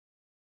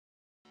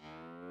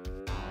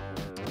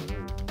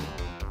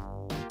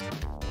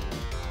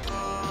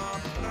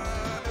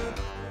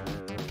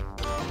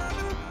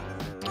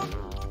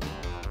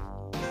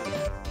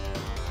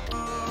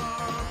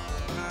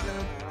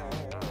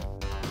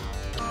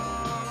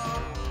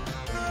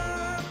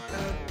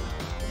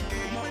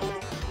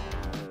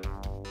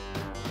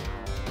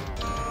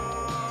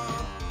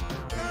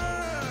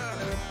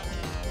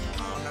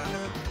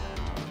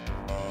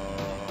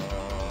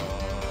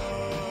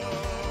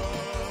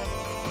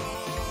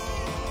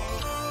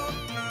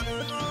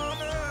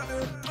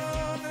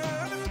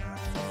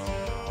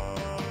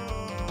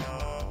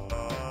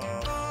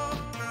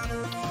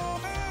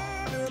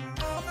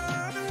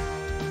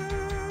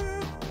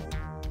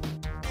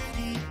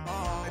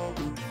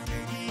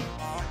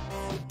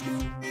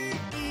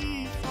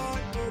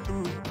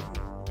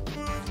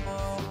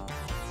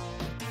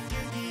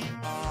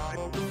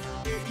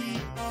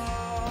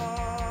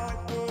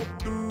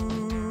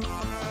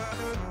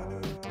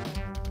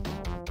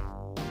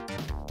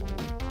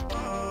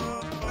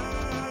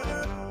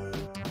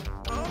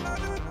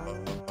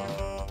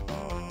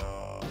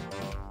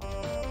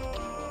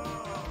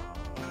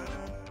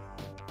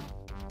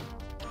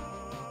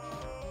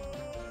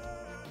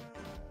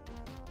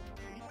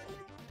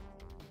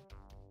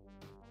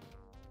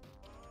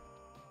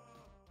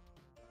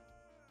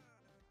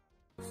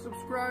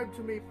Subscribe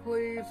to me,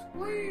 please.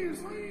 Please,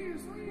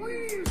 please,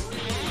 please.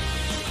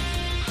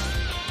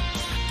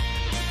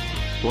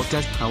 What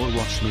does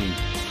PowerWash mean?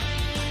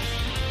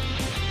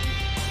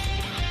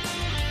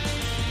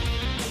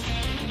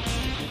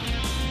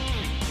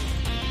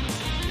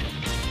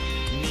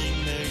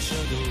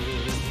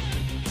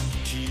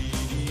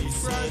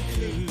 Subscribe to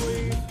me,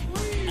 please.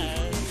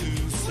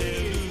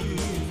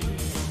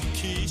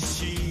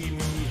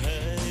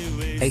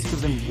 Eight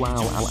of them. Wow. Ow,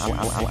 ow, ow,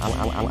 ow,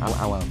 ow, ow, ow,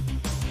 ow, ow.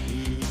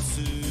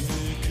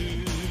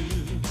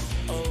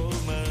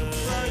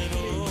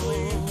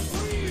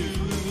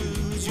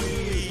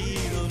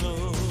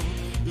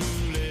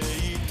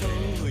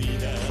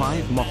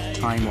 Five mock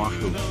time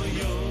wahoo.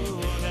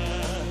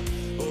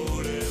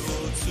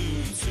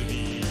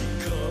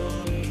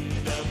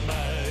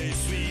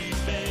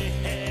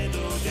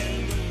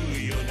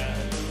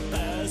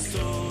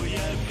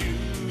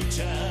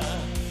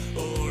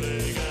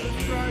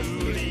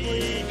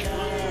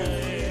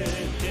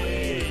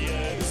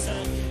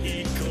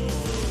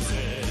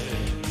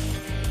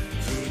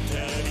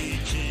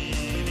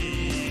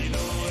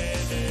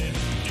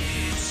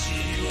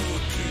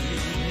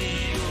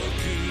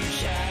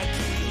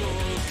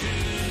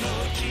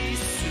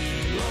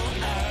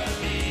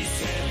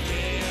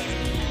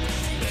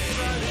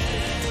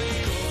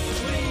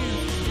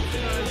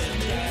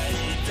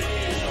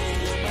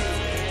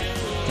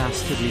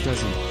 Dastardly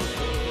doesn't.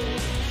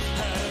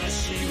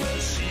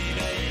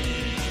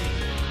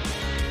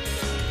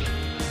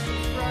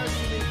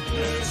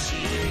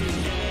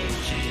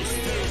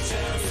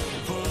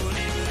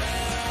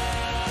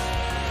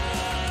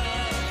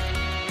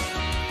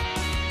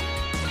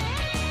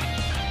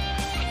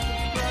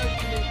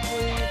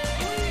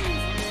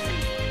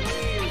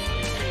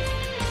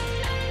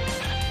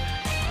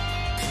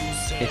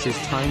 It is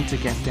time to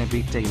get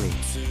Debbie daily.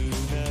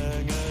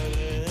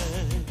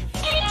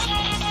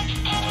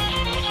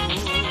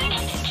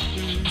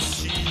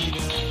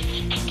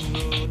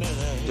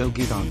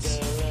 Doggy dance.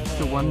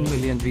 To 1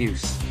 million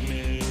views.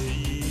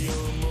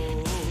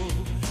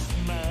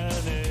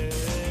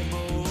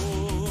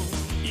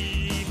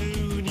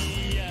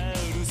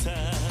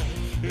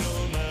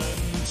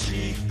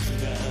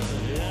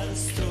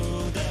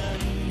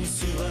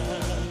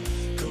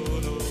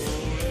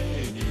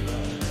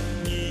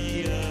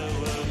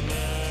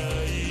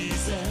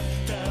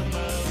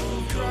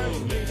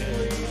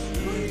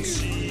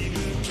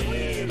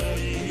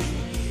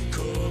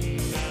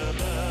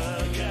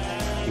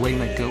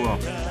 Wayner, go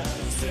off.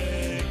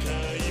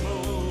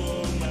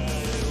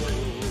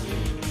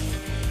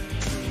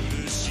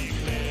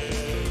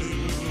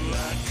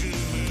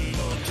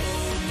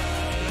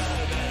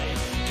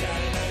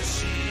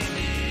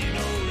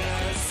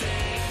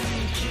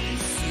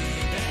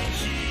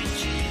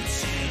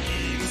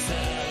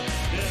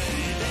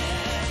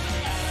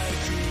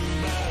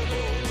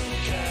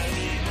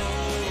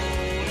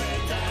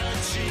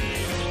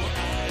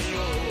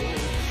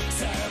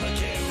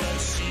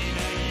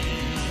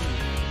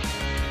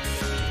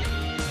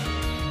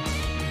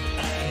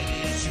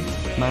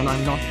 Man,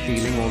 I'm not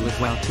feeling all that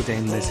well today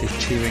and this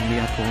is cheering me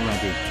up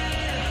already.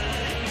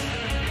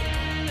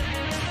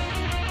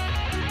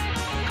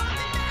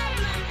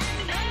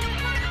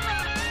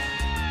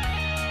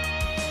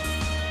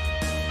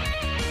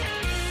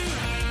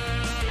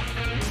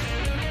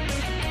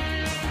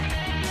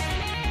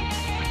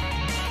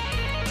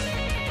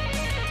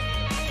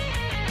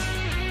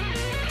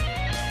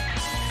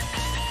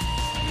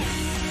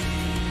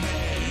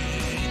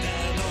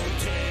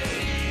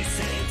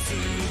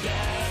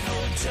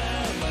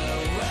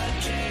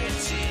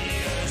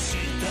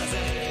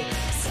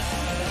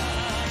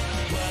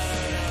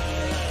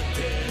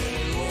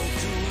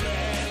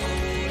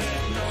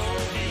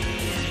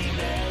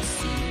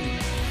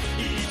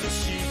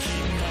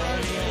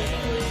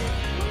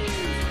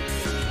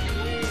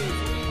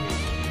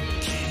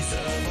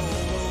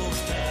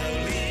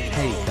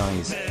 Hey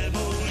guys.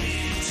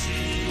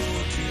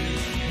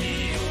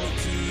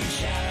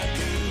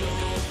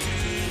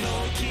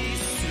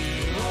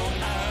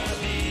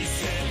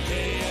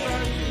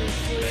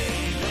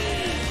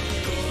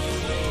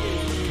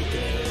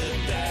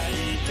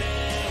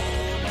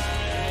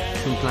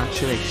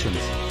 Congratulations.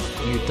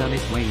 You've done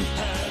it, Wayne.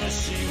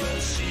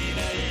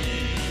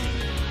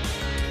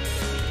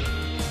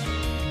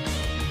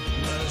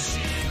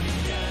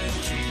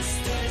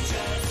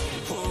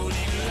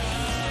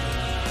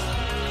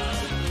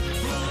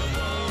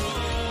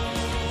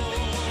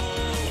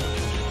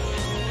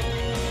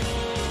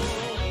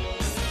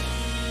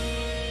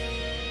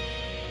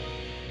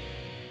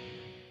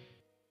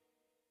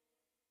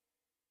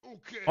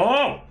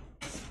 Hello!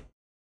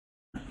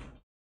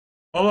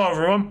 Hello,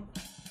 everyone.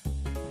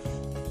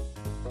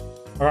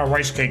 I got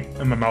rice cake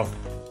in my mouth.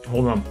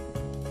 Hold on.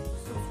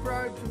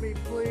 Subscribe to me,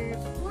 please.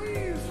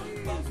 Please,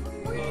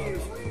 please,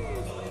 please.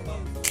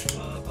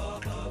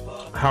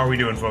 How are we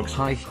doing, folks?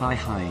 Hi.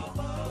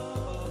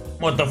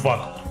 What the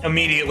fuck?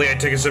 Immediately I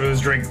take a sip of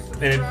this drink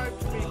and it...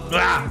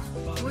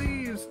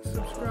 Please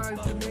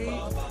subscribe to me.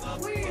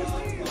 Please,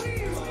 please,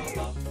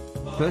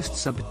 please. first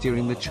sub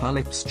during the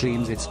Charlip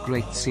streams. It's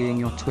great seeing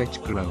your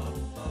Twitch grow.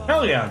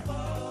 Hell yeah.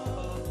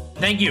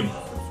 Thank you.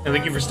 And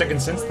thank you for sticking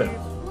since then.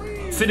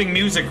 Fitting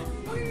music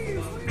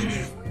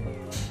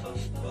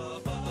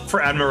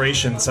for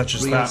admiration such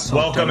as that.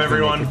 Welcome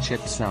everyone.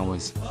 Chip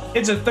sours.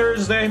 It's a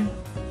Thursday.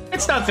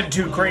 It's nothing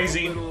too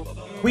crazy.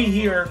 We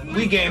here,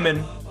 we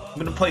gaming. I'm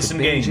gonna play some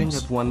games.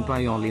 Of 1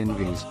 billion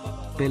views.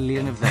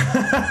 Billion of them.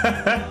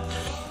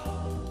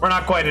 We're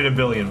not quite at a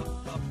billion.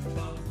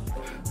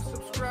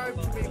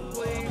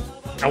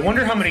 I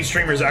wonder how many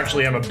streamers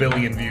actually have a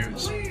billion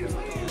views.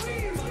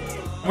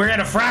 We're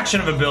at a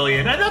fraction of a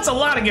billion. And that's a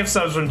lot of gift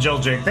subs from Jill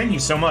Jake. Thank you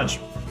so much.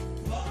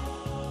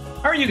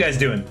 How are you guys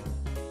doing?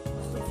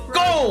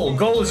 Goal!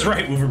 Goal is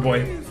right, Woover Boy.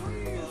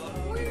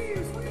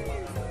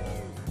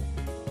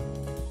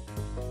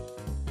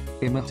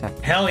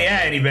 Hell yeah,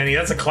 Eddie Benny.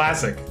 That's a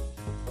classic.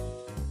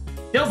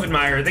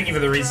 Delphinmeyer, thank you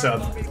for the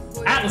resub.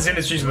 Atlas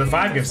Industries with the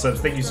 5 gift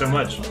subs. Thank you so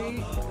much.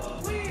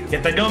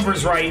 Get the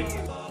numbers right.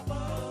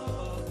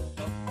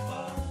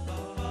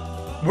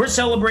 We're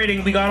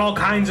celebrating. We got all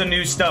kinds of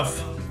new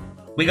stuff.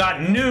 We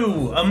got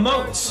new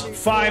emotes.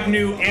 5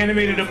 new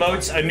animated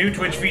emotes, a new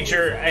Twitch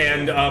feature,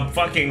 and a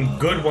fucking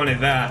good one at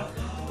that.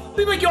 I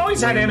mean, like, you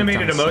always had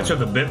animated emotes with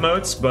the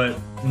Bitmotes, but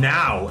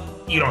now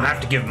you don't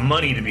have to give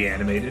money to be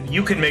animated.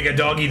 You can make a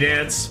doggy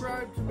dance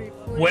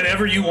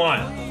whenever you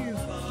want.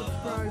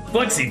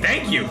 Flexi,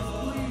 thank you.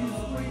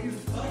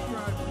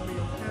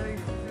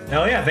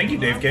 Hell yeah, thank you,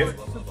 Dave Cave.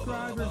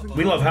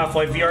 We love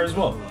Half-Life VR as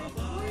well.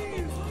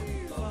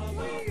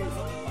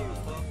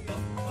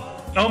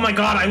 Oh my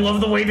god, I love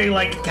the way they,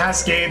 like,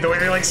 cascade, the way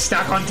they, like,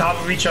 stack on top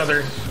of each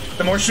other.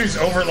 The more shoes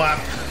overlap.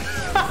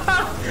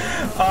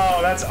 Oh,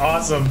 that's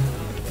awesome.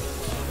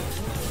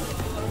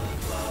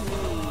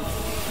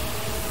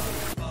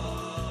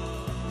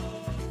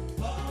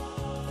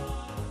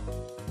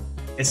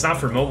 It's not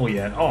for mobile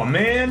yet. Oh,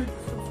 man.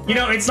 You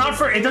know, it's not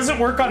for, it doesn't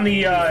work on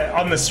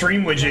the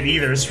stream widget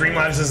either.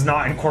 Streamlabs has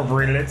not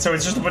incorporated it, so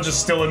it's just a bunch of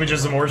still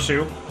images of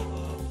Morshu.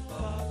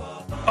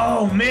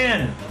 Oh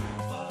man,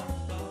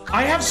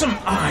 I have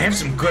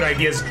some good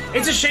ideas.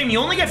 It's a shame you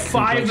only get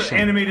 5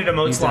 animated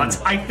emote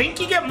slots. I think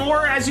you get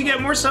more as you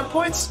get more sub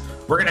points.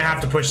 We're gonna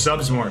have to push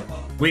subs more.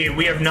 We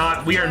are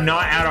not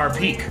at our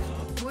peak.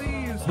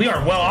 We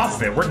are well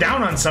off it. We're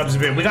down on subs a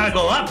bit. We gotta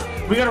go up.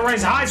 We gotta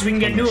rise high so we can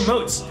get new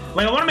emotes.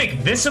 Like, I want to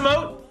make this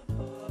emote.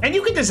 And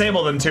you can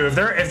disable them too. If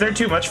they're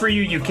too much for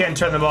you, you can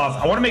turn them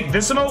off. I want to make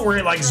this emote where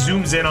it like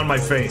zooms in on my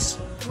face.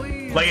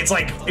 Like it's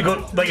like it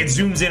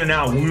zooms in and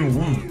out. Woo,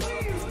 woo.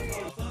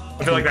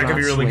 I feel like that could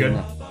be really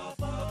good.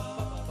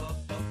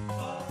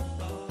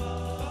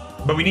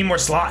 But we need more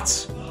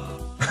slots.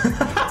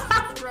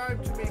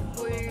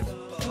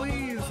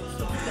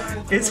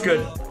 It's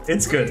good.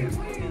 It's good.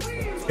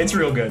 It's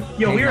real good.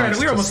 Yo,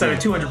 we're almost at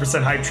a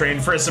 200% hype train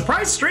for a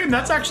surprise stream.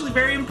 That's actually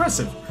very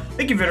impressive.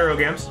 Thank you, Videro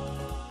Games.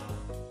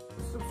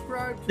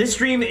 This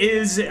stream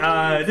is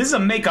this is a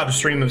makeup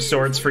stream of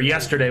sorts for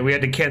yesterday. We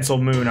had to cancel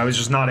Moon. I was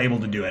just not able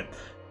to do it.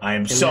 I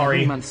am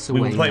sorry. We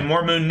will play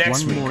more Moon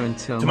next week.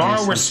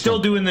 Tomorrow we're still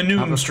doing the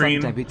Noom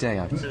stream.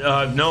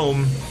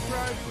 Gnome.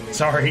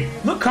 Sorry.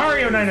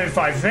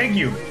 Lucario995, thank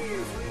you.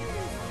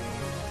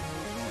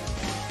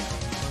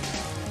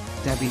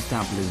 Debbie's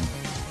Doubloon.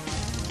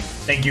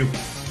 Thank you.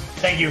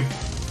 Thank you.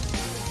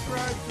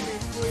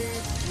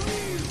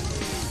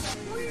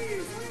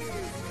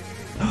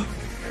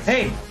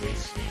 Hey!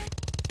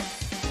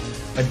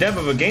 A dev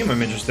of a game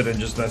I'm interested in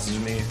just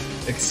messaged me.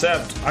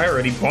 Except, I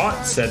already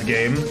bought said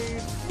game. Come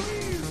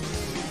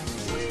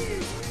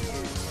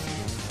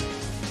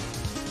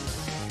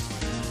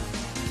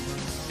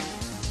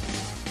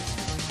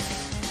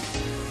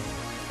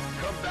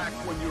back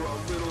when you're a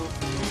little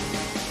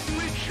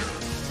richer.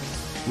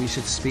 We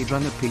should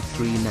speedrun a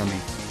P3 Nemi.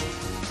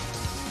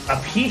 A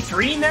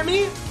P3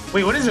 Nemi?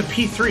 Wait, what is a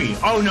P3?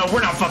 Oh no,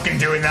 we're not fucking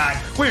doing that.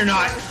 We're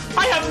not.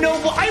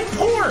 I'm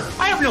poor.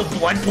 I have no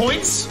blood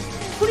points.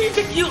 What do you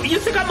think? You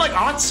think I'm like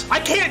Otz? I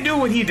can't do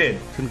what he did.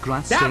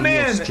 Congrats. That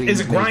man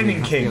is a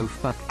grinding king.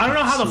 I don't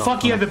know how the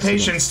fuck he had the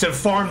patience to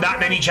farm that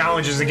many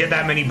challenges and get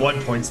that many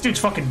blood points. Dude's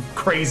fucking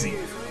crazy.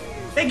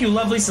 Thank you,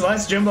 lovely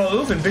Celeste, Jimbo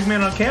Oof, and Big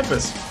Man on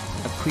Campus.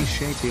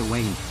 Appreciate your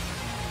Wayne.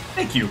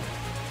 Thank you.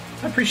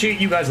 I appreciate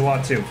you guys a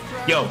lot too.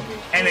 Yo,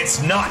 and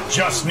it's not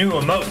just new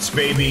emotes,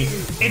 baby.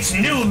 It's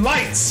new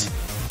lights.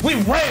 We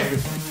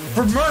red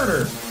for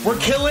murder. We're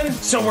killing,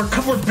 so we're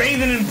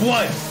bathing in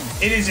blood.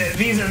 It is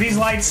these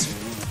lights.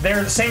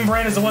 They're the same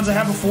brand as the ones I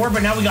had before,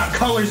 but now we got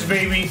colors,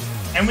 baby,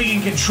 and we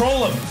can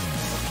control them.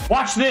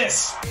 Watch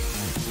this.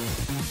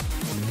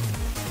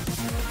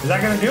 Is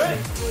that gonna do it?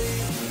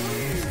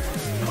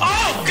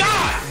 Oh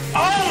God!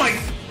 Oh my!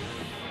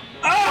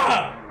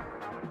 Ah!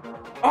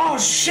 Oh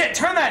shit!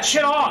 Turn that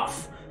shit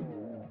off!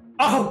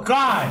 Oh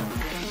God!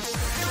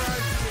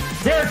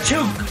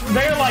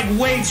 They're like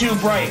way too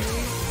bright.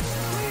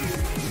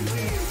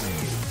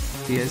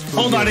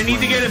 Hold on, I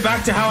need to get it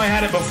back to how I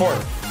had it before.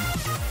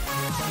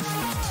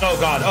 Oh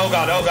God, oh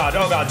God, oh God,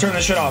 oh God, turn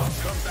this shit off.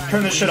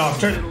 Turn this shit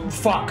off,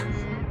 fuck.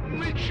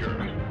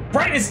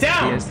 Brightness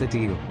down! Here's the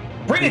deal.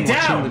 Bring it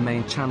Watching the down!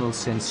 main channel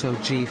since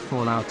OG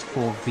Fallout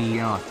 4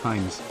 VR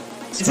times.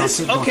 Is this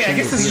okay? I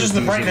guess this is just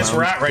the brightness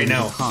we're at right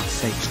now.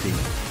 HD.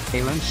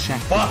 Aaron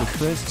Chef Fuck. is the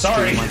first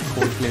Sorry. stream I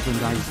caught live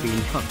and I've been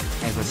hooked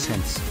ever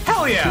since.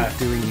 Hell yeah! Keep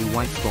doing you,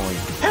 white boy.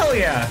 Hell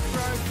yeah!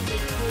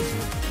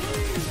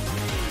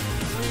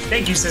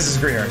 Thank you, Sis's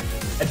Greer.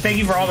 And thank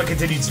you for all the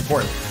continued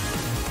support.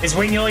 Is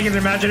Wayne yelling at an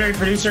imaginary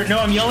producer? No,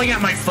 I'm yelling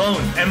at my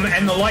phone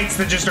and the lights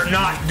that just are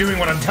not doing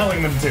what I'm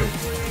telling them to.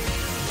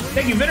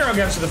 Thank you, Vinero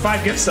Games, for the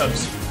 5 gift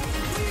subs.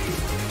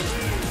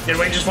 Did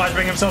Wayne just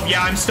flashbang himself?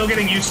 Yeah, I'm still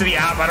getting used to the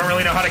app. I don't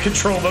really know how to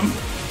control them.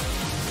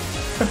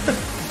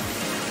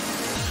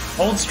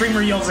 Old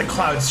streamer yells at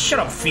clouds. Shut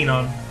up,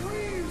 Phenon.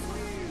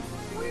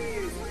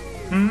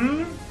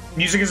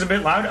 Music is a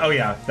bit loud? Oh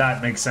yeah,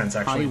 that makes sense,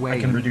 actually. I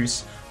can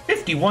reduce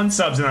 51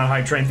 subs in that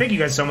high train. Thank you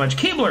guys so much.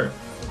 Keebler,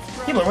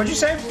 what'd you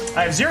say?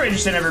 I have zero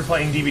interest in ever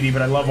playing DBD,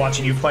 but I love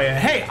watching you play it.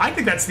 Hey, I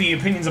think that's the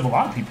opinions of a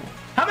lot of people.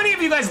 How many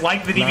of you guys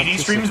like the DVD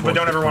streams but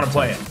don't ever want to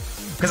play it?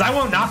 Because I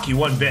won't knock you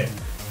one bit.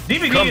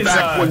 DVD Come is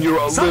back when you're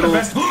a some of the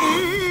little- best.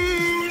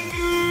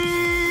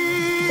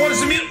 What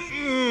is the mute?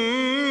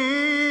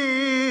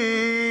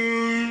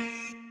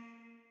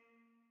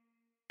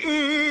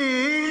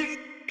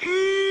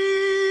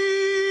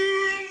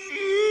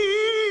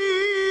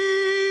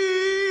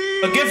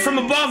 A gift from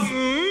above.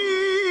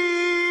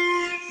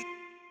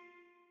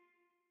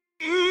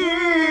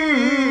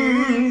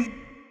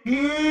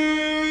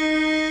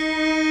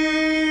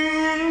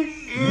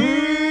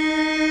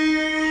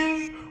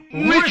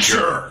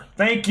 Richer.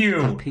 Thank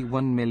you. Happy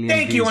 1 million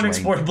Thank you, views,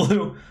 Unexplored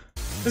Blue.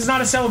 This is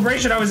not a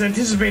celebration I was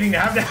anticipating to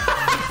have.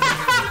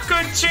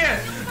 Good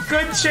chant.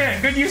 Good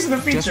chant. Good use of the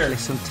Just feature.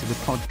 listen to the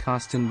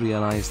podcast and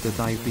realize that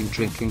I've been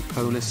drinking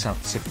Polar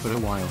Seltzer for a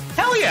while.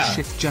 Hell yeah.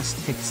 Shit just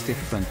hits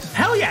different.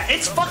 Hell yeah.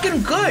 It's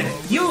fucking good.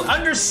 You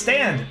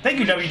understand. Thank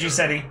you, WG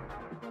SETI.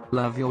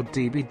 Love your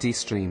DBD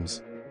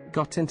streams.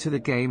 Got into the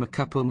game a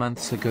couple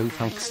months ago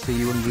thanks to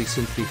you and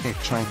recently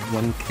hit rank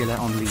 1 killer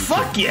on Legion.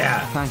 Fuck yeah.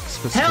 Thanks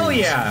for Hell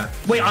streams. yeah.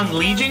 Wait, on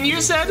Legion you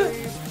said?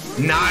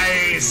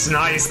 Nice,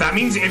 nice. That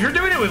means if you're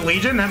doing it with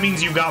Legion, that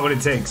means you've got what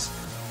it takes.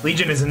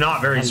 Legion is not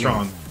very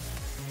strong.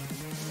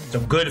 So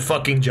good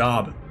fucking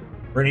job.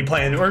 We're gonna be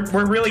playing.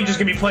 We're really just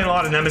gonna be playing a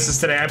lot of Nemesis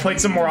today. I played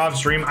some more off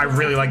stream. I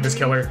really like this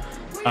killer.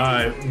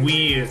 I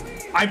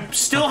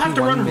still have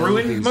to run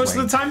Ruin most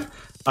of the time.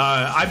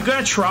 I'm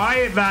gonna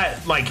try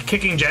that like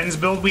kicking gens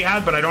build we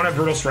had, but I don't have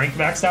brutal strength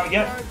maxed out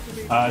yet.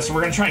 So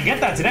we're gonna try and get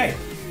that today.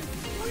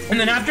 And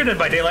then after Dead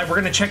by Daylight, we're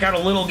gonna check out a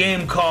little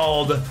game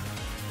called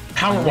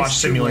PowerWash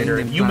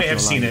Simulator. You may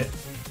have seen it.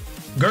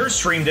 Gur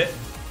streamed it.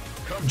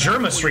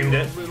 Germa streamed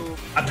it.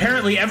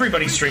 Apparently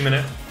everybody's streaming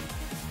it.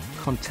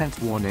 Content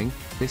warning,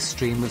 this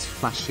stream is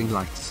flashing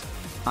lights.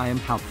 I am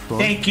helpful.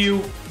 Thank you.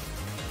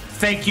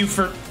 Thank you.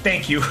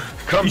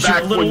 Come You're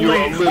back a little when you're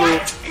late. a little.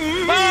 What?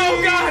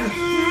 Oh god!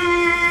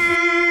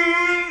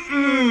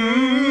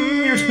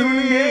 You're doing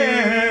it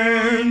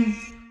again.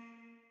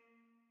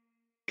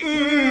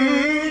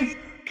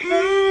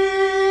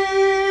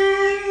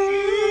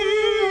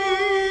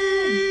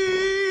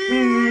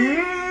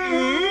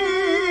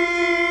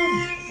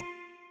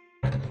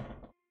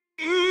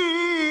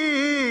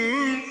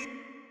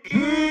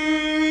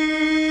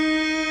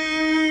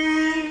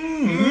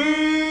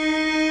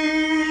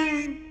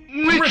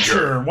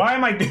 Richer. Why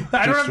am I doing?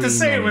 I don't have to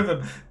say it with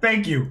him.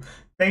 Thank you.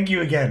 Thank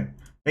you again.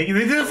 Thank you.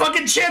 They did the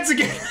fucking chants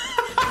again.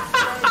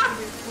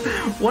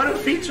 What a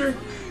feature.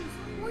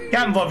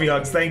 Captain Fluffy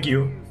Hugs. Thank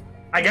you.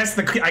 I guess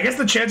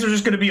the chants are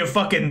just going to be a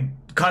fucking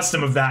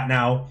custom of that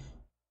now.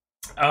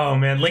 Oh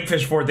man,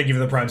 Linkfish4, thank you for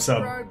the prime sub.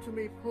 Subscribe to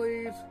me,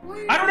 please.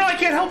 I don't know, I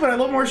can't help it. I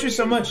love Morshu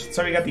so much.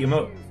 Sorry, you got the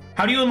emote.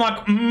 How do you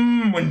unlock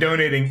when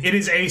donating? It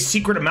is a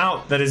secret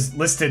amount that is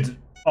listed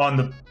on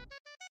the.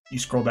 You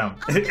scroll down.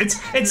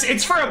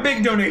 It's for a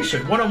big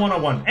donation.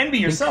 10101. Envy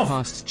yourself.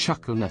 Fast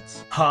chuckle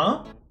nuts.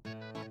 Huh?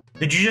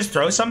 Did you just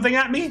throw something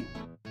at me?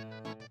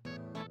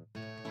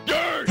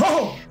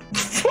 Oh!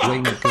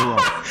 Wayne, go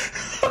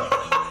off.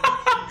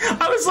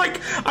 I was like,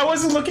 I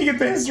wasn't looking at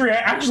the history. I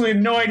actually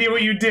had no idea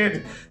what you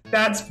did.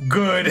 That's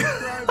good.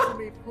 Subscribe to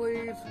me,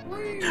 please.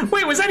 Please.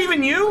 Wait, was that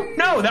even you?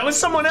 No, that was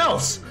someone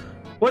else.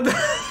 What the?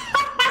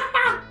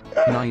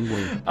 9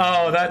 Wayne.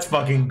 Oh, that's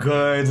fucking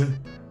good.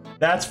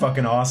 That's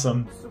fucking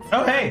awesome.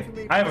 Oh, hey,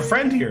 I have a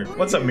friend here.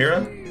 What's up,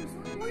 Mira?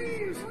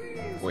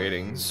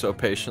 Waiting so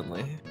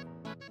patiently.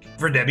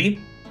 For Debbie?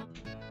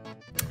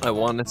 I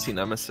want to see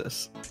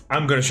Nemesis.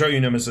 I'm gonna show you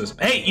Nemesis.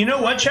 Hey, you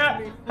know what,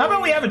 chat? How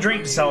about we have a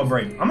drink to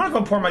celebrate? I'm gonna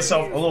go pour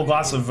myself a little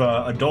glass of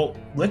adult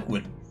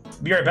liquid.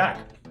 Be right back.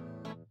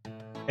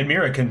 And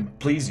Mira can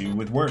please you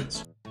with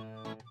words.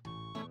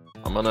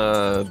 I'm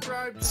gonna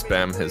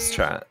spam his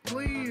chat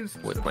Please.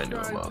 with my new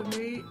Subscribe emote. to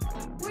me.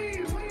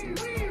 Please,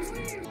 please, please,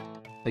 please.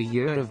 A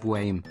year of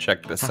Wayne.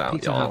 Check this Happy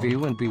out, to y'all. have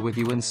you and be with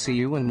you and see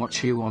you and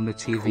watch you on the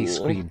TV Cool.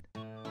 screen.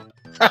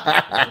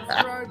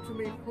 Subscribe to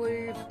me,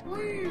 please.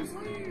 Please,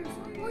 please,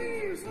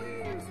 please,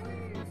 please,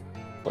 please.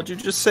 What'd you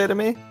just say to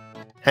me?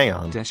 Hang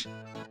on. Dash.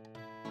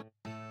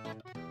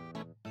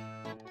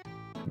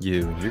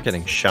 You're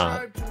getting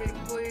shot. Subscribe to me,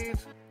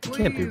 please.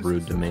 can't be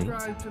rude to me.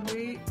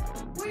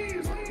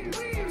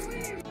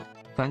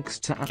 Thanks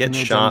to Get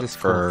Athena shot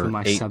for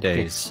my 8 sub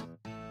days.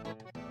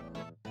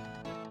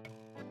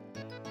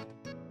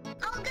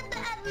 I'll get the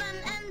admin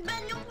and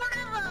ban you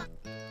forever.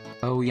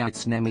 Oh yeah,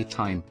 it's Nemi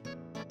time.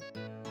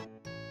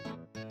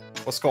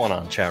 What's going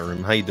on, chat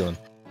room? How you doing?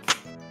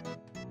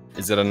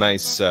 Is it a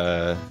nice,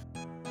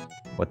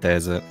 what day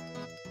is it?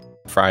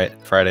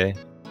 Friday?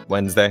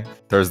 Wednesday?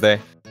 Thursday?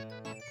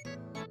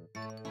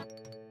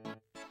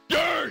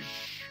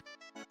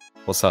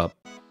 What's up?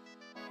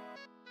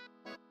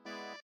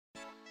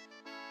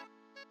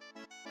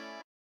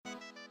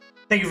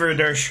 Thank you for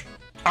the Dersh.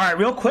 All right,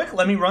 real quick,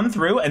 let me run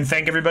through and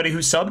thank everybody who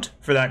subbed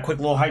for that quick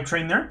little hype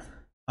train there.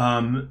 I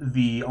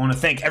want to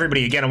thank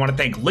everybody again. I want to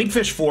thank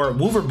Linkfish4,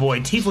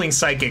 Wooverboy, Tiefling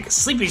Psychic,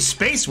 Sleepy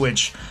Space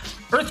Witch,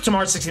 Earth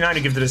Tamar 69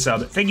 who gifted a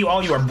sub. Thank you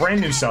all. You are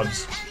brand new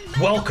subs.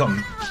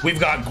 Welcome. We've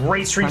got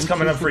great streams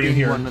coming up for you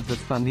here. One of the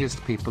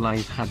funniest people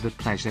I've had the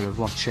pleasure of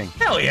watching.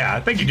 Hell yeah.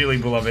 Thank you, dearly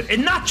beloved.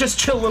 And not just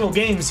chill little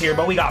games here,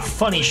 but we got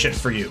funny shit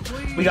for you.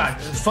 We got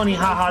funny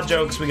haha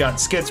jokes. We got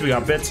skits. We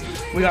got bits.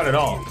 We got it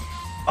all.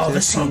 Oh,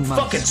 this song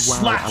fucking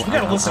slaps. We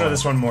gotta listen to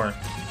this one more.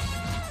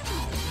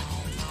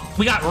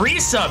 We got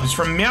resubs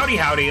from Meowdy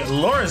Howdy,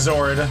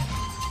 Lorazord.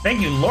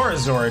 Thank you,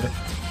 Lorazord.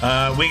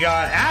 We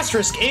got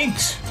Asterisk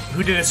Inked,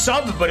 who did a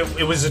sub, but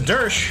it was a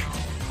Dersh.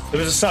 It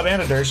was a sub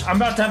and a Dersh. I'm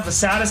about to have the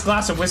saddest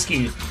glass of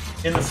whiskey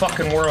in the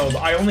fucking world.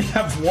 I only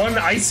have one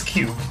ice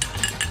cube.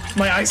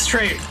 My ice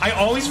tray. I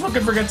always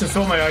fucking forget to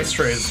fill my ice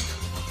trays.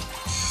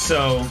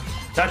 So,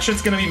 that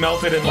shit's gonna be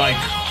melted in like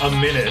a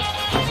minute.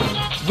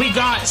 We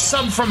got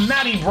sub from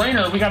Maddie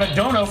Brainer. We got a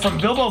dono from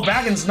Bilbo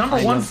Baggins,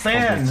 #1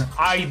 fan. Hobbit.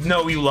 I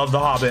know you love The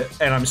Hobbit,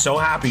 and I'm so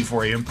happy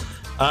for you.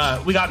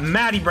 We got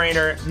Maddie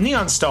Brainer,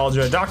 Neon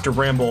Nostalgia, Dr.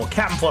 Bramble,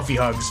 Captain Fluffy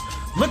Hugs,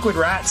 Liquid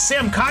Rat,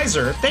 Sam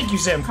Kaiser. Thank you,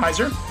 Sam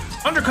Kaiser.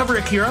 Undercover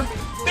Akira,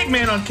 Big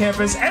Man on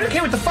Campus,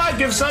 Entertain with the 5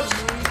 gift subs.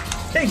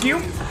 Thank you.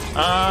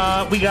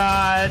 We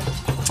got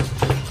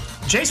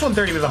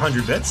Jace130 with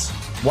 100 bits.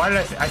 Why did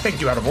I thank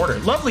you out of order?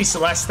 Lovely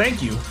Celeste,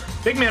 thank you.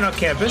 Big Man on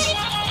Campus.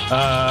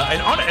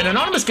 An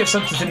anonymous gift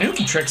sub to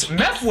Tanuki Tricks.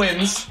 Meth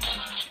wins.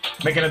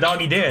 Making a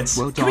doggy dance.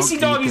 Well, can we see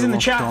doggies in the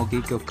chat?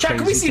 Doggy, Chat,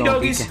 can we see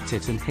doggies? Get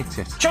it and hit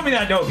it. Show me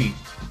that doggy.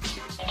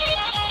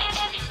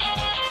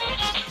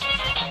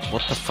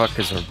 What the fuck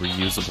is a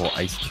reusable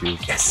ice cube?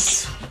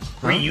 Yes.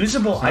 Huh?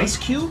 Reusable ice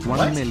cube?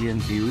 1 million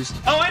views.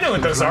 Oh, I know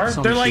what those are.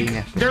 They're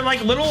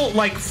like little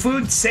like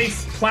food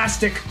safe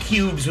plastic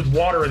cubes with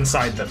water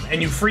inside them,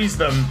 and you freeze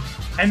them,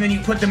 and then you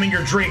put them in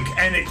your drink,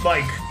 and it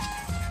like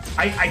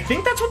I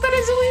think that's what that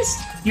is at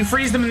least. You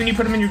freeze them and then you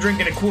put them in your drink,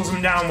 and it cools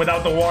them down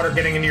without the water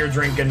getting into your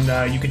drink, and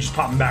you can just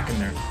pop them back in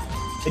there.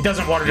 It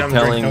doesn't water down the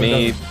drink.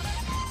 No,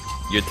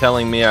 you're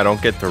telling me I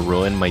don't get to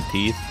ruin my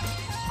teeth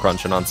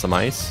crunching on some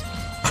ice?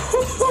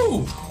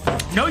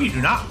 No, you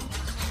do not.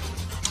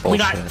 Bullshit. We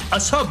got a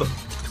sub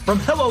from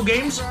Hello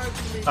Games,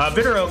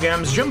 Vitero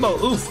Games, Jumbo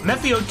Oof,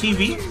 Methio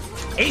TV,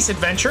 Ace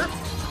Adventure,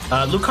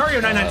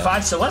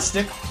 Lucario995,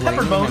 Celestic,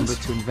 Pepper Bones. Remember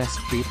to invest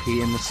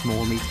BP in the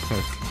small meat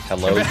perk.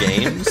 Hello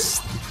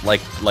Games?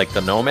 like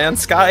the No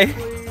Man's Sky?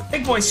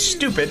 Big Boy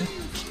Stupid.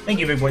 Thank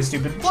you, Big Boy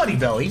Stupid. Bloody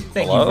Belly.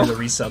 Thank you for the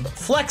resub.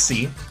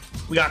 Flexi.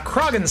 We got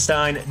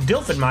Krogenstein,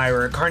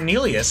 Dilfenmeyer,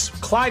 Carnelius,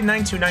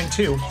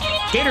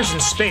 Clyde9292, Gators in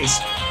Space,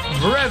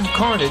 Brev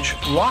Carnage,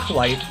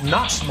 Locklight,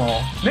 Not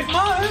Small, Nick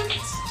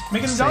Mines,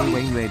 making a doggy.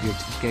 Wayne Radio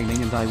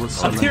Gaming and I will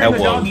summon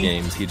Hello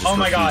Games. He just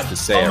refused to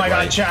say it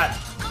right. Chat.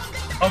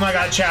 Oh my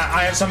god, chat.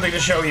 I have something to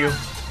show you.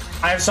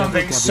 I have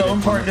something so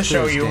important to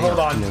show you. Hold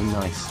on.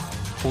 Nice.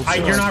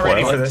 You're not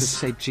ready for this. To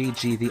say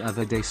GG the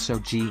other day, so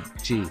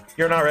GG.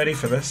 You're not ready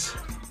for this.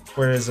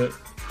 Where is it?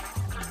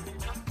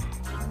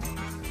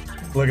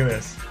 Look at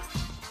this.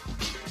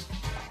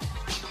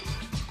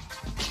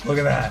 Look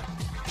at that.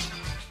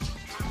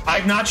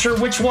 I'm not sure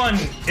which one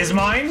is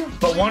mine,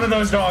 but one of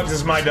those dogs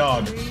is my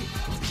dog.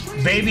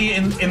 Baby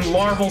in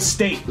larval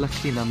state.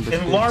 Lucky number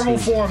in larval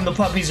form, the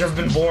puppies have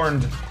been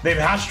born. They've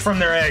hatched from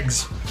their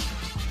eggs.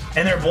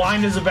 And they're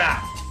blind as a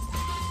bat.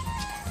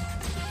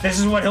 This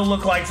is what he'll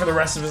look like for the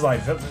rest of his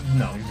life.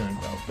 No, he's gonna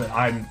grow.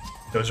 But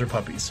those are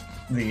puppies.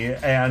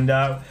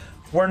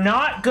 We're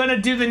not gonna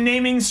do the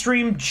naming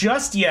stream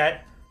just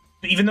yet,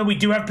 even though we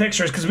do have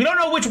pictures, because we don't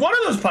know which one of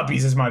those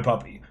puppies is my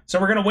puppy. So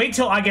we're gonna wait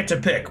till I get to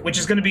pick, which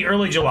is gonna be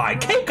early July.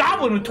 K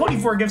Goblin with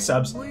 24 gift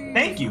subs.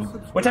 Thank you.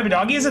 What type of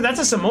doggy is it? That's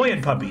a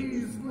Samoyed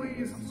puppy.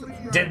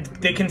 Did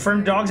they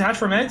confirm dogs hatch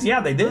from eggs?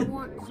 Yeah, they did.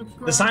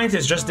 The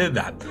scientists just did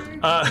that.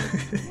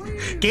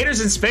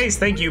 Gators in Space,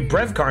 thank you.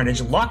 Brev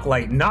Carnage,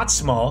 Locklight, Not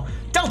Small,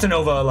 Delta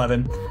Nova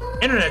 11,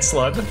 Internet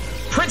Slug,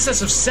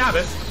 Princess of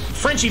Sabbath,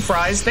 Frenchy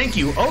Fries, thank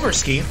you.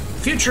 Overski,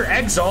 Future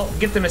Exalt,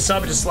 get them a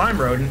sub to Slime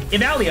Road,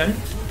 Idalian,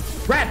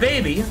 Rat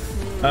Baby,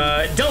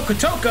 Del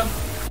Kotoka,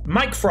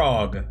 Mike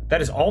Frog.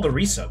 That is all the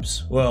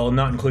resubs. Well,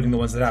 not including the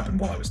ones that happened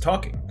while I was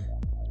talking.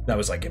 That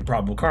was like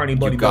Improbable Carney,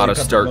 Bloody You gotta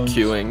Bloody, start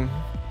queuing.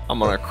 I'm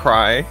gonna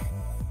cry.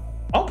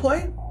 I'll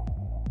play.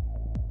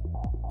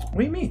 What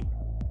do you mean?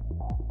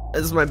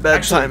 This is my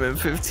bedtime in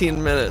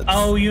 15 minutes.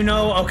 Oh, you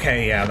know?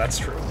 Okay, yeah, that's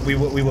true. We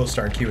will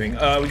start queuing.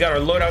 We got our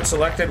loadout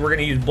selected. We're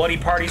gonna use Bloody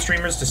Party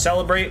streamers to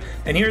celebrate.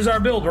 And here's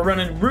our build. We're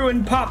running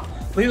Ruin, Pop,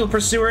 Lethal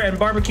Pursuer, and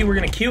Barbecue. We're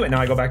gonna queue it.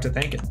 Now I go back to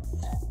thinking.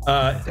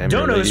 Damn,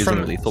 you're really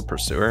using Lethal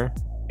Pursuer?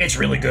 It's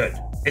really good.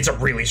 It's a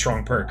really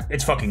strong perk.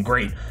 It's fucking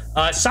great.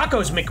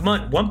 Sakos,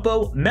 McMunt,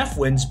 Wumpo,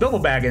 Mefwins, Bilbo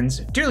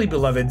Baggins, Dearly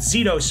Beloved,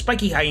 Zito,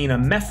 Spiky Hyena,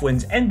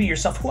 Mefwins, Envy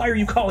Yourself. Why are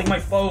you calling my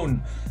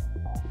phone?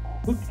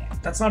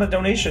 That's not a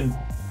donation.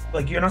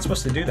 Like, you're not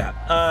supposed to do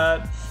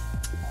that.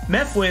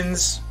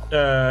 Mefwins,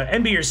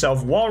 Envy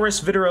Yourself,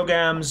 Walrus,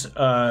 Viderogams,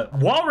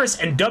 Walrus,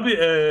 and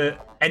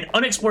and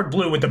Unexplored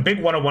Blue with the big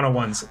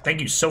 10101s. Thank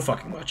you so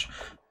fucking much.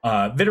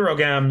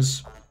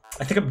 Viderogams,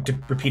 I think I'm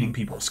repeating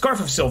people.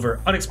 Scarf of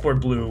Silver, Unexplored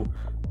Blue,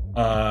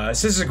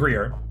 Scissors of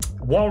Greer,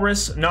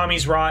 Walrus,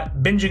 Nami's Rot,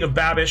 Binging of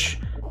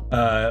Babish,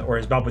 or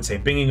as Bob would say,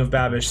 Binging of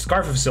Babish,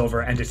 Scarf of Silver,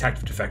 and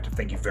Detective Defective.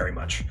 Thank you very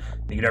much.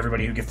 Thank you to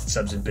everybody who gifted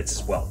subs and bits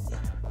as well.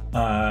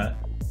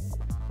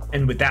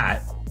 And with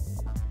that,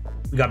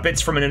 we got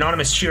bits from an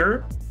anonymous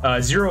cheerer,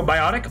 Zero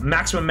Biotic,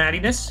 Maximum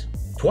Maddiness,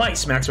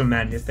 twice Maximum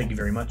Maddiness, thank you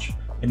very much.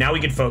 And now we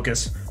can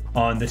focus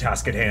on the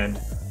task at hand,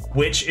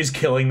 which is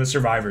killing the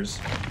survivors,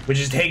 which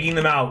is taking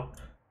them out,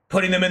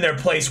 putting them in their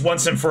place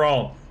once and for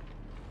all.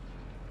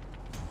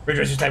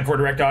 Redresser's type 4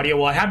 direct audio.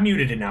 Well, I have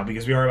muted it now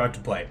because we are about to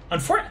play.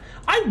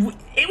 Unfortunately,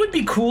 it would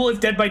be cool if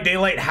Dead by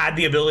Daylight had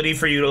the ability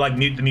for you to like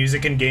mute the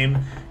music in game.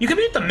 You can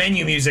mute the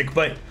menu music,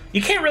 but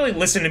you can't really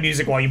listen to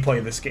music while you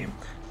play this game.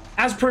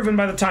 As proven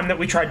by the time that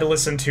we tried to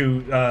listen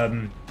to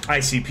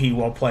ICP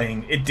while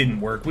playing, it didn't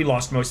work. We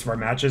lost most of our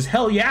matches.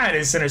 Hell yeah, it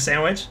is Center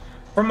Sandwich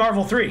from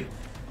Marvel 3. And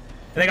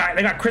they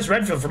got Chris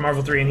Redfield from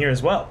Marvel 3 in here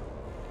as well.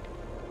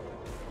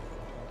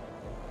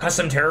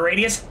 Custom Terror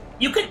Radius.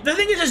 The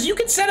thing is you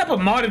could set up a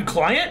modded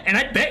client, and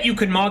I bet you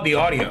could mod the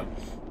audio.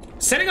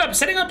 Setting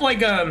up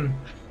like a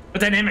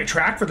dynamic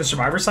track for the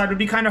survivor side would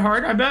be kind of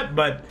hard, I bet.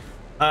 But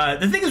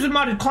the thing is with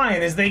modded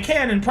client is they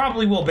can and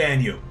probably will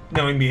ban you,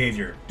 knowing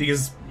behavior,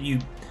 because you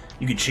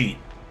could cheat,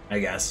 I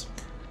guess.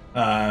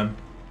 You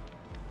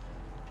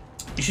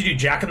should do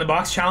Jack in the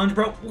Box challenge,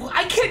 bro.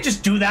 I can't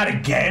just do that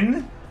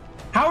again.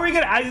 How are we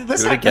gonna? Do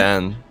it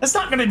again. That's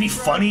not gonna be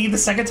funny the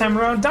second time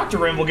around. Dr.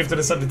 Ramble gifted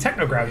us up to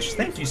Technograph.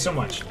 Thank you so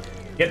much.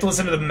 You have to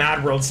listen to the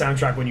Mad World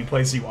soundtrack when you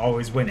play, so you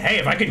always win. Hey,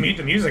 if I could mute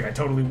the music, I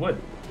totally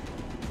would.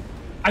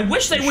 I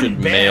wish they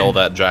wouldn't ban. Mail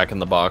that Jack in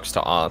the Box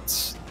to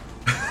Otts.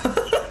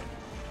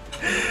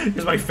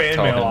 Here's my fan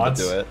mail, Otts.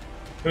 Do it.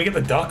 Can we get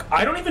the duck?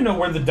 I don't even know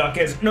where the duck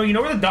is. No, you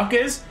know where the duck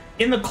is?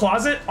 In the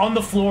closet on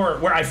the floor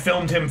where I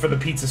filmed him for the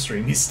pizza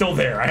stream. He's still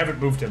there. I haven't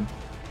moved him.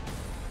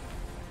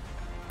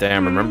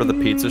 Damn, remember the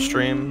pizza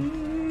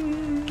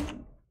stream?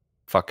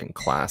 Fucking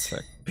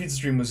classic. Pizza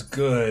stream was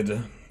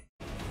good.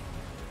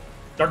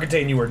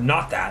 Darkatane, you were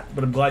not that,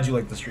 but I'm glad you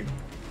liked the stream.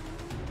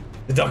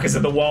 The duck is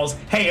in the walls.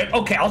 Hey,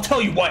 okay, I'll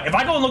tell you what. If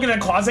I go and look in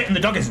that closet and the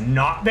duck is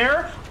not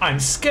there, I'm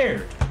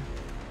scared.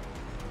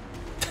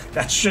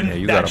 That shouldn't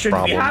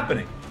be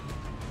happening.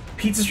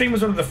 Pizza stream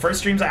was one of the first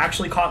streams I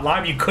actually caught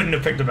live. You couldn't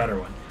have picked a better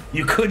one.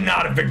 You could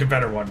not have picked a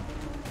better one.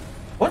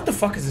 What the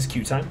fuck is this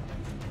queue time?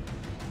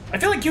 I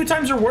feel like queue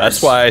times are worse.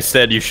 That's why I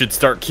said you should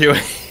start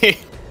queuing.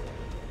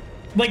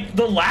 Like,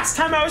 the last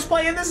time I was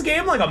playing this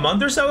game, like a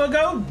month or so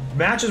ago,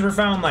 matches were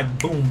found like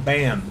boom,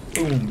 bam,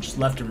 boom, just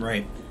left and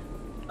right.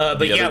 But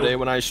the other day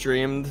when I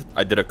streamed,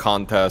 I did a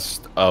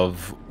contest of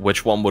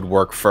which one would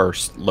work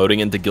first, loading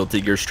into Guilty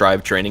Gear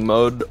Strive training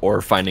mode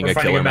or finding a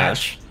killer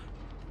match.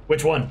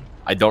 Which one?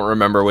 I don't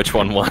remember which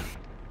one won.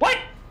 What?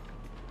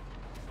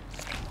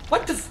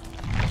 What the f—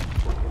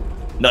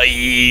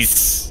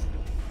 Nice!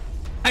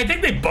 I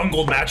think they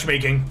bungled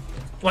matchmaking.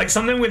 Like,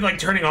 something with, like,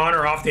 turning on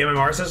or off the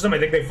MMR system, I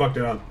think they fucked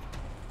it up.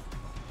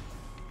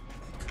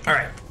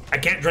 Alright, I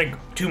can't drink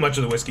too much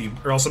of the whiskey,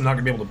 or else I'm not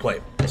gonna be able to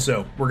play.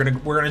 So, we're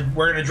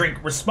gonna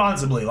drink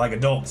responsibly, like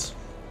adults.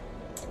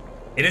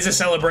 It is a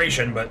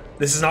celebration, but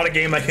this is not a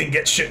game I can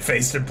get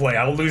shit-faced and play.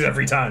 I'll lose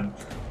every time.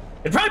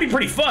 It'd probably be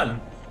pretty fun.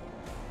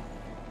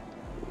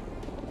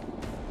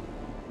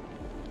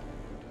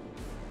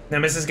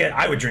 Nemesis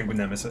I would drink with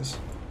Nemesis.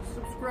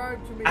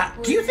 Subscribe to me,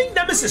 Do you think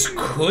Nemesis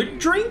could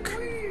drink?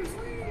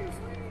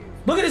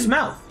 Look at his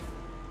mouth.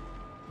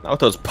 Not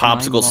with those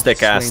popsicle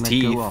stick ass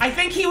teeth. I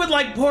think he would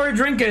like pour a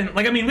drink in.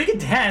 Like, I mean, we could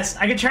test.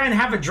 I could try and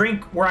have a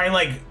drink where I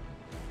like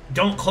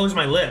don't close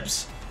my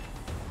lips.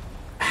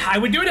 I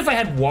would do it if I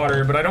had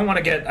water, but I don't want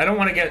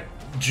to get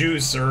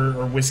juice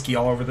or whiskey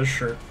all over this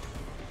shirt.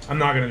 I'm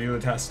not gonna do the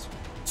test.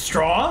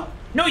 Straw?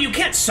 No, you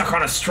can't suck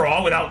on a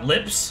straw without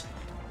lips.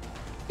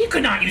 You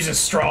could not use a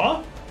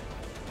straw.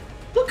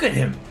 Look at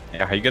him.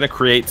 Yeah, how are you gonna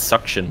create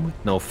suction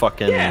with no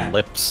fucking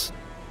lips?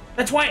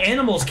 That's why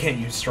animals can't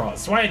use straws.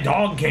 That's why a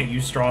dog can't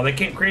use straw. They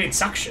can't create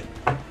suction.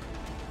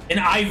 An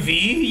IV?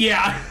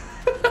 Yeah.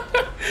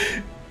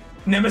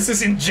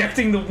 Nemesis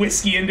injecting the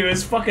whiskey into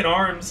his fucking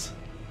arms.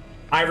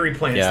 Ivory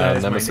plants, yeah, that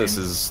is Nemesis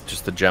my name. is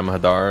just a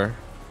Jem'Hadar,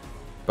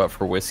 but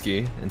for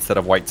whiskey instead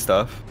of white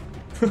stuff.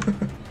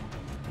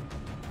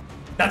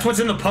 That's what's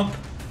in the pump.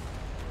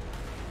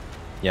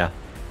 Yeah.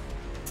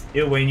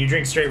 Ew, Wayne, you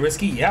drink straight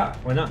whiskey? Yeah,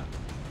 why not?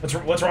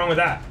 What's wrong with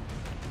that?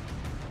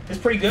 It's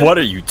pretty good. What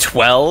are you,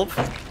 12?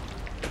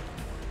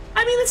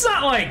 I mean, it's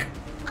not like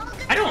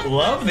I don't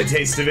love the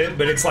taste of it,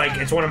 but it's like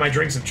it's one of my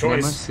drinks of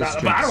choice.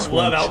 But I don't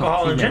love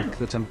alcohol in general.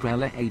 That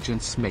umbrella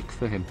agents make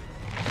for him.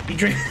 He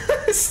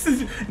drinks.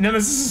 No,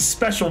 this is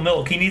special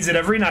milk. He needs it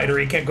every night, or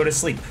he can't go to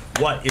sleep.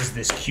 What is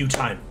this queue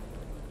time?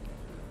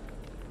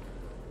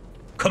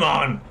 Come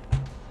on!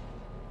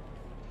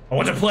 I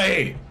want to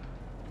play.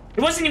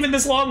 It wasn't even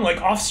this long,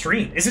 like off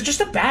stream. Is it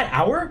just a bad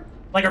hour?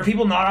 Like, are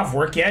people not off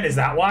work yet? Is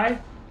that why?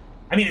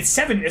 I mean, it's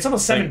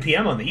almost 7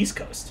 p.m. on the East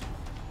Coast.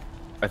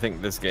 I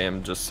think this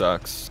game just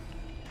sucks.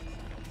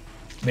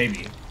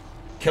 Maybe.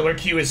 Killer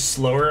queue is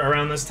slower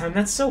around this time?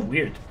 That's so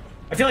weird.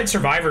 I feel like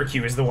Survivor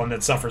queue is the one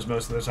that suffers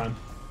most of the time.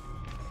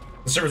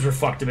 The servers were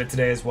fucked a bit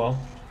today as well.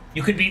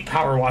 You could beat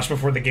PowerWash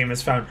before the game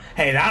is found.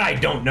 Hey, that I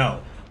don't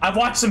know. I've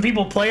watched some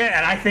people play it,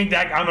 and I think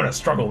that I'm gonna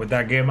struggle with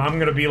that game. I'm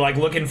gonna be like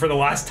looking for the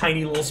last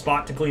tiny little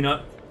spot to clean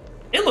up.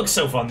 It looks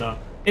so fun though.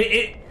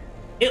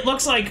 It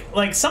looks like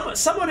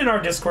someone in our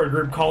Discord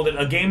group called it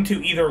a game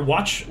to either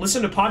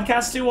listen to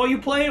podcasts to while you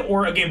play,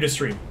 or a game to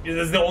stream.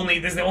 There's the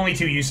only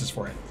two uses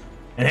for it.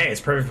 And hey,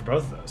 it's perfect for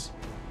both of those.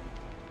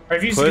 Or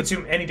if you used to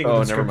consume anything with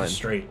the script is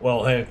straight.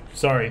 Well, hey,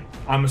 sorry,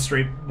 I'm a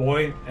straight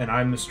boy, and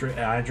I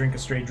drink a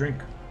straight drink.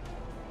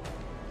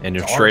 And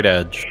you're straight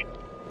edge.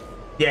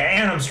 Yeah,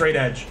 and I'm straight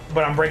edge,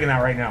 but I'm breaking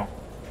that right now.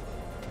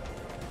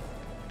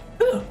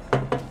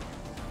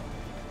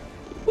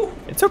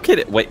 It's okay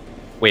to wait.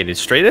 Is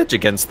straight edge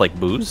against like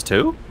booze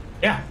too?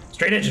 Yeah,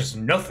 straight edge is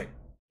nothing.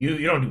 You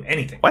don't do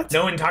anything. What?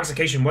 No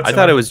intoxication whatsoever.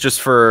 I thought it was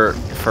just for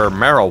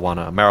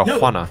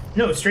marijuana.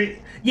 No, straight.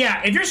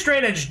 Yeah, if you're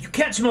straight edge, you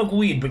can't smoke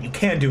weed, but you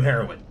can do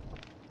heroin.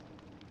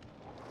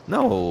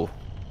 No,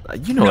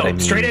 you know what I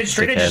mean. Straight edge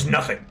is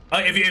nothing.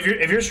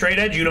 If you're straight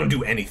edge, you don't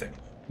do anything.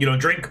 You don't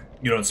drink,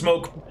 you don't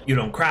smoke, you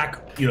don't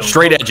crack, you don't.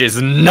 Straight edge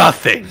is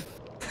nothing.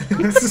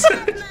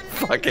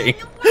 Fucking.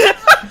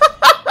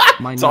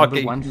 My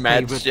Talking number one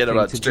mad favorite shit thing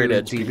about to straight do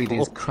edge with DBD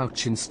people. is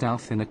crouching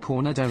stealth in a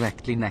corner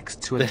directly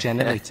next to a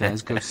generator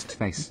as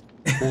Ghostface.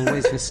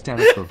 Always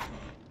hysterical.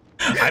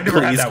 I've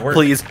never had that work.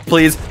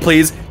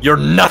 Please, you're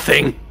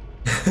nothing.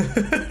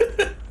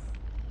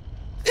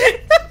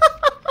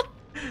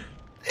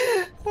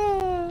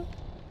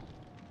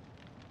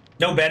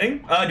 No betting?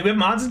 Do we have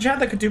mods in chat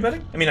that could do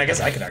betting? I mean, I guess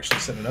I could actually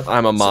set it up.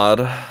 I'm a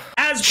mod.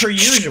 As per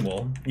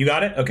usual, you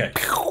got it? Okay.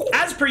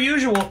 As per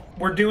usual,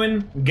 we're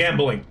doing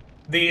gambling.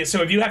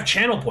 So if you have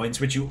channel points,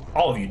 which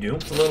all of you do,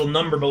 it's a little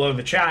number below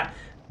the chat,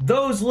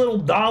 those little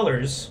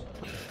dollars,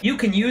 you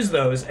can use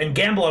those and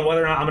gamble on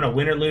whether or not I'm gonna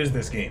win or lose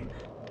this game.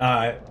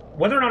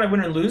 Whether or not I win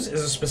or lose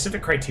is a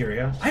specific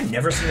criteria. I've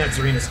never seen that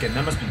Zarina skin.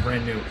 That must be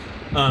brand new.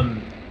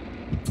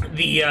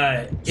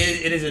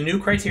 It is a new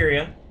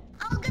criteria.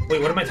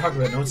 Wait, what am I talking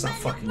about? No, it's not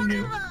fucking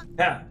new.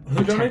 Yeah,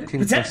 who donated?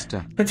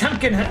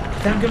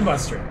 Potemkin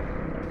Buster.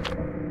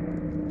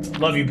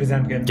 Love you,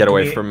 Potemkin. Get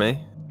away from me.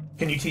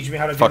 Can you teach me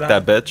how to do Fuck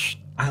that bitch.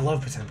 I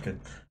love Potemkin.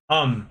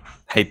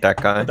 Hate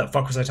that guy. What the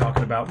fuck was I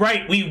talking about?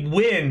 Right, we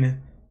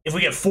win if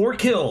we get 4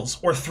 kills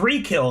or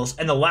 3 kills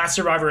and the last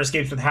survivor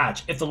escapes with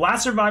hatch. If the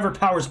last survivor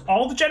powers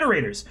all the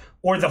generators,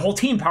 or the whole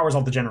team powers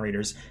all the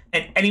generators,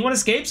 and anyone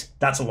escapes,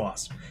 that's a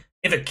loss.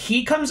 If a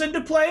key comes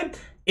into play,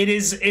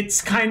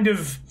 it's kind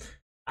of...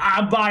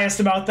 I'm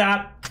biased about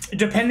that.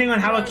 Depending on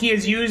how a key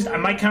is used, I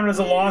might count it as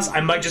a loss. I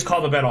might just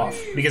call the bet off,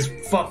 because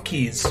fuck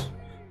keys.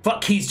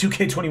 Fuck keys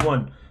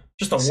 2K21.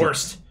 Just the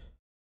worst.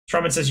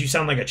 Shrubman says you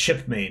sound like a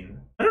chip main.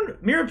 I don't know.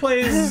 Mirror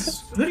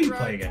plays... Who do you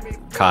play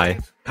again? Kai.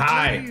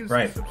 Kai,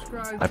 right.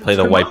 I play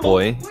the white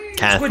boy.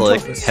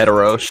 Catholic,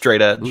 hetero,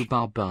 straight edge.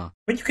 But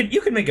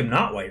you could make him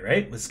not white,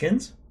 right? With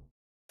skins?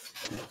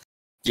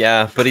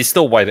 Yeah, but he's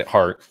still white at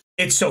heart.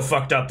 It's so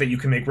fucked up that you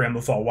can make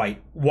Rambo fall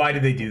white. Why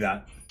did they do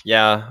that?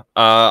 Yeah,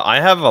 I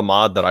have a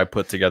mod that I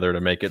put together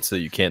to make it so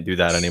you can't do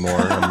that anymore.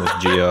 I'm with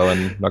Geo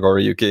and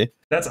Nagoriyuki.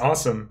 That's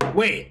awesome.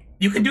 Wait,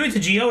 you can do it to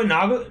Geo and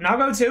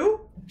Nago too?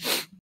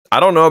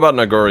 I don't know about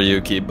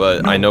Nagoriyuki,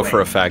 but I know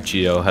for a fact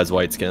Geo has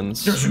white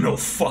skins. There's no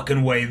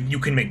fucking way you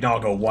can make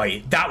Nago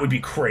white. That would be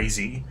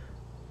crazy.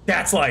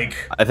 That's like...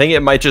 I think it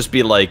might just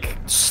be like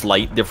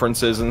slight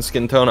differences in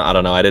skin tone. I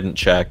don't know, I didn't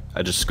check.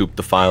 I just scooped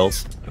the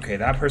files. Okay,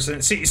 that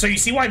person... See, so you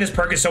see why this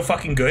perk is so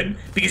fucking good?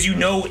 Because you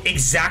know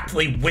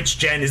exactly which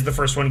gen is the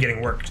first one getting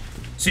worked.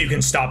 So you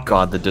can stop...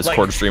 God, the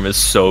Discord stream is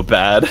so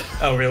bad.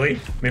 Oh, really?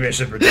 Maybe I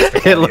should reduce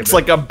the It looks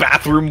like a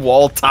bathroom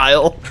wall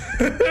tile.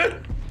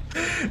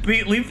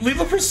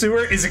 Lethal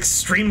Pursuer is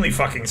extremely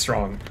fucking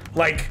strong.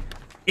 Like,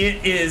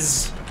 it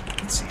is...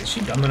 Let's see, is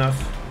she dumb enough?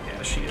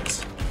 Yeah, she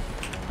is.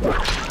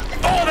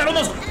 Oh, that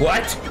almost...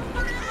 What?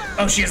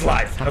 Oh, she is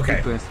live.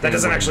 Okay, that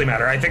doesn't actually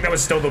matter. I think that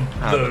was still the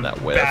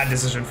bad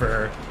decision for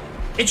her.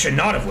 It should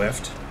not have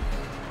whiffed.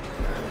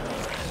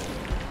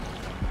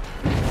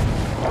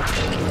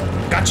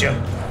 Gotcha.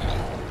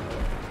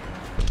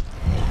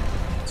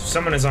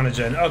 Someone is on a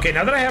gen. Okay,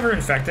 now that I have her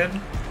infected,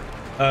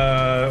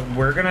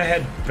 we're gonna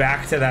head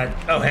back to that.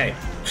 Oh, hey.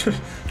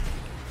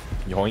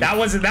 Yoink.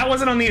 That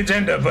wasn't on the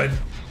agenda, but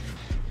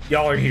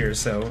y'all are here,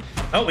 so...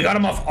 Oh, we got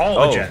him off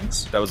all the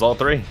gens. That was all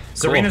three.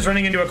 Serena's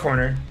running into a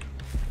corner.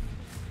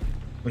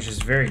 Which is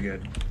very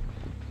good.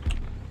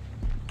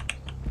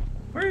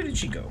 Where did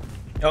she go?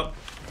 Oh,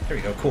 there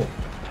we go, cool.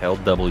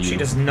 Held W. She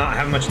does not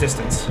have much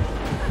distance.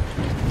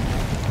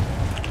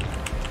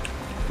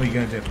 What are you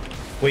gonna do?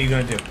 What are you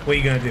gonna do? What are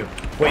you gonna do?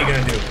 What are you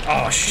gonna do?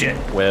 Oh, shit.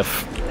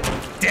 Whiff.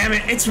 Damn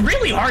it, it's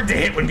really hard to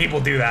hit when people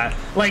do that.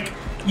 Like,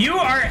 you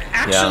are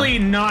actually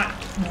not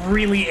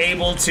really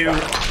able to...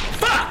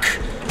 Fuck!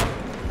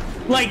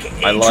 Like,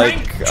 trying to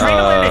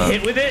learn to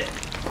hit with it.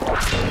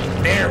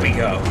 There we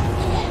go.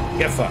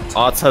 Get fucked.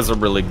 Otz has a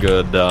really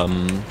good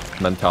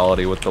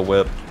mentality with the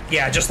whip.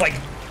 Yeah, just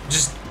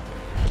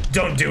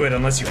don't do it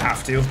unless you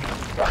have to.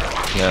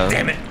 Yeah.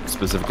 Damn it.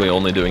 Specifically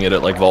only doing it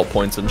at like vault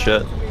points and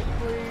shit.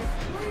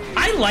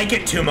 I like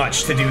it too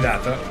much to do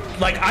that though.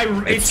 Like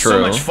it's true.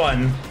 So much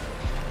fun.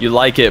 You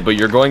like it, but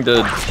you're going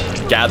to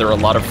gather a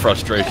lot of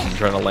frustration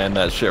trying to land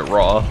that shit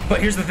raw.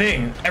 But here's the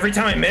thing. Every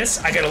time I miss,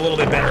 I get a little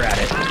bit better at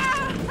it.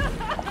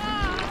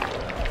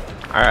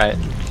 Alright.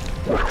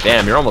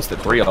 Damn, you're almost at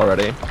 3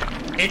 already.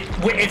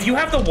 If you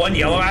have the 1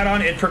 yellow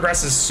add-on, it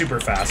progresses super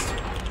fast.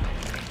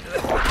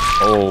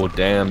 Oh,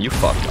 damn, you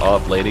fucked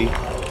up, lady.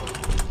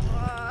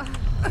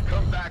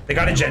 They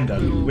got agenda,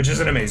 which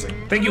isn't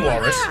amazing. Thank you,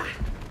 Walrus.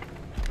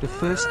 The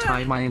first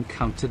time I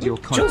encountered your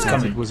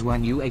content it was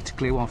when you ate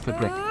glue off a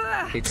brick.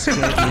 It scared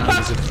me, I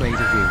was afraid of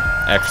you.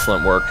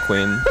 Excellent work,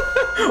 Queen.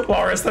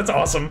 Walrus, that's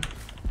awesome.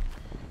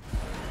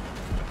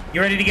 You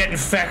ready to get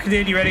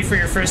infected? You ready for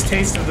your first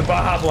taste of the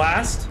Baja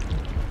Blast?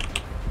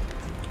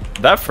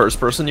 That first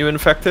person you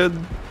infected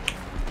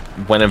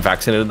went and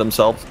vaccinated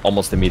themselves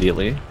almost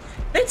immediately.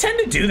 They tend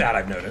to do that,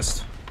 I've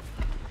noticed.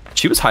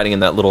 She was hiding in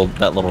that little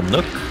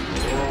nook.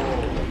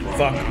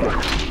 Fuck.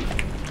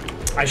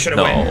 I should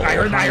have went. I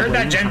heard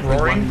that gen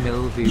roaring.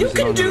 You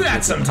can do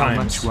that sometimes.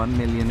 How much 1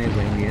 million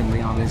Iranian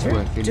rial is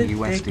worth in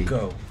USD?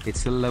 Go?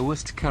 It's the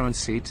lowest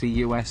currency to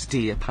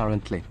USD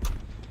apparently.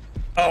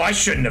 Oh, I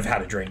shouldn't have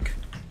had a drink.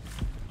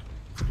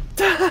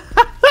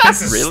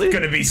 This is Really?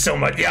 gonna be so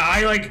much. Yeah,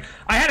 I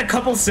had a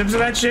couple sips of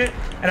that shit,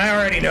 and I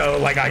already know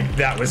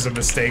that was a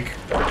mistake.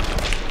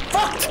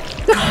 Fucked.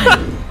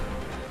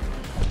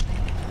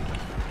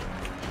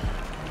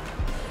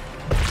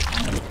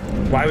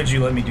 Why would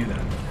you let me do that?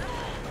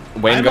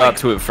 Wayne got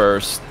to it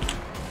first.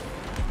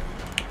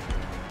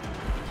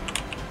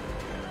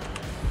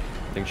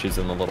 I think she's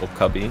in the little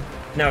cubby.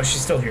 No,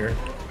 she's still here.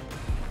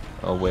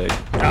 Oh, wait.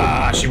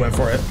 Ah, she went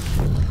for it.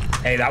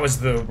 Hey, that was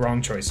the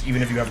wrong choice.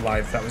 Even if you have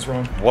live, that was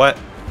wrong. What?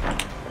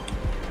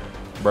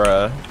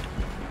 Bruh.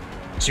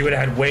 She would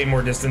have had way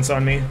more distance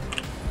on me.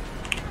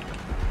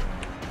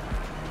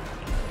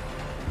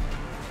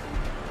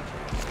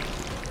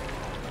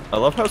 I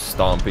love how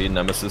stompy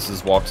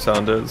Nemesis's walk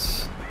sound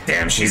is.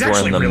 Damn, she's He's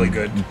actually wearing really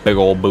them good. Big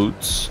old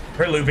boots.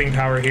 Her looping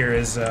power here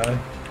is, Oh,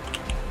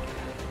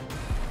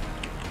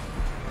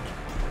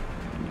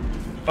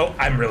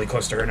 I'm really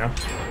close to her now.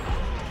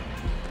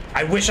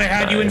 I wish I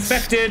had you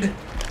infected.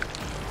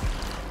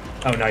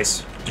 Oh,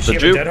 nice. Does she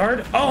have a dead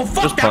hard? Oh,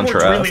 fuck, Just that punch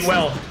worked her really ass.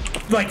 well.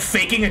 Like,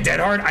 faking a dead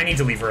hard, I need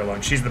to leave her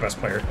alone. She's the best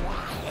player.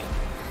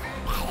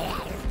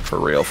 For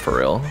real, for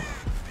real.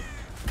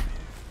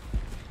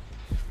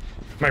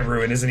 My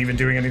ruin isn't even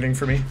doing anything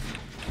for me.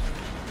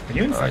 Are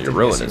you infected? Your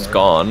ruin Yes, you is are.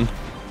 gone.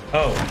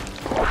 Oh.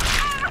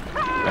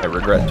 I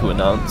regret to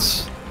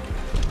announce.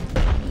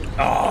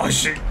 Oh,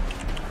 shit.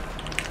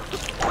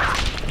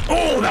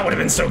 Oh, that would have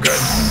been so good.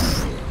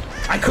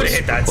 I could have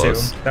hit that too.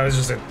 Close. That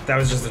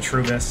was just a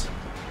true miss.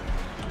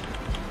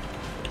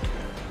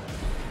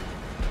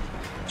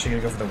 Is she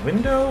gonna go for the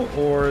window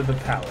or the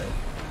pallet?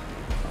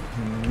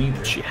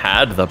 Neither. She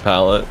had the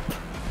pallet.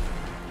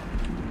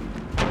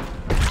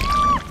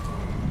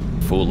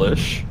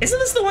 Foolish. Isn't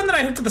this the one that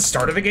I hooked at the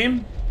start of the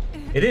game?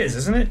 It is,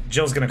 isn't it?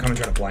 Jill's gonna come and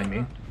try to blind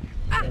me.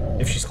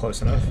 If she's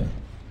close enough.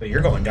 But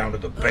you're going down to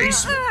the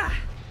basement.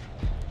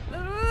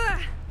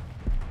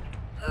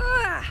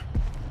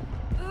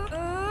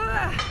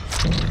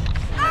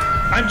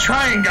 I'm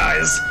trying,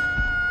 guys.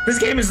 This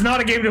game is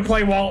not a game to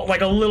play while,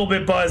 like, a little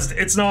bit buzzed.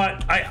 It's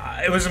not.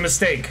 It was a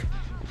mistake.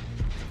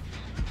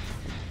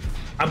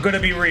 I'm gonna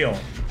be real.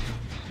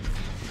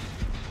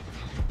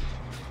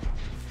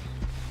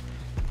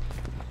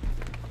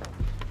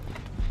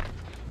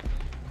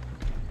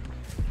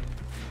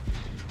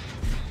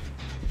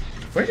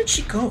 Where did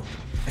she go?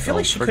 I feel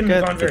like she couldn't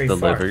have gone very far.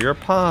 Deliver your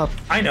pop.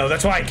 I know,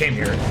 that's why I came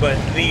here. But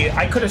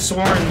I could have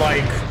sworn,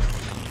 like,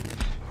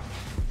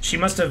 she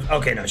must have.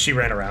 Okay, no, she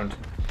ran around.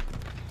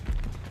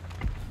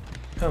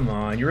 Come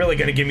on, you're really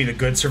gonna give me the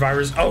good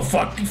survivors? Oh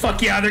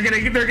fuck yeah, they're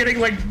getting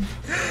like,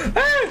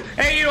 ah,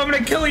 hey you, I'm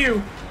gonna kill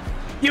you.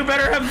 You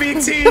better have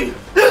BT.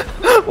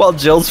 While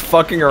Jill's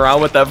fucking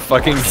around with that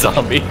fucking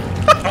zombie.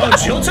 Oh,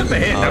 Jill took the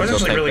hit. That was Jill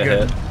actually took really the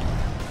good. hit.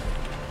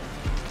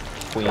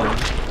 Queen.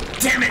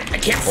 Damn it, I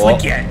can't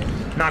flick yet.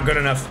 Not good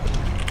enough.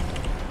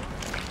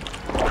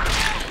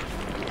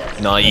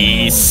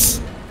 Nice.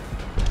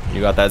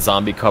 You got that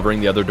zombie covering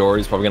the other door.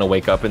 He's probably gonna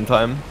wake up in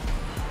time.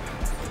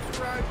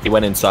 He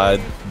went inside,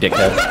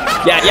 dickhead.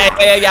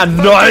 Yeah.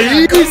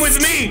 Nice. Come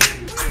with me.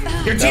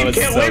 Your team was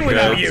can't so win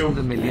without good. you.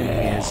 The million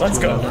years Let's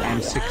to go. another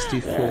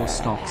M64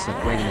 stocks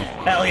at Wayne.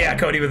 Hell yeah,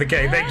 Cody with a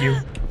K. Thank you.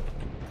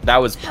 That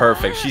was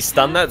perfect. She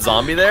stunned that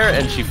zombie there,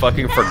 and she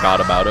fucking forgot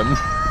about him.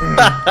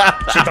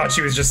 She thought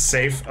she was just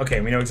safe.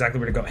 Okay, we know exactly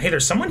where to go. Hey,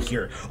 there's someone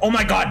here. Oh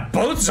my god,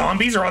 both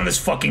zombies are on this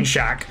fucking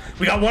shack.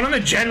 We got one on the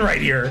gen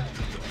right here.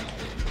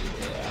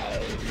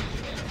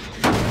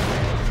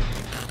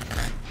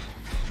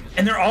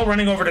 And they're all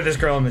running over to this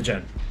girl in the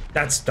gen.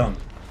 That's dumb.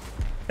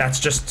 That's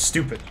just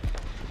stupid.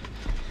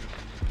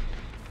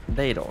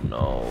 They don't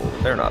know.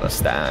 They're not a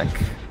stack.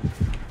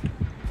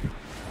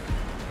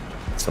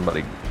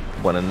 Somebody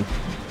went and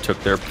took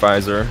their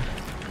visor.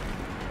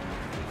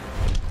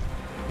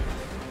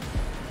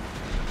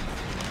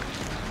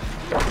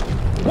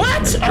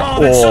 What?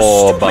 Oh, that's so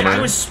stupid. Bummer. I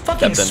was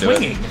fucking Stepped into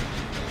swinging.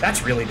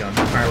 That's really dumb.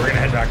 All right, we're gonna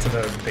head back to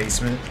the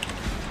basement.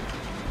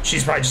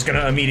 She's probably just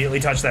gonna immediately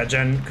touch that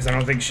gen because I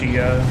don't think she.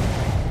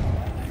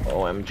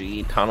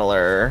 OMG,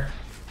 tunneler.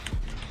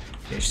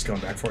 Yeah, she's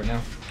going back for it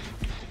now.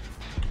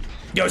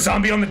 Yo,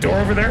 zombie on the door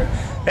over there.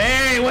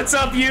 Hey, what's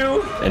up,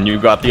 you? And you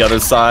got the other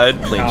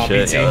side. Clean Oh,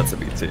 shit. BT. Yeah, that's a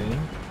BT.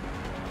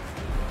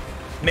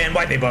 Man,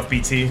 why'd they buff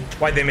BT?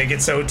 Why'd they make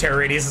it so terror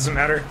radius doesn't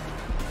matter?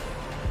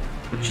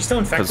 She's still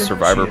infected. Because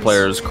Survivor She is.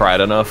 players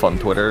cried enough on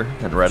Twitter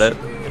and Reddit.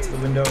 Get to the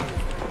window.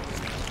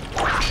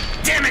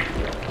 Damn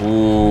it!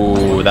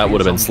 Ooh, that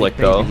would have been slick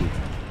though.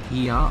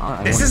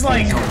 This is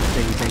like-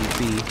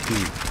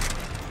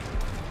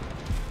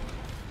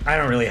 I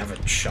don't really have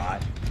a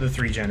shot. The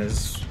 3 gen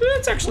is.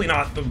 It's actually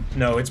not the.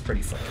 No, it's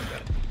pretty fucking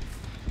good.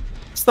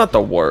 It's not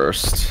the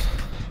worst,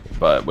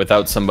 but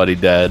without somebody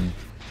dead,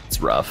 it's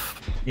rough.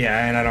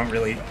 Yeah, and I don't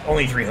really.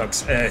 Only 3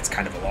 hooks. It's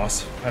kind of a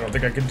loss. I don't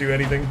think I could do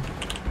anything.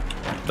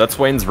 That's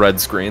Wayne's red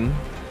screen.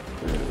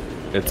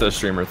 It's a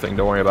streamer thing.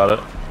 Don't worry about it.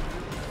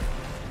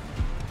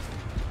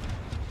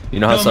 You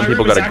know how No, some my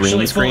people room got is a green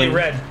actually fully screen?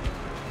 red.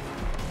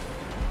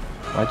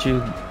 Why'd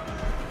you?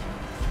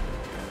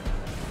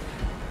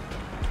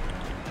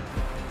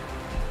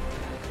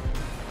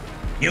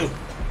 You.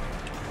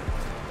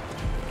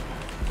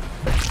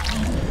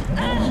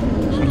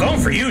 I'm going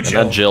for you, And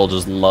Jill. that Jill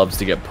just loves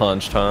to get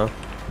punched, huh?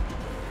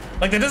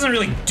 Like, that doesn't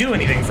really do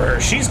anything for her.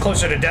 She's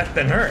closer to death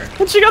than her.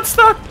 And she got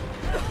stuck.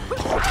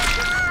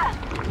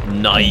 I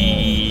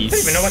Nice. don't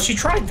even know why she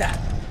tried that.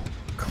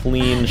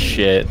 Clean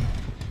shit.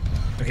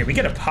 Okay, we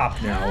get a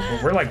pop now,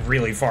 but we're like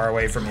really far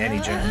away from any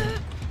gen.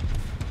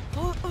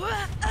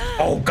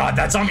 Oh god,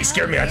 that zombie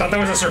scared me. I thought that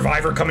was a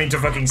survivor coming to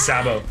fucking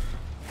Sabo.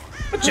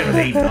 What gen are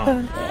they even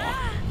on?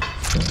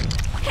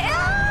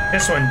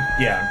 This one,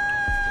 yeah.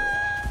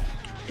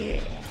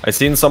 I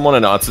seen someone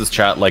in Otz's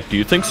chat like, do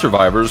you think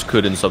survivors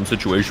could in some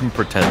situation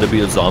pretend to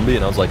be a zombie?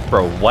 And I was like,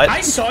 bro, what? I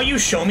saw you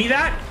show me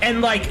that,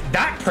 and like,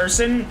 that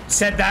person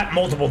said that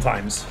multiple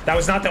times. That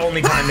was not the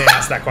only time they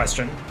asked that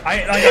question.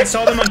 I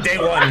saw them on day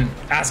 1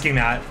 asking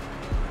that.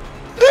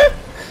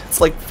 It's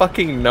like,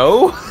 fucking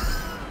no.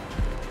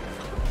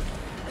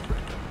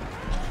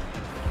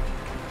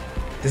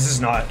 This is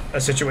not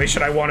a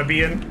situation I want to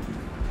be in.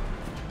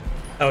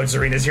 Oh,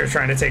 Zarina's here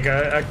trying to take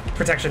a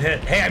protection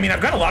hit. Hey, I mean,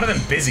 I've got a lot of them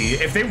busy.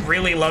 If they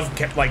really love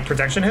like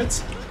protection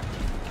hits,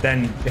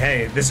 then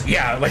hey, this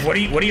yeah. Like, what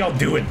are y'all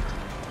doing?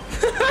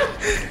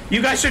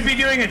 You guys should be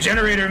doing a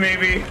generator,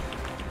 maybe.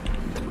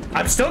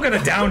 I'm still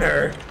gonna down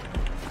her.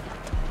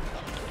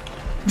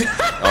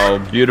 Oh,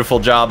 beautiful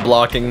job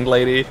blocking,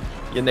 lady.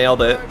 You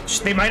nailed it.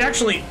 They might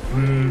actually.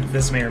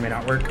 This may or may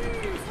not work.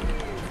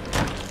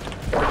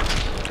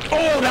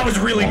 Oh, that was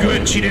really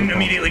good. She didn't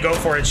immediately go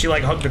for it. She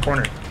like hugged the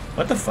corner.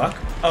 What the fuck?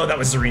 Oh, that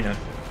was Zarina.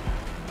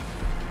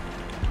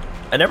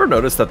 I never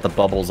noticed that the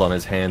bubbles on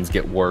his hands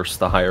get worse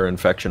the higher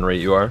infection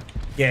rate you are.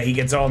 Yeah, he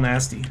gets all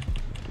nasty.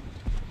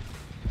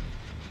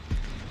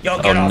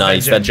 Y'all get Oh, off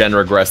nice. that That gen.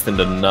 gen regressed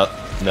into nut.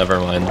 Never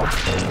mind.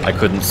 I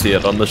couldn't see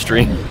it on the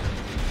stream.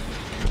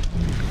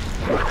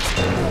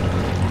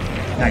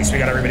 Nice, we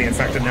got everybody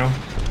infected now.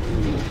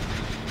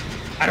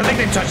 I don't think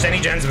they've touched any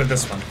gens but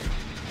this one.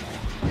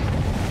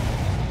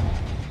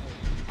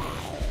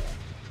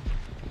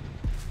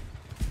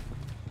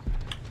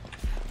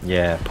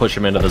 Yeah, push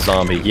him into the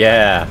zombie.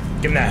 Yeah.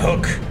 Give him that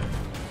hook.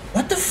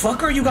 What the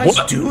fuck are you guys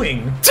What?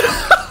 doing?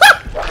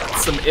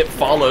 Some It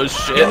Follows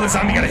shit. Yo, the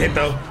zombie got a hit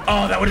though.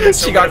 Oh, that would have been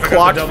so She good got if I the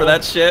clocked for double.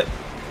 that shit.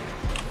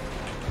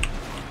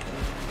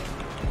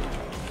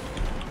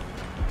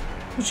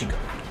 Where'd she go?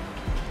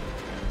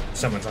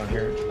 Someone's on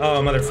here.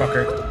 Oh,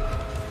 motherfucker.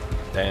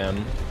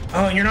 Damn.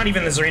 Oh, and you're not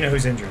even the Zarina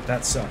who's injured.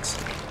 That sucks.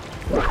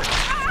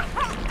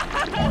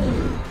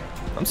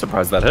 I'm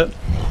surprised that hit.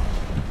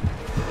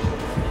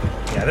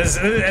 Yeah,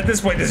 at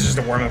this point, this is just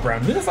a warm-up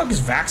round. Who the fuck is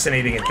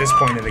vaccinating at this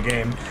point in the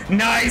game?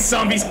 Nice!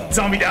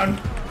 Zombie down.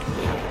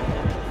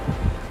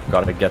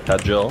 Gotta get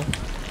that Jill.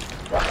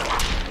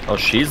 Oh,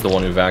 she's the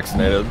one who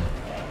vaccinated.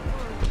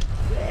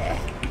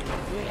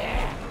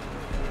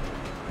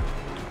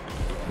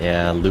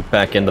 Yeah, loop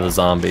back into the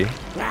zombie.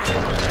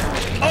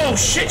 Oh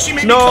shit, she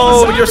made me kill the No,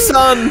 zombie! your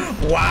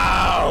son!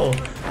 Wow!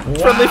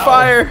 Friendly Wow.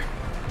 fire!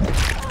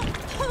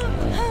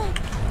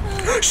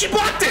 She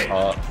blocked it!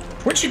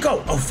 Where'd she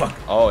go? Oh, fuck.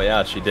 Oh,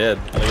 yeah, she did.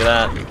 Look at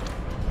that.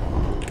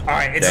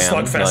 Alright, it's a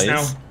slugfest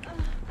now.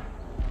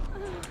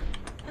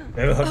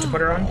 They have a hook to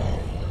put her on?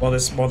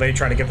 While they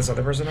try to get this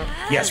other person up?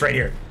 Yes, right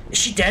here. Is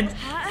she dead?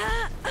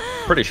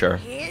 Pretty sure.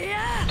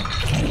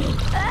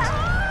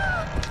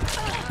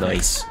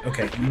 Nice.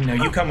 Okay, no,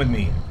 you come with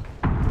me.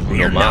 No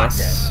You're not dead.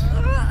 mas.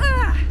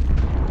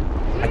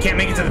 I can't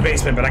make it to the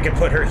basement, but I can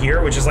put her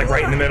here, which is like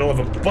right in the middle of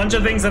a bunch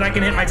of things that I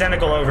can hit my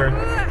tentacle over.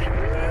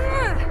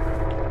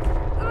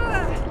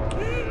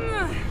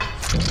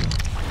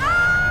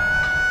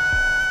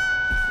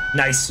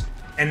 Nice.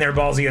 And they're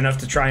ballsy enough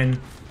to try and...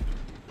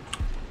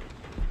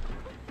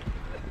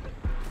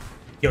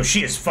 Yo,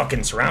 she is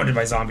fucking surrounded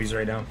by zombies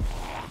right now.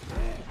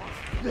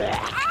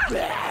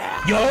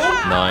 Yo!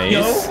 Nice.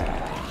 Yo!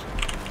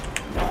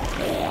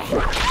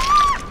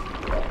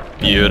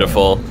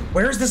 Beautiful.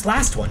 Where's this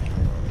last one?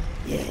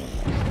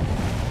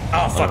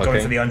 Oh, fuck, going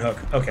Unhooking. for the unhook.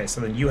 Okay,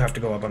 so then you have to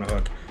go up on a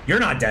hook. You're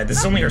not dead. This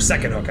is only her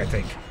second hook, I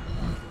think.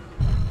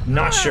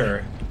 Not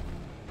sure.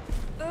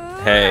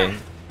 Hey,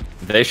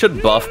 they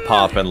should buff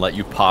pop and let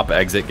you pop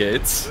exit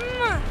gates.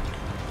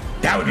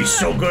 That would be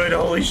so good,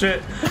 holy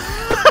shit.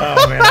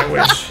 Oh, man, I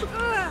wish.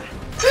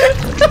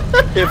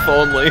 If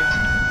only.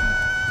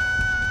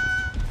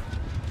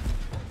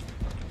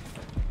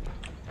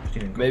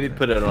 Maybe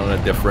put it on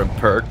a different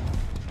perk.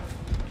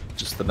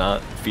 Just to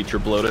not feature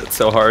bloat it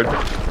so hard.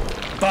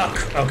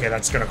 Fuck. Okay,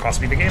 that's gonna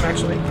cost me the game,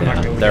 actually. I'm not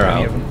gonna be able to They're get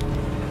any out. of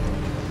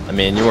them. I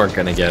mean, you weren't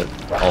gonna get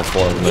all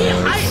 4 of them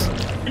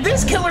anyways.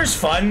 This killer's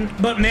fun,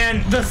 but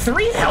man, the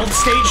 3 health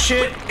state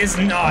shit is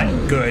not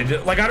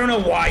good. Like, I don't know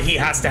why he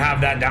has to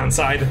have that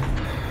downside.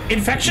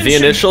 Infection The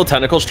should- initial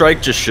tentacle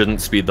strike just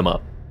shouldn't speed them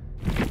up.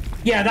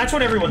 Yeah, that's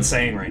what everyone's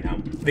saying right now.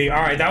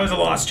 Alright, that was a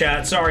lost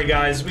chat. Sorry,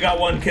 guys. We got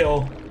 1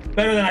 kill.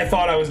 Better than I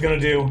thought I was gonna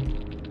do.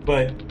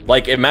 But...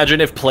 Like,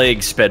 imagine if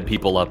Plague sped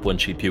people up when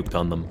she puked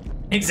on them.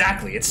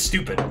 Exactly, it's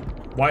stupid.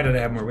 Why did I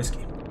have more whiskey?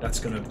 We're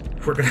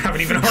gonna have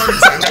an even harder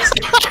time next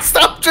game.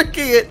 Stop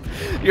drinking it!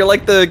 You're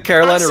like the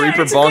Carolina saying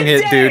Reaper it's a bong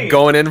good hit day. dude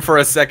going in for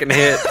a second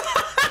hit.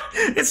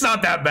 It's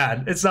not that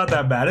bad. It's not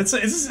that bad. It's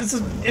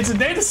a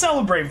day to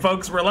celebrate,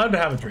 folks. We're allowed to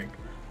have a drink.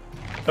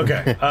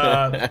 Okay,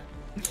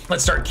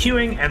 let's start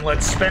queuing and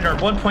let's spend our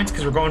blood points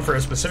because we're going for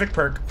a specific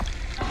perk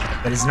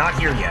that is not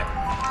here yet.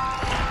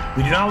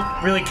 We do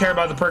not really care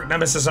about the perk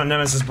Nemesis on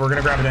Nemesis, but we're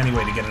gonna grab it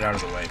anyway to get it out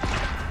of the way.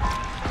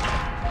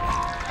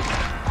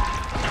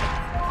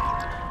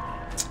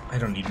 I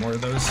don't need more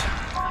of those.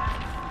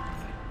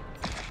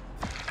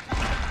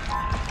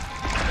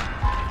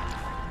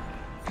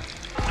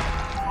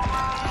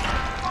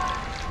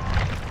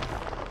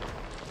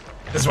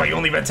 This is why you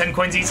only bet 10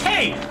 coins each.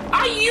 Hey,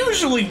 I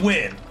usually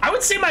win. I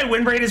would say my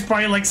win rate is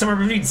probably like somewhere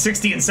between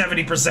 60 and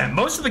 70%.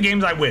 Most of the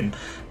games I win.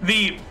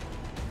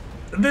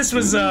 This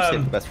was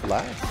Save the best for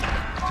last.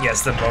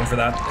 yes, the bone for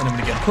that. And I'm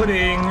gonna get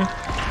pudding.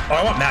 Oh,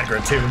 I want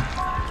Madgrit too.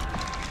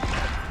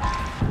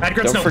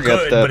 Madgrit's no forget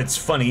good, that- but it's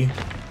funny.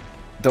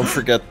 Don't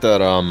forget that,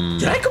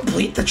 Did I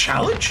complete the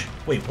challenge?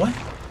 Wait, what?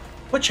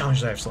 What challenge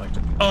did I have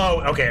selected? Oh,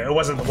 okay, it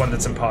wasn't the one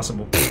that's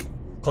impossible.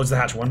 Close the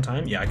hatch 1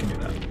 time? Yeah, I can do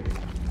that.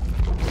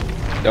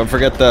 Don't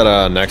forget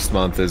that next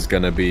month is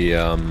gonna be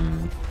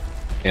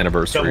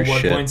anniversary Double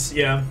blood shit. points,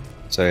 yeah.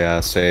 So yeah,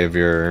 save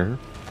your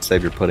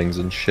puddings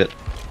and shit.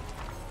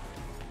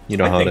 You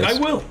know how I it think is.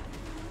 I will.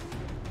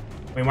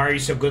 Wait, why are you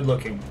so good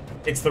looking?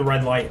 It's the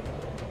red light.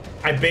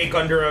 I bake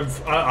under a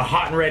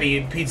hot and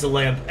ready pizza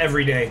lamp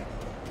every day.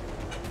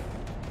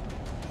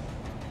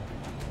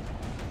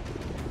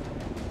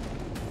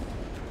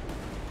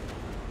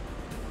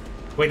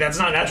 Wait, that's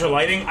not natural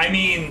lighting? I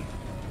mean,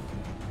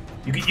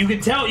 you can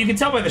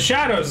tell by the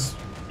shadows.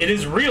 It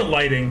is real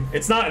lighting.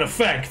 It's not an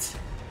effect.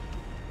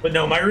 But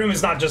no, my room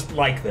is not just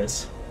like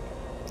this.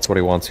 That's what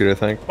he wants you to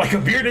think. Like a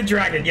bearded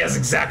dragon. Yes,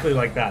 exactly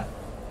like that.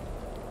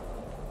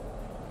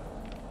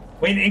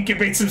 Wayne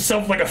incubates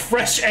himself like a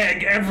fresh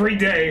egg every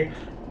day.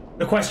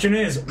 The question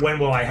is, when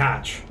will I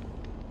hatch?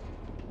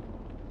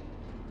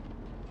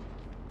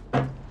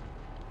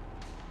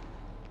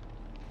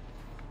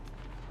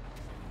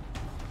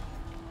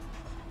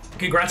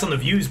 Congrats on the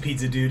views,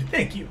 Pizza Dude.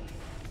 Thank you.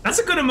 That's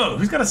a good emote.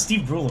 Who's got a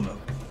Steve Brule emote?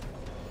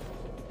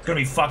 It's gonna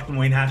be fucked when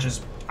Wayne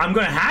hatches. I'm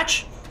gonna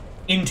hatch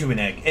into an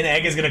egg. An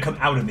egg is gonna come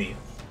out of me.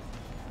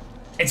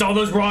 It's all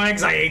those raw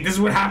eggs I ate. This is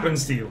what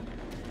happens to you.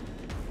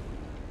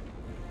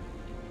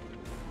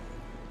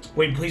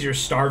 Wayne, please, you're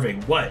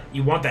starving. What?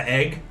 You want the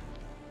egg?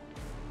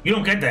 You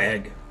don't get the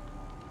egg.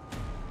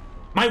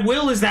 My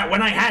will is that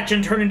when I hatch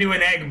and turn into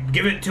an egg,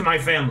 give it to my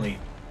family.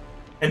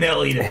 And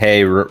they'll eat it.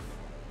 Hey,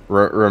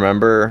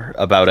 remember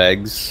about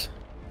eggs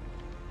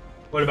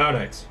What about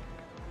eggs?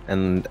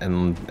 and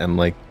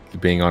like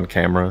being on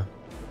camera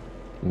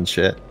and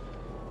shit?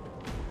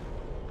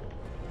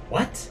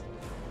 What?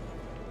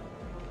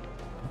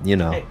 You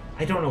know, Hey,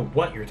 I don't know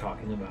what you're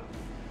talking about.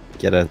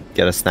 get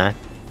a snack.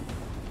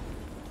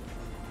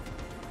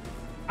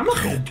 I'm not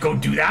gonna go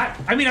do that.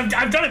 I mean,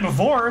 I've done it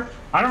before.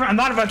 I'm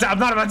not about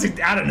to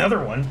add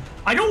another one.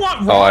 I don't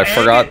want raw Oh, I egg.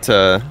 forgot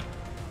to.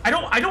 I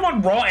don't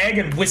want raw egg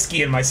and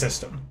whiskey in my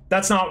system.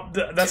 That's not.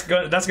 That's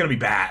good. That's gonna be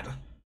bad.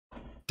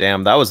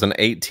 Damn, that was an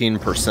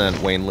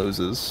 18% Wayne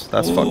loses.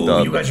 That's fucked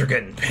up. You guys are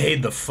getting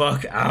paid the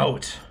fuck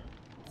out.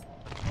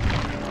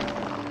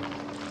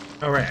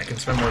 All right, I can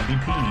spend more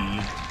BP.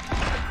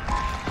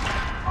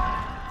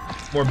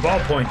 More ball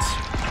points.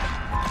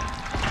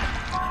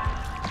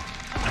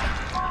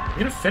 We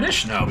gonna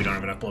finish? No, we don't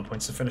have enough blood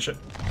points to finish it.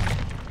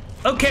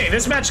 Okay,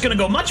 this match is gonna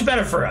go much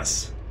better for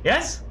us.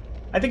 Yes?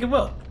 I think it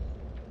will.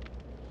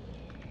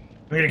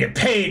 We're gonna get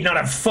paid, not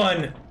have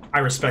fun. I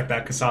respect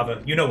that,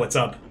 Cassava. You know what's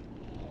up.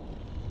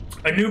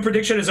 A new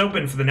prediction is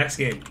open for the next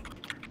game.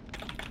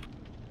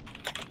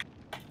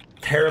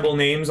 Terrible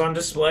names on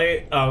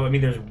display. Oh, I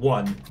mean, there's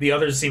one. The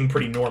others seem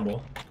pretty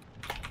normal.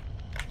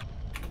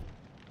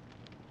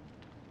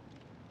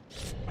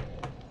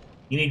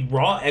 You need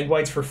raw egg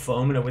whites for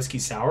foam and a whiskey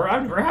sour?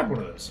 I've never had one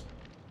of those.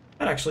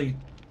 That actually...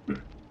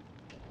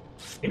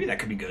 Maybe that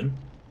could be good.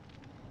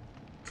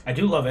 I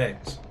do love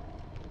eggs.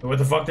 But what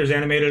the fuck, there's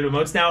animated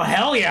emotes now?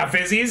 Hell yeah,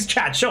 Fizzies!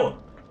 Chat, show them.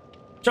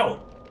 Show them.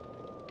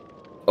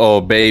 Oh,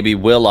 baby,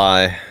 will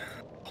I?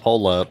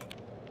 Hold up.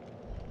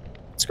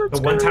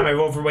 The one time I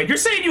vote for Wayne. You're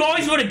saying you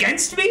always vote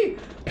against me?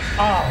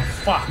 Oh,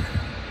 fuck.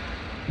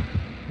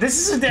 This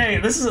is a day.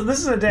 This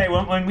is a day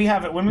when we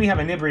have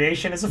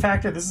inebriation as a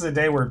factor. This is a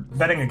day where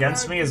betting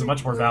against me is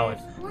much more valid.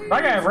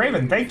 Bye, guy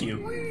Raven. Thank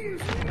you.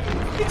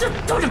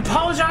 Don't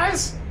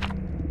apologize.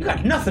 You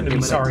got nothing to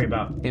be sorry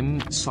about.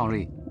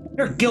 Sorry.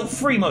 You're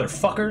guilt-free,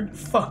 motherfucker.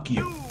 Fuck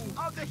you.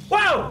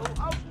 Wow.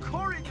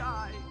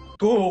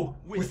 Go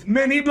with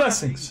many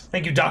blessings.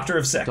 Thank you, Doctor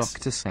of Sex.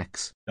 Dr.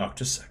 Sex.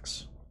 Dr.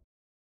 Sex.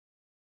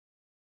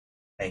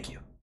 Thank you.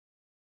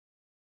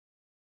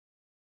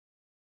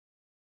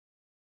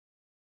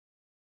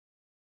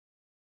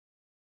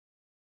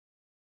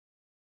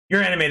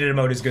 Your animated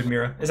emote is good,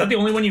 Mira. Is that the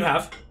only one you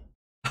have?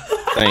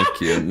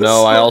 Thank you.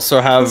 No, I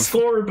also have...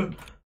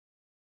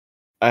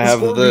 I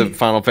have the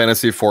Final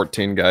Fantasy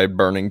XIV guy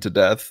burning to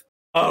death.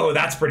 Oh,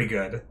 that's pretty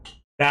good.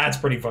 That's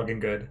pretty fucking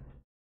good.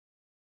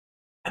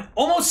 I'm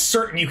almost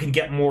certain you can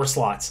get more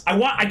slots. I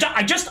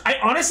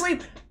honestly,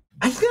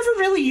 I've never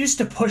really used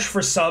to push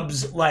for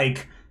subs,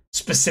 like,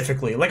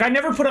 specifically. Like, I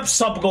never put up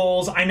sub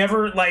goals. I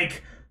never,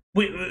 like...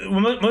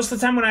 most of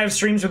the time when I have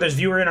streams where there's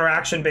viewer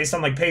interaction based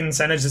on, like, paid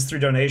incentives through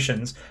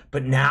donations.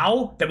 But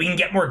now that we can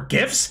get more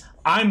gifts,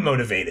 I'm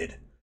motivated.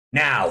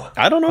 Now.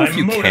 I don't know if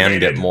you can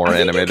get more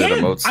animated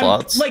emote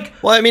slots.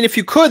 Well, I mean, if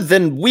you could,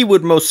 then we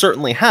would most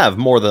certainly have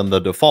more than the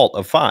default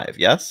of 5,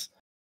 yes?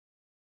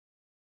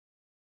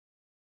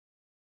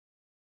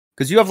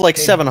 Because you have, like,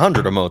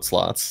 700 emote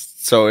slots.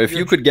 So if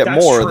you could get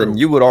more, then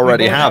you would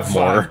already have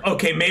more.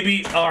 Okay,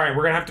 maybe... Alright,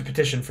 we're gonna have to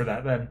petition for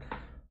that, then.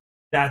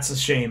 That's a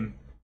shame.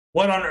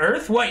 What on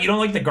earth? What, you don't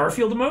like the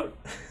Garfield emote?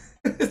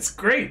 It's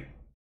great.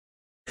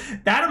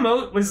 That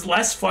emote was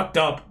less fucked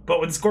up, but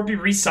when Scorpio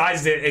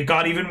resized it, it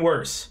got even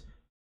worse.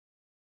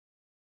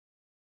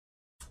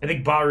 I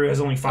think Baru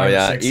has only 5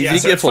 or 6.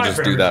 Easy Gift will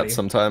just do that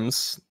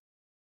sometimes.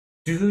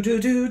 Do do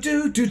do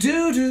do do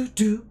do do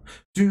do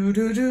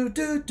do do do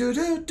do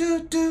do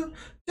do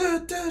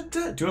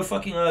do. Do a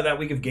fucking that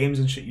week of games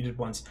and shit you did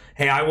once.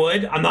 Hey, I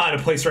would. I'm not in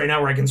a place right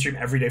now where I can stream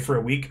every day for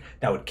a week.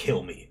 That would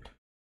kill me.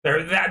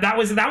 That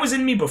was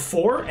in me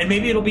before, and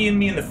maybe it'll be in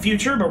me in the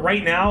future. But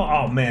right now,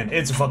 oh man,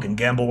 it's a fucking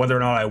gamble whether or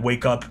not I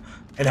wake up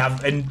and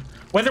have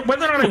whether or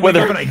not I wake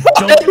up and I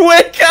don't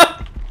wake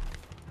up.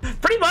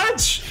 Pretty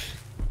much.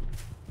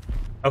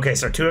 Okay,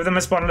 so 2 of them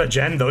have spawned on a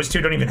gen. Those 2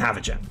 don't even have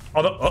a gen.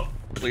 Although,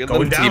 look at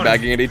them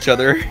teabagging at each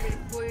other.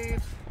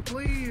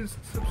 Please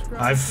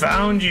subscribe. I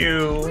found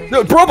you.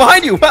 No, bro,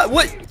 behind you.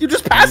 What? You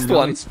just passed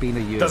one. It's been a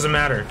year. Doesn't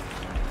matter.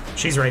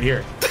 She's right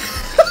here.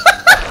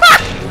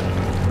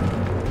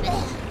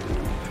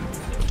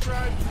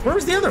 Where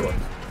was the other one?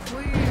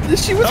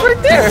 She was right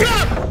there.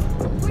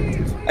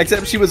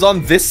 Except she was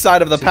on this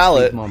side of the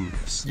pallet.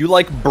 You,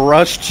 like,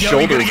 brushed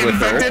shoulders with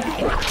her.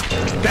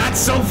 That's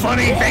so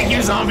funny. Thank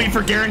you, Zombie,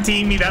 for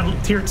guaranteeing me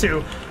that tier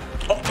 2.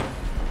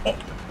 Oh,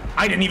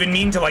 I didn't even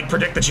mean to, like,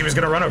 predict that she was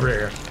gonna run over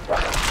here.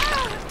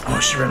 Oh,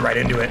 she ran right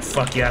into it.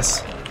 Fuck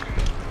yes.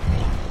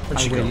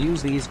 I will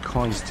use these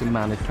coins to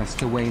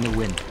manifest a Wayne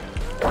win.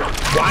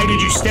 Why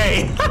did you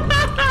stay?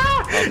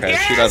 Okay,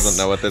 yes! She doesn't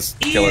know what this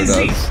killer does.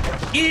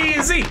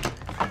 Easy!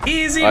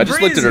 Easy! I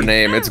just looked at her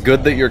name. It's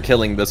good that you're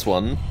killing this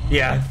one.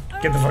 Yeah,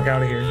 get the fuck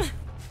out of here.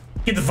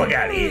 Get the fuck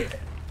out of here.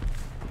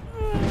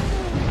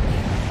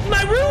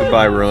 My Ruin!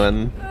 Goodbye,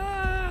 Ruin.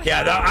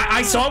 Yeah,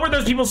 I saw where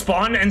those people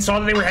spawned and saw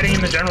that they were heading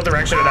in the general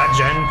direction of that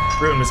gen.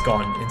 Ruin was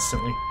gone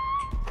instantly.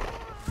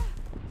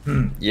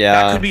 Yeah.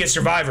 That could be a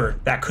survivor.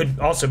 That could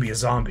also be a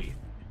zombie.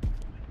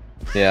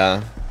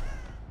 Yeah.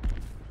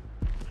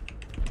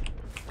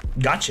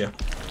 Gotcha.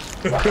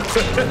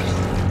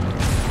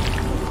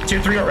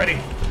 Tier 3 already.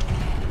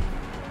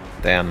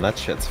 Damn, that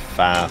shit's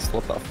fast.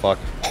 What the fuck?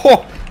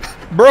 Oh,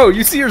 bro,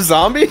 you see your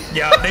zombie?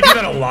 Yeah, they do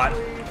that a lot.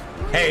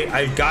 Hey,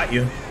 I got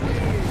you.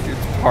 Dude's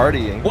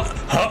partying. What?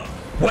 Huh?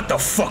 What the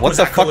fuck What was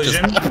the that fuck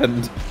collision? just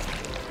happened?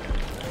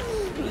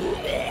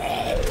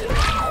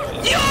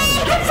 Yo,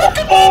 the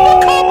fucking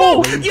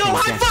combo! Yo,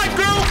 high five that,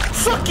 girl!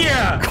 Fuck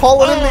yeah!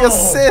 Calling in the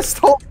assist.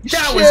 Holy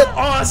That shit. was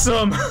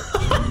awesome.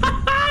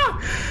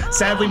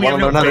 Sadly, we have Wanna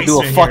no learn how to do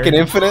a basement fucking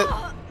here. infinite?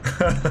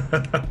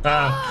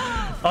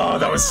 Oh,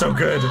 that was so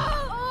good.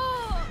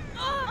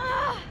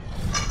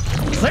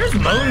 Claire's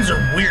moans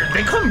are weird.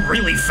 They come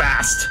really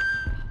fast.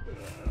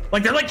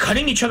 Like they're like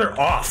cutting each other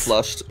off.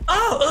 Flushed.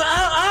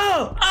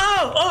 Oh.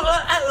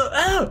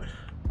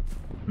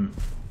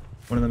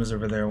 One of them is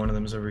over there. One of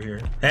them is over here.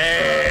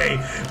 Hey,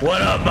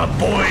 what up, my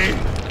boy?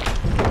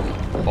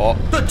 Oh.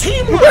 The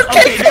teamwork. Where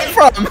came Okay, it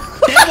from?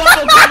 they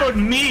want to come with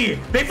me.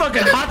 They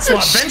fucking hot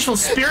swap. Vengeful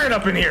spirit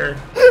up in here.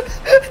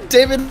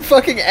 David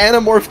fucking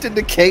anamorphed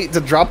into Kate to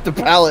drop the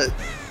pallet.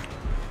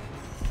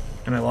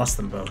 And I lost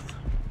them both.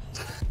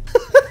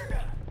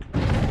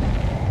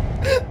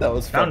 That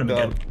was Found him fucked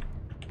up. again.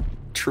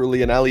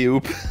 Truly an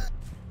alley-oop.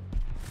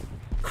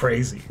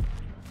 Crazy.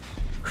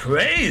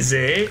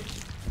 Crazy.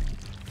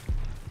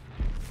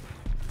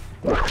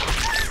 What?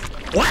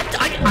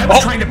 I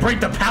was trying to break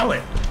the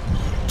pallet.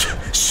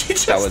 She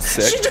just, That was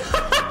sick.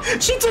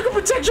 She took a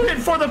protection hit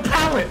for the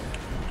pallet.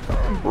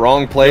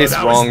 Wrong place,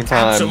 That wrong was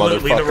time,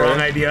 absolutely motherfucker. the wrong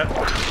idea.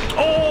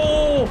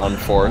 Oh!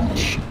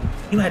 Unfortunate.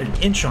 You had an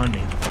inch on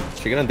me.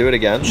 She gonna do it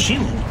again? She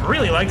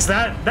really likes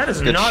that. That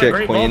is Good not shit, a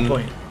great queen. ball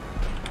point.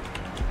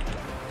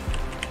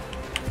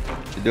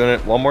 She doing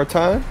it one more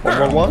time? One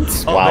more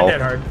once? Oh, Wow. my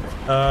dead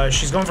hard.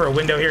 She's going for a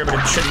window here, but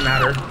it shouldn't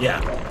matter. Yeah.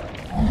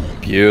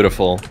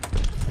 Beautiful.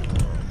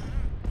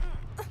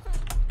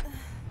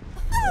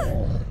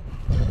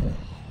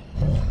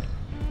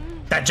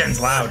 That Jen's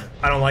loud.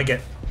 I don't like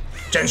it.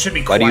 Jen should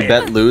be Why quiet. do you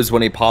bet lose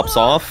when he pops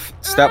off?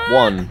 Step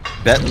 1.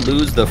 Bet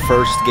lose the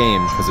first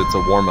game, because it's a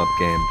warm-up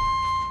game.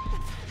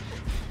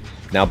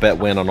 Now bet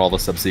win on all the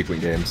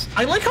subsequent games.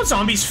 I like how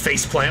zombies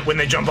faceplant when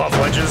they jump off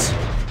ledges.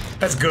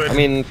 That's good. I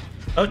mean,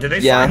 oh, did they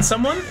yeah. find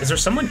someone? Is there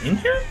someone in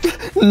here?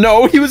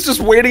 no, he was just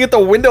waiting at the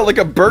window like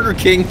a Burger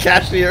King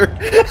cashier.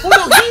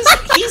 Well, no,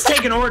 he's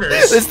taking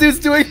orders. This dude's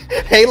doing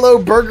Halo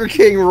Burger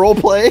King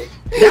roleplay.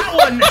 That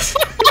one.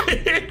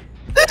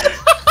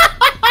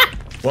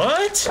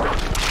 What?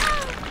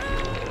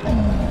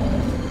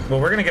 Well,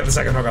 we're gonna get the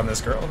second hook on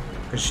this girl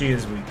because she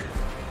is weak.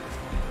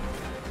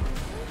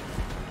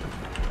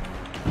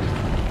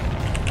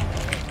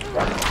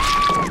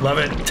 Love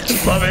it.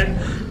 Love it.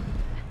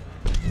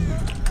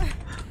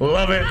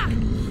 Love it.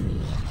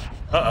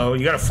 Uh-oh,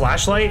 you got a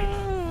flashlight?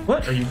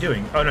 What are you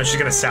doing? Oh no, she's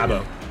gonna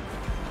sabo.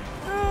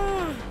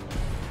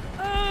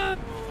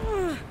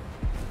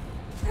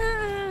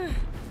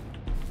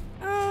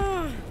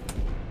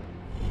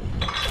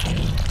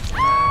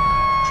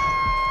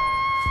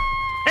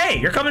 Hey,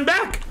 you're coming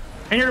back!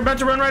 And you're about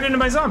to run right into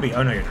my zombie.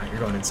 Oh no, you're not. You're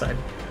going inside.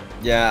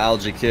 Yeah,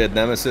 Algae Kid.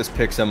 Nemesis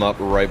picks him up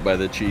right by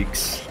the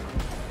cheeks.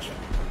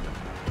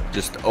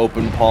 Just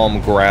open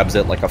palm grabs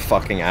it like a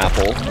fucking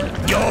apple.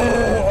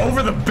 Yo,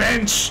 over the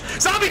bench!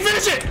 Zombie,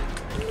 finish it!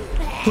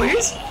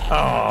 Please?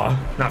 Oh,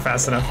 not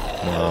fast enough.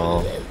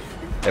 No.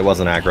 It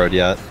wasn't aggroed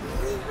yet.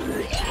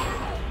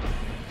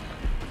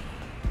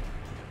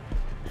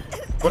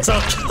 What's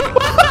up?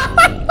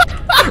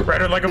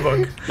 Read her like a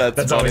book.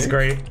 That's always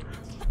great.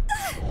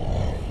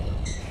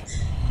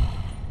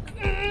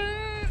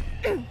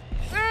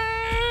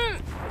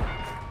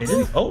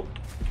 Oh.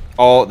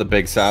 Oh, the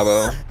big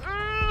Sabo.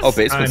 Oh,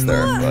 basement's I'm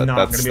there, but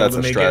not that's gonna be able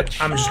a to make stretch.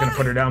 it. I'm just gonna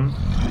put her down.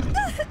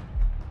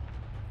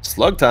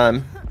 Slug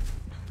time.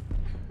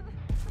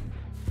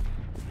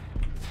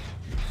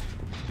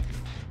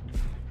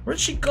 Where'd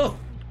she go?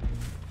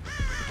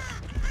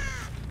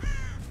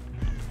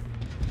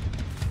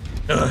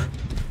 Ugh.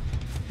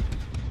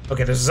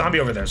 Okay, there's a zombie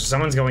over there, so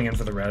someone's going in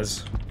for the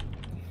res.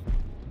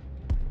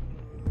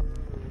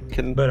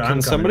 Can But I'm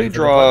coming somebody in for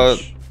the draw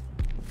punch.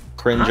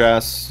 cringe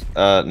ass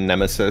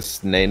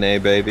Nemesis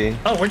Nene baby?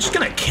 Oh, we're just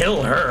gonna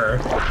kill her.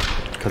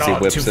 Because he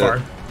whips too it.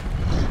 far.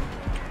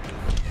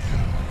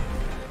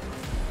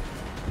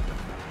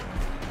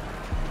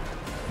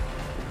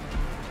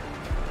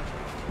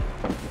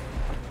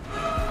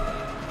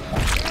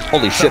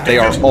 Holy shit, they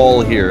are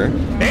all here.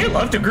 They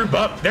love to group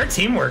up. They're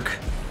teamwork.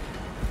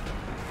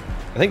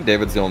 I think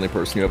David's the only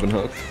person you haven't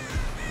hooked.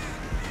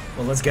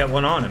 Well, let's get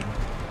one on him.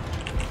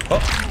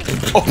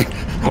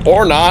 Oh,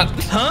 or not.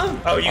 Huh?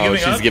 Oh, you Oh, giving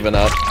she's up? giving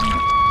up.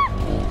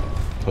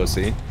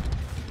 Pussy.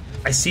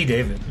 I see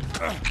David.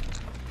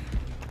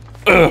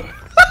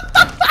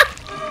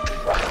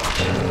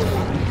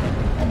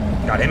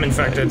 Got him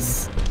infected.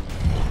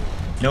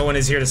 No one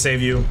is here to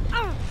save you.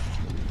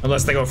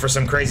 Unless they go for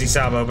some crazy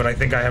salvo, but I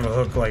think I have a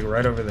hook like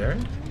right over there.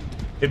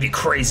 It'd be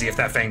crazy if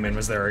that Fangman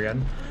was there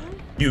again.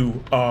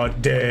 You are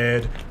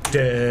dead,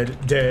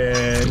 dead,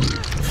 dead.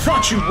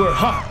 Thought you were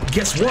hot.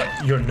 Guess what?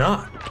 You're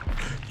not.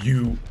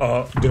 You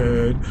are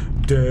dead,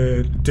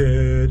 dead,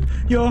 dead.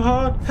 Your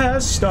heart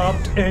has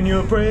stopped and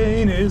your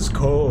brain is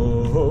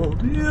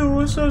cold. You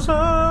were so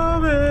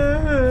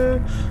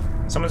sorry.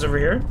 Someone's over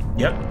here?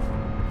 Yep.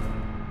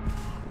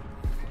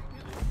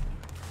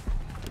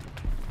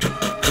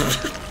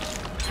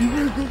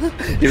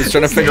 He was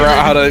trying to figure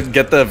out how to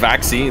get the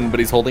vaccine, but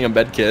he's holding a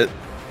med kit.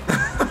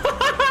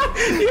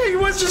 Yeah, he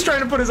was just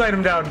trying to put his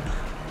item down.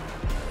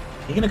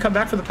 You gonna come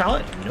back for the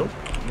pallet? Nope.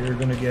 You're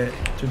gonna get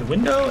through the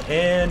window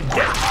and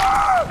dead.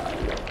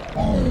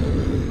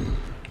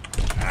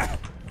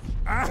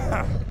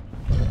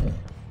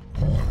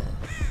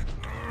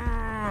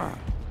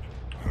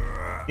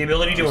 The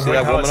ability to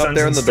avoid pallet stuns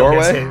there in and the still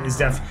gets doorway? hit is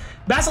def.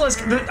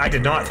 Basilisk, I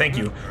did not, thank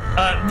you.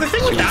 The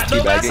thing with that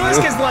though,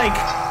 Basilisk, is like,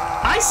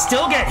 I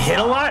still get hit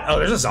a lot. Oh,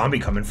 there's a zombie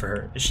coming for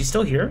her. Is she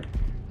still here?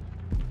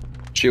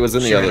 She was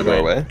in the other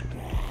doorway.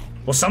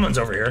 Well, someone's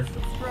over here.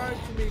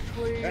 Subscribe to me,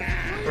 please.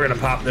 We're gonna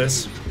pop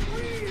this.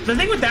 The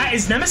thing with that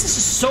is Nemesis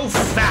is so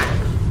fat.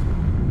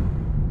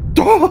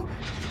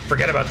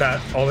 Forget about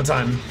that all the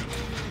time.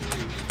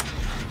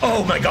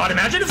 Oh my god,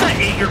 imagine if that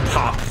ate your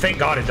pop. Thank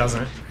god it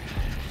doesn't.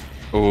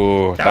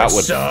 Ooh, that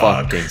would suck.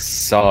 fucking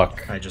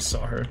suck. I just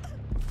saw her.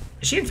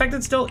 Is she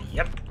infected still?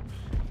 Yep.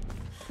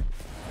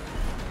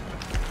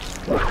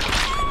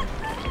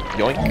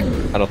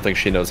 Yoink. I don't think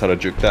she knows how to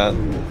juke that.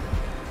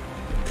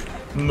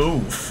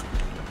 Move.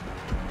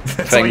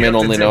 Fangman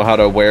only know how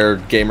to wear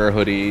gamer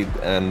hoodie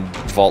and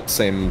vault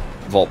same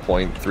vault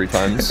point 3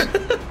 times.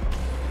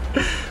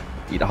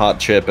 Eat a hot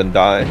chip and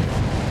die.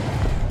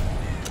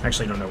 I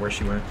actually don't know where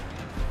she went.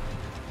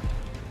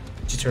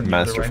 She turned the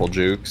Masterful other way.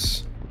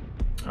 jukes.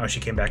 Oh, she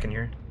came back in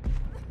here.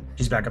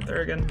 She's back up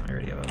there again. I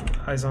already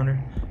have eyes on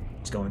her.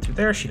 She's going through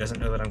there. She doesn't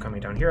know that I'm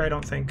coming down here, I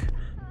don't think.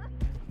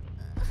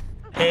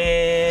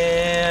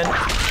 And...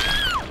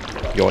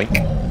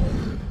 Yoink.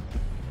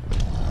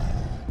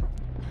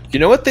 You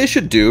know what they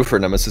should do for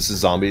Nemesis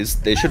zombies?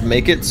 They should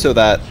make it so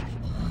that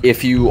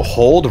if you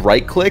hold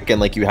right click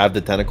and like you have the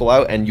tentacle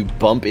out and you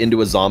bump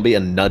into a zombie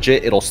and nudge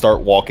it, it'll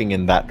start walking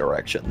in that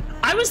direction.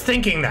 I was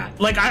thinking that.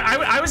 Like,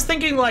 I was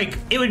thinking, like,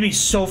 it would be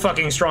so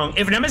fucking strong.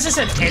 If Nemesis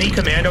had any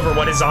command over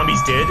what his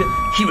zombies did,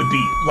 he would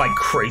be, like,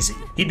 crazy.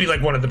 He'd be,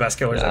 like, one of the best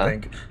killers, I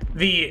think.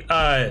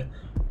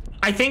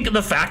 I think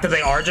the fact that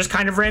they are just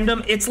kind of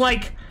random, it's,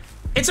 like,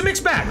 it's a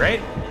mixed bag, right?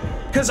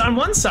 Because on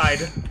one side...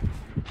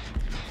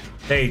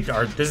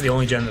 this is the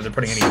only gen that they're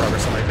putting any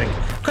progress on, I think.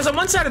 Because on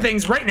one side of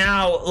things, right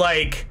now,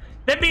 like,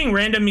 that being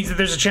random means that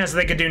there's a chance that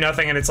they could do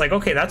nothing, and it's like,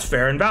 okay, that's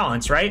fair and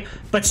balanced, right?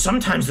 But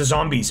sometimes the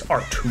zombies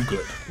are too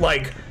good.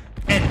 Like,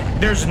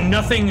 and there's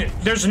nothing,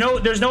 there's no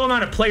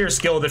amount of player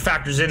skill that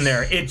factors in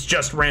there. It's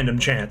just random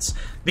chance.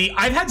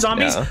 I've had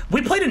zombies,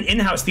 we played an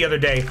in-house the other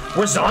day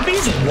where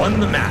zombies won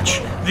the match.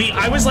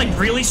 I was like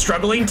really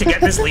struggling to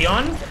get this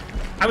Leon.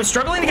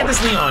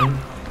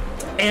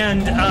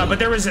 And but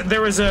there was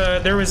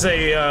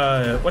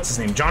a what's his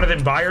name?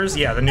 Jonathan Byers?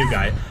 Yeah, the new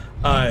guy.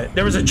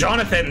 There was a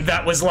Jonathan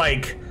that was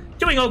like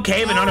doing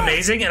okay but not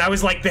amazing, and I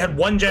was like, they had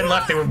 1 gen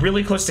left, they were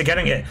really close to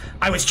getting it.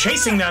 I was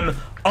chasing them,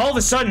 all of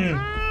a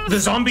sudden the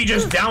zombie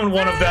just downed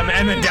one of them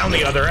and then down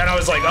the other, and I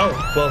was like, oh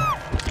well,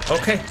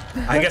 okay,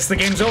 I guess the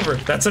game's over.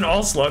 That's an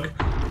all slug.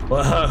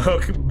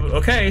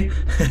 Okay.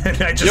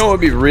 And I just... You know what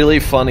would be really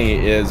funny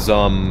is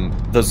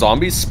the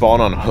zombies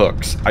spawn on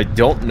hooks. I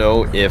don't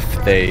know if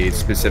they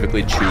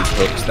specifically choose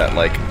hooks that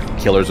like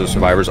killers or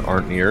survivors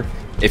aren't near.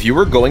 If you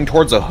were going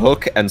towards a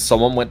hook and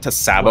someone went to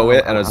sabo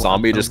it and a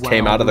zombie just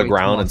came out of the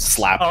ground and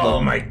slapped them, oh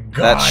my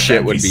god, that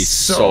shit would be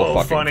so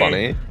fucking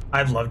funny.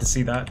 I'd love to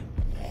see that.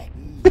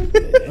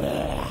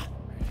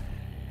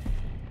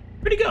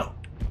 Where'd he go?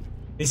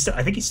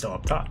 I think he's still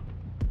up top.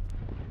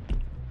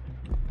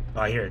 Oh,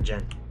 I hear it,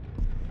 Jen.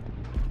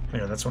 Wait,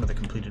 no, that's one of the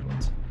completed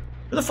ones.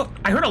 Where the fuck?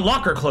 I heard a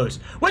locker close.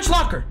 Which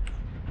locker?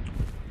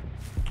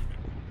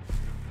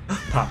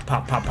 Pop,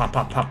 pop, pop, pop,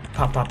 pop, pop,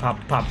 pop, pop,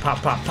 pop, pop,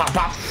 pop, pop, pop,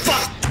 pop.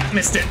 Fuck!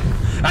 Missed it.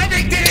 I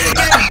think did it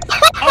again.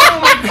 Oh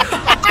my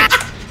god.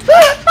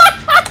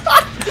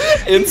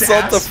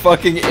 Insult to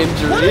fucking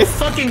injury. What a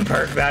fucking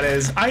perk that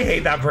is. I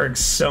hate that perk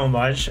so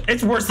much.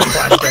 It's worse than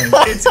flashbang.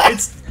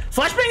 it's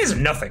flashbang is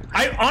nothing.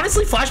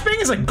 Honestly,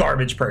 flashbang is a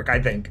garbage perk,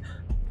 I think.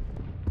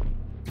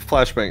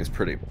 Flashbang is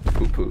pretty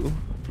poo-poo,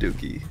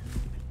 dookie.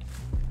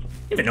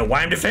 I don't even know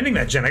why I'm defending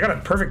that gen. I got a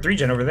perfect 3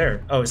 gen over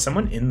there. Oh, is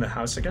someone in the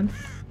house again?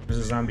 There's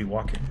a zombie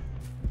walking.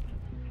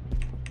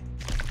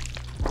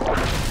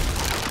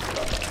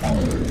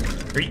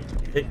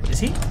 Is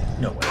he?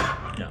 No way.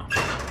 No.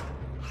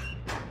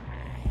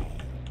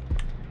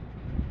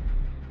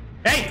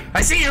 Hey,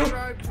 I see you.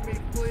 Subscribe to me,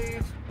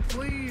 please.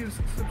 Please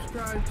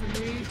subscribe to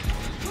me.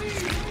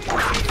 Please.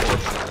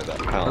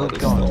 Oh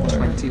god,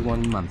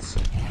 21 months.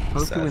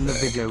 Hope you in the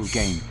video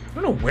game. I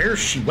don't know where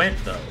she went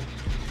though.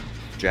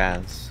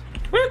 Jazz.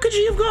 Where could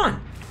she have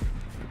gone?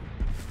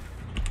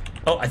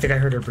 Oh, I think I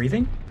heard her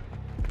breathing.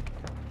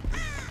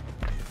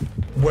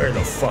 Where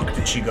the fuck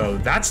did she go?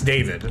 That's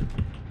David.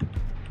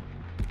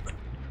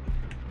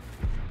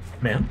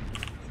 Man,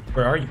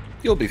 where are you?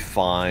 You'll be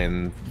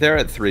fine. They're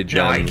at 3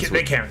 gens. No,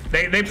 they can't.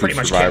 They pretty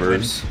much can't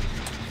win.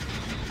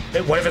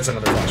 What if it's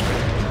another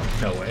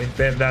flashback? No way.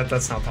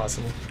 That's not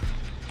possible.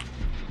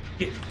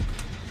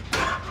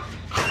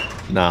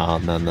 No.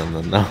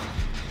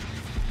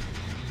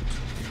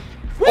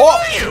 Where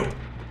are you?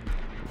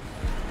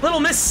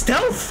 Little Miss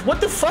Stealth, what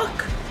the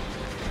fuck?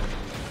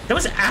 That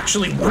was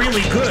actually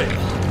really good.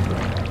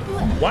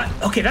 What?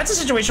 Okay, that's a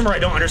situation where I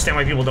don't understand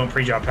why people don't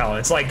pre-drop pallet.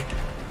 It's like,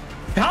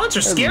 Pallets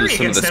are scary lose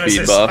some of against the speed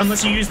Nemesis buff.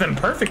 unless you use them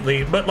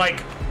perfectly, but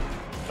like...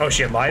 Oh,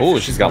 she had life. Oh,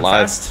 she's got going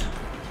life. fast.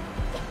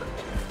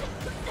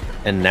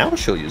 And now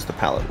she'll use the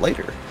pallet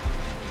later.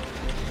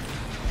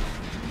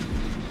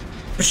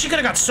 But she could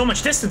have got so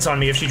much distance on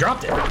me if she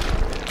dropped it.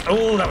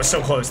 Oh, that was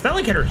so close. That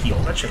like hit her heel.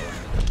 That should have.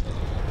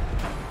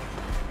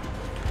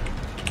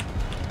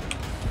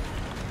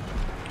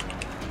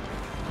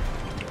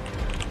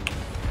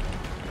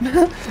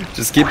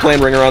 Just keep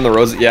playing Ring Around the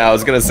Rosy. Yeah, I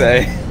was gonna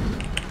say.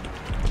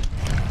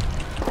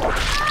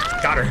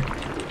 Got her.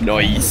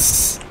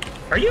 Nice.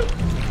 Are you?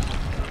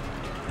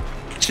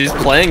 She's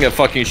playing a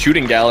fucking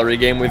shooting gallery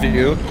game with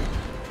you.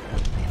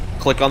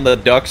 Click on the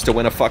ducks to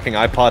win a fucking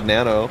iPod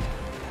Nano.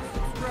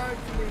 Subscribe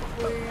to me,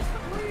 please.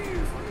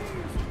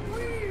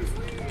 Please,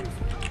 please,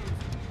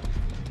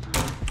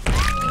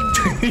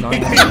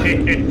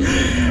 please.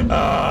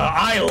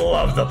 I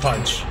love the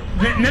punch.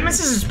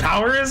 Nemesis's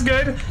power is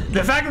good.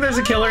 The fact that there's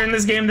a killer in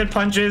this game that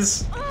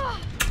punches,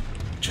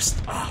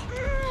 just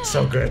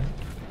so good.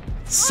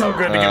 So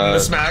good to give him the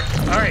smack.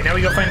 All right, now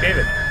we go find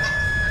David.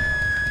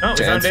 Oh, we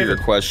To found answer your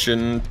David.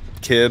 question,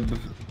 Kib,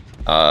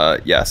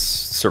 yes,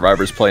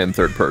 survivors play in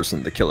third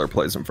person. The killer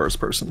plays in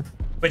first person.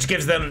 Which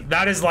gives them,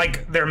 that is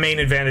like their main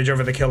advantage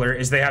over the killer,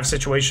 is they have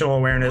situational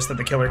awareness that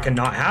the killer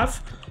cannot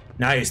have.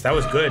 Nice, that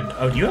was good.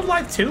 Oh, do you have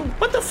live too?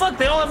 What the fuck?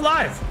 They all have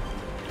live.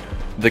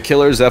 The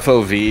killer's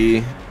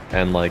FOV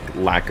and like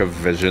lack of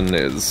vision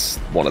is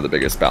one of the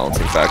biggest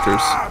balancing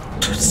factors.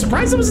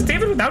 Surprised it was a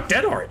David without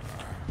Dead Heart.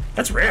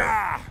 That's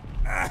rare.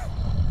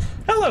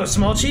 Hello,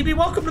 Small Chibi.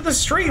 Welcome to the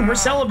stream. We're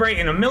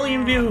celebrating 1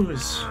 million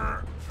views.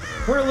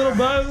 We're a little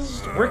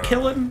buzzed. We're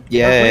killing.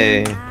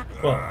 Yay. We're winning.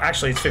 Well,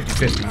 actually, it's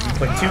 50-50. We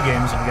played 2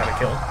 games and we got a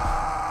kill.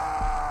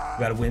 We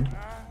got a win.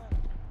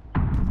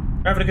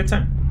 We're having a good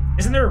time.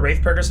 Isn't there a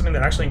Wraith perk or something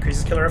that actually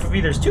increases killer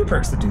FOV? There's 2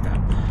 perks that do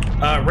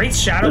that.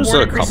 Wraith's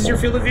Shadowborn increases your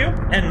field of view,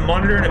 and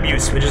Monitor and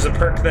Abuse, which is a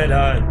perk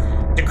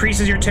that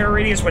decreases your terror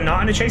radius when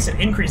not in a chase and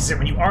increases it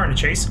when you are in a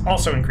chase,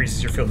 also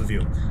increases your field of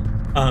view.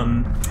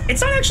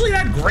 It's not actually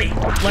that great.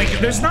 Like,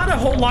 there's not a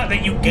whole lot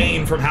that you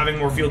gain from having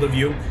more field of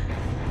view.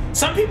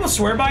 Some people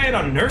swear by it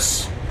on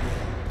Nurse,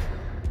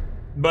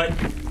 but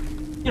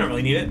you don't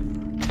really need it.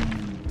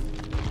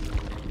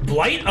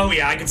 Blight? Oh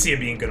yeah, I can see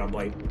it being good on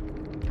Blight.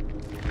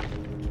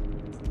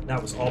 That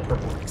was all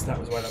purple mix. That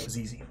was why that was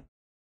easy.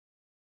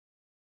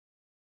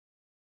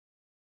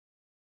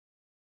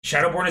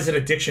 Shadowborn is an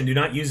addiction. Do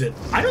not use it.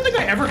 I don't think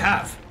I ever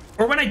have.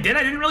 Or when I did,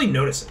 I didn't really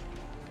notice it.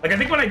 Like, I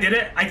think when I did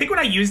it, I think when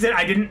I used it,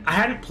 I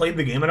hadn't played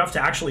the game enough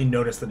to actually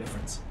notice the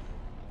difference.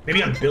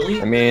 Maybe on Billy?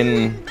 I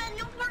mean,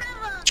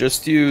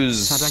 just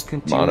use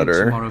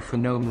Monitor. Yeah,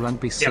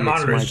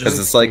 Monitor is Because just...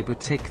 it's like,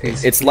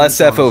 it's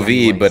less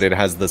FOV, but it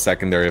has the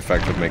secondary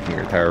effect of making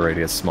your terror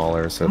radius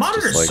smaller, so it's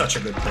Monitor's just like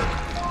such a good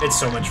perk. It's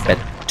so much fun.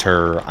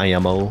 better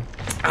IMO.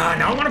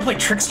 Now I want to play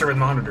Trickster with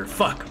Monitor.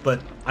 Fuck,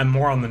 but I'm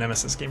more on the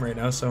Nemesis game right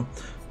now, so...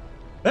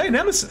 Hey,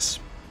 Nemesis!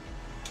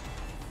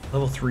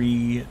 Level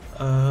 3,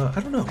 I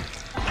don't know.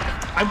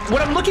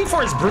 What I'm looking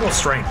for is Brutal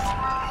Strength.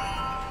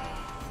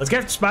 Let's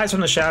get Spies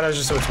from the Shadows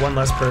just so it's 1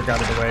 less perk out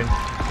of the way.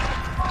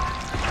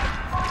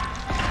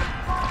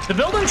 The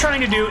build I'm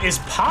trying to do is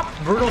pop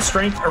Brutal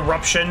Strength,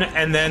 Eruption,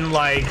 and then,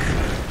 like,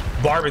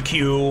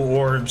 Barbecue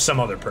or some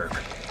other perk.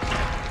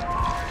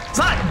 It's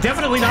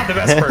definitely not the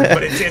best perk,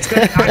 but it's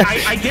good.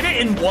 I did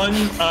it in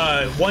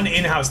one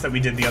in-house that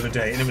we did the other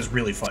day, and it was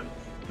really fun.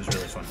 It was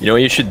really fun. You know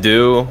what you should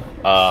do?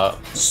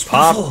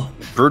 Pop,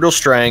 Brutal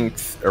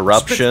Strength,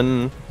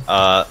 Eruption,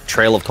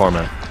 Trail of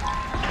Torment.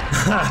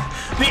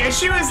 The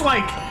issue is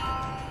like,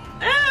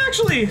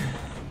 actually,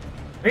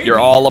 maybe. You're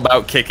all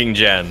about kicking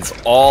gens,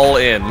 all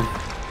in.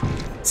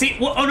 See,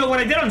 well, oh no, what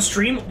I did on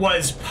stream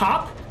was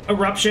pop,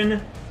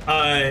 Eruption,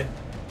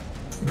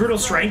 Brutal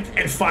Strength,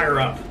 and Fire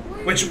Up,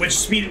 which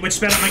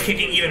sped up my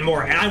kicking even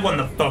more, and I won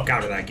the fuck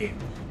out of that game.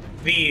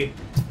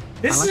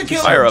 This is a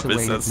kill. Fire Up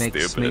is so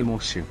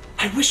stupid.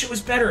 I wish it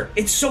was better.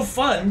 It's so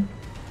fun.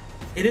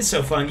 It is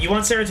so fun. You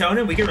want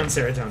Serotonin? We can run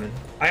Serotonin.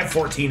 I have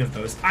 14 of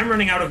those. I'm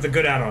running out of the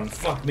good add-on.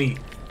 Fuck me.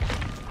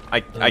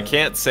 I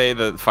can't say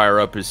that Fire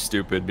Up is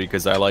stupid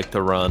because I like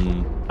to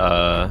run,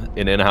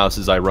 in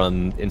in-houses I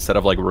run, instead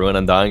of like Ruin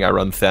Undying, I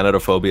run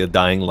Thanatophobia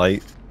Dying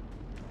Light.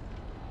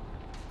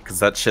 Because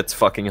that shit's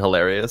fucking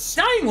hilarious.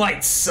 Dying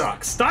Light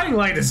sucks. Dying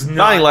Light is not.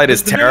 Dying Light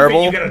is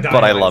terrible,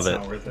 but I love it.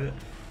 Not worth it.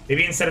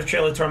 Maybe instead of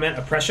Trail of Torment,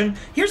 Oppression.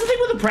 Here's the thing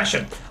with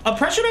Oppression.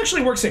 Oppression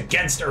actually works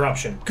against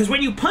Eruption. Because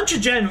when you punch a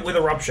gen with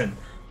Eruption,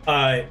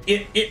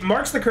 it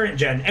marks the current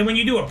gen. And when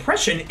you do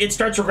Oppression, it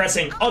starts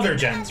regressing other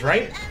gens,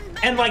 right?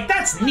 And, like,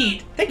 that's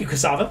neat. Thank you,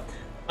 Cassava.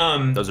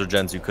 Those are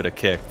gens you could have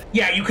kicked.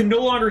 Yeah, you can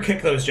no longer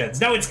kick those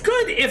gens. Now, it's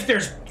good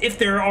if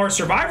there are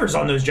survivors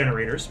on those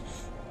generators.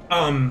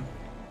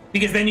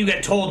 Because then you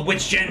get told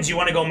which gens you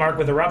want to go mark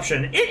with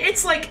Eruption.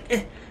 It's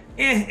like,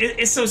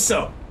 it's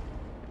so-so.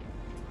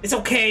 It's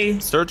okay.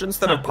 Surge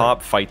instead of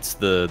pop fights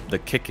the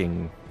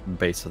kicking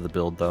base of the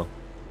build, though.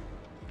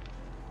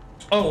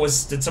 Oh,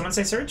 did someone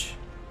say Surge?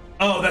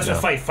 Oh, that's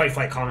what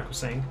Fight Comic was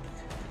saying.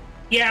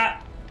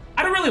 Yeah,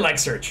 I don't really like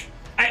Surge.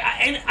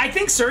 and I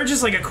think Surge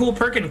is like a cool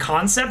perk in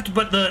concept,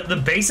 but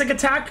the basic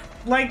attack,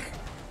 like,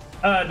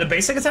 the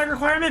basic attack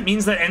requirement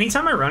means that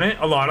anytime I run it,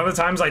 a lot of the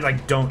times I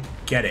like don't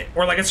get it,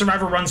 or like a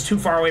survivor runs too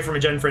far away from a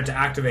gen for it to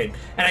activate,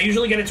 and I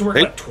usually get it to work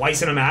like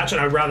twice in a match, and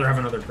I'd rather have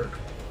another perk.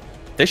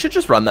 They should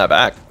just run that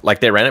back. Like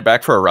they ran it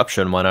back for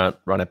Eruption. Why not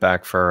run it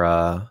back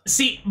for?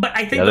 See, but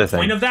I think the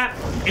point of that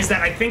is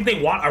that I think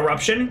they want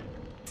Eruption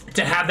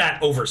to have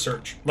that over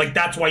Surge. Like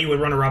that's why you would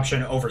run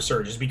Eruption over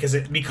Surge, is because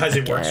it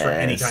works for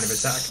any kind of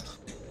attack.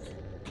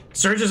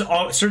 Surge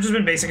has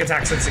been basic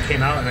attack since it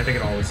came out, and I think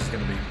it always is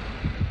going to be.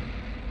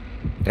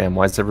 Damn,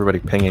 why is everybody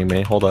pinging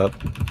me? Hold up.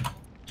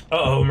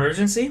 Uh-oh,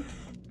 emergency?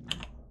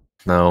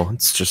 No,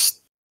 it's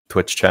just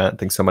Twitch chat. I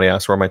think somebody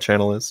asked where my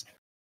channel is.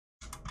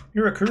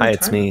 You're a crew. Hi,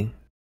 it's me.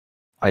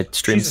 I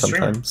stream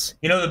sometimes.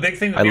 You know the big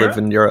thing with I live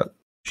in Europe.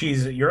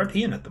 She's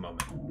European at the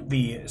moment.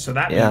 So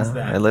that means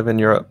that I live in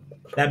Europe.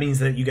 That means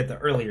that you get the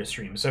earlier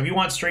streams. So if you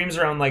want streams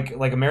around like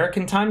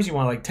American times, you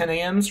want like 10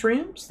 a.m.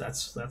 streams,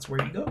 that's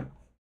where you go.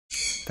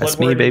 That's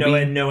me, baby. No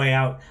in, no way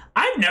out.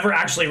 I've never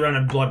actually run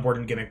a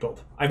Bloodborne gimmick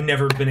build. I've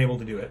never been able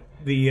to do it.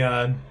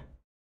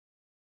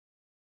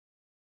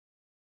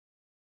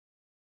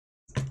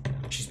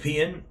 She's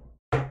peeing.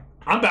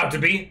 I'm about to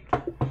be.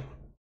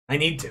 I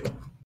need to.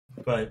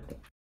 But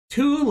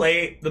too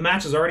late. The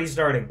match is already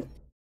starting.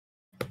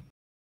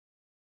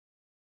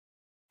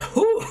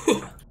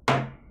 Ooh.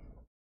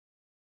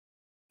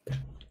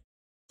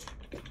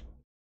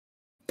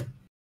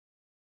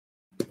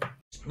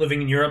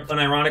 Living in Europe,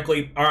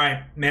 unironically. All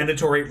right,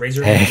 mandatory. Raise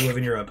your hand if you live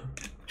in Europe.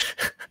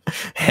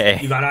 Hey.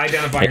 You gotta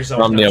identify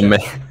yourself.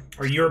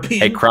 Or European.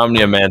 Hey,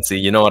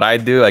 Cromneomancy, you know what I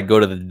do? I go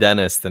to the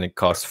dentist and it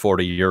costs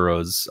 40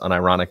 euros,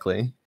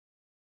 unironically.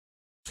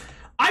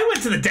 I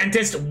went to the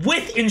dentist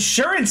with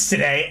insurance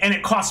today and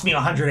it cost me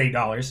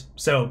 $108.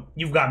 So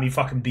you've got me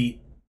fucking beat.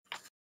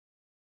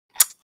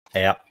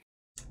 Yeah.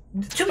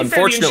 To be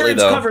fair, the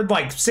insurance covered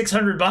like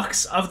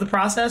 $600 of the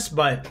process,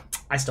 but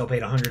I still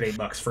paid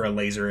 $108 for a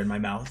laser in my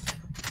mouth.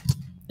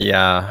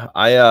 Yeah,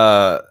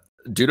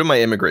 due to my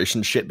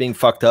immigration shit being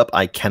fucked up,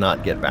 I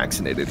cannot get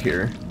vaccinated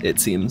here, it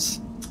seems.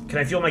 Can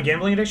I feel my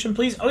gambling addiction,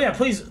 please? Oh yeah,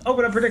 please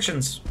open up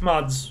predictions,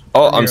 mods.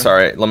 Oh, I'm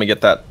sorry. Let me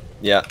get that.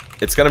 Yeah,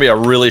 it's gonna be a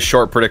really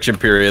short prediction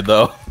period,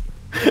 though.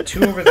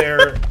 2 over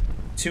there,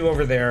 2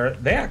 over there.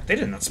 They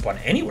did not spawn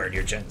anywhere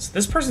near gens.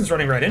 This person's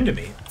running right into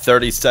me.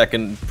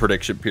 30-second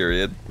prediction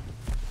period.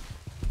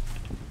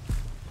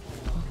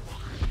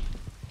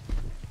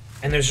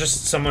 And there's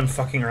just someone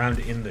fucking around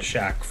in the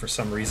shack for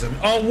some reason.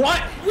 Oh,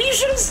 what? You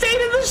should have stayed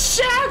in the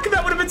shack!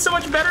 That would have been so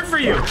much better for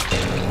you!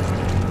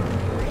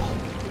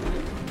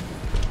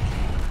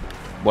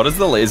 What does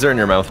the laser in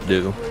your mouth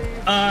do?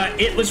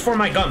 It was for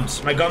my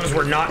gums. My gums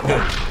were not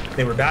good.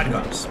 They were bad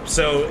gums.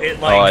 So it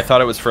like... Oh, I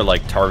thought it was for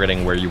like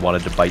targeting where you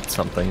wanted to bite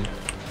something.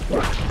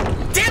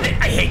 Damn it!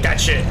 I hate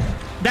that shit.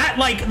 That,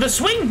 like, the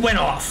swing went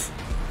off.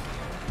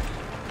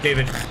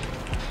 David.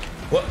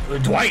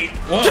 What? Dwight.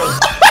 Whoa.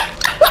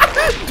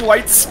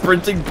 Dwight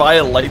sprinting by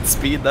at light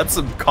speed. That's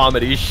some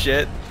comedy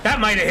shit. That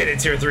might have hit it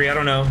tier 3. I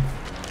don't know.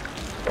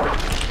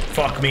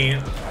 Fuck me.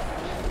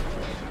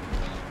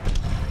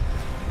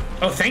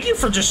 Oh, thank you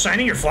for just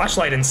shining your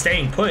flashlight and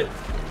staying put.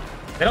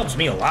 That helps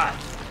me a lot.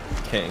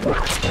 King.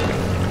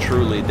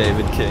 Truly,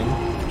 David King.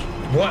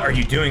 What are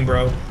you doing,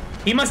 bro?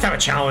 He must have a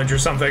challenge or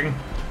something.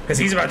 Because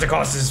he's about to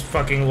cost his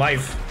fucking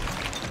life.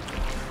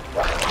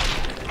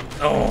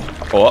 Oh.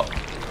 Oh.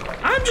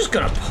 I'm just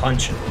gonna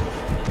punch him.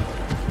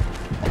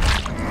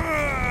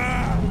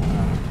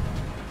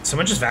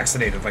 Someone just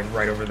vaccinated, like,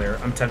 right over there.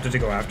 I'm tempted to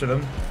go after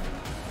them.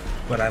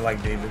 But I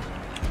like David.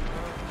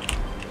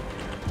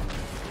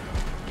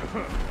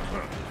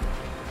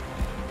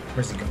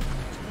 Where's he going?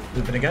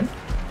 Looping again?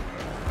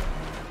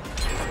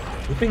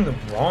 Looping the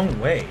wrong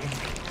way.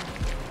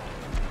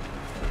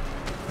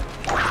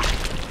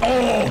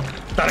 Oh!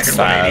 Thought I could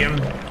 180 him.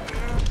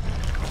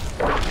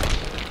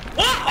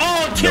 What?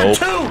 Oh, tier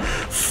 2!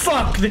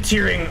 Fuck the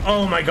tiering.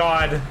 Oh my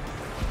god.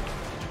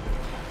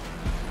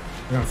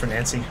 I'm going for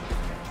Nancy.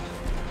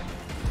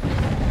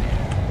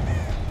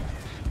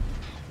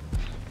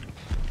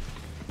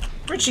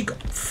 Where'd she go?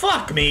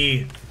 Fuck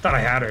me! Thought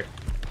I had her.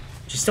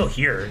 She's still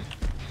here.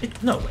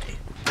 No way.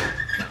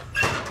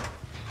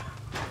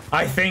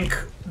 I think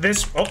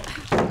this... Oh.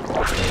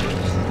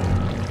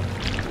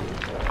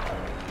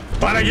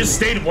 But I just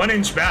stayed 1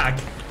 inch back.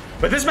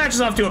 But this match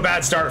is off to a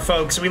bad start,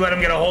 folks. We let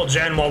him get a whole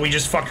gen while we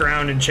just fucked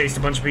around and chased a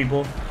bunch of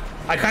people.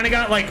 I kind of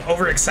got, like,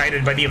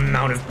 overexcited by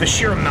the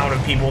sheer amount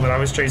of people that I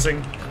was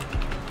chasing.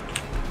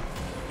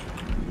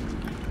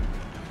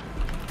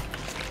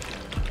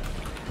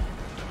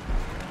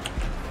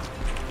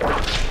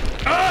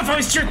 Oh, if I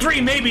was tier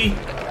 3, maybe.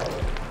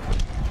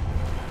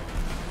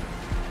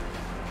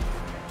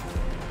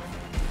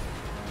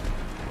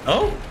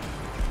 Oh?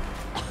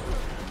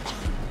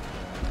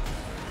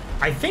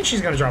 I think she's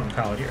gonna drop a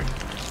pallet here.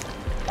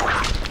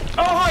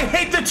 Oh, I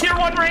hate the tier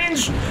 1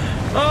 range!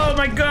 Oh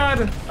my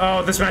god!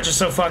 Oh, this match is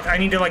so fucked. I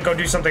need to, like, go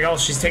do something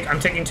else. I'm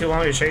taking too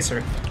long to chase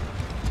her.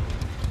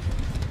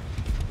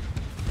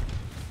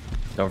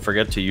 Don't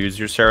forget to use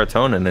your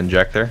serotonin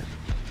injector.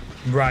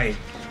 Right.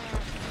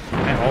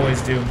 I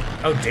always do.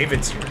 Oh,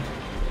 David's here.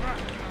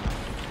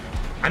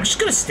 I'm just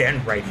gonna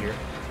stand right here.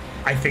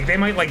 I think they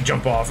might like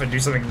jump off and do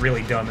something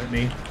really dumb at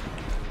me.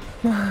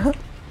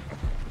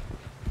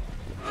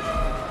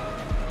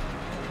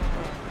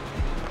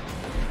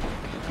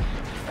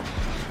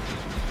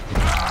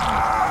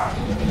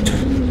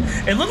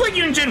 It looked like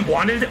Yunjin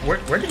wanted.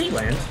 Where did he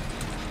land?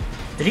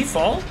 Did he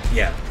fall?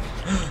 Yeah.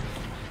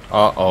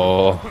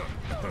 Uh-oh.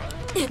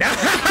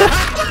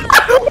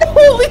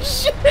 Holy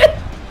shit!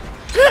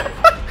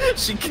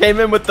 She came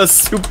in with the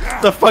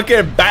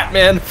fucking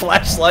Batman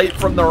flashlight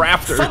from the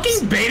rafters.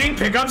 Fucking baiting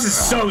pickups is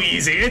so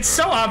easy. It's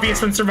so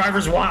obvious when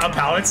survivors want a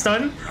pallet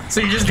stun,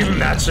 so you just give them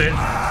that shit.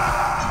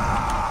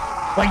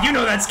 Like, you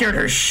know that scared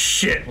her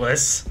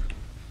shitless.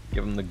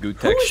 Give him the Who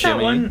Gutex was that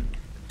shimmy. one?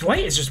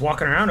 Dwight is just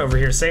walking around over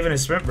here saving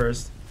his sprint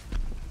burst.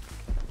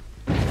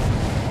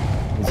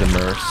 He's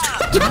immersed.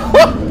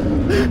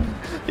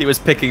 He was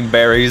picking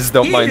berries,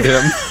 don't mind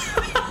him.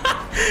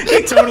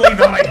 He totally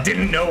thought I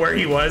didn't know where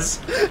he was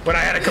when I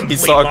had a complete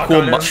He saw a lock cool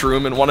on him.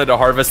 mushroom and wanted to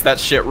harvest that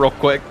shit real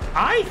quick.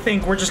 I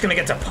think we're just gonna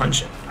get to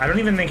punch him. I don't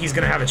even think he's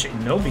gonna have a chance.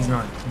 Nope, he's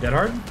not. Dead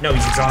hard? No,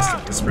 he's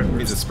exhausted. The sprint burst.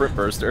 He's a sprint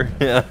burster.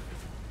 Yeah.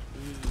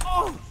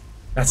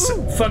 That's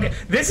fucking.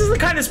 This is the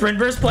kind of sprint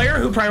burst player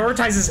who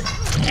prioritizes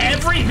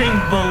everything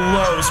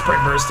below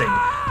sprint bursting.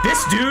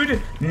 This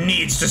dude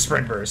needs to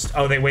sprint burst.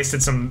 Oh, they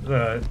wasted some.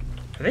 Are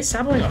they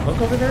saboting a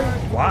hook over there?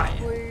 Why?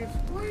 Please,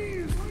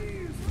 please,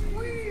 please,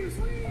 please,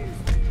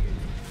 please.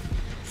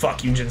 Fuck,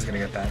 Yunjin's gonna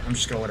get that. I'm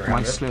just gonna let her My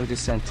have it. slow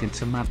descent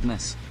into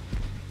madness.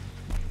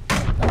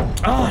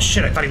 Oh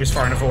shit! I thought he was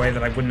far enough away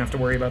that I wouldn't have to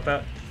worry about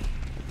that.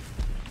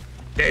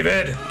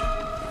 David,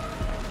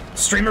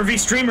 streamer v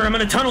streamer, I'm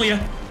gonna tunnel you.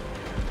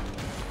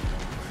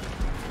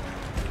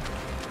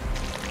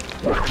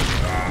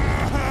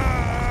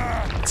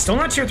 Still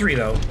not tier 3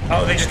 though.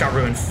 Oh, they just got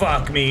ruined.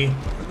 Fuck me.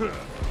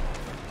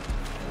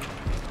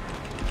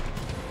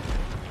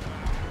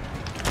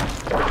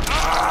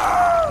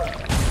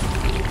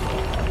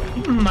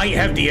 He might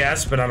have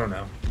DS, but I don't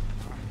know.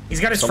 He's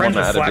got his friends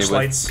with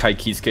flashlights.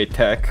 Kaikisuke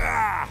tech.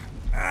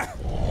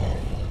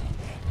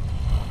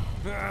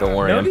 Don't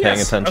worry, No I'm paying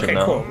DS. attention okay,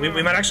 now. cool.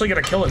 We might actually get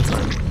a kill in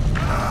time.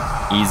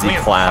 Easy We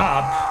have clap.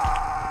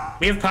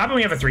 pop. We have pop and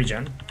we have a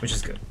 3-gen, which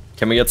is good.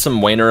 Can we get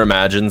some Wayner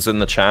imagines in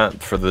the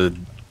chat for the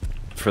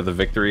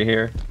victory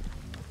here?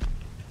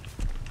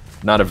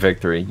 Not a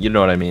victory, you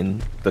know what I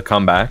mean. The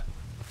comeback.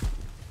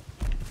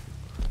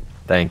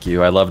 Thank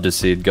you. I love to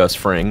see Gus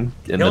Fring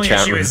in the only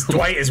chat issue room. is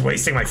Dwight is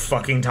wasting my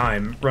fucking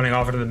time running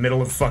off into the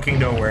middle of fucking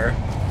nowhere.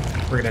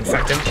 We're gonna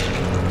infect him.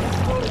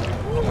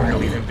 We're gonna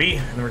leave him be,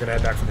 and then we're gonna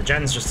head back for the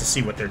gens just to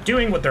see what they're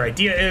doing, what their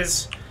idea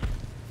is.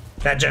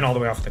 That gen all the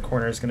way off the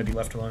corner is gonna be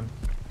left alone.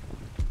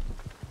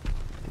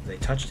 Have they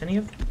touched any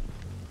of them?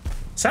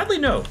 Sadly,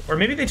 no. Or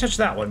maybe they touched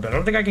that one, but I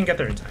don't think I can get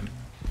there in time.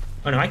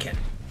 Oh no, I can.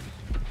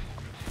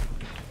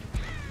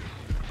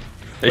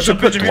 They What's should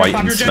up, put Benjamin? Dwight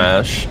Pop in your gen?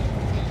 Smash.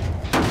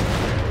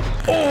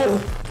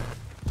 Oh!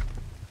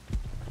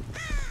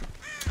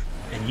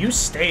 And you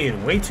stayed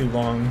way too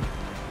long.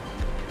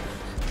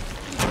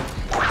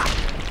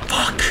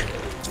 Fuck!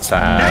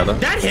 Sad.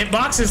 That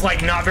hitbox is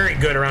like not very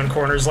good around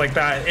corners like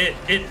that.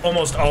 It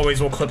almost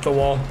always will clip the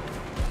wall.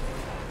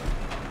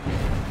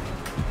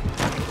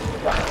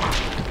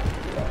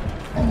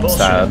 Bullshit.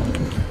 Sad.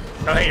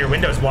 Oh hey, your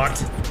window's blocked.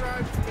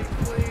 Subscribe to me,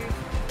 please,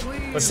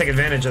 please. Let's take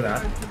advantage of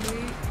that. Subscribe to me.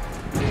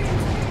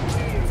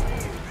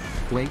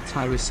 Wait,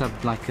 I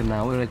resubbed like an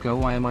hour ago.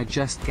 Why am I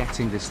just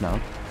getting this now?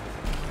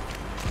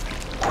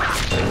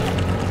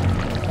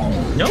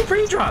 No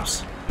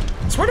pre-drops.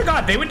 Swear to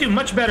God, they would do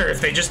much better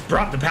if they just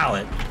dropped the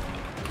pallet.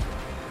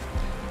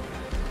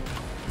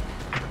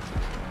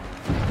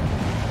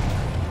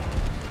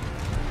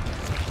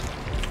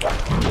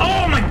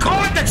 Oh my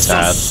God, that's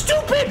Sad. so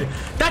stupid!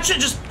 That should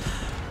just...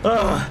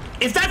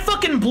 if that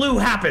fucking blue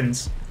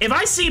happens, if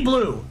I see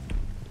blue,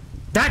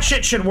 that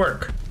shit should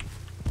work.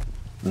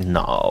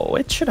 No,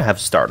 it should have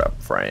startup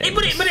frames.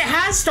 But it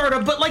has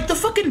startup, but like the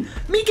fucking...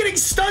 Me getting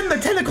stunned, the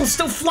tentacle's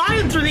still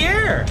flying through the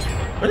air.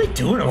 What are they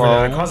doing over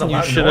there? That caused a you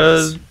loud should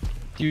noise. have.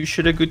 You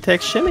should have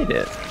Gutex shimmied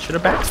it. Should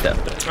have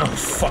backstepped it. Oh,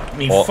 fuck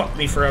me. Oh. Fuck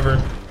me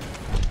forever.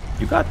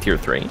 You got tier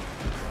 3.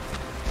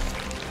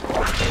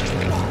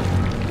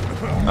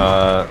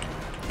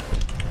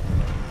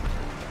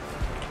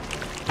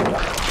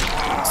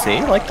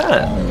 See, like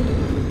that.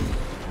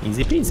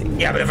 Easy peasy.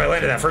 Yeah, but if I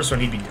landed that first one,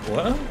 he'd be...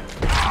 What?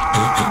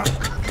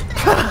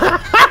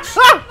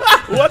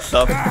 What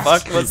the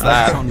fuck was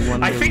that?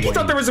 I think he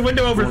thought there was a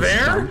window over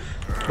there,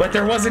 but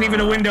there wasn't even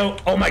a window.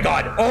 Oh my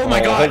God. Oh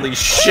my God. Holy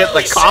shit,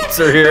 Holy the cops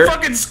are here. The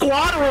fucking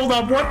squad rolled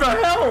up. What the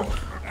hell?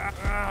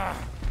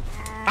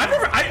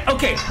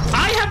 Okay,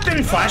 I have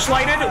been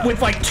flashlighted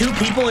with like 2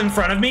 people in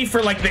front of me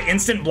for like the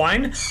instant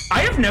blind.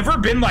 I have never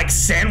been like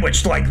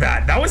sandwiched like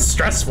that. That was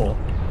stressful.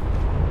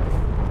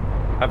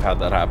 I've had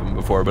that happen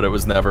before, but it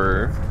was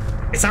never...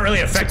 It's not really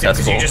effective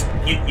because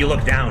Successful. you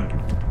look down.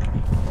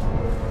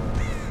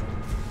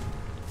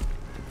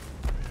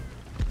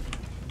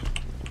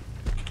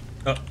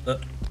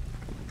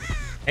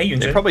 Hey, you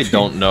They probably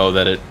don't know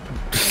that it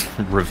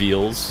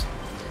reveals.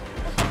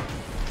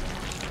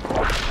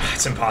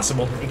 It's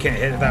impossible. You can't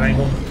hit at that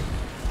angle.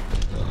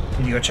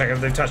 Need you go check if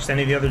they've touched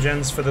any of the other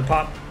gens for the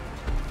pop?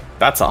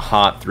 That's a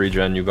hot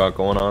 3-gen you got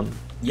going on.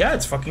 Yeah,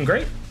 it's fucking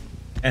great.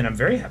 And I'm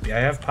very happy I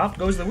have Pop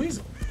Goes the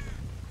Weasel.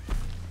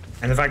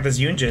 And the fact this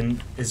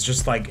Yunjin is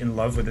just like in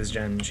love with this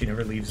gen. She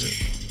never leaves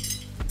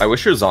it. I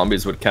wish your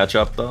zombies would catch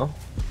up though.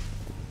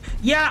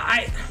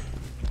 Yeah,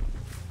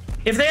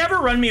 if they ever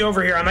run me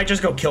over here, I might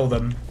just go kill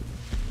them.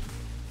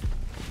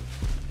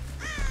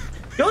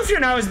 The only fear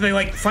now is they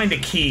like find a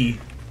key.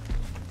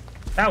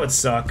 That would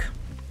suck.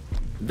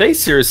 They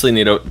seriously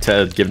need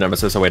to give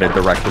Nemesis a way to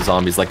direct the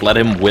zombies. Like, let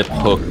him whip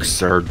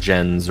hooks or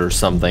gens or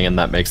something, and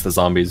that makes the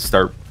zombies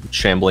start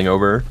shambling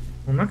over.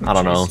 I'm not gonna I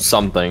don't know, chase.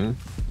 something.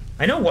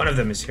 I know one of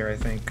them is here, I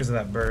think, because of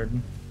that bird.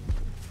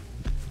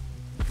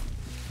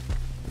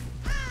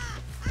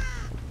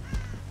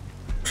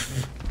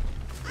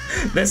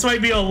 This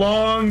might be a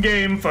long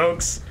game,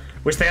 folks.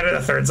 Wish they added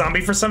a third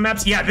zombie for some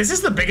maps. Yeah, this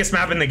is the biggest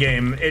map in the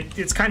game.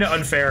 It's kind of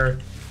unfair.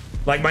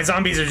 Like, my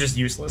zombies are just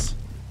useless.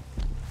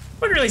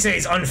 Wouldn't really say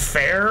it's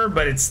unfair,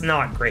 but it's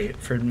not great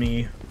for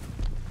me.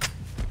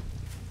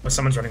 Oh,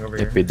 someone's running over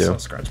here. DBD. So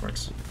scratch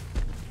marks.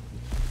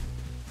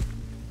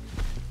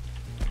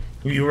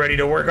 You ready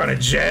to work on a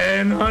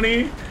gen,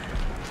 honey?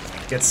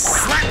 Get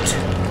slapped!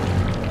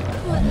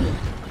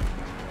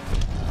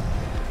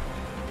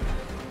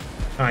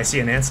 Oh, I see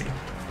a Nancy.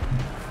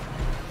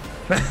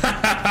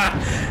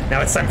 Now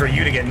it's time for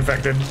you to get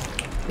infected.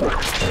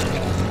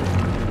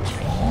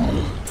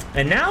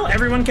 And now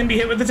everyone can be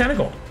hit with the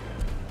tentacle.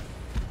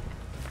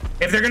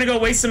 If they're gonna go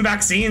waste some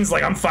vaccines,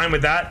 like, I'm fine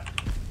with that.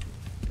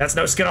 That's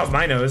no skin off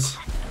my nose.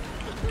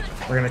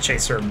 We're gonna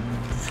chase her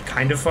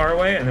kind of far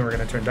away, and then we're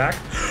gonna turn back.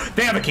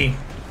 They have a key.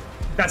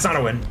 That's not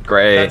a win.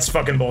 Great. That's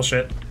fucking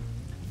bullshit.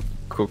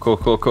 Cool.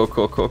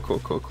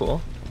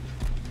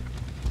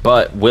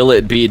 But will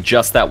it be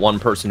just that one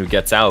person who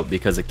gets out?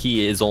 Because a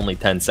key is only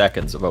 10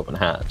 seconds of open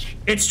hatch.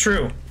 It's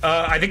true.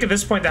 I think at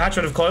this point the hatch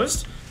would have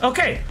closed.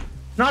 Okay,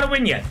 not a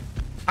win yet.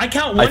 I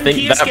count one I think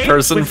key that escape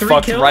person with 3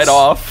 fucked kills. right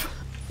off.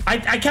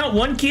 I count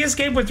one key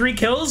escape with 3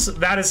 kills.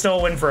 That is still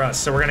a win for us,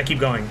 so we're gonna keep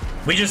going.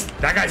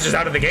 That guy's just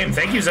out of the game.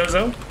 Thank you,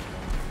 Zozo.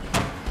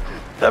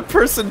 That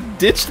person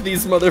ditched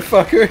these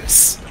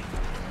motherfuckers.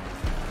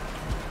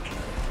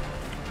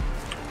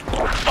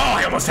 Oh,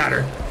 I almost had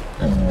her.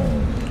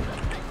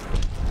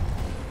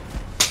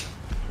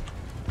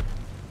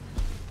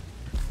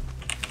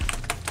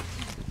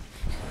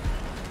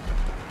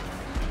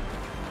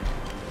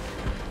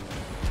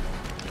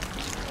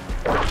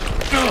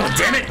 Oh,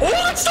 damn it. Oh,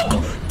 that's so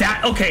cool.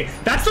 Okay,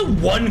 that's the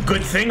one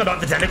good thing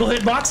about the tentacle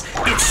hitbox.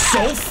 It's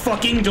so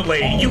fucking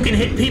delayed. You can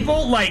hit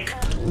people, like,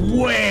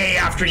 way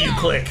after you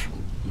click.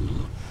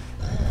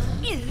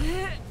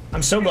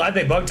 I'm so glad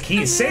they bugged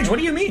keys. Sage, what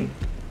do you mean?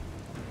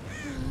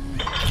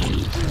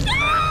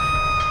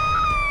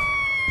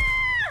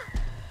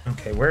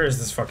 Okay, where is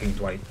this fucking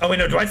Dwight? Oh, wait,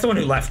 no, Dwight's the one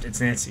who left. It's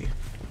Nancy.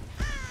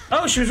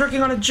 Oh, she was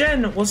working on a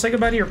gen. We'll say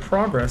goodbye to your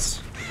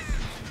progress.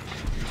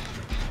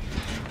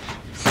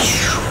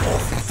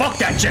 Fuck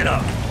that gen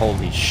up.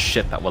 Holy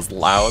shit, that was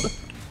loud.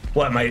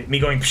 What, me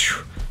going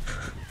phew?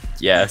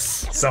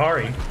 Yes.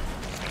 Sorry.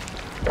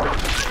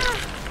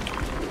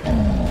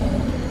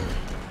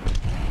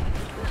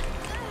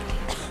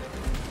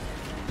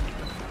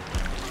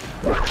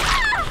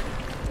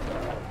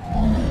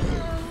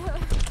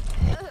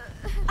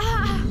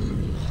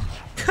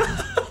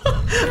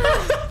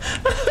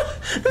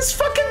 This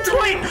fucking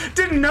Dwight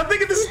did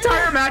nothing in this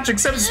entire match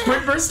except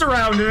sprint burst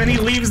around, and then he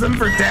leaves them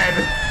for dead.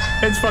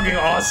 It's fucking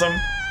awesome.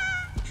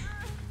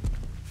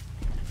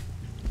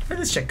 Where'd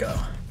this chick go?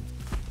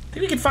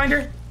 Think we can find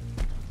her?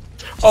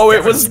 Oh,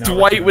 it was Definitely not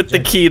Dwight working with on the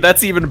gen. key.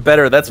 That's even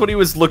better. That's what he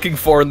was looking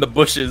for in the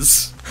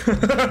bushes.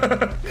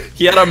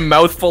 He had a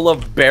mouthful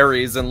of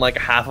berries and like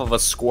half of a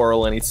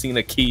squirrel, and he'd seen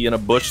a key in a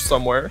bush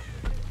somewhere.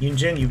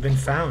 Yunjin, you've been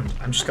found.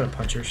 I'm just gonna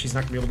punch her. She's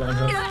not gonna be able to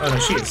unhook. Oh no,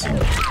 she is.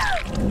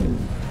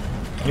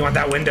 You want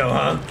that window,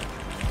 huh?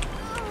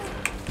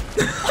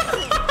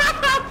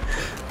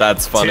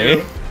 That's funny.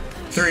 2,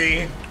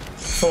 3,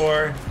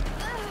 4,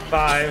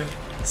 5,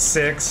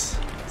 6,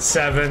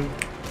 7,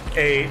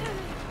 8,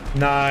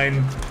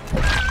 9.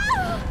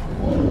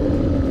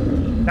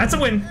 That's a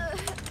win.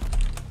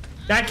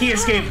 That key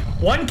escape.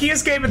 1 key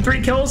escape and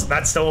 3 kills.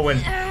 That's still a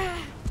win.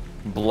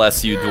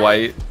 Bless you,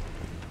 Dwight.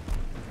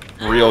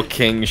 Real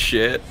king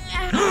shit.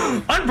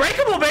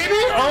 Unbreakable, baby!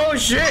 Oh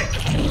shit!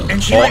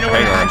 And she ran away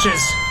to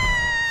hatches.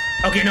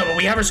 Okay, no, but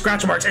we have her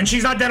scratch marks, and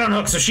she's not dead on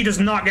hook, so she does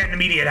not get an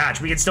immediate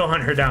hatch. We can still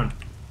hunt her down.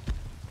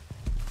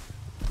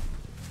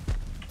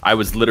 I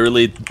was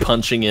literally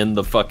punching in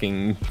the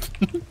fucking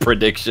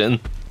prediction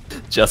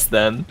just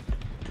then.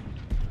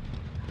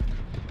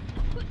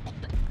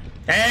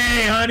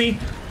 Hey, honey!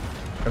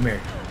 Come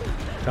here.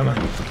 Come on.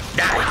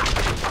 Die!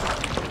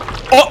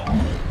 Oh!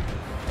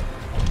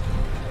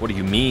 What do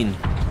you mean?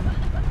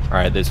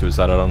 Alright, this was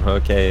out on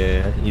hook.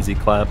 Okay, easy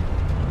clap.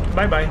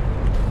 Bye-bye.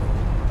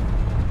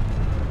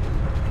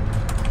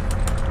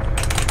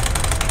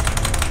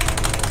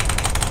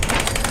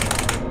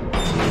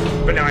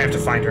 I have to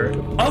find her.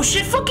 Oh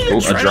shit, fucking Ooh,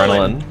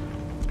 adrenaline.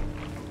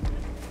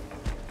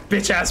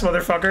 Bitch ass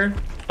motherfucker.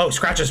 Oh,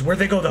 scratches. Where'd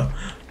they go though?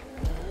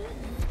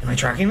 Am I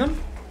tracking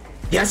them?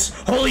 Yes.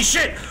 Holy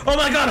shit. Oh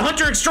my god,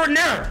 Hunter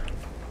Extraordinaire.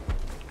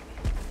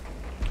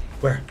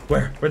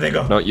 Where'd they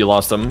go? No, you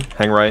lost them.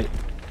 Hang right.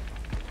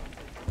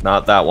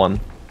 Not that one.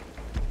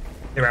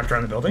 They wrapped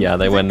around the building? Yeah,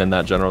 they went in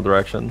that general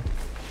direction.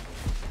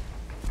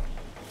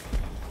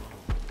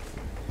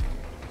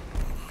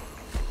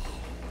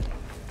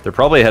 They're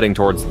probably heading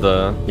towards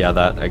the,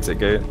 that exit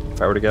gate,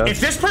 if I were to guess. If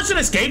this person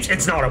escapes,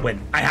 it's not a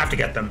win. I have to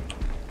get them.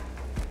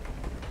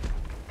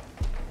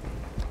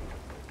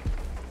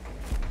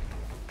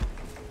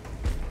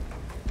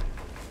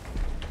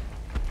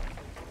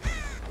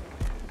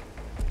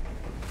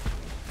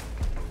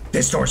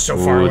 This door's so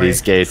far away.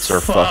 These gates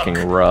are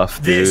fucking rough,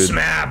 dude. This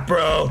map,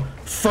 bro.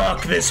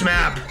 Fuck this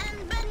map.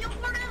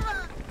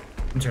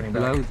 I'm turning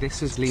back. Hello,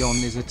 this is Leon.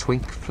 Is a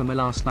twink from a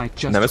last night.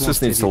 Just Nemesis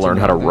wanted needs to you learn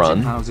how to know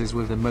run. Houses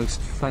were the most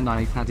fun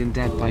I've had in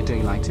Dead by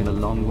Daylight in a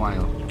long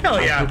while.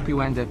 Hell yeah. I hope you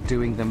end up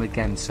doing them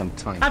again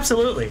sometime.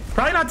 Absolutely.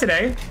 Probably not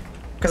today,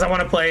 because I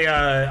want to play.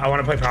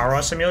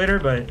 PowerWash Simulator,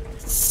 but.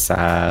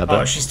 Sad.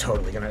 Oh, she's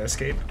totally gonna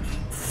escape.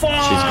 Fuck!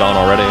 She's gone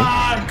already.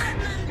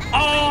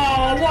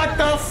 Oh, what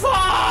the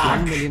fuck?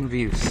 1 million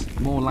views.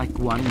 More like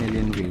 1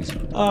 million views.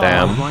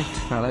 Damn. Right,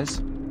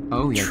 fellas.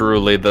 Oh yeah.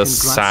 Truly the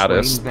Congrats,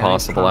 saddest Wayne. Very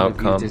possible proud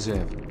of you, outcome.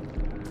 deserve.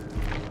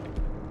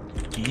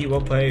 GG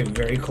will play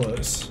very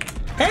close.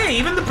 Hey,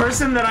 even the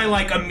person that I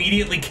like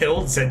immediately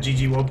killed said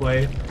GG will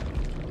play.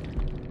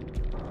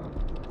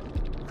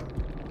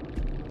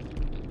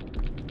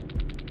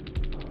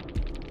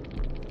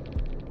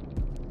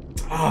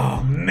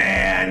 Oh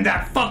man,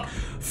 that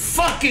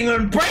fucking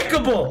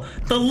Unbreakable!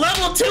 The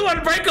level 2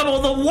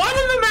 Unbreakable, the one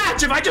in the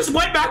match! If I just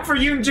went back for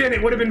Yoonjin,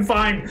 it would have been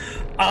fine.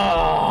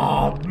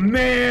 Oh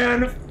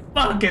man,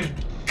 fucking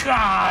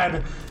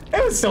god.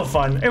 It was still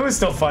fun. It was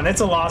still fun.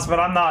 It's a loss, but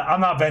I'm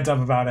not bent up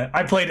about it.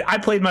 I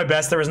played my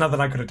best. There was nothing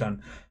I could have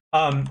done.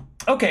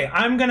 Okay,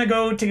 I'm gonna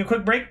go take a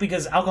quick break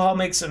because alcohol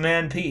makes a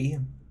man pee.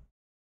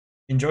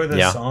 Enjoy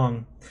this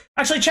song.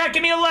 Actually, chat,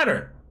 give me a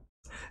letter.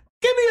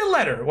 Give me a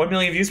letter. 1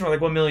 million views, more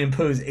like 1 million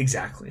poos.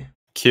 Exactly.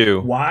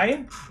 Q.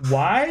 Why?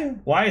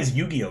 Why is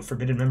Yu-Gi-Oh!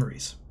 Forbidden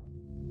Memories?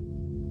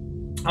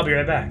 I'll be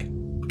right back.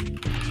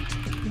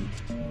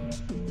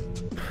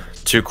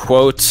 To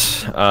quote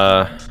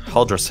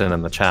Haldrason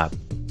in the chat,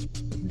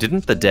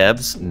 didn't the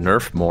devs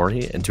nerf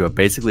Mori into a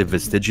basically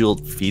vestigial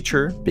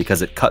feature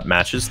because it cut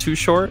matches too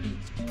short?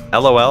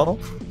 LOL?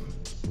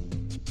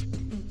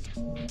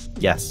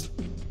 Yes.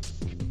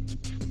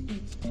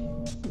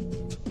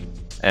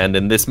 And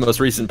in this most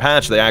recent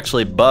patch, they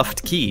actually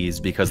buffed keys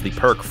because the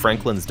perk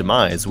Franklin's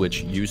Demise,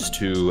 which used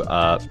to,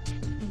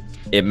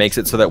 it makes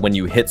it so that when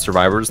you hit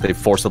survivors, they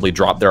forcibly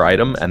drop their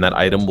item and that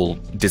item will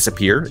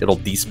disappear. It'll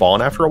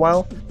despawn after a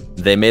while.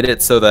 They made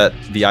it so that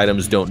the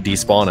items don't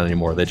despawn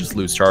anymore. They just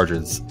lose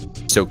charges.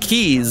 So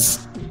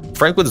keys,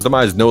 Franklin's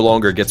Demise no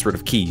longer gets rid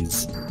of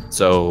keys.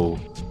 So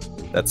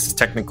that's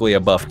technically a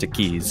buff to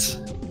keys.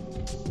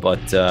 But,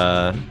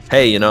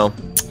 hey, you know,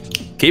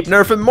 keep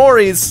nerfing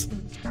Moris.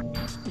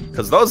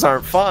 Because those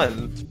aren't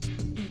fun.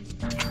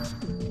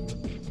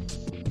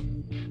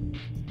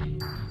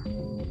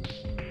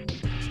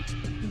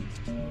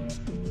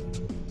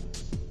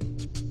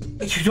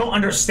 You don't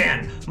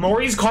understand.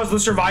 Moris cause the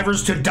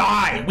survivors to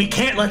die. We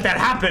can't let that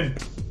happen.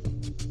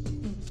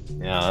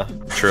 Yeah,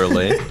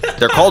 truly.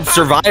 They're called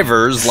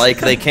survivors, like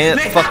they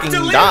can't fucking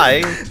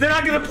die. They're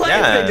not gonna play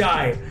if they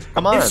die.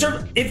 Come on.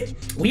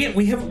 If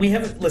we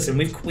have listen,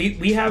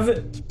 we have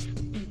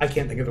I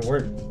can't think of the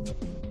word.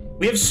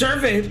 We have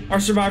surveyed our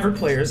survivor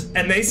players,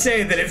 and they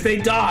say that if they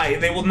die,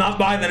 they will not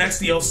buy the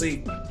next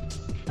DLC.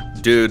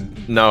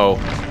 Dude, no.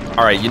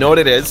 Alright, you know what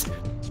it is?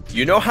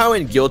 You know how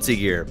in Guilty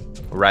Gear,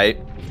 right?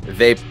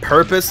 They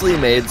purposely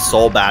made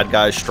Soul Bad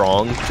Guy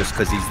strong just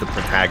because he's the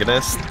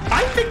protagonist.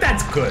 I think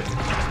that's good.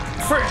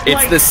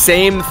 It's the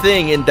same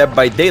thing in Dead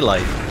by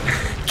Daylight.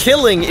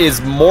 Killing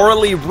is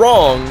morally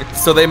wrong,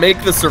 so they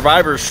make the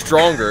survivors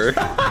stronger.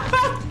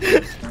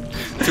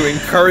 To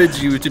encourage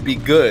you to be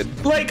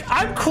good. Like,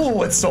 I'm cool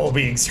with Soul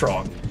being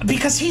strong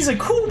because he's a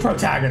cool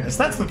protagonist.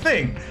 That's the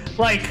thing.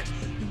 Like,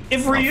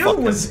 if Ryu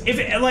was,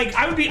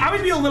 I would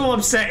be a little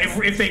upset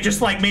if they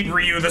just like made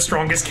Ryu the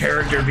strongest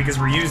character because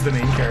Ryu's the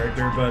main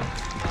character. But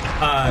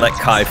let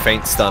Kai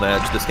faint stun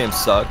edge. This game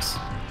sucks.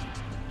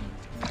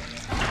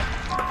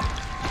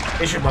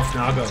 They should buff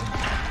Nago.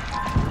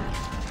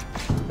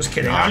 Just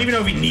kidding. I don't even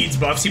know if he needs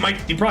buffs. He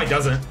probably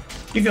doesn't.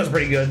 He feels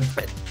pretty good.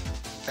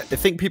 I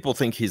think people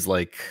think he's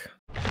like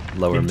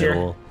lower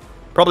middle,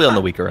 probably on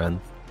the weaker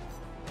end.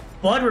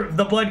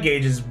 The blood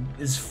gauge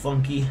is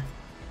funky.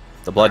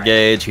 The blood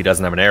gauge. He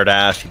doesn't have an air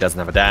dash. He doesn't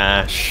have a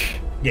dash.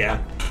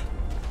 Yeah.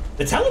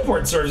 The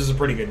teleport serves as a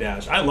pretty good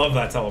dash. I love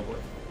that teleport.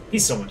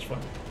 He's so much fun.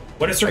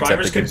 What if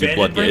survivors could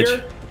Bandit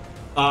Breaker?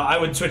 I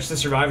would switch to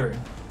survivor.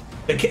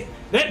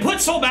 Then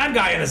put Soul Bad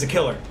Guy in as a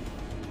killer.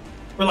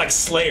 Or like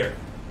Slayer.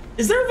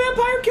 Is there a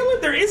vampire killer?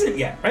 There isn't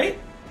yet, right?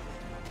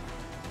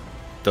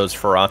 Those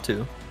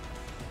Feratu.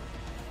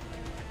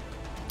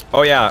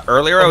 Oh yeah,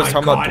 earlier I was my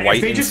talking God, about Dwight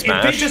if they in just,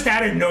 Smash. If they just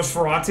added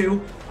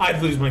Nosferatu,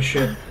 I'd lose my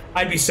shit.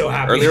 I'd be so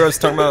happy. Earlier I was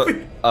talking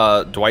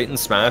about Dwight in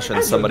Smash,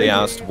 and somebody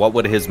asked what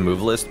would his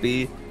move list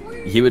be.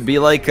 He would be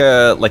like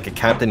a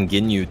Captain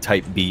Ginyu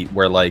type beat,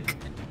 where like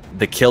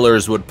the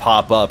killers would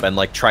pop up and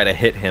like try to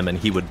hit him, and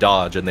he would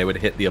dodge, and they would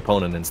hit the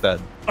opponent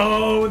instead.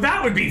 Oh,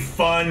 that would be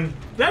fun.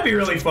 That'd be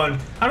really fun.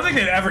 I don't think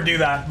they'd ever do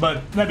that,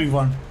 but that'd be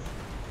fun.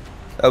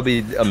 That would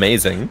be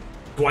amazing.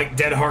 Dwight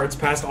dead hards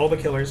past all the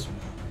killers.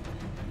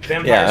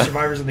 Vampire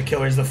survivors and the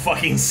killers, the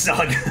fucking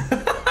sun.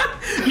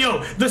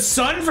 Yo, the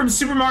sun from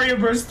Super Mario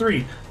Bros.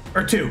 3.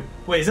 Or 2.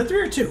 Wait, is that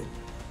 3 or 2?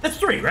 That's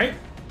 3, right?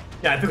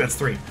 Yeah, I think that's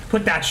 3.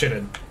 Put that shit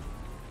in.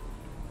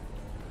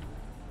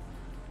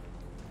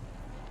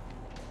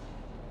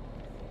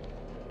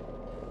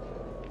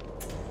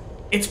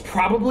 It's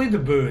probably the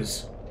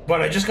booze,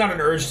 but I just got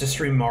an urge to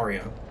stream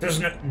Mario. There's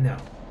no.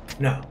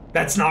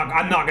 That's not,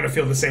 I'm not gonna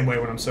feel the same way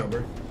when I'm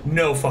sober.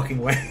 No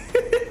fucking way.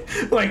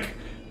 Like,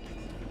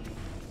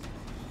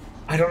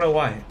 I don't know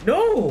why.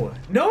 No,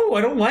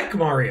 I don't like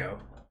Mario.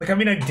 Like, I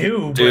mean, I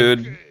do,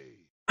 dude.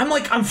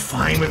 But I'm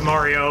fine with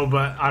Mario,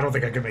 but I don't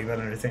think I could make that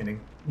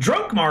entertaining.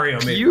 Drunk Mario,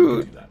 maybe.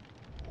 Do that.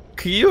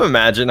 Can you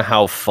imagine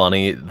how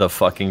funny the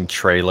fucking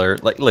trailer...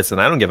 Like, listen,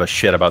 I don't give a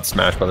shit about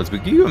Smash Brothers,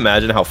 but can you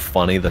imagine how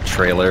funny the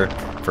trailer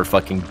for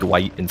fucking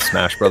Dwight in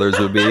Smash Brothers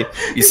would be?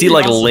 You see,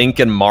 like, awesome. Link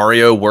and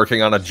Mario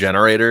working on a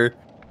generator.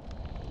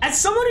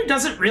 As someone who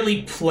doesn't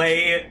really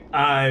play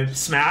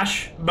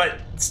Smash, but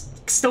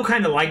still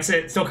kind of likes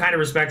it, still kind of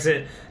respects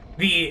it,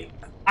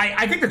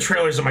 I think the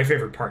trailers are my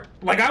favorite part.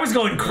 Like, I was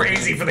going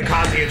crazy for the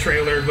Kazuya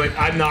trailer, but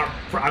I'm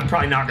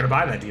probably not going to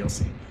buy that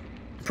DLC.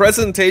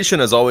 Presentation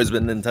has always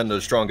been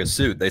Nintendo's strongest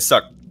suit. They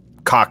suck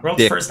cock,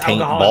 dick,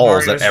 taint,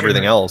 balls at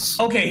everything else.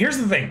 Okay, here's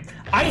the thing.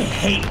 I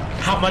hate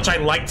how much I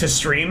like to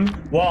stream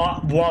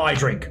while I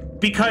drink.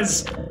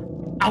 Because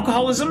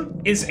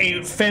alcoholism is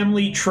a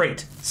family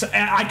trait. So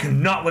I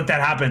cannot let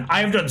that happen.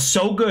 I have done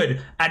so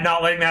good at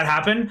not letting that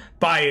happen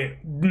by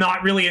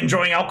not really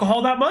enjoying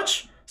alcohol that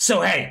much.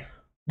 So hey,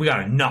 we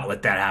gotta not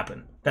let that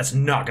happen. That's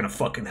not gonna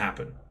fucking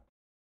happen.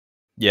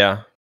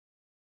 Yeah.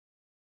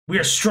 We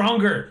are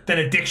stronger than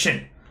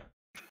addiction.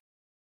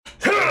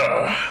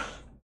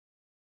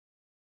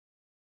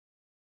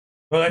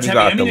 Well, that's heavy.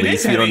 I mean, it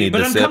is heavy,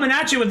 but I'm coming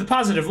at you with the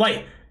positive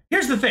light.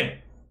 Here's the thing.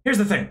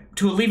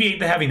 To alleviate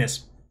the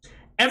heaviness.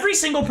 Every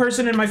single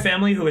person in my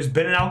family who has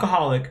been an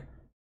alcoholic,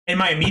 in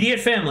my immediate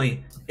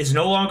family, is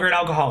no longer an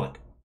alcoholic.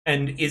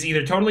 And is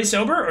either totally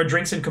sober or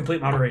drinks in complete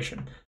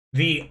moderation.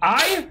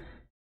 I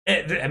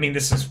mean,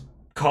 this is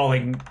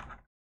calling...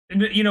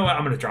 You know what?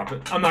 I'm going to drop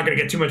it. I'm not going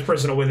to get too much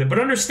personal with it. But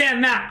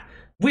understand that.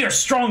 We are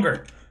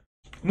stronger.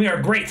 We are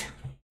great.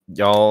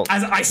 Y'all,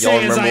 as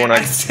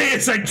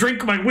I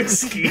drink my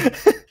whiskey.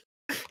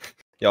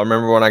 Y'all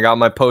remember when I got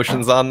my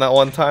potions on that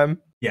one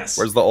time? Yes.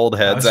 Where's the old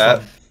heads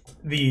at?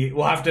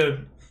 We'll have to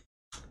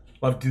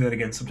do that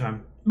again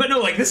sometime. But no,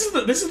 like this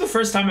is the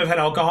first time I've had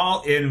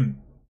alcohol in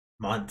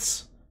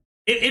months.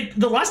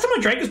 The last time I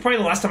drank is probably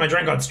the last time I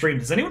drank on stream.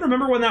 Does anyone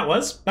remember when that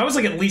was? That was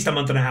like at least a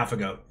month and a half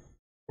ago,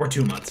 or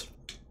 2 months.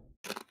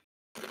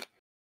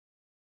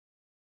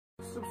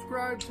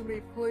 Subscribe to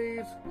me,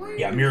 please.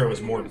 Yeah, Mira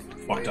was more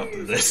fucked up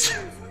than this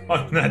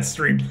on that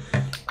stream.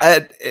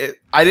 I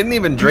didn't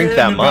even drink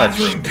that much.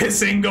 Bathroom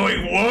pissing,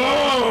 going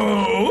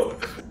whoa,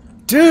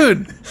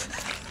 dude.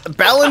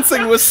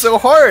 Balancing was so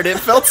hard. It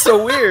felt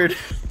so weird.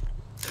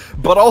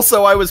 But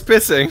also, I was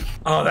pissing.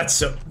 Oh, that's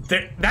so.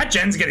 That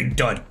gen's getting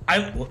done.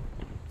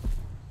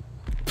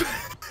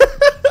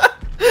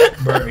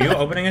 Bert, are you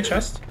opening a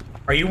chest?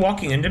 Are you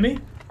walking into me?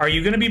 Are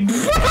you gonna be?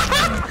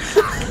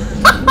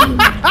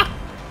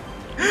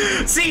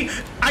 See,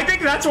 I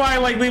think that's why I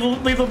like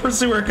Lethal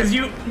Pursuer, because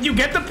you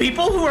get the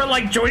people who are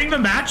like joining the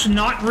match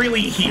not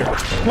really here.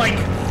 Like,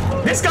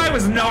 this guy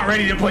was not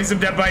ready to play some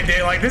Dead by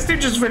Daylight. This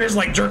dude just finished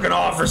like jerking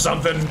off or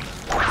something.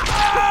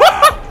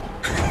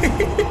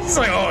 He's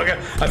like, oh,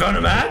 I found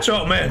a match?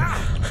 Oh, man.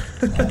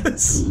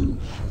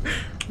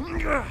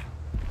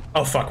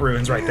 Oh, fuck,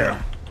 Ruin's right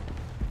there.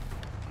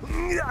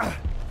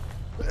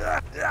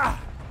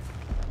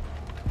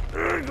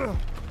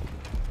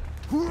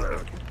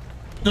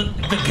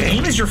 The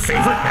game is your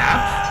favorite map?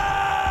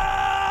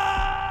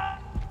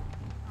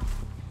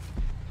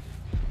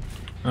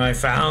 I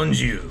found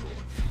you.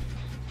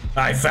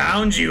 I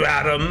found you,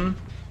 Adam.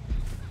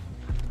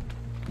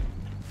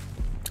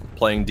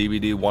 Playing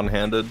DBD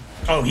one-handed.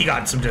 Oh, he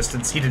got some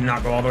distance. He did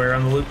not go all the way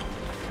around the loop.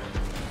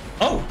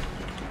 Oh!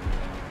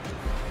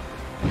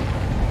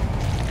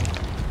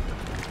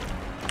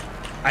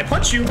 I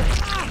punch you.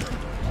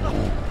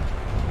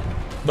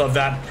 Love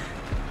that.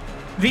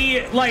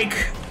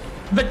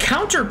 The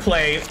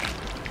counterplay.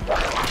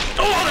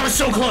 Oh, that was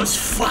so close.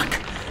 Fuck.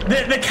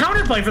 The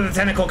counterplay for the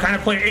tentacle kind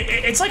of play.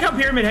 It's like how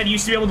Pyramid Head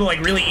used to be able to like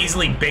really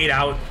easily bait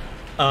out.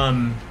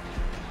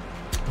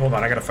 Hold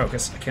on, I gotta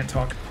focus. I can't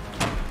talk.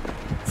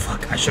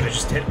 Fuck, I should have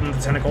just hit him with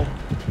the tentacle.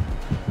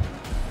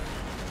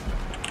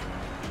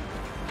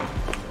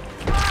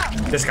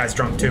 This guy's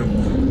drunk too.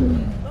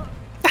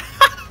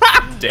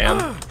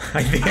 Damn.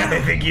 I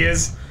think he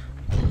is.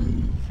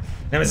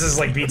 Nemesis is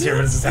like B tier,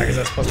 but his attack is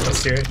S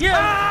plus tier. Yeah,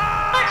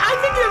 I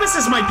think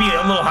Nemesis might be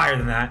a little higher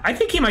than that. I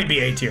think he might be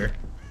A tier.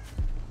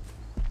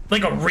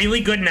 Like a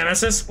really good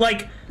Nemesis.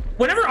 Like,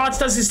 whenever Otz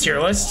does his tier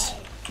lists,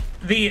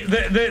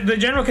 the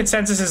general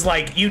consensus is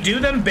like, you do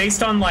them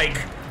based on like,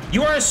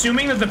 you are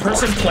assuming that the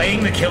person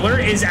playing the killer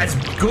is as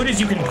good as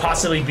you can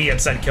possibly be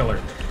at said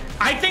killer.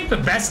 I think the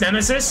best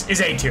Nemesis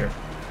is A tier.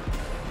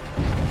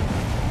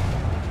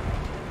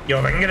 Yo,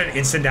 if I can get an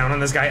instant down on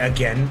this guy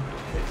again.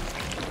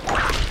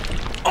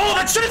 Oh,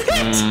 that should have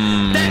hit!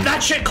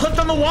 That shit clipped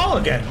on the wall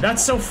again.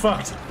 That's so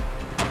fucked.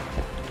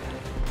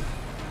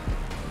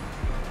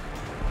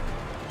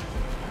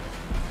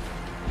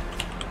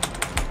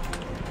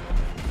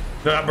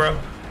 What up, bro?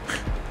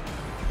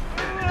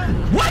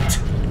 What?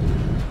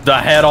 The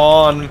head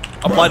on.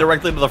 Apply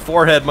directly to the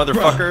forehead,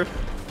 motherfucker.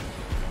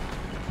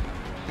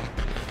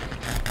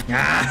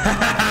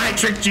 I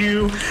tricked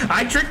you.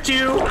 I tricked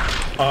you.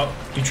 Oh,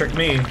 you tricked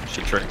me.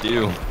 She tricked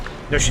you.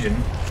 No, she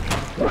didn't.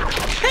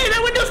 Hey,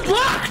 that window's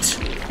blocked.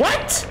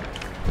 What?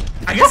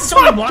 I guess it's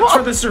only blocked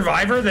for the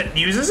survivor that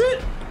uses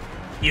it.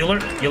 You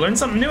learn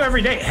something new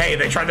every day. Hey,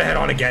 they tried the head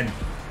on again.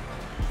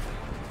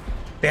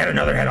 They had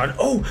another head on.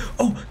 Oh,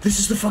 this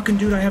is the fucking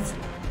dude I have.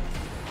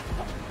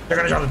 They're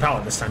gonna drop the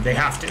pallet this time. They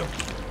have to.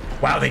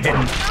 Wow, they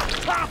didn't.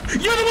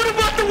 You're the one who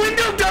blocked the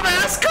window,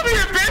 dumbass! Come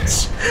here,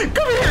 bitch!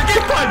 Come here,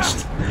 get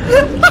punched!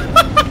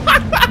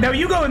 Now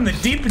you go in the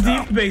deep,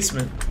 deep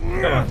basement.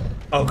 Come on.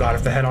 Oh god,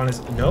 if the head on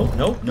is... No.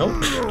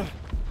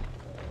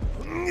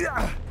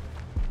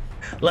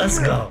 Let's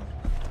go.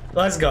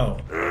 Let's go.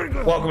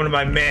 Welcome to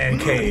my man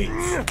cave.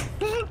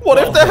 What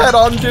if the head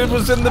on dude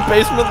was in the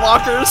basement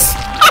lockers?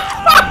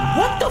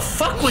 What the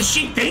fuck was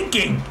she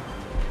thinking?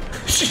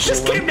 She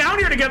just came down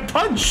here to get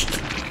punched.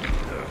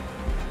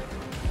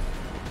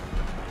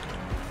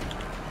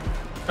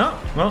 Oh,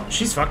 well,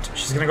 she's fucked.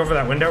 She's gonna go for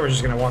that window. We're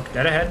just gonna walk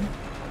dead ahead.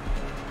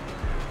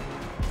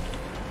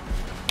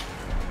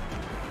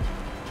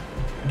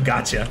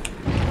 Gotcha.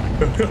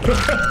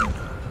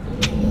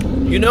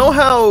 You know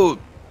how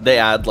they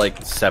add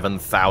like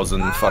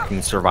 7,000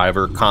 fucking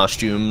survivor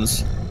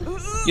costumes?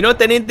 You know what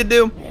they need to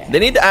do? They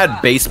need to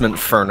add basement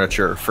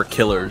furniture for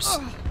killers.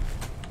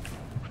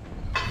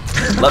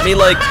 Let me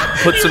like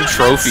put some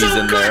trophies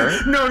in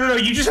there. No,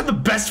 you just had the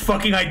best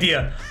fucking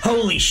idea.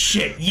 Holy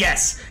shit,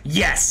 yes.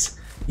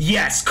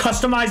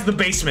 Customize the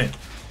basement.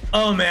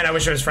 Oh man, I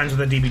wish I was friends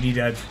with a DBD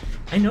dev.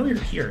 I know you're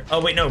here.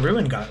 Oh wait, no,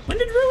 Ruin got... When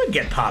did Ruin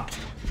get popped?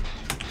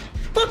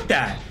 Look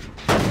that.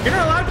 You're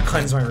not allowed to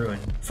cleanse my Ruin.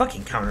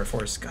 Fucking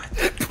counterforce, god.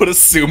 Put a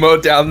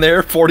sumo down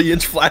there,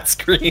 40-inch flat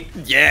screen.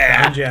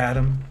 Yeah. Found you,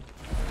 Adam.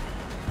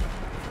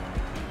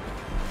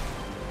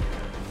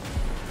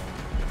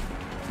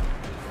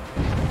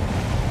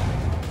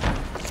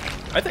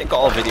 I think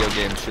all video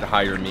games should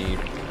hire me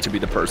to be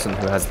the person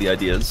who has the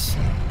ideas.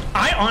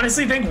 I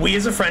honestly think we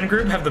as a friend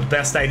group have the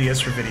best ideas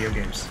for video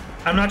games.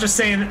 I'm not just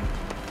saying...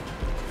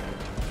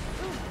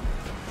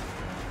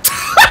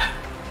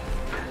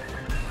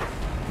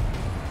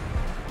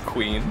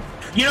 Queen.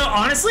 You know,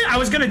 honestly, I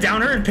was gonna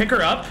down her and pick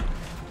her up.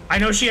 I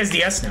know she has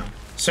DS now,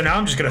 so now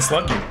I'm just gonna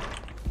slug you.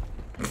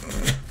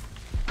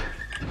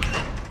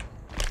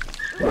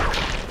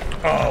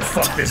 Oh,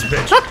 fuck this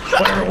bitch.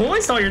 Whatever, we'll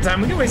waste all your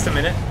time. We can waste a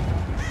minute.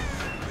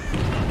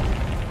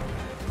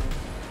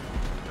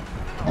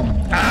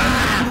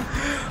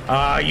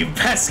 You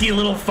pesky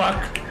little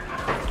fuck.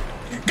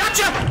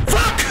 Gotcha!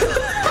 Fuck!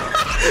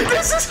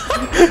 This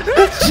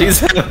is... She's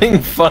having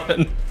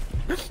fun.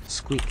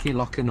 Squeaky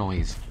locker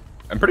noise.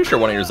 I'm pretty sure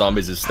one of your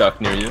zombies is stuck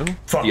near you.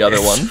 Fuck the other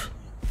this. one.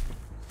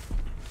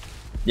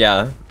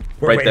 Yeah,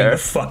 We're right waiting there. a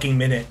fucking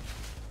minute.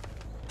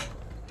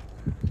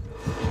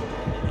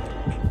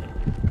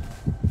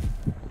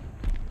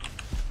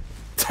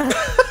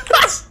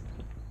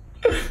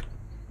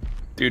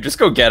 Dude, just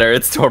go get her.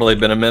 It's totally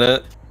been a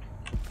minute.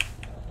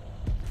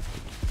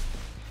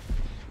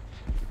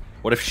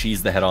 What if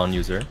she's the head-on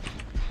user?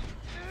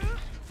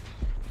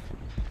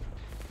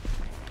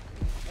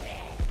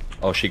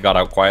 Oh, she got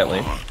out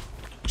quietly.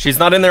 She's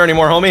not in there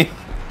anymore, homie.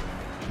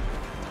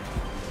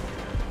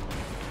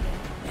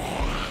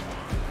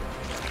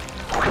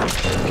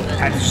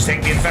 Had to just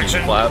take the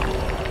infection. Flap.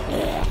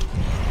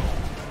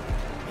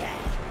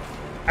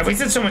 I've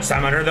wasted so much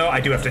time on her, though. I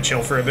do have to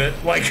chill for a bit.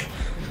 Like,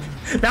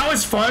 that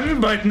was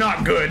fun, but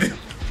not good.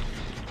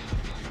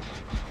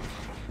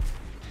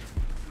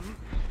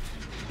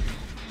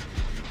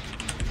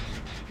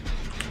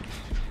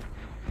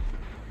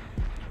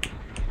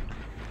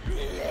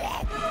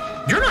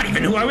 You're not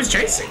even who I was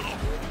chasing.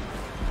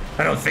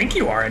 I don't think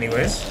you are,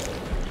 anyways.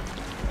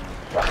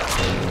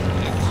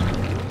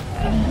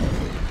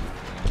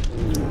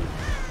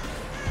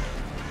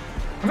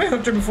 Have I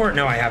hooked her before?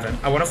 No, I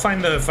haven't. I want to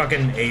find the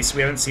fucking ace.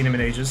 We haven't seen him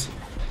in ages.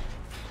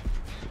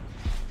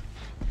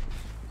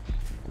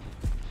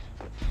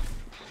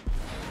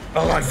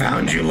 Oh, I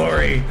found you,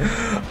 Lori.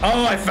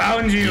 Oh, I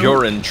found you.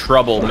 You're in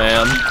trouble,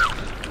 man.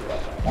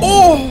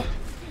 Oh!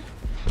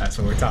 That's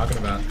what we're talking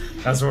about.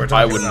 That's what we're talking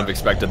about. I wouldn't have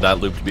expected that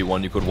loop to be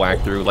one you could whack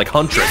through. Like,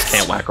 Huntress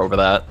can't whack over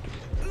that.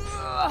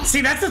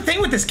 See, that's the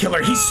thing with this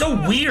killer. He's so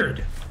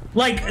weird.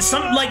 Like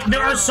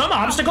there are some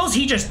obstacles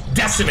he just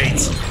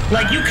decimates.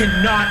 Like you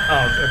cannot.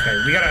 Oh,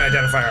 okay. We gotta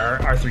identify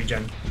our 3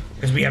 gen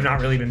because we have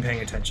not really been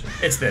paying attention.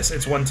 It's this.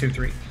 It's 1, 2,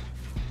 3.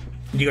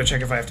 Need to go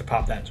check if I have to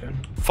pop that gen.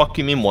 Fuck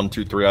you mean 1,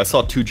 2, 3? I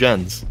saw 2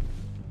 gens.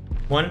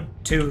 1,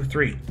 2,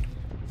 3.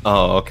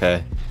 Oh,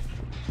 okay.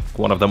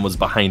 One of them was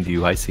behind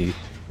you. I see.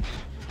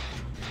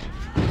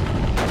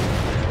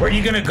 Where are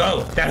you gonna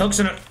go? That hook's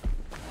in a.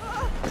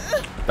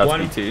 That's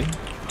 1, BT.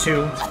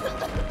 2,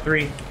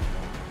 3,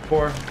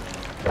 4.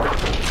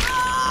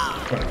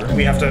 Whatever.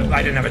 We have to.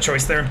 I didn't have a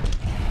choice there.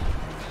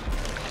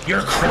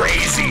 You're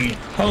crazy.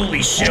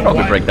 Holy shit. I'll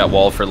probably what? break that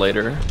wall for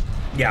later.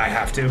 Yeah, I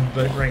have to,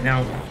 but right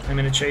now I'm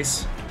in a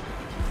chase.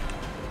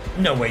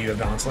 No way you have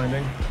balance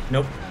landing.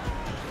 Nope.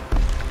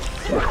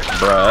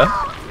 Bruh.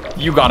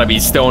 You gotta be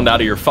stoned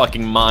out of your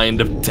fucking mind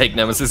to take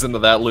Nemesis into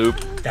that loop.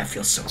 That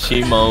feels so good.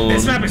 Chimone.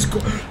 This map is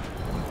cool.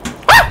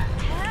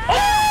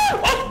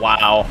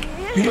 Wow.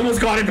 He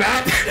almost got it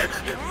back.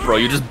 Bro,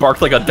 you just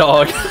barked like a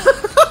dog.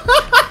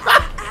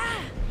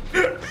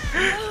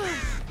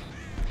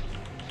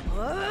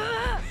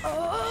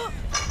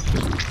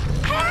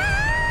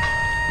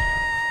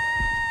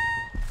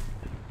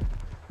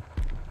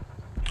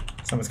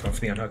 Someone's going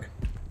for the unhook.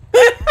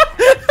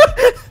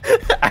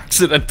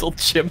 Accidental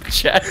chimp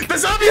check. The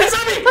zombie! The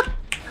zombie!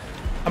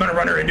 I'm gonna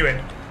run her into it.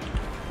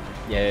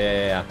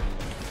 Yeah.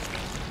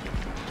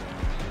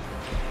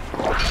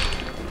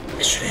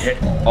 It should have hit.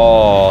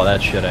 Oh,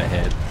 that should have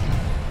hit.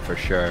 For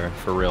sure.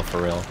 For real,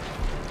 for real.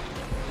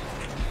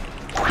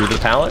 Through the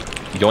pallet?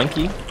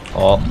 Yoinky?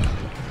 Oh.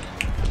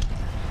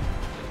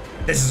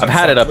 This is I've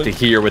had it up to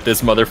here with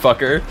this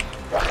motherfucker.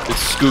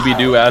 This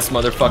Scooby-Doo ass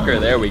motherfucker.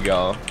 There we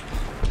go.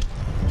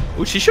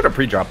 Ooh, she should have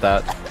pre-dropped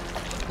that.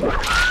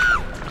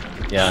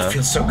 Yeah. That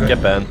feels so good.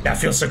 Get Ben. That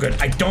feels so good.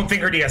 I don't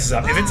think her DS is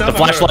up. If it's up, The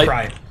flashlight. I'm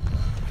gonna cry.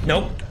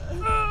 Nope.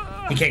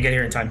 He can't get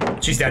here in time.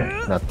 She's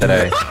dead. Not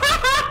today.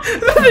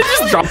 They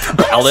just dropped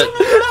the pallet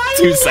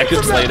 2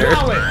 seconds later.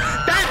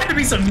 That had to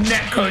be some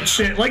netcode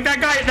shit. Like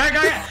that guy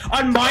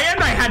on my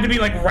end, I had to be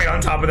like right on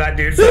top of that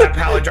dude for that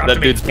pallet drop.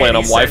 That dude's playing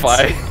on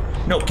Wi-Fi.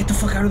 No, get the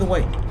fuck out of the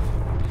way.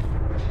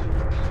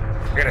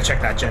 I gotta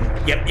check that gen.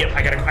 Yep.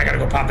 I gotta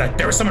go pop that.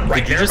 There was someone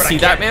right Did you there. just but see I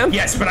that, can't. man?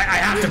 Yes, but I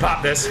have to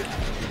pop this.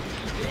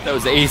 That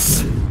was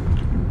Ace.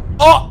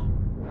 Oh!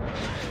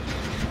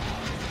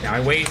 Now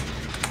I wait.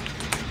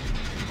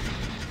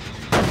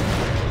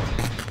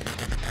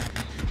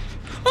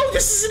 Oh,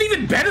 this is an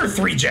even better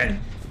 3 gen.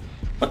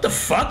 What the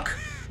fuck?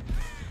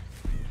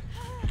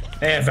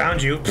 Hey, I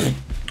found you.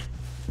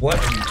 What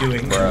are you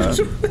doing?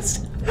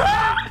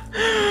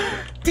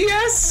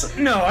 DS?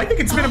 No, I think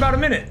it's been about a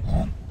minute.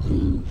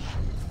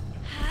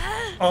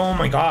 Oh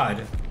my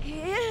god.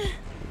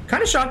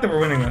 Kind of shocked that we're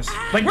winning this.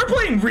 Like, we're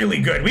playing really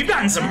good. We've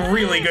gotten some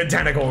really good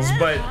tentacles,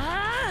 but...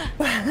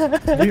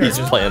 He's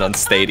just playing on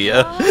Stadia.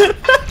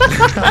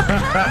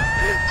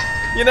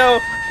 You know,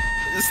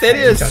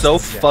 Stadia is so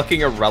fucking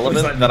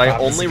irrelevant that I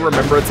only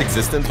remember its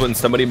existence when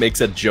somebody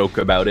makes a joke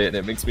about it, and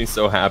it makes me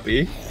so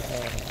happy.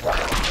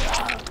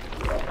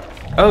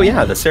 Oh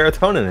yeah, the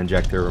serotonin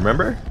injector,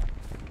 remember?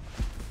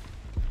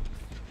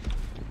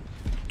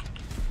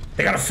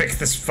 They gotta fix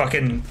this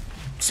fucking...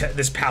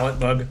 this pallet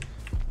bug.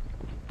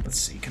 Let's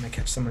see, can I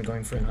catch someone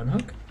going for an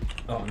unhook?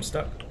 Oh, I'm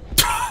stuck.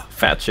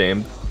 Fat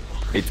shame.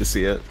 Hate to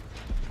see it.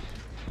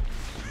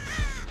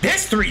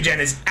 This 3 gen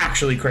is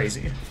actually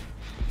crazy.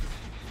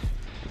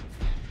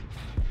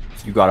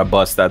 You gotta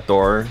bust that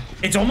door.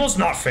 It's almost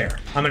not fair.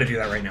 I'm gonna do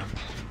that right now.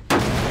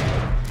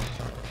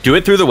 Do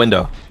it through the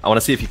window. I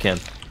wanna see if you can.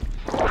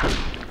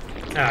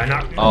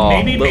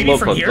 Maybe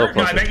from here?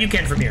 No, I bet you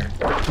can from here.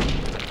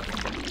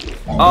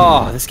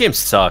 Oh, this game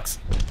sucks.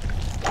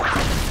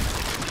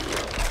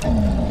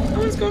 No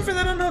one's going for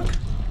that unhook.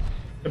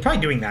 They're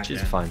probably doing that.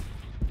 She's fine.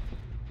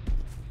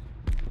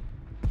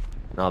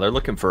 No, they're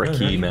looking for a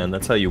key, man.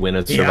 That's how you win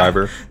as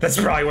Survivor. Yeah, that's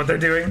probably what they're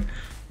doing.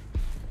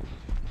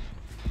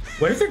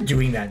 What if they're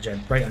doing that,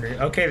 Jen? Right under...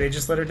 Okay, they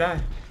just let her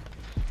die.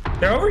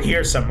 They're over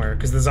here somewhere,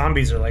 because the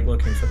zombies are, like,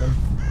 looking for them.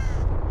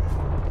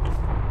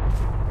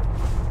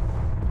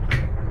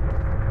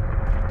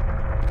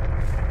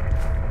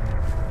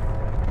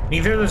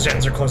 Neither of those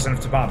gens are close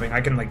enough to popping.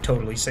 I can, like,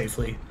 totally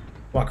safely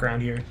walk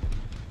around here.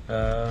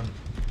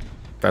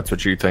 That's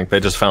what you think. They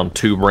just found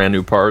 2 brand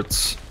new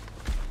parts.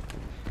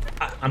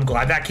 I'm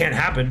glad that can't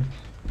happen.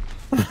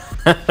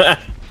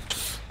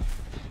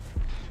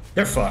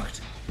 They're fucked.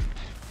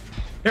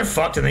 They're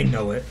fucked and they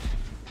know it.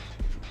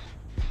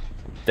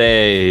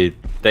 They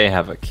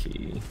have a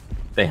key.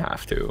 They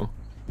have to.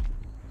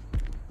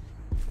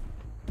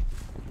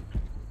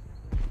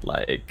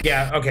 Like...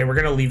 Yeah, okay, we're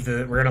gonna leave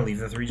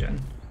the 3 gen.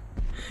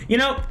 You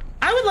know,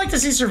 I would like to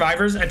see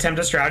survivors attempt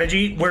a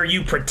strategy where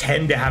you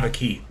pretend to have a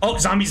key. Oh,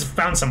 zombies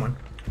found someone.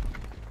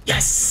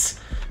 Yes!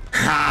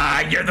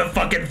 Ha! You're the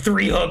fucking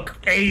 3-hook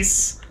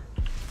ace!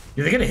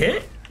 Are they gonna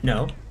hit?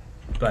 No.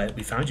 But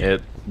we found you.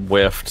 It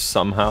whiffed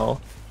somehow.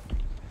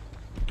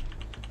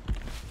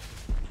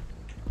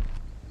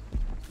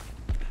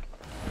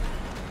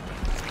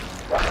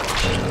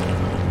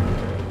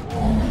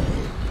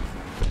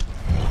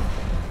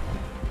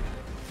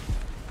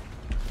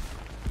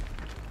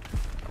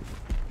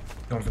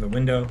 going for the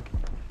window.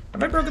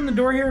 Have I broken the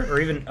door here? Or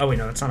even... Oh, wait,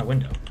 no, that's not a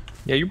window.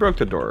 Yeah, you broke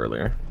the door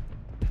earlier.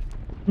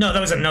 No, that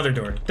was another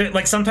door.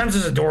 Like, sometimes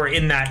there's a door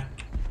in that...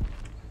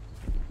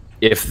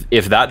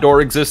 If that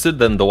door existed,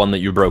 then the one that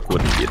you broke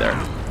wouldn't be there.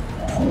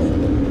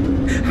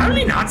 How did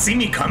he not see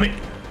me coming?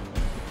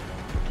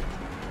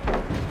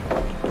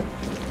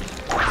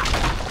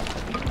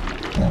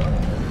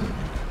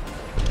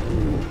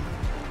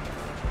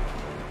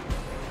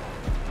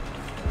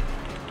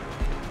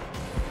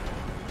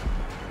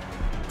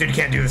 Dude, you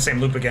can't do the same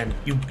loop again.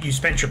 You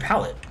spent your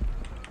pallet.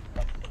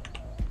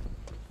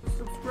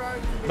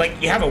 Like,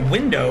 you have a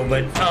window,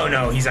 but... Oh,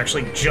 no, he's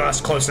actually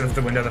just close enough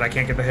to the window that I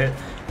can't get the hit.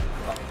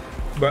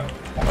 But...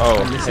 Oh,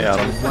 yeah,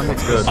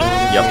 that's good.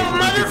 Oh, yep.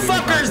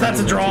 motherfuckers! That's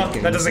a draw.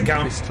 That doesn't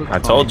count. I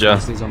told ya.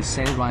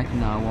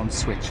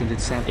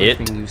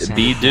 It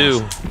be do.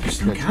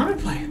 There's no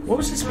counterplay. What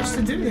was he supposed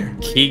to do there?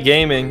 Key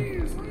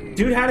gaming.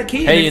 Dude had a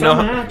key. Hey, you know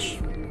how... match.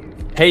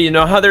 Hey, you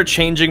know how they're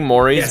changing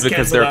Moris Yes, because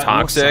cancel they're that.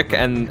 toxic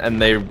and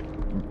they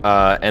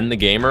end the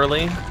game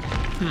early?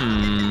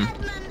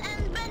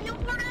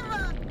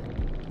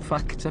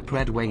 Fucked up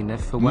Red Wayner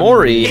for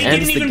Mori They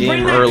ends didn't the even game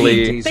bring that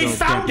early key. They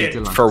found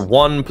it. for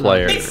one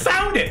player. They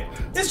found it.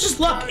 It's just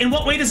luck. In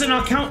what way does it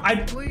not count?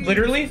 I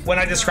literally, when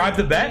I described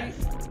the bet,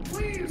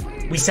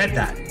 we said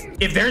that.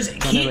 If there's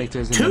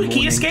two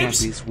key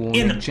escapes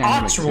in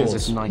odds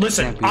rules,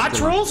 listen,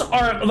 odds rules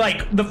are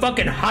like the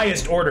fucking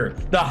highest order,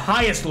 the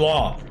highest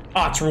law.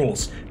 Odds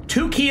rules.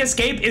 2 key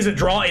escape is a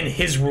draw in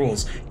his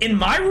rules. In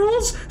my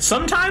rules,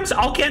 sometimes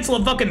I'll cancel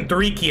a fucking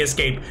 3 key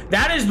escape.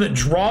 That is the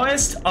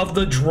drawest of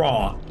the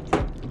draw.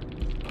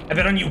 I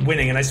bet on you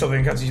winning, and I still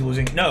think it counts as you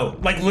losing. No,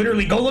 like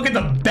literally, go look at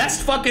the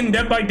best fucking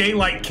Dead by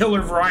Daylight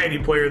killer variety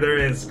player there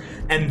is,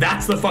 and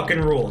that's the fucking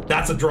rule.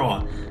 That's a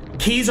draw.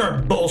 Keys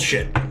are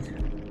bullshit.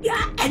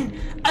 Yeah, and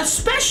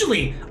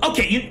especially,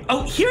 okay,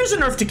 here's a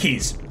nerf to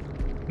keys.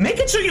 Make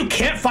it so you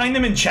can't find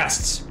them in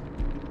chests.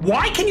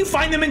 Why can you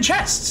find them in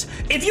chests?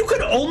 If you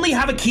could only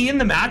have a key in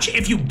the match,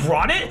 if you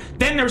brought it,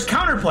 then there's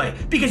counterplay.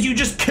 Because you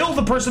just kill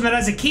the person that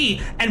has a key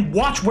and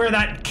watch where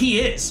that key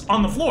is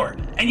on the floor.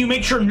 And you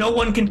make sure no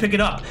one can pick it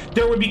up.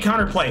 There would be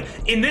counterplay.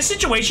 In this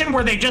situation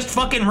where they just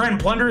fucking ran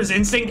Plunderer's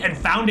Instinct and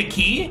found a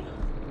key,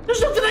 there's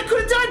nothing I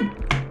could have done.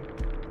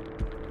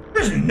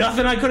 There's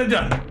nothing I could have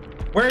done.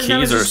 Whereas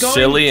keys are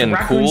silly and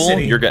cool,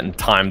 you're getting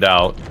timed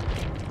out.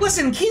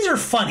 Listen, keys are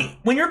funny.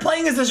 When you're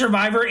playing as the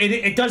survivor,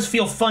 it does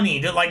feel funny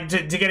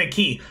to get a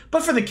key.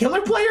 But for the killer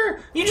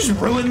player, you just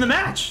ruin the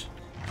match.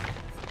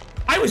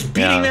 I was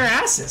beating their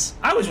asses.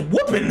 I was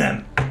whooping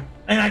them,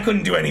 and I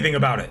couldn't do anything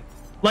about it.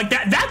 Like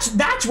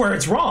that's where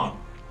it's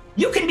wrong.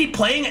 You can be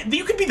playing.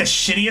 You could be the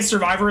shittiest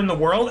survivor in the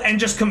world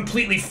and just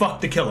completely fuck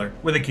the killer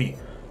with a key.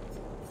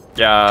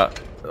 Yeah,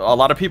 a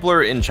lot of people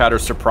are in chat are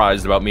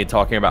surprised about me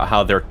talking about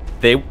how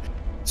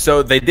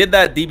So they did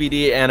that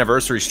DBD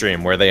anniversary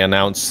stream where they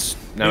announced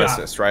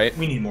Nemesis, right?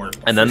 We need more.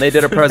 And then they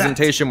did a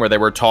presentation where they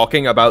were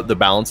talking about the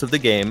balance of the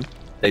game.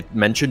 They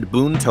mentioned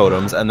boon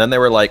totems, and then they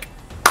were like,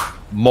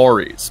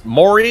 Moris.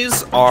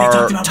 Moris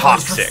are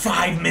toxic. For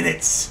 5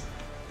 minutes.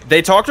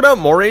 They talked about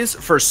Moris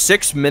for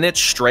 6 minutes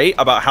straight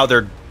about how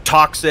they're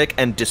toxic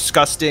and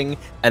disgusting,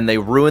 and they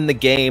ruin the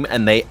game,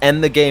 and they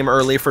end the game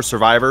early for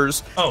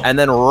survivors. Oh, and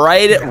then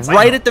right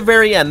at the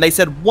very end, they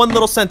said one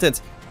little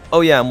sentence. Oh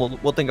yeah, and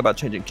we'll think about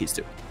changing keys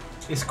too.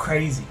 It's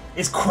crazy.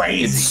 It's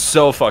crazy. It's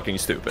so fucking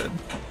stupid.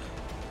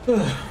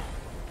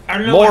 I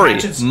don't know. Mori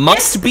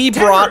must be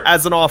brought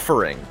as an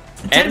offering.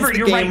 Ends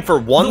the game for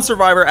one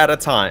survivor at a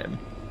time.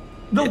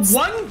 The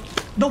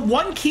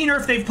one key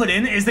nerf they've put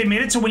in is they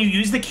made it so when you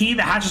use the key,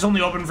 the hatch is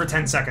only open for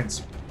 10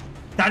 seconds.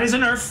 That is a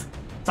nerf.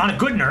 It's not a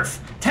good nerf.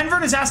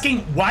 Tenvert is asking,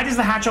 why does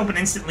the hatch open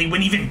instantly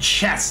when even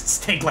chests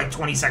take like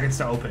 20 seconds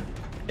to open?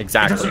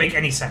 Exactly. It doesn't make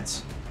any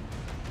sense.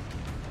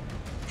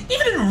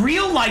 Even in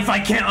real life,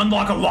 I can't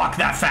unlock a lock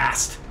that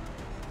fast.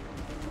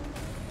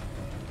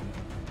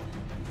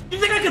 You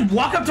think I could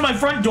walk up to my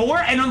front door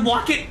and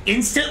unlock it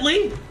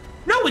instantly?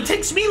 No, it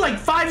takes me like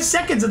 5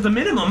 seconds at the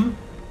minimum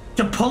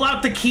to pull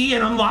out the key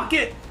and unlock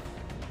it.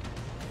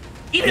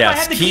 Even if I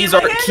had the key in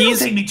my hand, it'll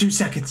take me 2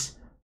 seconds.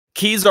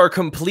 Keys are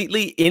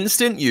completely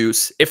instant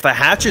use. If the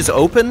hatch is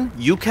open,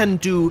 you can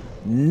do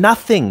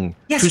nothing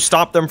to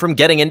stop them from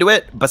getting into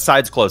it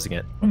besides closing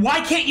it.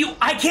 Why can't you?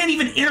 I can't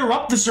even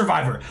interrupt the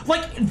survivor.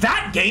 Like,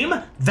 that game,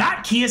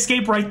 that key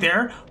escape right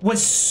there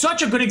was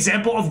such a good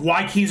example of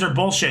why keys are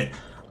bullshit.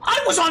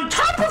 I was on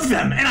top of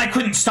them and I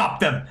couldn't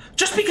stop them.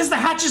 Just because the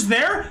hatch is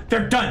there,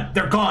 they're done.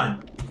 They're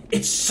gone.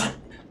 It's so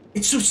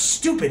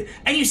stupid.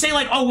 And you say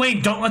like, oh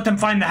wait, don't let them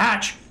find the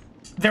hatch.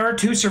 There are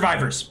 2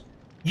 survivors.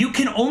 You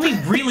can only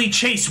really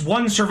chase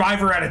one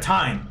survivor at a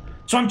time.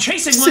 So I'm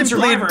chasing one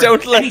survivor,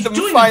 and he's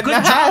doing a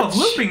good job of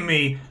looping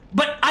me,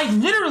 but I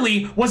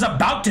literally was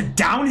about to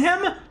down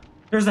him.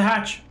 There's the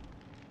hatch.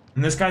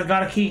 And this guy's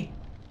got a key.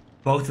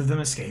 Both of them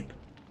escape.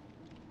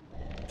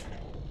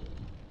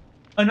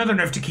 Another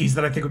nerf to keys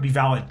that I think would be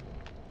valid.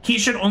 Keys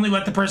should only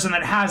let the person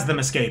that has them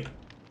escape.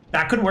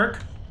 That could work.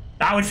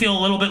 That would feel a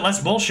little bit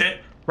less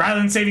bullshit. Rather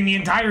than saving the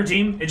entire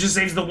team, it just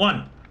saves the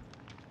one.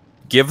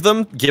 Give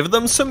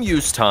them some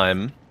use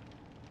time.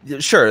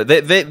 Sure,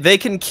 they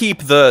can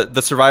keep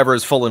the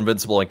survivors full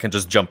invincible and can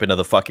just jump into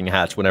the fucking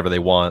hatch whenever they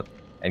want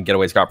and get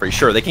away scot-free.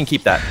 Sure, they can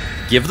keep that.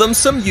 Give them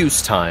some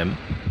use time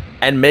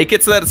and make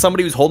it so that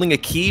somebody who's holding a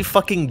key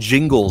fucking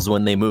jingles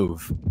when they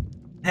move.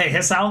 Hey,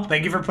 Hissal,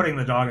 thank you for putting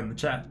the dog in the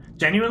chat.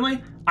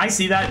 Genuinely, I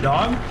see that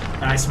dog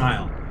and I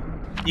smile.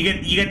 You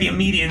get the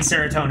immediate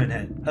serotonin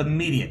hit.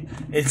 Immediate.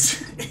 It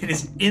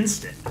is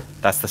instant.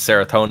 That's the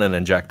serotonin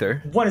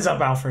injector. What is up,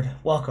 Alfred?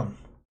 Welcome.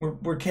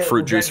 We're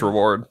Fruit juice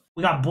reward.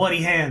 We got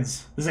bloody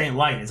hands. This ain't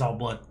light, it's all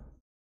blood.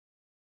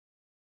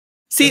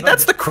 See,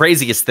 that's the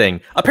craziest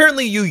thing.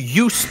 Apparently you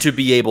used to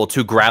be able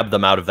to grab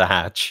them out of the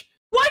hatch.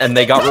 Why and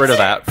they got rid of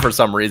that for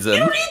some reason. You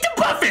don't need to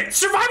buff it!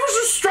 Survivors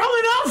are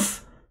strong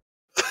enough!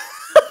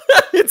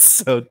 It's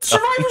so tough.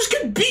 Survivors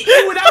can beat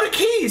you without a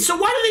key, so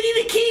why do they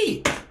need a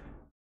key?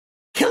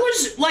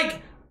 Killers,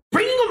 like,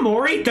 bringing a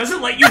Mori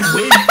doesn't let you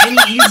win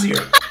any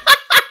easier.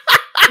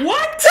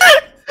 What?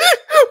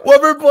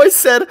 Wubberboy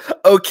said,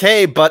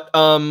 okay, but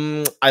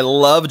I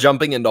love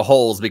jumping into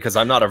holes because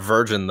I'm not a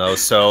virgin though,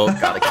 so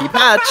gotta keep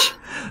hatch.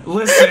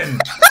 Listen.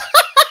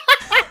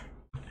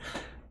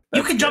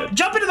 You can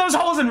jump into those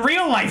holes in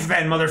real life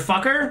then,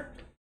 motherfucker.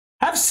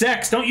 Have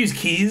sex, don't use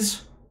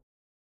keys.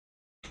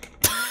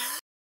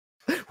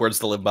 Words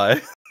to live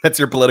by. That's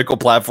your political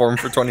platform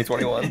for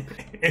 2021.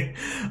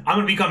 I'm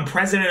gonna become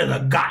president of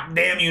the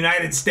goddamn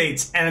United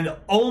States, and the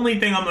only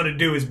thing I'm gonna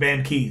do is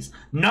ban keys.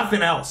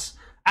 Nothing else.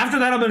 After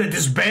that, I'm gonna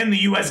disband the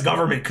US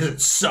government because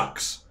it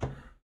sucks.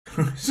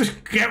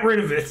 Just get rid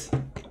of it.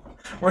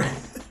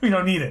 We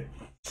don't need it.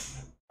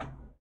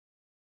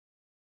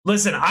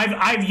 Listen,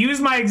 I've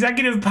used my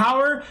executive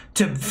power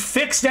to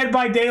fix Dead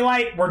by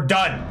Daylight. We're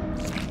done.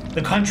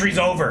 The country's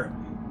over.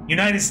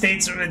 United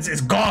States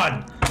is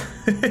gone.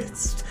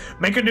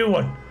 Make a new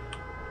one.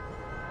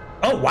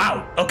 Oh,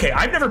 wow. Okay,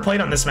 I've never played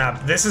on this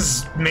map. This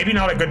is maybe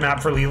not a good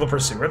map for Lethal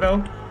Pursuer,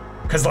 though.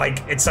 Because,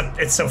 like, it's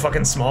so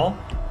fucking small.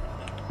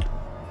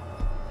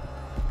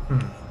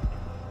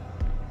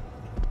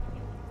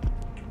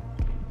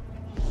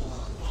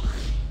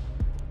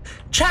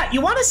 Chat,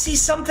 you want to see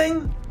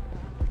something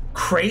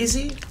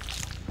crazy?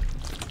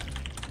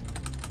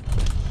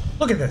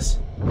 Look at this.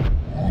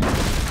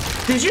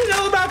 Did you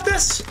know about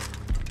this?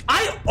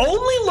 I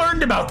only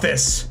learned about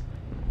this.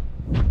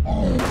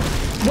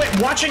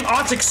 Wait, watching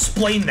Otz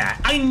explain that.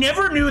 I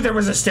never knew there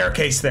was a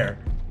staircase there.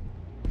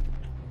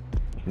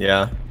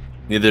 Yeah,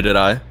 neither did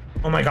I.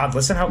 Oh my god,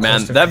 listen how Man,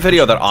 close to that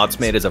video that Otz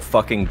made is a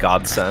fucking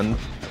godsend.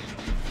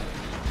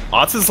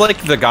 Otz is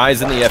like the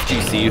guys in the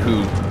FGC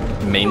who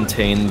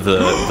maintain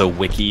the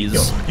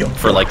wikis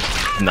for like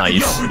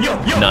nice.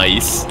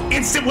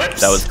 Instant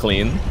whips. That was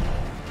clean.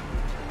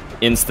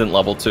 Instant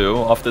level 2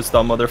 off this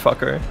dumb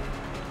motherfucker.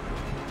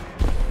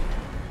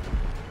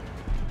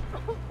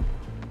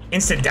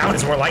 Instant down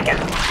is more like it.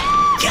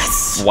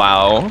 Yes!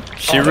 Wow.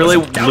 She really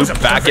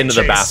looped back into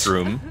the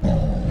bathroom.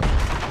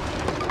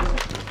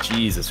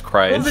 Jesus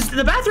Christ. Well,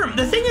 the bathroom,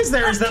 the thing is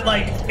there is that,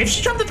 like, if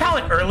she dropped the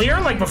pallet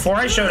earlier, like, before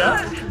I showed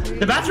up,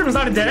 the bathroom is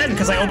not a dead end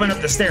because I opened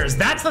up the stairs.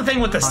 That's the thing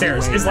with the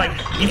stairs, is, like,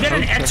 you get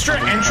an extra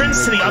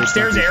entrance to the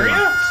upstairs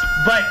area,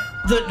 but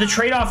the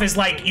trade-off is,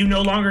 like, you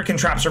no longer can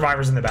trap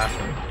survivors in the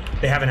bathroom.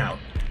 They have an out.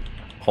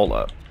 Hold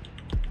up.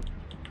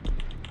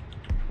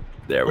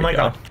 There we go.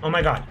 God. Oh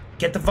my god.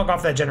 Get the fuck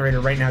off that generator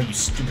right now, you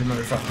stupid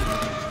motherfucker.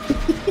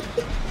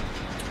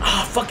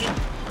 Ah, fucking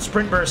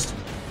sprint burst.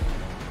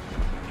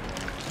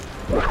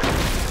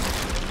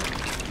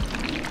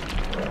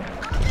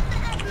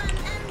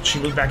 She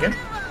moved back in?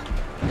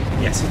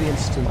 Yes. The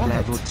instant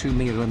level 2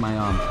 mirror my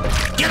arm.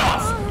 Get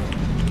off!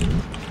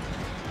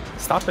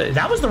 Stop it.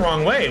 That was the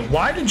wrong way.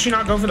 Why did she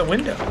not go for the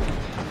window?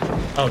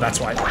 Oh, that's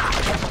why.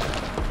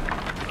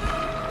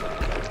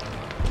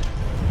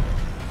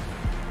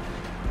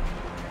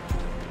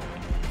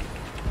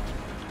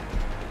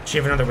 Does she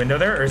have another window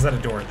there, or is that a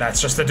door?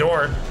 That's just a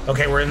door.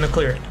 Okay, we're in the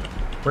clear.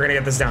 We're gonna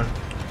get this down.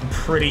 I'm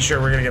pretty sure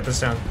we're gonna get this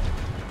down.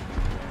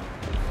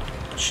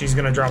 She's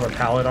gonna drop a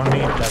pallet on me.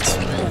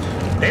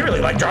 They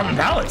really like dropping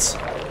pallets.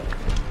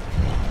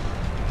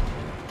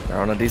 They're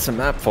on a decent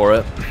map for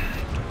it.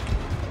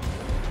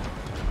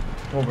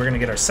 Well, we're gonna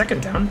get our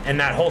second down, and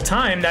that whole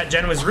time, that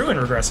gen was ruin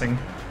regressing.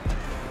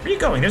 Where are you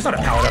going? There's not a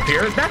pallet up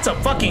here. That's a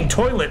fucking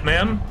toilet,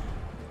 ma'am.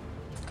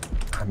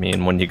 I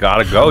mean, when you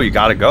gotta go, you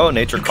gotta go.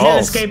 Nature calls. You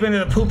can't escape into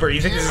the pooper. You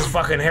think this is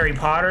fucking Harry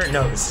Potter?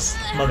 No, this is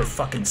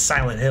motherfucking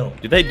Silent Hill.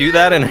 Do they do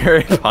that in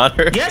Harry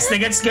Potter? Yes, they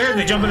get scared.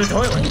 They jump in the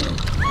toilet.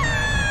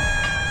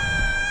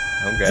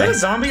 Okay. Is that a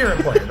zombie or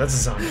a player? That's a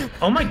zombie.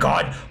 Oh my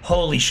god.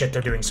 Holy shit,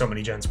 they're doing so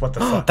many gens. What the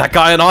fuck? That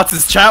guy in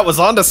Otz's chat was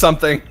onto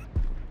something.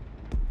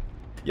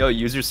 Yo,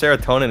 use your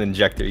serotonin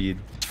injector, you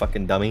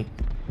fucking dummy.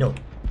 No.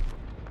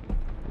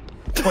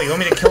 Wait, you want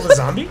me to kill the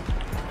zombie?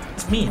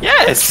 It's me.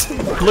 Yes!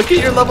 Look at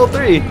your level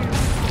 3.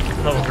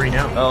 Level 3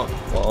 now. Oh,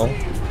 well.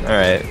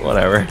 Alright,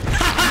 whatever.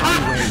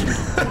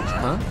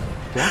 Huh?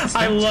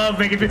 I love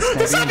making people.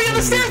 The zombie on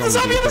the stairs! The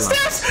zombie on the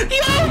stairs!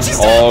 Yo, she's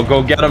Oh,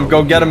 go get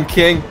him,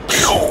 King.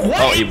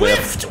 What? Oh, he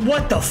whiffed.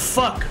 What the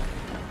fuck?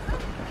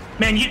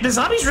 Man, the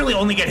zombies really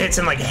only get hits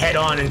in like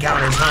head-on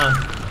encounters,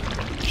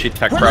 huh? She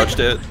tech crouched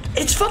it.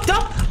 It's fucked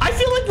up. I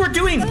feel like we're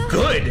doing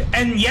good,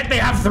 and yet they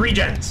have 3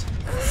 gens.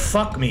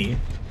 Fuck me.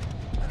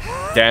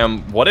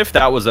 Damn, what if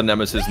that was a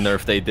Nemesis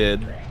nerf they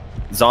did?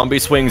 Zombie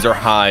swings are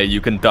high,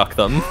 you can duck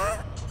them.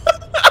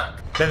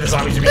 Then the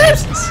zombies would be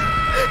useless.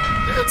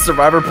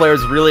 Survivor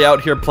players really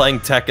out here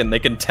playing Tekken. They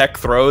can tech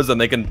throws and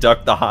they can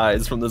duck the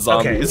highs from the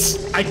zombies.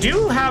 Okay. I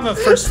do have a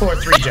first floor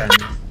 3 gen.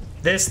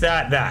 This,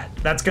 that.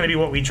 That's gonna be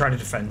what we try to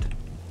defend.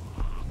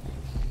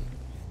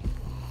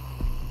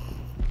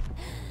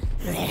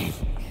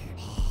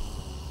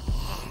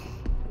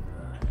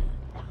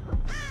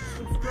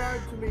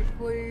 Subscribe to me,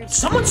 please.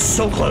 Someone's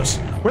so close.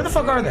 Where the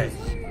fuck are they?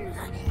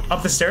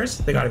 Up the stairs?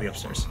 They gotta be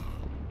upstairs.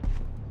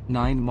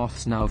 9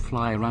 moths now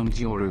fly around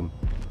your room.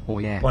 Oh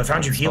yeah. Well, I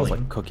found you Smells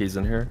healing. like cookies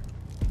in here.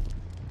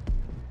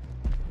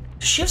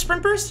 Does she have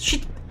sprint burst?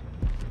 She...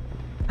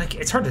 Like,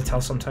 it's hard to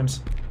tell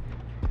sometimes.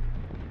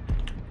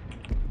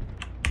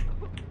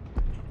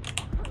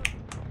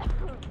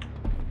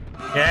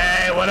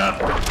 Hey, what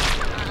up?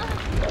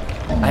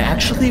 I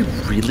actually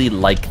really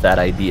like that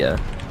idea.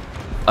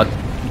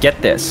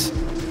 Get this.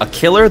 A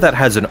killer that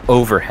has an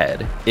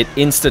overhead, it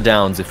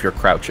insta-downs if you're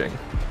crouching.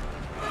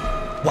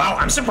 Wow,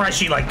 I'm surprised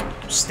she, like,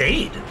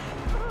 stayed.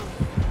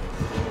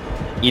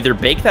 Either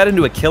bake that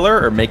into a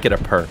killer or make it a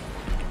perk.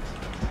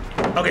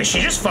 Okay,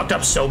 she just fucked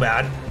up so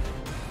bad.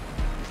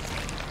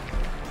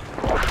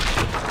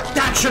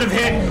 That should have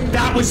hit.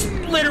 That was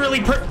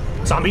literally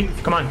Zombie,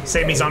 come on,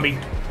 save me, zombie.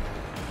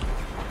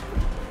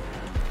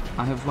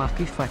 I have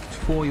wacky fact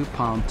for you.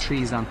 Palm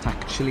trees aren't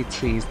actually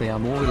trees, they are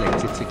more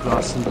related to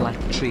grass and like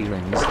tree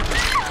rings.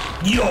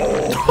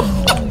 Yo!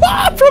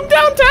 From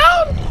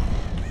downtown!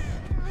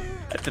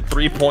 At the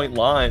 3-point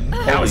line.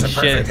 That was a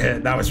Holy perfect shit.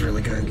 hit. That was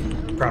really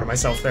good. Proud of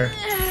myself there.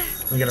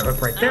 We get a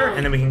hook right there,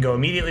 and then we can go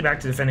immediately back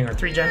to defending our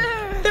 3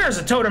 gen. There's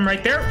a totem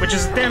right there, which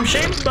is a damn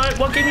shame, but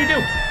what can you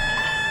do?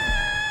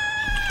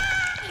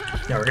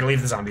 Yeah, we're gonna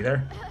leave the zombie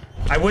there.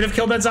 I would have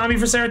killed that zombie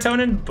for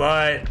serotonin,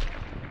 but...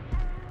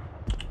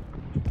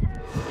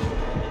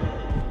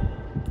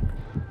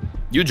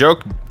 You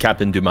joke,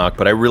 Captain Dumac,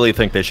 but I really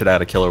think they should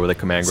add a killer with a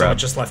command Someone grab.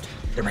 just left.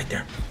 They're right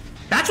there.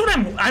 That's what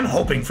I'm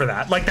hoping for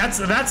that. Like, that's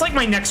like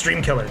my next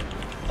dream killer.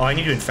 Oh, I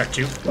need to infect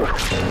you.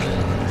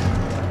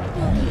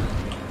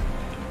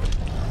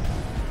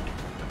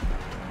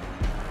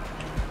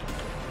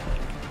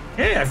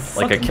 Hey, I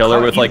Like a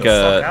killer with like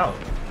a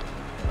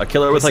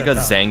killer with like a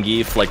that?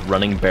 Zangief like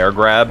running bear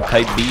grab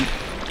type beat.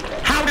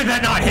 How did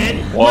that not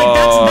hit? Whoa, like,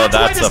 that's why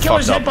that's this a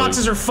killer's fucked up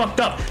hitboxes are fucked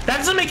up. That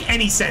doesn't make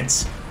any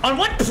sense. On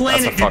what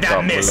planet did fucked that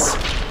up miss?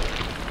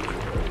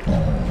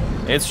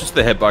 It's just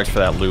the hitbox for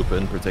that loop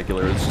in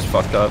particular. It's just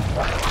fucked up.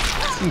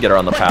 You can get her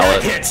on the But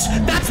pallet. that hits.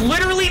 That's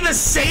literally the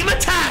same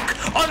attack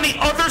on the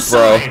other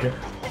side.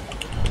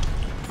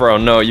 Bro,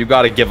 no, you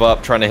gotta give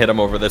up trying to hit him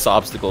over this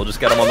obstacle. Just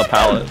get him on the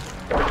pallet.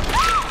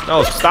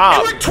 No,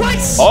 stop. It worked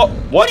twice. Oh,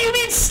 what? do you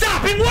mean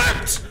stop? It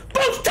worked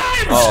both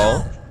times.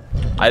 Oh,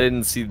 I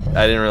didn't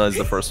realize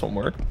the first one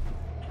worked.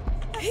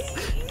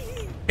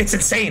 It's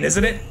insane,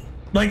 isn't it?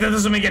 Like, that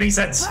doesn't make any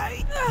sense.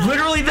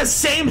 Literally the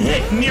same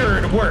hit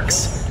mirrored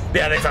works.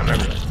 Yeah, they found my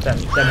ruin. That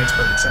makes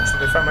perfect sense that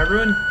they found my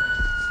ruin.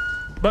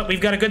 But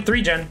we've got a good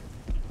 3 gen.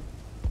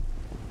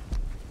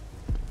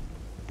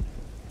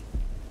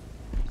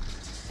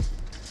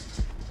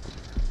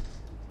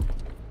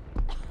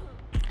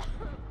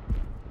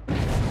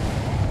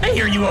 I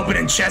hear you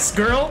opening chests,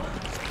 girl.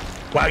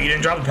 Wow, you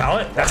didn't drop the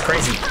pallet? That's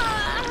crazy.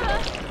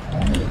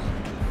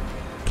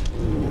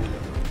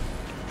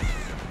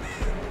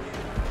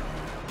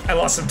 I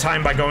lost some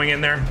time by going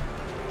in there,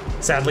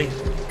 sadly.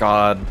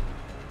 God.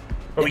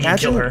 But we can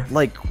kill her.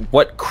 Like,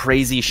 what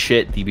crazy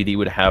shit DBD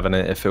would have in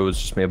it if it was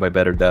just made by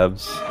better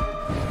devs.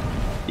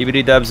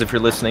 DBD devs, if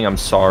you're listening, I'm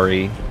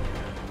sorry.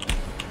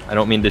 I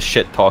don't mean to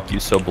shit talk you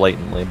so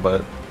blatantly,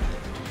 but...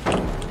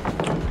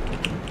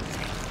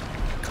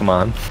 Come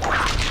on.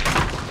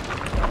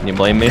 Can you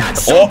blame me?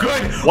 That's so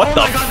good! What oh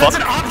the my god, fuck? that's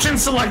an option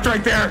select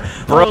right there!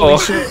 Bro, Holy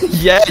shit.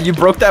 yeah, you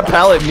broke that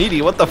pallet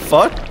meaty. What the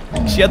fuck?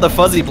 She had the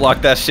fuzzy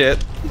block that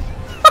shit.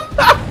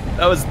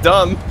 That was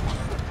dumb.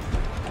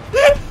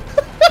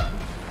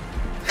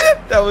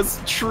 That was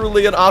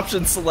truly an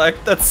option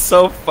select. That's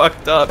so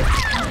fucked up.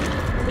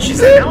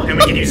 She's in now, and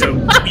we can use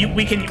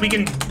we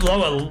can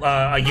blow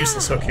a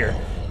useless hook here.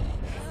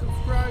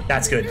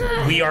 That's good.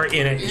 We are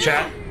in it,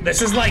 chat.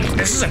 This is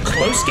a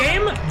close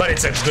game, but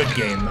it's a good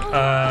game.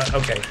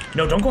 Okay.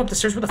 No, don't go up the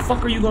stairs. Where the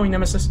fuck are you going,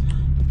 Nemesis?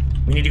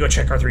 We need to go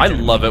check our 3 I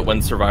gen. love it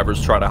when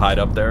survivors try to hide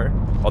up there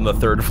on the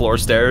 3rd floor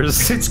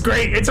stairs. It's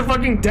great. It's a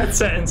fucking death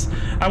sentence.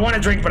 I want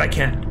to drink, but I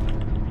can't.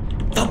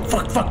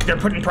 Fuck. They're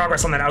putting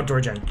progress on that outdoor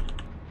gen.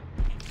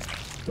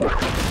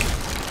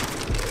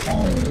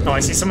 Oh, I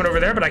see someone over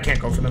there, but I can't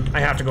go for them. I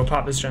have to go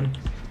pop this gen.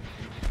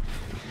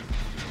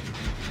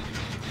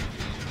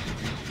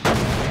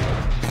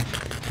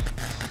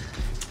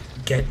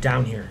 Get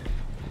down here.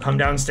 Come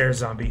downstairs,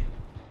 zombie.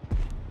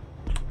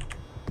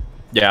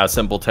 Yeah,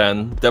 simple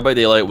 10. Dead by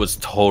Daylight was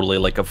totally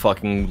like a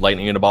fucking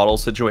lightning in a bottle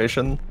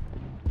situation.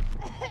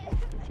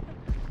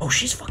 Oh,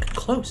 she's fucking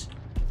close.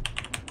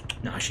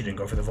 Nah, she didn't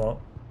go for the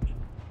vault.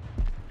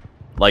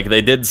 Like,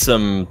 they did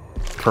some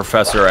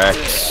Professor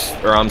X,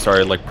 or I'm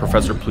sorry, like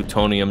Professor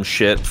Plutonium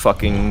shit,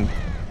 fucking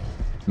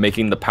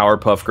making the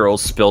Powerpuff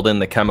Girls spilled in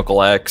the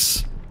Chemical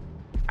X.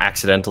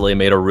 Accidentally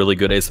made a really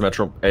good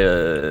asymmetrical,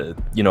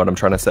 you know what I'm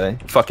trying to say?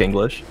 Fuck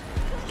English.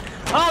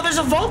 Oh, there's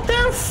a vault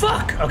there?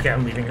 Fuck! Okay,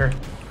 I'm leaving her.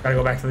 Gotta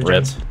go back to the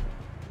Rip. gens.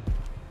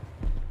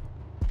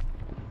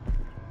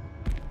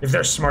 If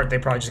they're smart, they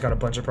probably just got a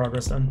bunch of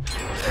progress done.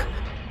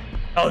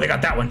 Oh, they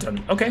got that one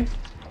done. Okay.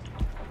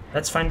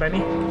 That's fine by me.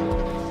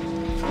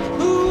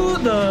 Who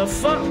the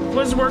fuck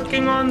was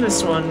working on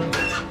this one?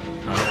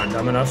 Oh, I'm not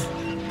dumb enough.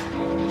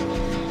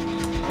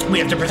 We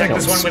have to protect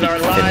this one with our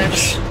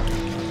lives.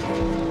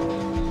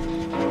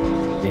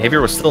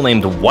 Behavior was still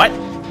named what?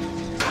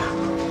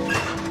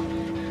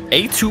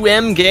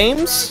 A2M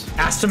games?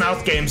 Ass to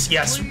mouth games,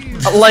 yes.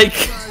 Like...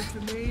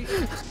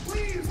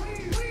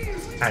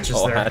 Hatch is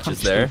Oh, there. Hatch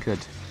is there. Good.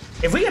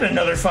 If we get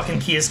another fucking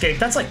key escape,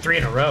 that's like 3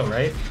 in a row,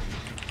 right?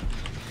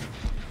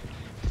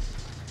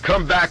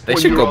 Come back. They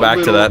when should you're go a back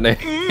to little- that name.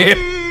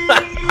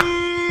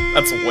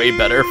 That's way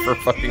better for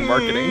fucking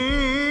marketing.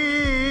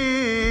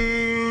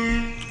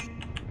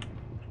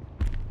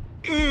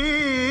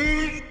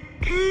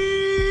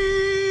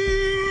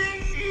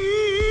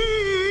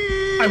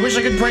 I wish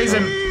I could praise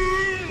him.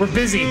 We're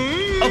busy.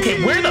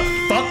 Okay, where the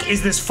fuck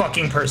is this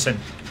fucking person?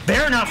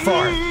 They're not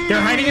far.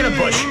 They're hiding in a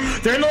bush.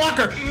 They're in the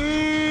locker.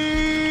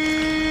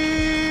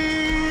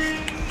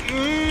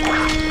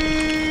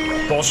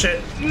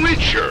 Bullshit.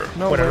 Richer.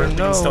 No, Whatever, we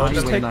can still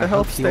just understand. take the I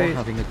health hope you're state.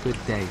 having a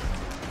good day.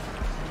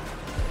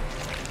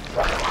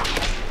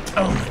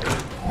 Oh my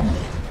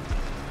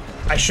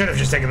god. I should have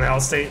just taken the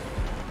health state.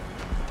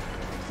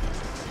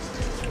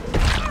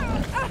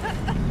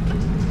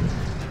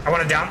 I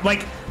want to down.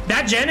 Like,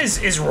 that gen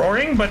is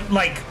roaring, but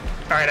like,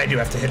 all right, I do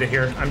have to hit it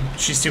here.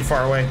 She's too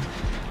far away.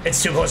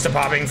 It's too close to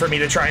popping for me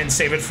to try and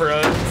save it for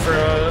a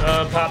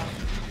pop.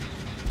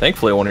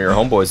 Thankfully, one of your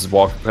homeboys is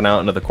walking out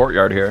into the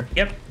courtyard here.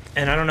 Yep.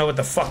 And I don't know what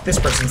the fuck this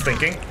person's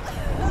thinking.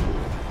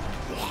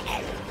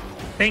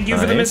 Thank you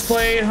for the Nice.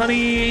 misplay,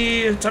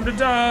 honey. Time to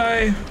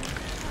die.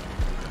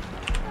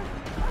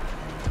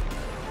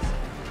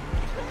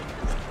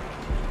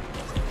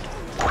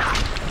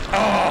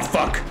 Oh,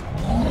 fuck.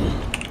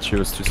 She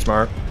was too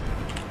smart.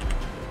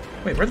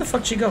 Wait, where the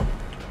fuck did she go?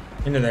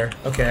 Into there.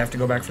 Okay, I have to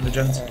go back for the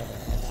gens.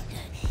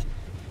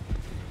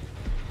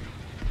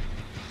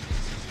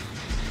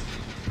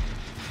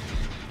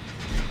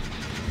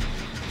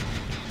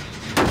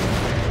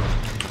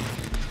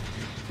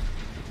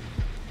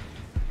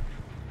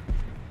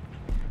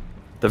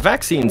 The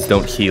vaccines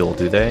don't heal,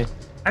 do they?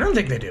 I don't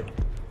think they do.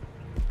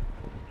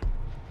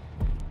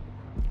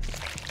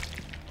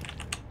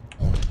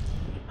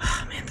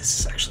 Ah, man, this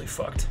is actually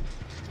fucked.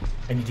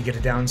 I need to get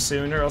it down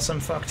soon or else I'm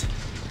fucked.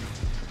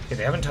 Okay,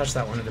 they haven't touched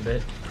that one in a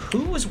bit.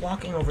 Who was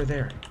walking over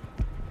there?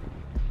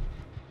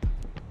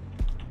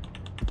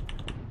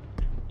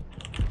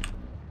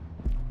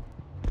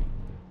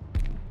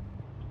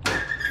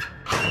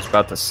 I was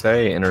about to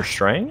say inner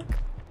strength.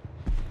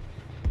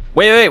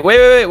 Wait!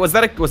 Was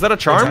that a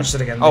charm? touched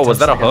it again, they Oh, was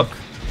that a touched it again. hook?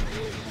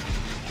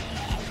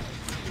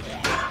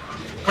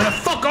 Where the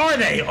fuck are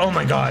they? Oh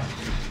my god.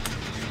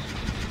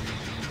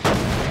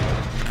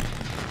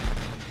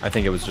 I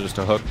think it was just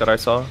a hook that I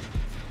saw.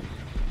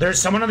 There's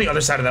someone on the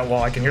other side of that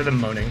wall. I can hear them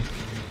moaning.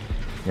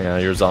 Yeah,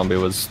 your zombie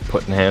was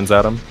putting hands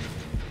at him.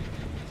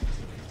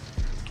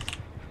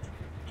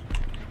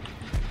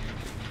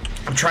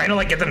 I'm trying to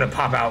like get them to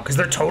pop out because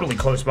they're totally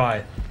close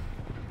by.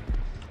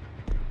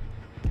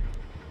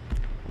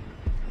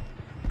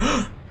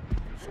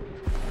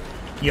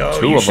 Yo,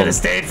 Two you of should them. have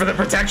stayed for the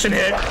protection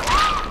hit.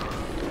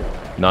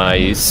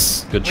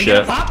 Nice. Good We get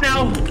shit. a pop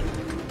now.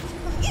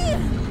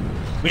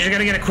 We just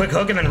gotta get a quick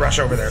hook and then rush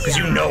over there because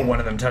you know one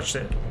of them touched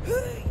it.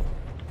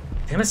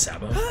 Damn it,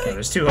 Sabo. Okay,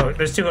 there's two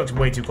hooks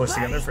way too close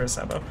together for a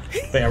Sabo.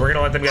 But yeah, we're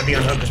gonna let them get the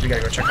unhook because we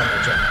gotta go check on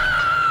that gen.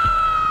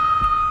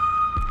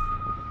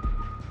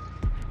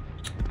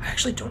 I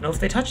actually don't know if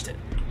they touched it.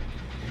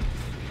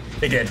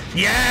 They did.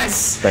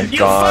 Yes! Thank You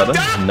God. fucked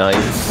up!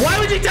 Nice. Why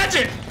would you touch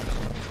it?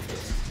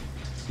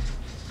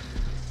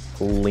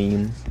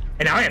 Lean.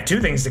 And now I have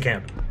 2 things to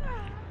camp.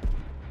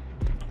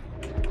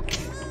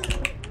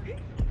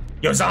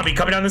 Yo, zombie,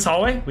 coming down this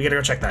hallway? We gotta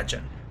go check that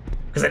gen.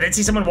 Because I did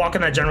see someone walk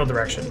in that general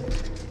direction.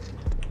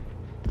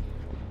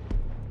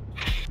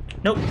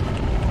 Nope.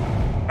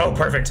 Oh,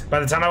 perfect. By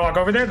the time I walk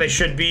over there, they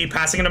should be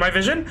passing into my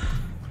vision.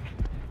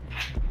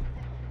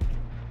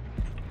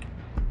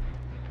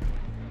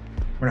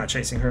 We're not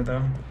chasing her,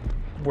 though.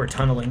 We're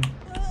tunneling.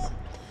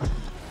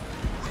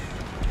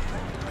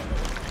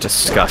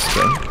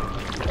 Disgusting.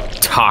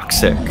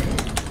 Toxic.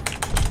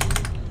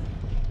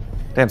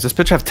 Damn, does this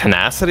bitch have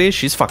tenacity?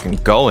 She's fucking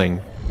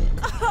going.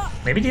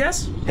 Maybe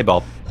DS? Hey,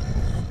 Bob.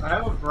 I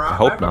have a I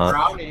hope not.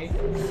 brownie.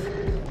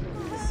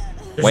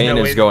 There's Wayne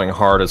no is way- going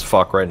hard as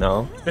fuck right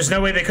now. There's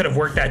no way they could have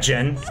worked that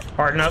gen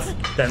hard enough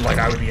that like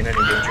I would be in any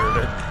danger of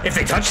it. If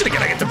they touched it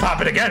again, I get to pop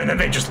it again, and then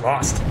they just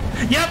lost.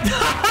 Yep.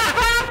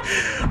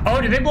 Oh,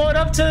 did they blow it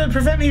up to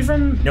prevent me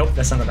from? Nope,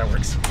 that's not how that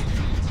works.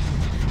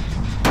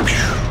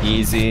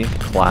 Easy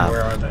clap.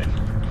 Where are they?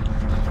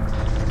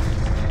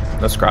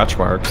 No scratch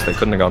marks. They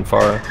couldn't have gone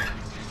far.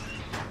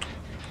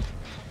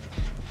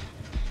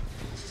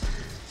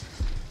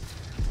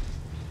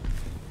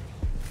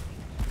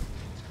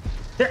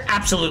 They're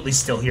absolutely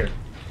still here.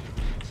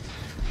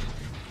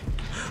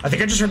 I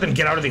think I just heard them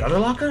get out of the other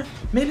locker,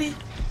 maybe?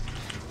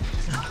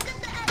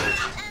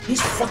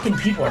 These fucking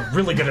people are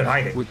really good at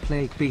hiding. Would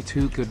Plague be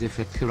too good if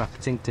it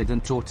corrupting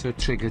didn't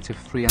auto-trigger to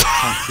free up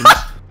items?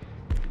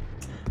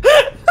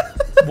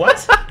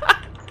 What?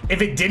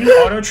 If it didn't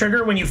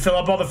auto-trigger when you fill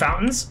up all the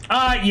fountains?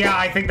 Yeah,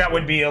 I think that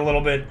would be a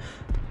little bit...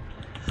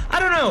 I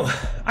don't know.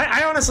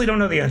 I honestly don't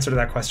know the answer to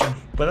that question,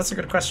 but that's a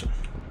good question.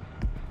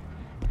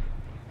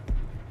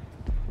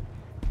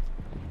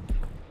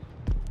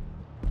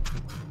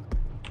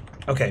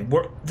 Okay,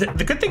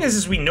 the good thing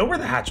is we know where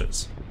the hatch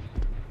is.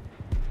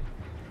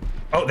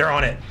 Oh, they're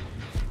on it.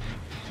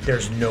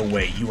 There's no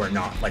way you are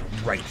not, like,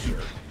 right here.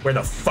 Where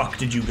the fuck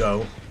did you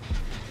go?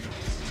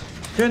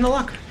 They're in the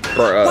locker.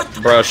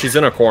 Bruh, she's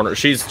in a corner.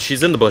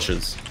 She's in the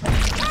bushes.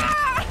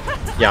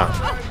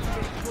 Yeah.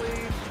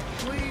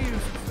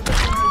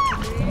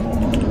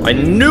 I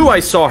knew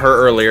I saw her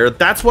earlier.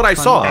 That's what I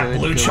saw.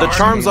 Blue The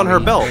charms on her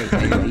belt.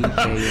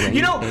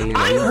 You know,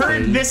 I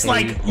heard this,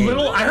 like,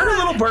 I heard a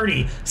little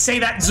birdie say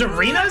that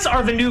Zarenas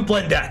are the new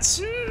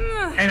Blendettes.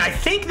 And I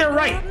think they're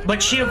right,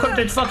 but she equipped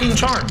a fucking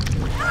charm.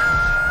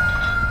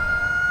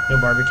 No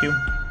barbecue?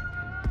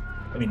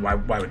 I mean, why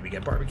would we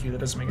get barbecue? That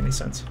doesn't make any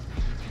sense.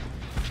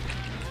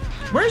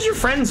 Where's your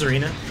friend,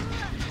 Zarina?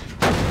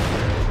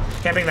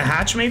 Camping the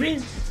hatch, maybe?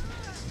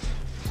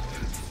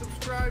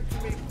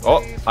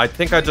 Oh, I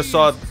think I just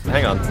saw...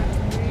 Hang on.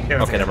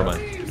 Yeah, Okay, never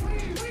mind.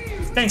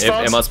 Thanks,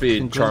 It must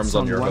be charms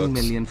on your 1 hooks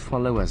million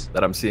followers.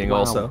 that I'm seeing Wow.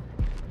 also.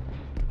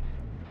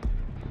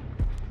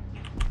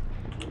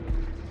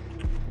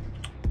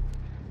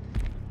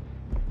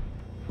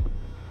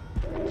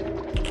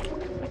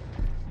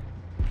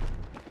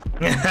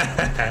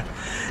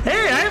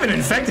 Hey, I haven't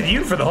infected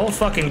you for the whole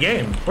fucking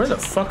game. Where the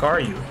fuck are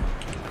you?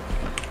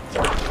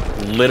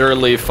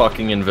 Literally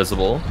fucking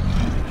invisible.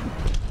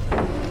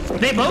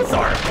 They both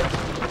are.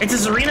 It's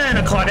a Zarina and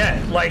a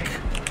Claudette.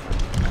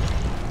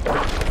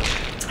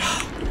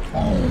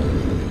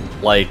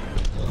 Like,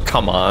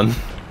 come on.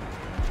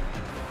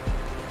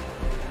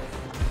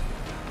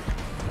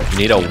 You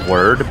need a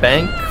word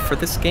bank for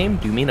this game?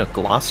 Do you mean a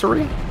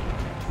glossary?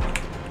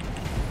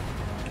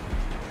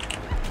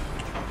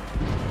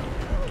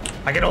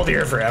 I can hold the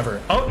air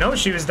forever. Oh, no,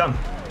 she was dumb.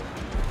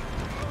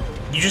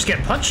 You just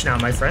get punched now,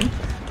 my friend.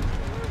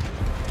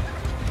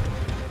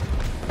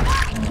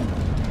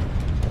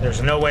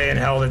 There's no way in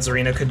hell that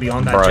Zarina could be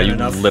on that Bro, gen you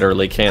enough.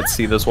 literally can't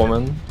see this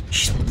woman.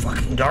 She's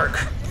fucking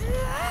dark.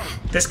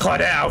 This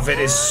Claudette outfit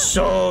is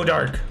so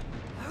dark.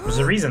 There's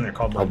a reason they're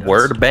called A Blendettes.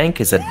 word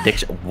bank is a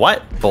diction.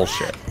 What?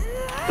 Bullshit.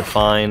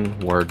 Define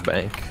word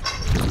bank.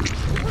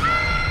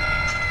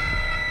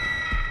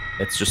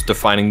 It's just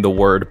defining the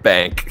word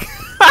bank.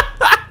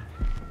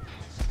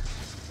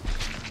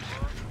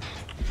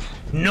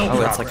 No Oh,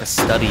 progress. it's like a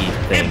study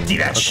thing. Empty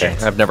that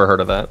shit. I've never heard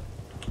of that.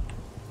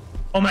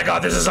 Oh my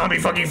god, there's a zombie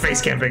fucking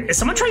face camping. Is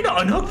someone trying to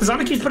unhook? The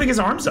zombie keeps putting his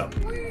arms up.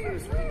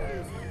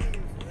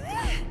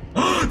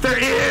 There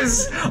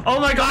is! Oh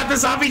my god, the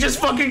zombie just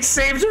fucking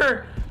saved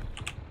her!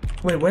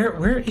 Wait,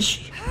 where is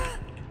she?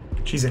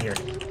 She's in here.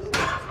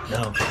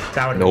 No,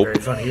 that would have been very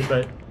funny,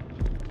 but...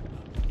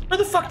 Where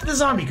the fuck did the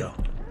zombie go?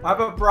 I have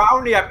a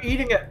brownie, I'm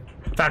eating it.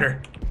 Found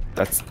her.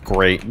 That's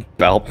great,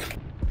 Belp.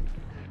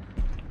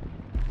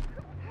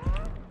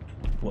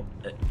 Well,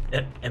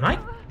 am I?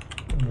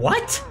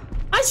 What?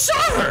 I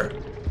saw her!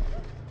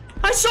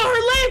 I saw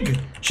her leg!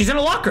 She's in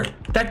a locker.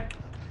 That...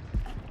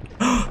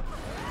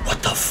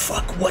 What the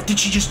fuck? What did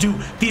she just do?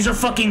 These are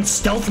fucking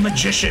stealth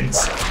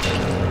magicians.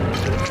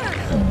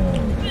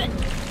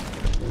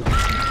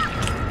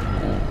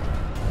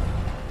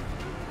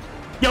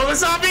 Yo, the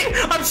zombie!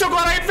 I'm so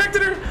glad I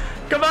infected her!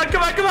 Come on,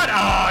 come on, come on!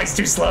 Oh, he's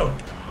too slow.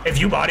 If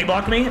you body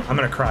block me, I'm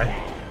gonna cry.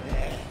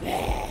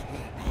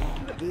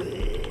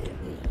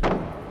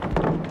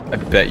 I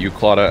bet you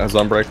Claudia has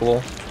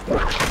Unbreakable.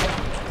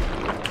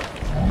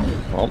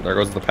 Well, there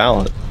goes the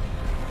pallet.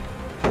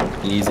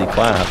 Easy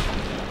clap.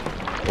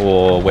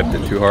 Oh, whipped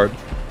it too hard.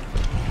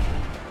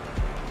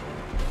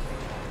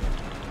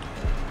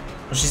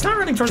 Well, she's not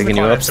running towards Taking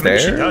the you closet, so maybe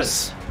she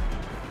upstairs?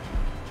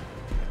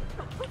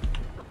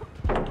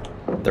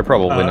 does. They're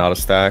probably not a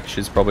stack.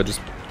 She's probably just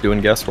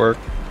doing guesswork.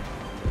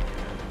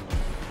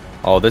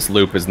 Oh, this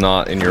loop is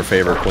not in your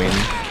favor, Queen.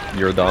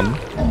 You're dumb.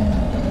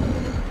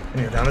 Can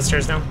you go down the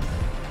stairs now?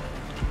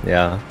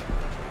 Yeah.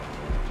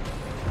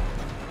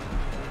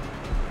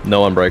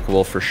 No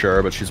Unbreakable for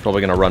sure, but she's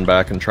probably gonna run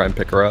back and try and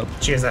pick her up.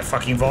 She has that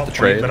fucking vault The point,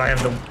 trade. but I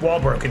have the wall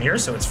broken here,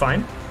 so it's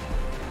fine.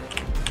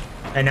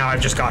 And now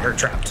I've just got her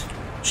trapped.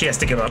 She has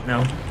to give up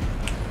now.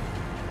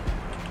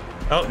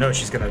 Oh, no,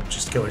 she's gonna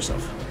just kill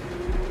herself.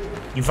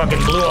 You fucking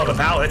blew all the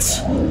pallets.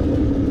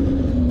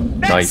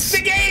 Nice.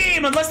 the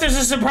game! Unless there's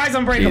a surprise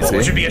unbreakable, Easy.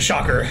 which would be a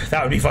shocker.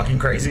 That would be fucking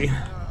crazy.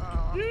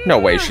 No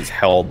way she's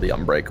held the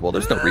unbreakable.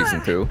 There's no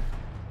reason to.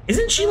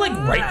 Isn't she like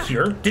right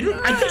here?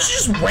 I think she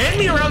just ran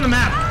me around the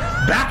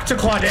map back to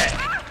Claudette.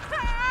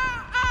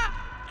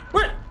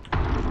 What?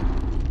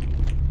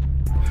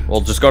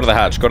 Well, just go to the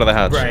hatch. Go to the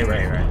hatch. Right.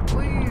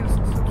 Please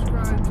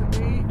subscribe to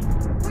me.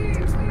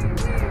 Please.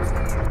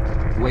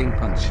 Wayne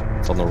Punch.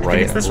 It's on the right,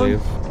 it's I this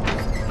believe.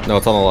 No,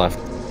 it's on the left.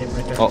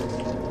 Right there.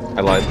 Oh,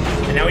 I lied.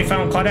 And now we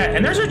found Claudette.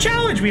 And there's our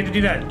challenge. We had to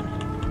do that.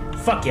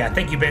 Fuck yeah.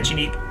 Thank you, bitch. You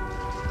need...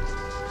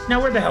 Now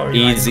where the hell are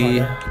you? Easy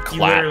hiding, Claudette? You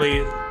clap. literally...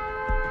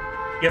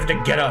 You have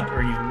to get up,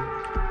 or you...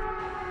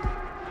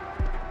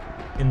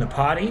 In the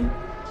potty?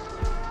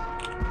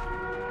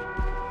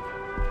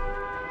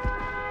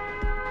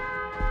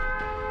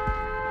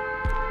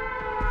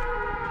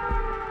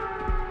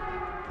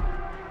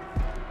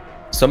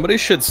 Somebody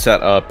should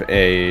set up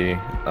a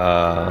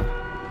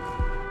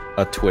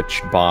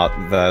Twitch bot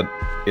that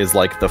is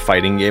like the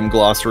fighting game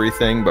glossary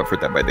thing, but for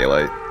Dead by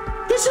Daylight.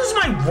 This is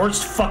my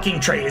worst fucking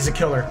trait as a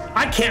killer.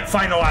 I can't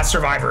find the last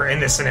survivor in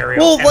this scenario.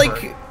 Well, ever.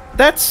 like,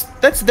 that's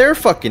their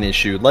fucking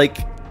issue. Like,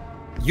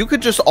 you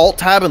could just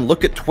alt-tab and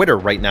look at Twitter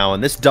right now,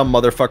 and this dumb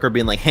motherfucker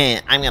being like, hey,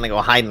 I'm gonna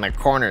go hide in the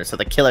corner so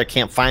the killer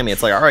can't find me.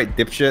 It's like, alright,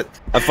 dipshit.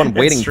 Have fun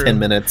waiting true. 10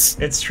 minutes.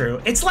 It's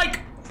true. It's like...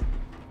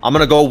 I'm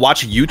gonna go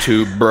watch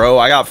YouTube, bro.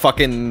 I got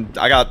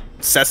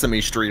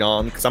Sesame Street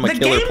on, because I'm a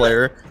killer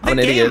player. I'm an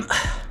idiot.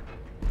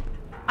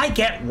 I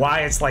get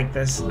why it's like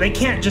this. They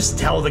can't just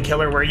tell the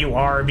killer where you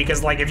are,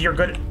 because, like, if you're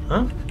good...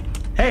 Huh?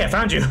 Hey, I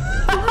found you.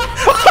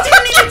 I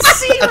didn't even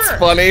see her! That's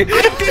funny. I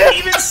didn't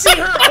even see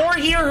her or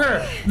hear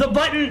her. The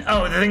button...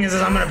 Oh, the thing is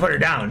I'm gonna put her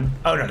down.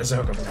 Oh, no, there's a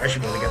hook over there. I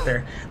should be able to get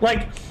there.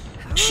 Like,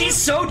 she's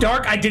so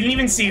dark, I didn't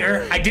even see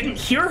her. I didn't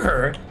hear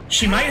her.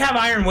 She might have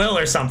Iron Will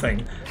or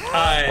something.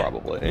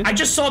 Probably. I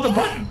just saw the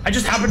button. I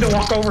just happened to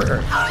walk over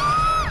her.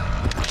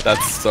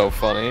 That's so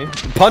funny.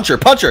 Punch her!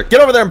 Punch her! Get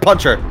over there and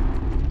punch her!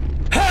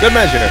 Good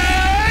measure.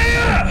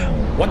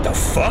 What the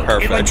fuck?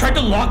 Perfect. It like tried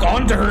to lock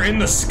onto her in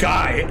the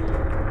sky.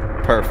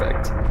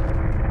 Perfect.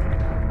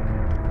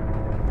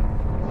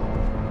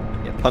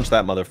 Yeah, punch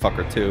that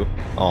motherfucker too.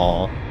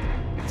 Aw.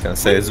 I was gonna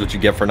say, this is what you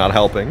get for not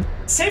helping.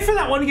 Save for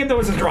that one game that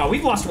was a draw.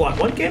 We've lost what?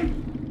 One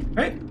game?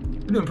 Right?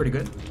 We're doing pretty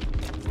good.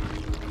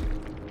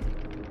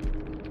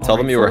 Tell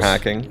them you were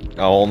hacking.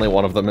 Oh, only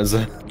one of them is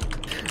a...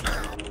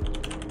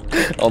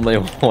 only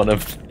one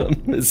of them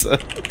is a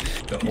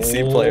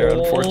PC player,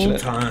 unfortunate.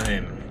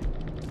 Time.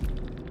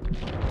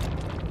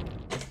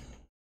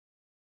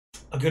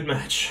 A good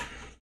match.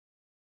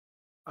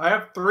 I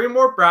have 3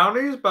 more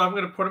brownies, but I'm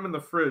gonna put them in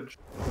the fridge.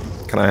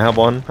 Can I have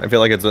one? I feel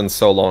like it's been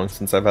so long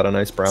since I've had a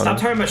nice brownie. Stop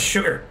talking about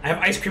sugar. I have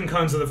ice cream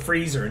cones in the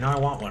freezer, and now I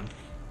want one.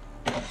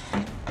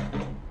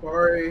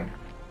 Sorry.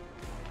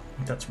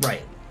 That's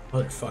right,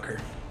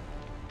 motherfucker.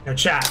 Now,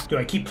 chat, do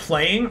I keep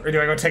playing, or do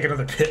I go take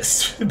another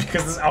piss?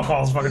 Because this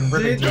alcohol is fucking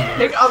ripping through me.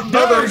 Take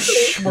another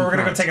We're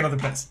gonna go take another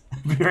piss.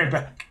 Be right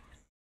back.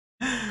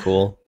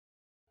 Cool.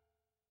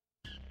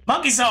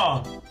 Monkey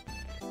Saw!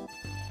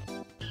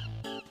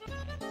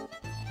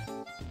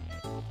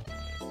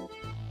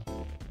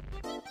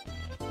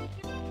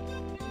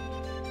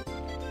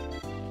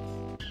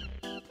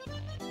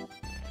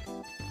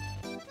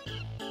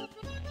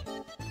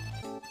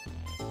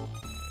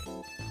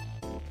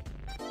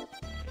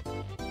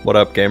 What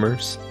up,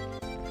 gamers?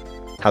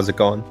 How's it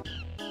going?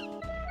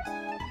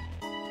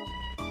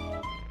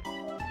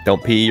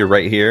 Don't pee, you're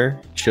right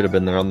here. Should have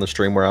been there on the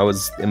stream where I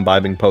was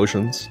imbibing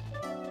potions.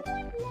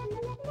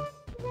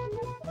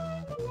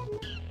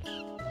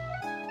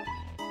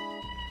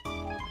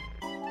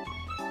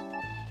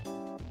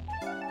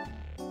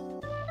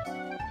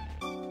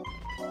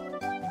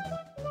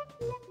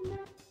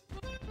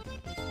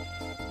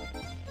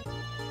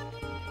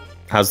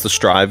 How's the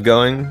strive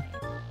going?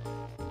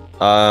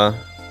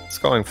 It's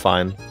going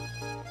fine.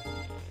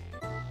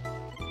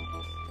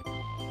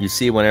 You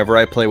see, whenever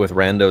I play with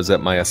randos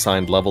at my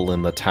assigned level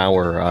in the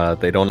tower,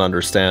 they don't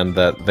understand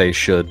that they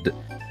should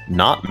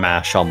not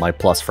mash on my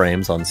plus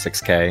frames on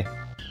 6K,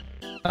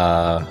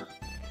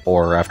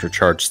 or after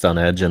charge stun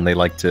edge, and they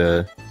like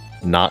to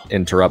not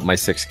interrupt my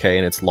 6K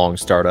and its long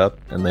startup,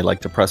 and they like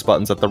to press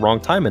buttons at the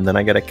wrong time, and then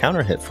I get a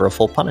counter hit for a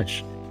full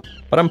punish.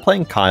 But I'm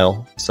playing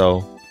Kyle,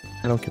 so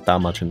I don't get that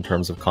much in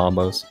terms of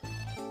combos.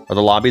 Are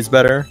the lobbies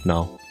better?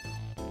 No.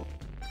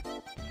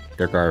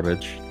 They're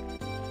garbage.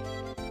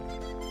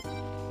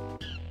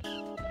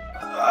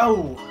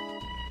 Oh.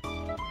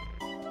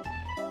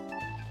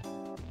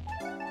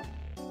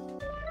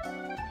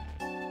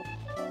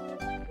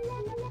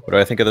 What do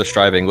I think of the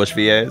Strive English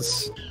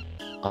VAs?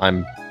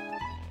 I'm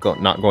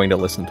not going to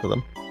listen to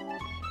them.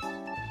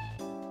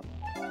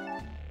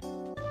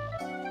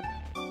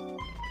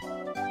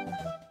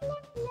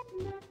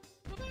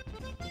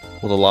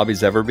 Will the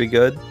lobbies ever be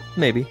good?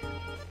 Maybe.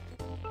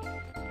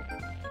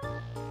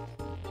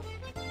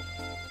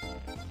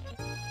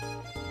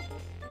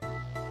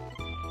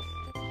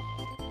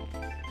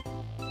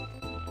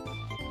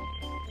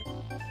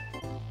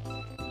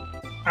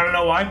 I don't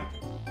know why.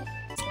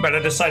 but I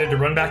decided to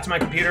run back to my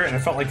computer, and I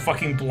felt like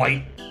fucking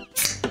Blight.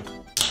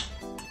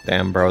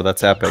 Damn, bro,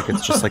 that's epic.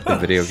 It's just like the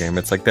video game.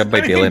 It's like Dead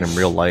by Daylight in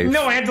real life.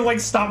 No, I had to like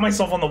stop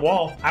myself on the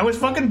wall. I was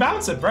fucking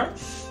bouncing, bro.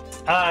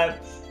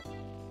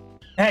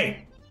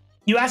 Hey,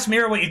 you asked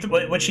Mira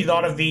what she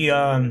thought of the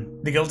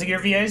Guilty Gear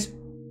VAs.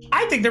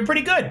 I think they're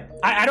pretty good.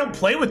 I don't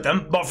play with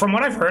them, but from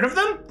what I've heard of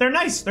them, they're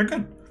nice. They're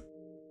good.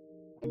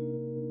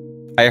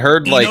 I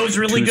heard like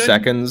really 2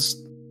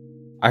 seconds.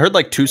 I heard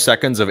like 2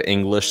 seconds of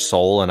English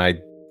Soul, and I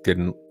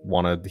didn't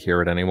want to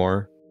hear it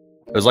anymore.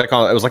 It was like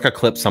a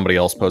clip somebody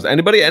else posted.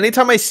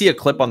 Anytime I see a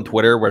clip on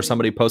Twitter where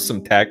somebody posts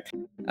some tech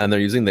and they're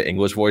using the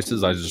English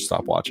voices, I just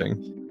stop watching.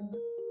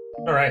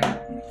 All right,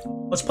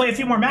 let's play a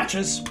few more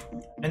matches,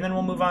 and then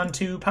we'll move on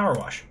to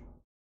PowerWash.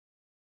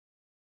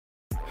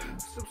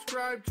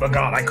 But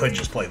God, I could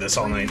just play this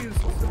all night.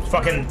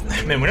 Fucking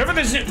man, whenever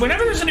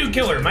there's a new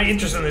killer, my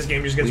interest in this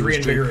game just gets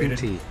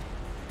reinvigorated.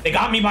 They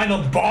got me by the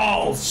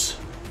balls.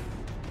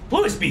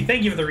 Louis B,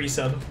 thank you for the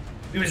resub.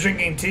 He was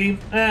drinking tea.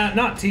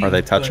 Not tea. Are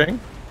they touching?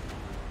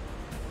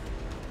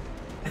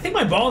 I think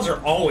my balls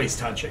are always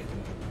touching.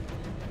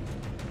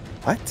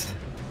 What?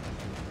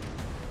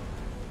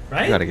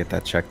 Right? You gotta get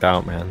that checked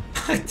out, man.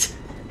 What?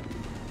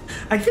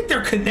 I think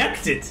they're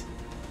connected.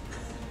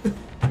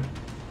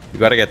 You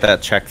gotta get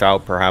that checked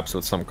out, perhaps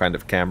with some kind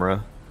of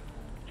camera.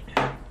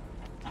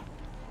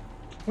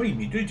 What do you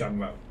mean? What are you talking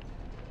about?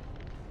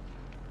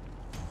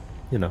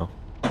 You know.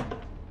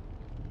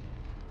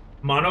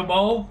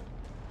 Monoball?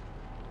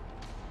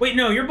 Wait,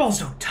 no, your balls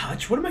don't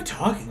touch. What am I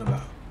talking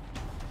about?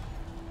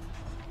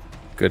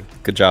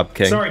 Good job,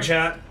 King. Sorry,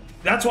 chat.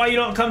 That's why you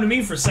don't come to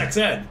me for sex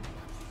ed.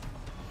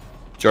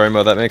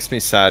 Jorimo, that makes me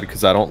sad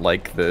because I don't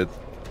like the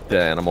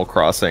Animal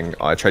Crossing.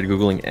 I tried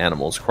Googling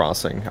Animals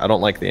Crossing. I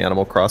don't like the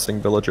Animal Crossing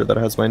villager that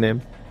has my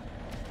name.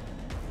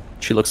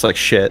 She looks like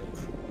shit.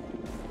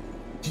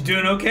 You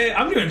doing okay?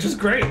 I'm doing just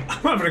great.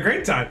 I'm having a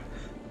great time.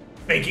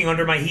 Baking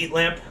under my heat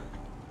lamp.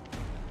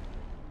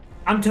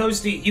 I'm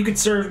toasty. You could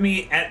serve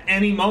me at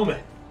any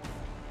moment.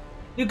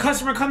 New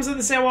customer comes in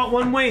and say, I want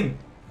one wing.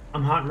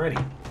 I'm hot and ready.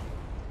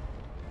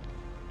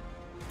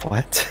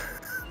 What?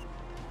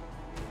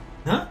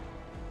 Huh?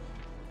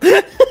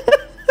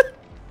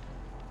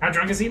 How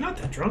drunk is he? Not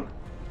that drunk.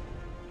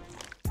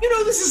 You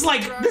know, this is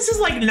like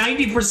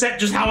 90%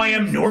 just how I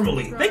am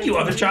normally. Thank you,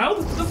 other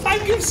child. The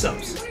 5 gift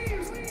subs.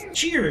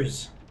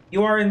 Cheers.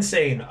 You are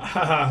insane.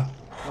 Haha.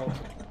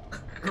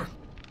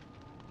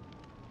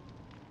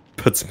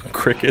 Put some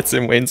crickets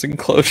in Wayne's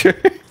enclosure.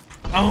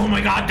 Oh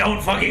my god,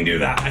 don't fucking do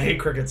that. I hate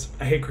crickets.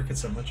 I hate crickets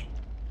so much.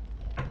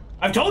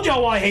 I've told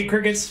y'all why I hate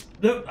crickets.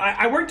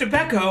 I worked at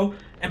Petco,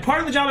 and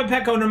part of the job at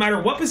Petco, no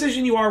matter what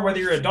position you are, whether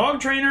you're a dog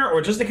trainer or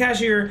just a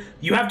cashier,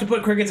 you have to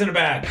put crickets in a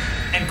bag.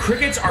 And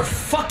crickets are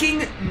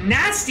fucking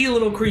nasty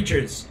little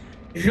creatures.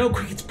 Did you know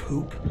crickets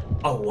poop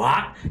a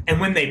lot? And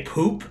when they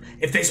poop,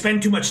 if they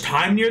spend too much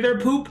time near their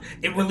poop,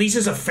 it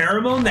releases a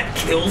pheromone that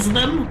kills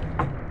them.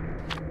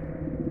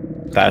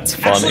 That's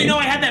funny. Actually, no,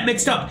 I had that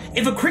mixed up.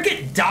 If a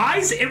cricket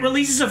dies, it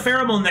releases a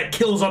pheromone that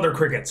kills other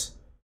crickets.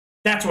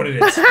 That's what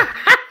it is.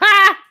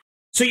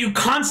 So you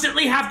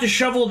constantly have to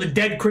shovel the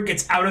dead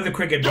crickets out of the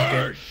cricket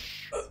bucket.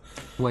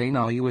 Wayne,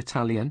 are you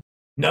Italian?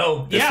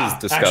 No, This yeah, is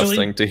disgusting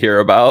actually, to hear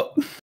about.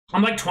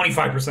 I'm like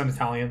 25%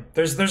 Italian.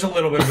 There's a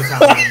little bit of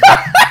Italian.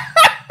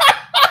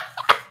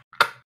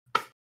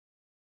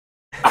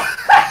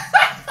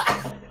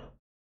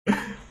 What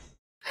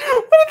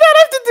did that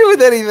have to do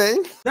with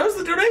anything? That was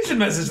the donation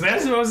message. They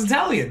asked if I was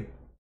Italian.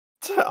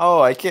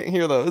 Oh, I can't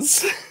hear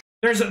those.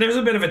 There's a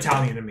bit of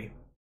Italian in me.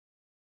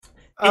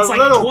 A It's like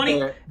little 20.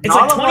 bit. It's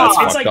Not like a 20.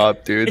 lot. It's like Fuck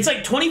up, dude. it's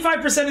like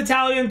 25%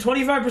 Italian,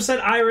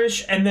 25%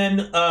 Irish, and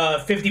then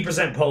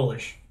 50%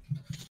 Polish.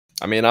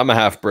 I mean, I'm a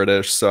half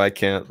British, so I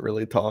can't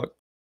really talk.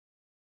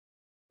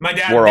 My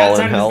dad's We're all in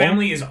side of hell. the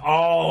family is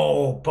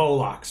all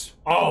Polacks,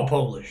 all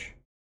Polish.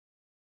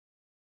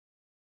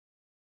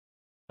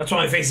 That's why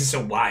my face is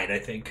so wide. I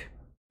think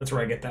that's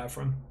where I get that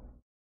from.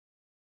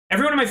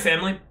 Everyone in my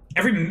family,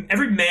 every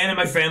man in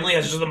my family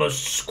has just the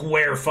most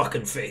square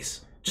fucking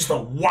face, just the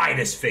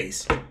widest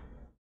face.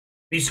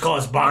 They used to call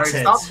us box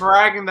Alright, heads. stop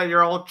bragging that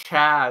you're all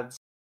Chads.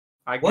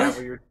 I get What?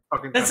 what you're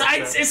fucking That's trying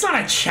to say. it's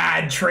not a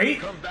Chad trait.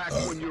 Come back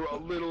when you're a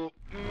little.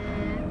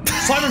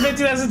 Slimerfit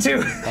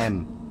 2002.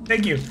 M.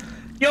 Thank you.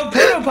 Yo,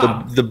 Pedo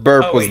Pop. The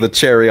burp Oh, was wait. the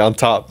cherry on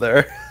top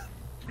there.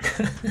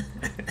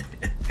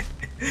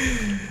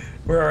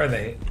 Where are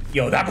they?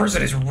 Yo, that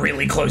person is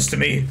really close to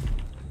me.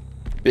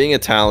 Being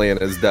Italian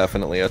is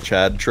definitely a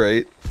Chad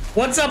trait.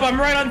 What's up? I'm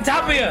right on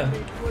top of you.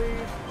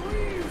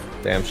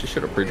 Damn, she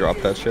should have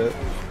pre-dropped that shit.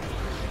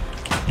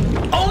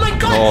 Oh my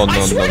god! Oh, I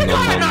no, swear no, to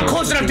god, no, I'm not no.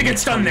 close enough to get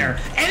stunned there.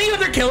 Any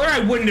other killer, I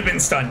wouldn't have been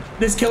stunned.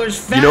 This killer's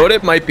fat. You know what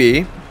it might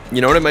be?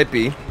 You know what it might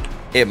be?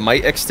 It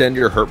might extend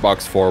your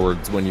hurtbox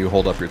forwards when you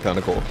hold up your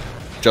tentacle.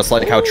 Just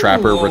like how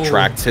Trapper Ooh.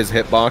 retracts his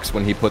hitbox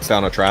when he puts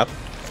down a trap.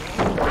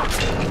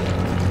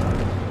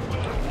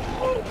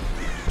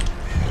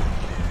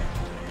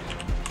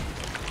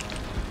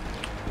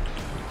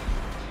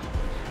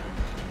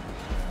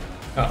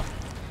 Oh.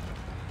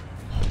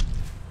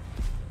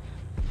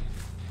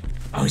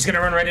 Oh, he's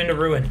gonna run right into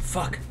Ruin.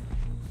 Fuck.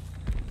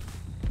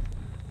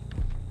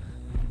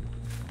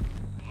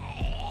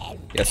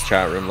 Yes,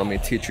 chat room, let me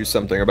teach you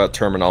something about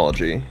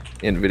terminology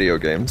in video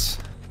games.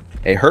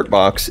 A hurt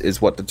box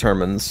is what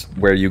determines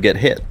where you get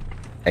hit.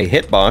 A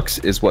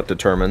hitbox is what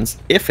determines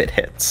if it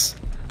hits.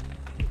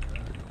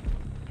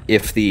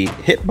 If the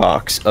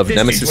hitbox of This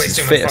dude's Nemesis's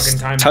wasting my fucking fist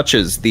time.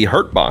 touches the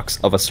hurt box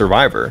of a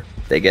survivor,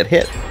 they get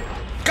hit.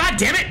 God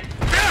damn it!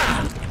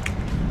 Ah!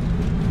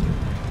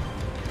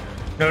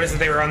 Notice that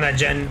they were on that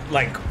gen,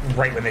 like,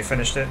 right when they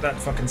finished it. That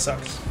fucking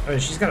sucks. Oh,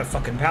 she's got a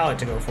fucking pallet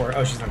to go for.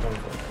 Oh, she's not going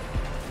for it.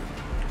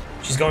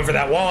 She's going for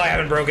that wall I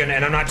haven't broken,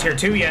 and I'm not tier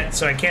 2 yet,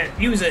 so I can't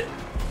use it.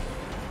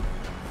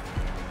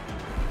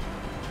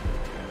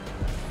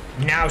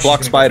 Now she's Block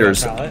gonna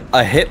spiders. go for that A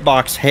pallet.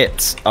 hitbox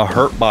hits. A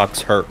hurt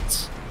box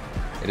hurts.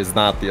 It is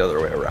not the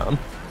other way around.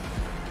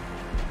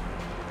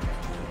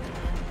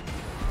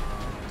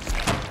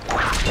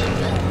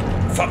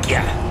 Fuck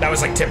yeah. That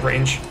was like tip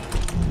range.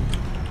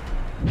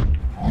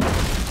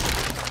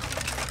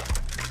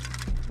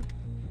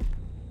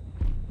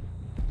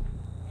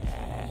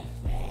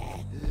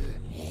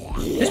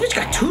 This bitch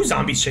got 2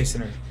 zombies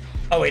chasing her.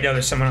 Oh wait, no,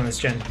 there's someone on this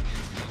gen.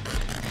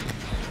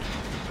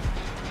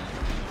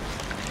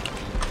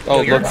 Oh,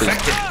 Yo, you're look, there's-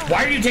 infected.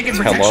 Why are you taking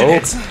protection Hello?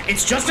 hits?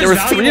 It's just as there was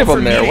valuable 3 of for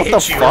them me there. to What hit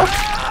the you. fuck?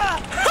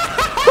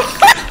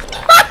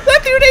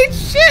 That dude ain't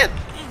shit!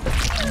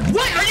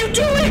 What are you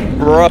doing?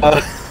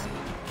 Bruh.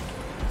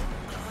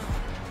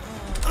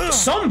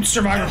 Some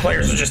Survivor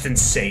players are just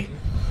insane.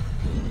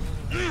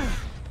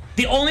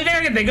 The only thing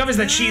I can think of is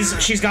that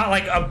she's got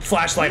like a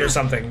flashlight or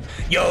something.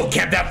 Yo,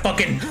 kept that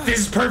fucking, this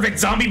is perfect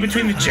zombie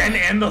between the gen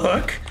and the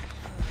hook.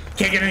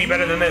 Can't get any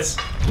better than this.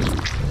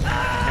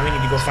 Now we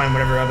need to go find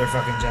whatever other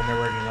fucking gen they're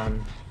working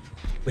on.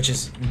 Which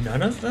is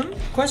none of them?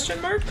 Question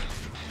mark?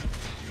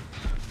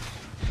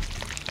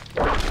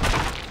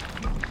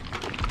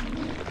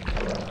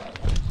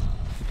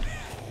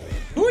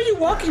 Who are you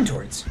walking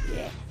towards?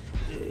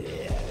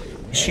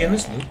 Is she in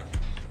this loop?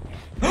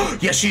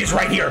 Yes, she is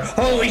right here.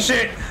 Holy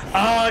shit.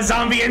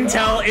 Zombie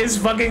intel is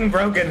fucking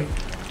broken.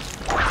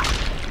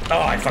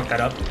 Oh, I fucked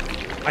that up.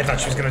 I thought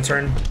she was gonna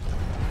turn.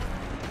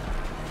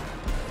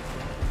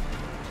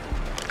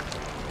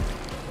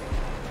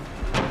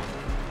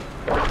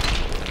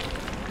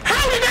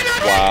 How did that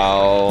not hit?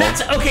 Wow.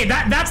 That's okay.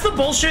 That's the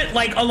bullshit.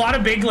 Like a lot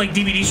of big like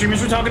DBD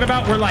streamers were talking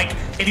about. Where like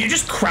if you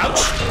just crouch,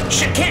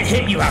 shit can't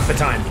hit you half the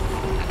time.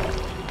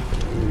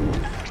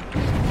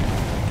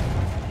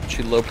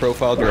 She low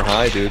profiled your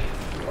high, dude.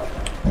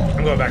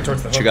 I'm going back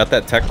towards the hook. She got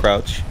that tech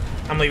crouch.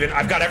 I'm leaving.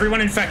 I've got everyone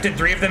infected.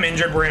 3 of them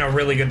injured. We're in a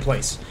really good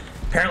place.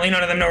 Apparently,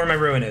 none of them know where my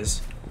ruin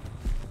is.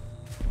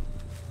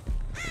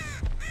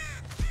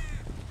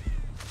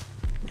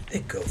 Where did they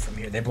go from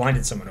here? They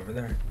blinded someone over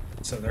there,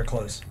 so they're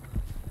close.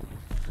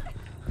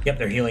 Yep,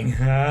 they're healing.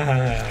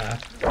 Bruh,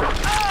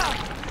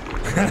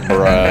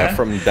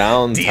 from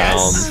downtown.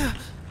 Diaz.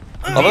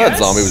 I thought that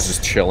zombie was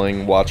just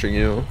chilling, watching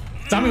you.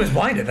 Zombie was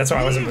blinded. That's why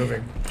I wasn't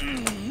moving.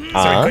 So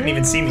he couldn't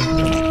even see me.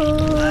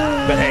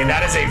 But hey,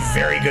 that is a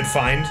very good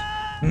find.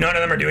 None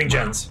of them are doing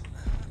gens.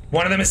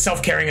 One of them is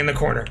self-carrying in the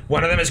corner.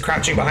 One of them is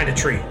crouching behind a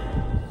tree.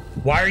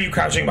 Why are you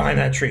crouching behind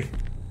that tree?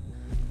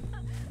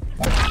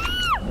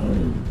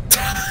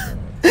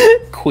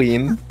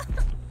 Queen.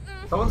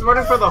 Someone's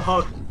running for the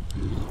hook.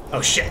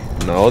 Oh shit.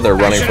 No, they're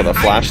running for the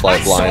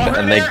flashlight blind,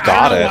 and they got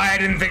I don't know it. why I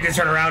didn't think to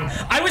turn around.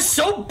 I was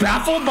so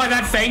baffled by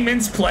that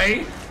Fangman's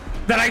play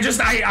that I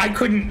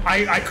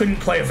couldn't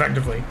play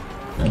effectively.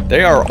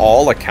 They are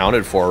all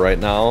accounted for right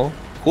now.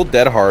 Cool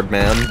dead hard,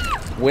 man.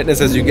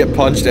 Witness as you get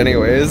punched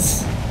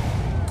anyways.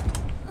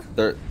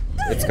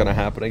 It's gonna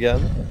happen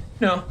again.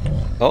 No.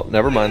 Oh,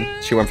 never mind.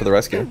 She went for the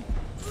rescue.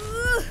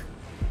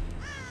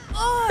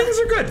 Things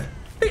are good.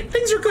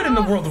 Things are good in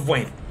the world of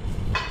Wayne.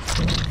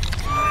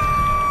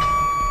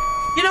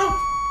 You know,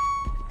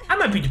 I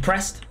might be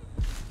depressed.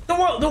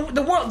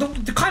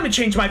 The climate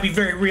change might be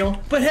very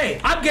real, but hey,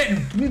 I'm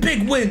getting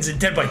big wins in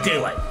Dead by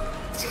Daylight.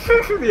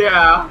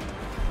 Yeah.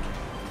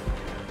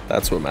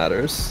 That's what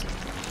matters.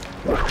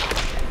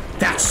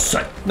 That's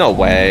so. No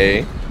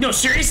way. No,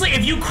 seriously,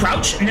 if you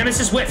crouch,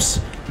 Nemesis whiffs.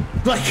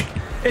 Like,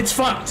 it's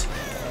fucked.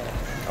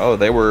 Oh,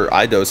 they were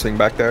eye-dosing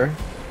back there.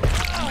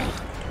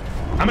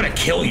 I'm gonna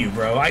kill you,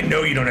 bro. I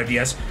know you don't have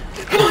DS.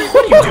 What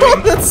are you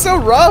doing? That's so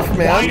rough,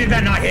 man. Why did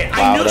that not hit? Wow,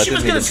 I knew that she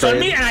was didn't gonna even stun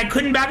trade. me, and I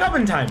couldn't back up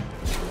in time.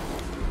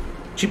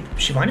 She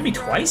blinded me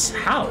twice?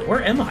 How?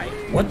 Where am I?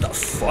 What the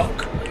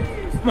fuck?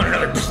 I'm on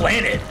another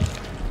planet.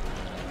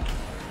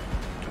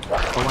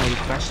 Oh, I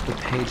refreshed the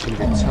page and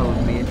it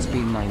told me it's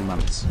been 9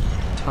 months.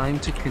 Time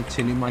to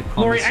continue my promise.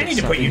 Lori, I need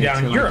to put you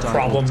down. You're a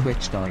problem.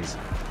 Twitch dies.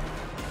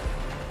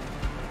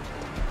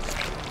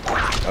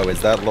 Oh,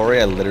 is that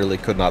Lori? I literally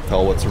could not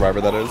tell what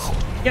survivor that is.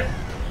 Yep.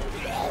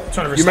 It's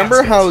one of her You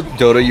remember stats. how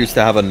Dota used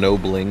to have a no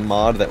bling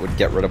mod that would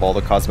get rid of all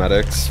the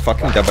cosmetics?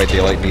 Fucking Dead by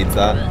Daylight needs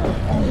that.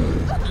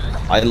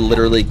 I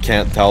literally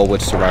can't tell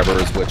which survivor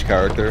is which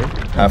character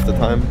half the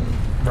time.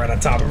 Right on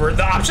top of her.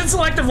 The option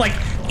select of like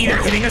either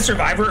hitting a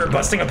survivor or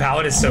busting a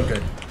pallet is so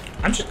good.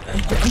 I'm just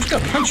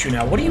gonna punch you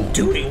now. What are you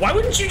doing? Why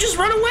wouldn't you just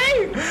run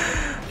away?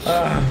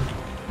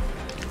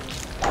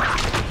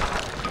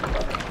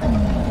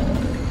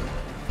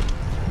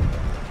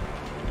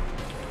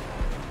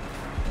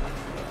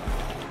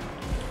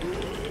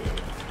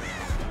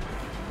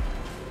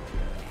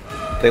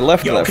 They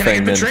left Yo, that can I thing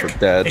get the in trick? for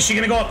dead. Is she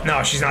gonna go up?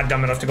 No, she's not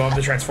dumb enough to go up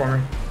the transformer.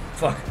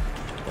 Fuck.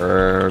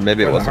 Or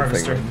maybe it Or the wasn't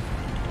harvester. Finger.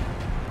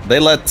 They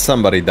let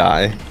somebody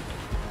die.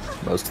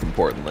 Most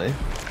importantly.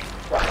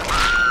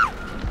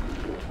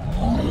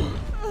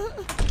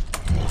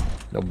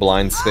 No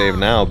blind save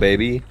now,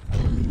 baby.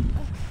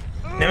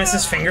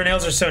 Nemesis'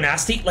 fingernails are so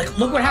nasty. Like,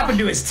 look what happened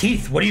to his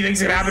teeth. What do you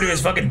think's gonna happen to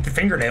his fucking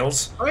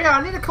fingernails? Oh yeah,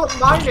 I need to cut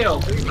my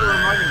nails. Thanks for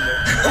reminding me.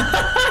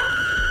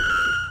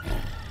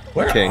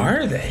 Where King.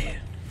 are they?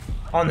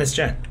 On this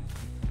gen.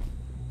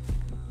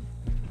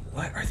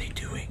 What are they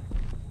doing?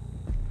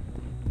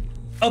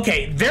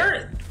 Okay,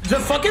 they're the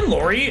fucking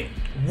lorry.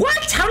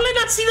 What? How did I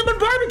not see them on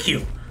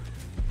barbecue?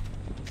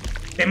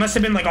 They must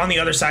have been like on the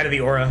other side of the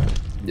aura.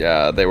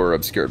 Yeah, they were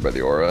obscured by the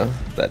aura.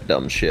 That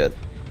dumb shit.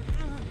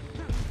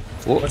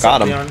 Oh, What's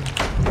got up, him.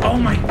 Leon? Oh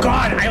my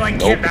god, I like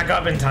can't Nope. back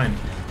up in time.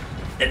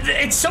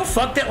 It's so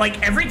fucked that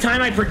like every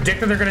time I predict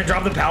that they're gonna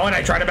drop the pallet,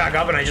 I try to back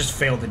up and I just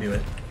fail to do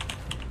it.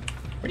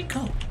 Where'd he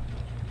go?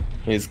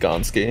 He's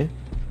Gonski.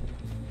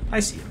 I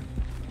see him.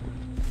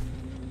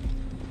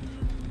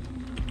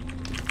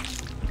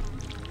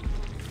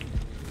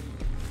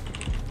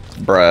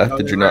 Bruh, Oh,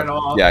 did he you ran not?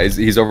 off. Yeah,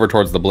 he's over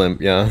towards the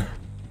blimp, yeah.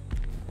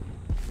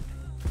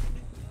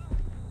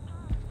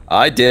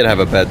 I did have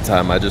a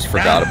bedtime, I just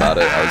forgot about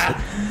it. I was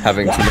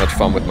having too much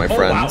fun with my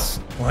friends.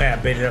 Oh, wow. Well, yeah,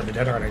 baited out the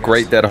dead hard, I guess.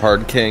 Great Dead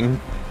Hard King.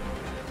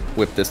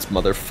 Whip this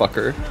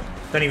motherfucker.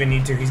 Don't even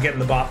need to, he's getting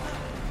the bop.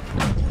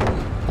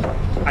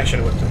 I should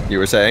have whipped him. You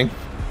were saying?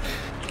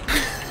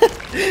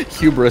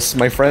 Hubris,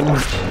 my friend.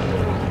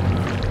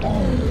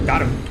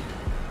 Got him.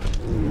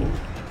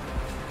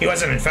 He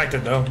wasn't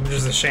infected though, which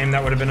is a shame.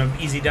 That would have been an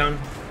easy down.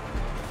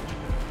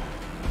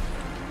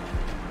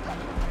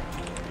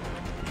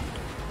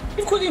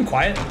 Be quick and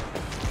quiet.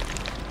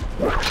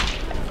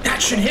 That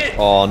should hit.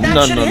 Oh, That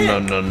no, should no, hit. no,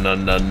 no, no,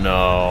 no,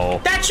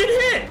 no. That should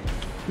hit.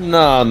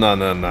 No, no,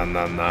 no, no,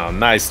 no, no.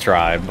 Nice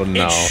try, but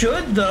no. It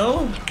should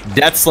though.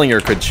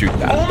 Deathslinger could shoot Oh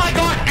that. my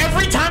god!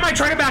 Every time I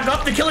try to back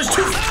up, the killer's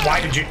too.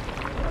 Why did you?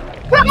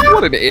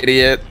 What an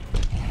idiot.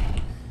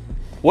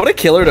 What a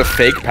killer to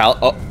fake pal.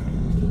 Oh.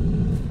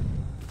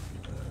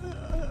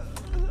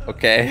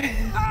 Okay.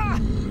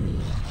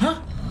 Huh?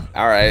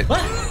 Alright.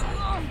 What?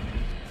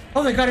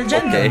 Oh, they got a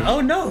gen Okay. gun.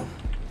 Oh no.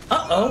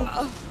 Uh-oh.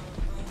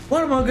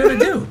 What am I gonna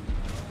do?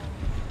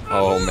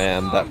 Oh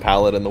man, that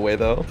pallet in the way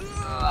though.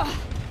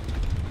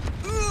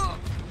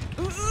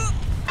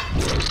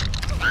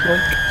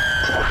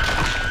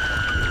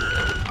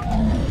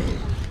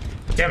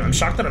 Damn, I'm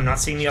shocked that I'm not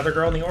seeing the other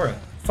girl in the aura.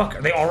 Fuck,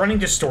 are they all running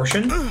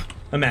distortion?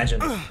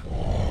 Imagine.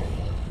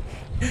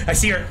 I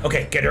see her.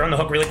 Okay, get her on the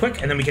hook really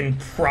quick, and then we can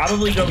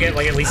probably go get,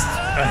 like, at least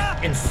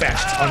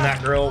infect on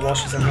that girl while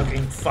she's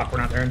unhooking. Fuck, we're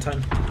not there in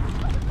time.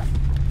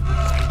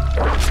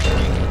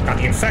 Got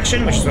the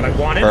infection, which is what I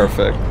wanted.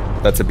 Perfect.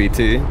 That's a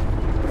BT.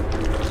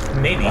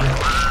 Maybe.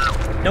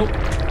 Nope.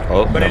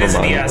 Oh, But it never is a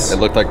mind. DS. It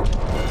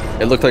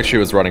looked like she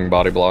was running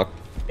body block.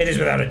 It is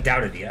without a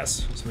doubt a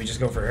DS, so we just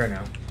go for her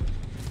now.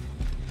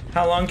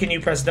 How long can you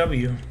press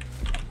W?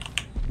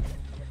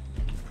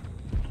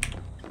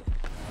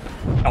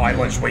 Oh, I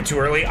lunged way too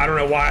early. I don't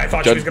know why I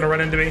thought she was gonna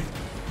run into me.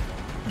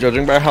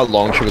 Judging by how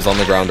long she was on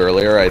the ground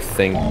earlier, I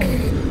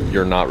think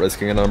you're not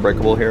risking an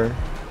unbreakable here.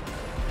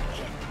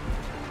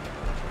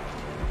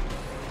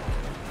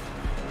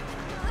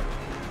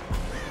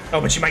 Oh,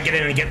 but she might get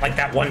in and get like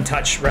that one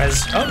touch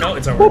res. Oh no,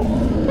 it's over.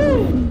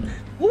 Woo!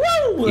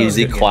 That was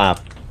Easy a good game. clap.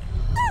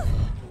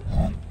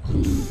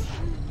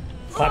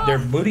 Clap their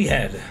booty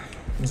head,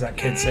 as that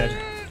kid said.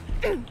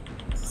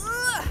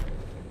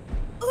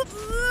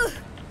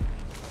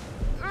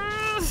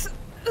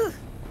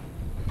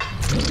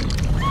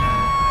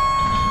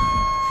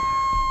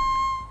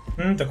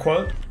 The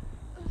quote.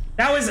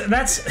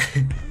 That's.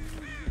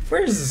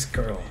 Where is this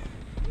girl?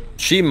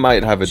 She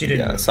might have a She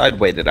didn't DS. move. I'd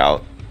wait it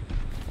out.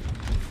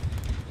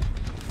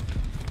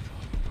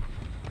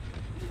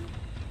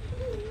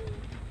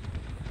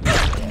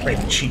 Right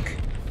in the cheek.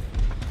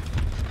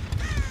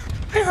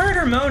 I heard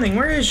her moaning.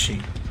 Where is she?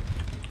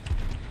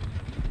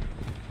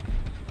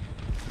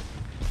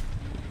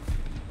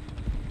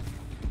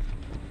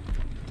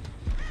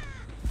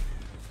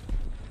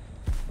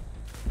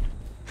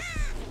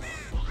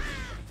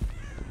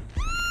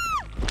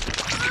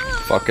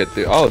 Fuck it,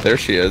 dude. Oh, there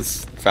she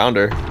is. Found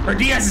her. Her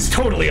DS is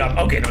totally up.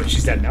 Okay, no,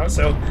 she's dead now,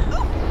 so.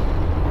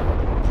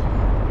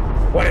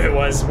 What if it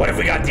was? What if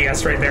we got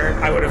DS right there?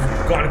 I would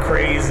have gone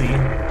crazy.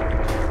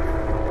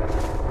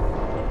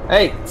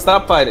 Hey,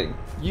 stop fighting.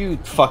 You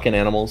fucking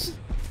animals.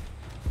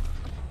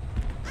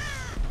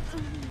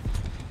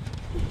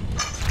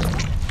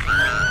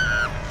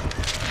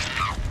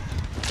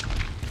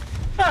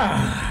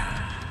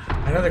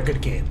 Another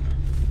good game.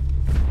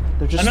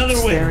 They're just Another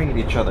win. staring at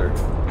each other.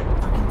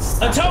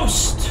 A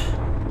toast!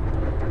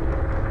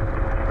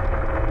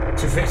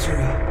 to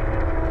victory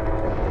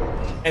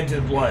and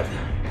to blood.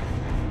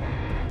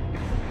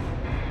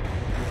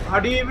 How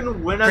do you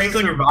even win as a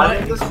Crankle your survivor butt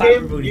in and this clap your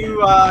game? booty.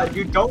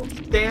 You don't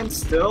stand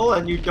still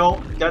and you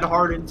don't dead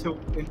hard into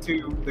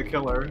the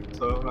killer.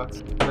 So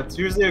that's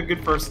usually a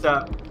good first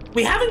step.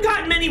 We haven't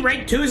gotten many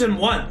rank 2s and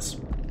 1s.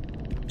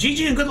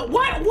 GG and good luck.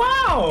 What?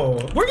 Wow!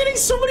 We're getting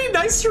so many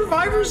nice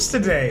survivors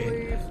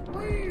today.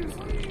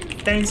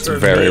 Thanks for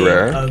very being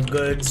rare. a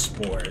good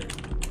sport.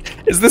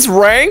 Is this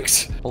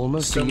ranked?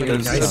 Almost So a many year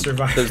nice sub.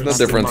 survivors. There's no That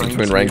difference reminds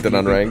between me ranked and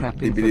of you unranked.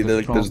 prepping DBD, for the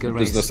there's Frogger no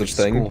race such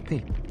thing.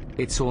 Scorpy.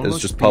 It's There's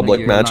almost just been a public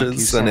year, like you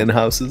matches said. and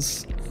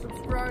in-houses.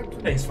 Subscribe to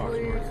me, Thanks, Fox.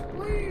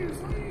 please.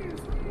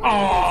 Aww!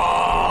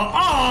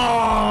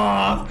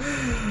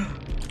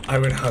 I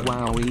would hug.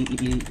 Wow,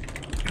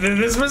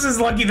 This was as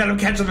lucky that I'm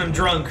catching them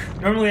drunk.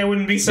 Normally I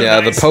wouldn't be so Yeah,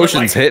 nice, the but,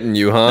 potion's like, hitting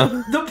you, huh?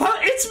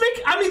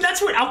 I mean,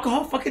 that's what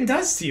alcohol fucking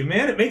does to you,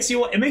 man. It makes you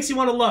want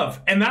to love.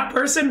 And that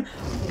person,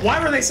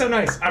 why were they so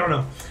nice? I don't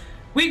know.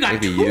 We got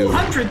Maybe you.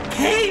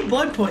 200k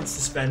blood points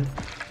to spend.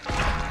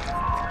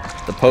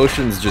 The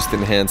potions just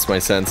enhance my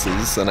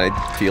senses, and I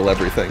feel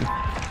everything.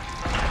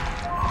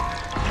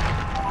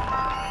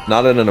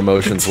 Not in an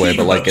emotions way,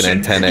 but like an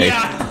antennae.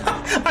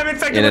 Yeah, I'm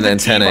infected In with an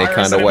the T antennae virus,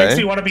 kinda and it way. makes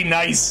me want to be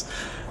nice.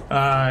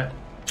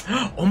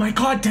 Oh my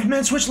god, Dead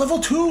Man Switch level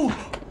 2!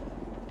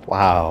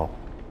 Wow.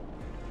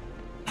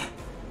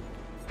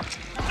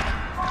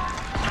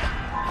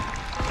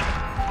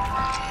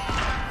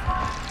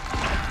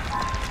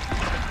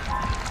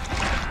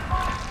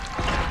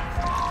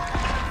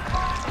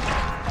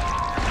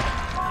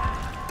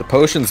 The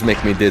potions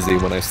make me dizzy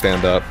when I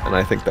stand up, and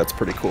I think that's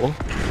pretty cool.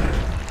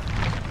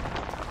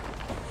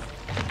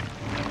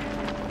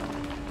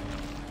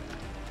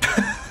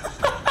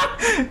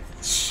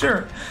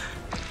 Sure.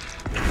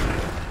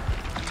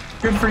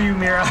 Good for you,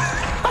 Mira.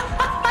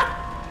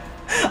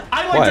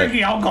 I like What?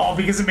 drinking alcohol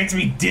because it makes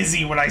me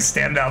dizzy when I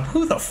stand up.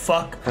 Who the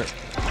fuck?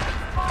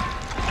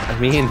 I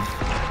mean,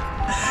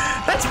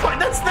 That's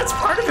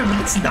part of it, but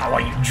that's not why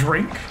you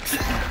drink.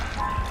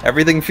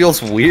 everything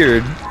feels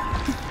weird.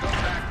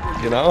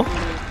 You know?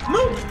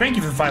 Moop, thank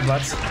you for the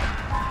 $5.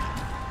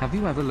 Have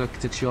you ever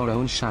looked at your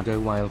own shadow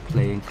while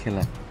playing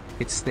killer?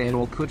 It's their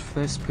awkward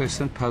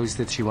first-person pose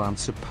that you aren't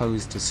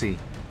supposed to see.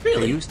 Really?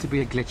 There used to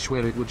be a glitch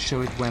where it would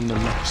show it when the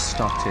match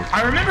started.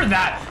 I remember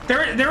that.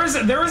 There was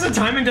a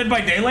time in Dead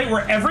by Daylight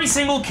where every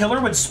single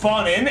killer would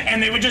spawn in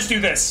and they would just do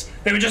this.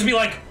 They would just be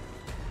like,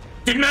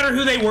 didn't matter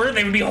who they were,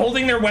 they would be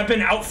holding their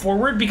weapon out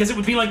forward because it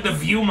would be like the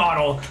view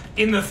model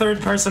in the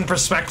third-person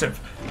perspective.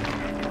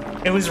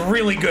 It was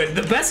really good.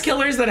 The best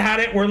killers that had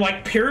it were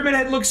like Pyramid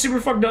Head looked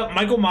super fucked up,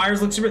 Michael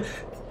Myers looked super...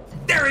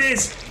 There it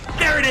is!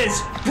 There it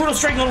is! Brutal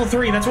Strength level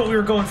 3, that's what we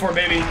were going for,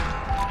 baby.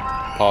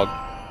 Pog.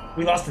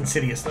 We lost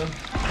Insidious, though.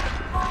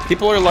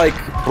 People are like,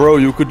 bro,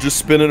 you could just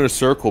spin in a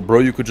circle. Bro,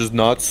 you could just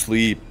not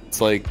sleep. It's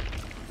like,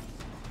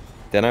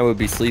 then I would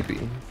be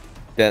sleepy.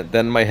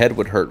 Then my head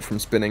would hurt from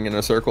spinning in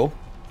a circle.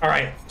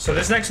 Alright, so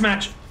this next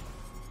match,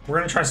 we're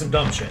gonna try some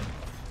dumb shit.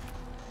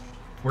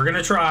 We're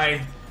gonna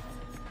try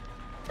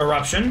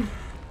Eruption.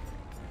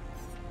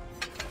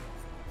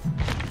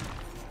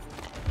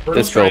 Brutal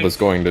This build Strength. is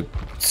going to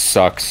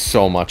suck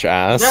so much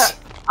ass. Yeah,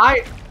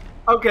 I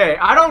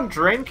don't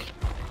drink.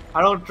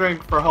 I don't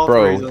drink for health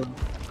Bro. reasons.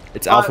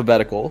 It's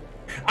alphabetical.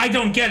 I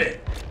don't get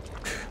it.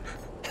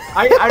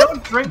 I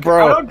don't drink.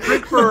 Bro. I don't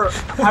drink for.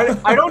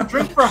 I don't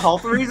drink for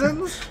health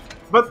reasons.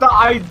 But the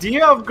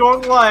idea of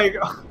going like,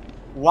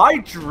 why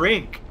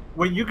drink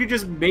when you could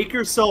just make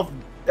yourself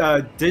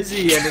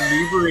dizzy and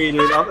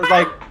inebriated?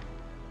 Like,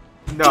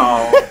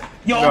 no.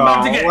 Yo, no, I'm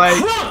about to get like,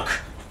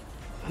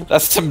 crunk!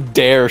 That's some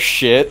dare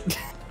shit.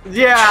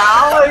 Yeah,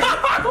 like,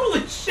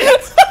 Holy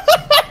shit!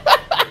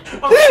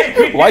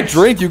 Okay. Why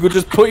drink? You could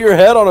just put your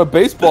head on a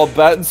baseball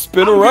bat and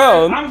spin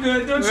around. I'm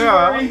good, don't you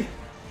Yeah. worry.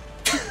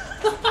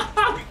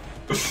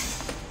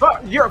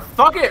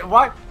 fuck it.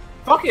 Why?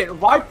 Fuck it.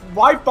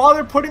 Why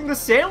bother putting the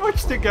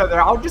sandwich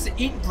together? I'll just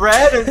eat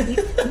bread and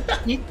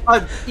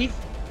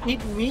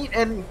eat meat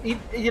and eat.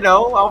 You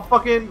know, I'll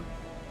fucking.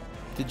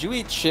 Did you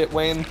eat shit,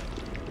 Wayne?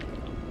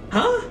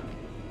 Huh?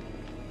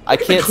 I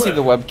can't clip. see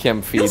the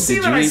webcam feed. You'll see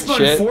Did that you I eat spun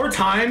shit? 4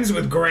 times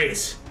with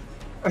Grace.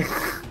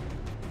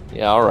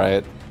 Yeah,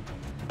 alright.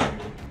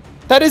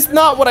 That is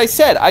not what I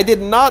said. I did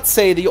not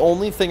say the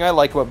only thing I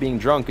like about being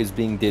drunk is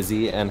being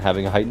dizzy and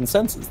having heightened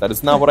senses. That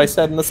is not what I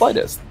said in the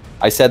slightest.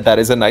 I said that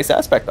is a nice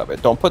aspect of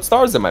it. Don't put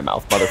stars in my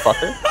mouth,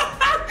 motherfucker.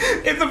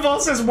 If the ball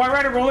says, why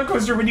ride a roller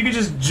coaster when you can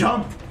just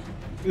jump?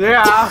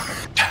 Yeah.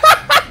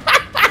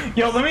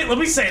 Yo, let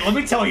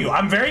me tell you,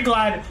 I'm very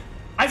glad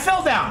I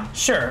fell down,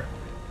 sure.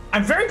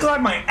 I'm very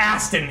glad my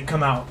ass didn't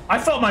come out. I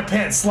felt my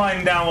pants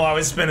sliding down while I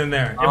was spinning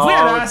there. If we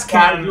had ass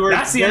cam,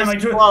 that's the end of my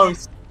trip.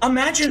 Close.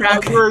 Imagine, Chad,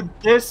 okay. you were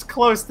this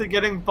close to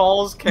getting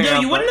balls cam. No,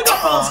 you wouldn't have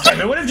got balls cam.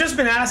 It would have just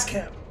been ass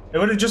cam. It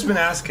would have just been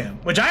ass cam,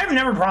 which I have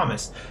never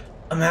promised.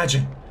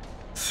 Imagine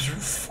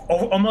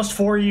Almost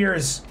 4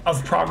 years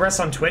of progress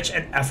on Twitch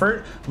and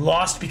effort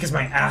lost because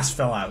my ass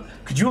fell out.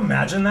 Could you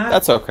imagine that?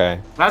 That's okay.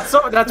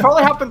 That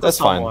probably happened to That's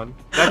fine. someone.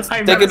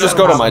 They could just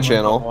go to my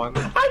channel.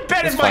 I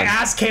bet if my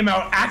ass came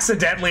out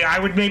accidentally, I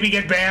would maybe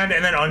get banned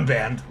and then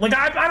unbanned. Like,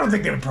 I don't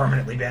think they would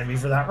permanently ban me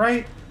for that,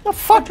 right? No,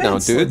 fuck no,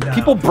 dude.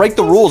 People break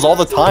the rules all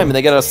the time and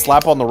they get a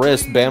slap on the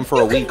wrist, banned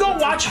for a week. You can go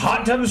watch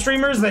hot tub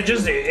streamers that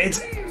just,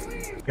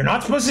 you're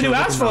not supposed to do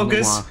ass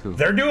focus.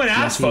 They're doing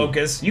ass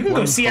focus. You can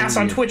go see ass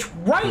on Twitch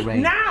right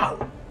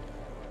now.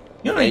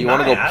 You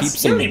want to go peep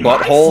some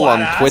butthole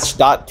on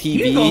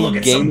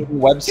twitch.tv gaming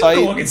website? You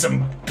can go look at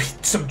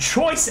some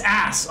choice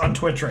ass on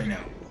Twitch right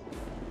now.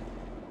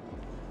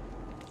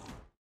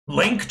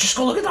 Link, just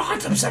go look at the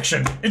hot tub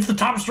section. It's the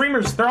top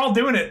streamers. They're all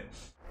doing it.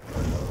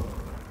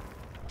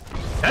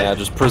 Yeah,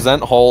 just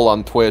present hole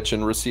on Twitch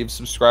and receive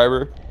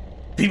subscriber.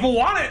 People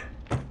want it.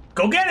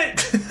 Go get it.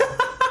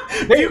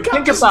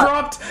 Think just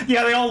dropped.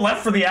 Yeah, they all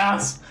left for the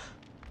ass.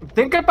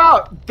 Think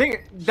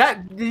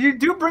that you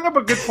do bring up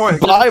a good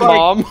point. Bye, like,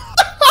 Mom.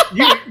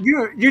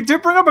 you do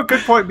bring up a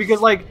good point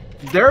because like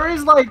there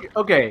is like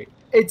okay,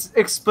 it's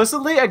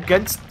explicitly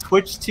against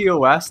Twitch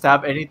TOS to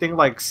have anything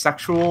like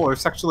sexual or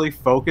sexually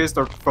focused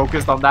or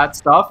focused on that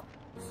stuff.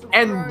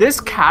 And this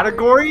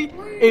category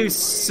is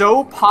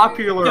so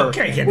popular with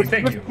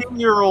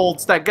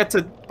 15-year-olds that get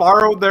to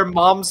borrow their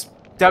mom's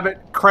debit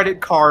credit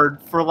card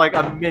for like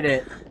a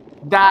minute.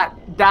 That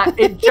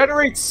it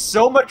generates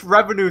so much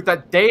revenue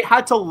that they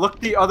had to look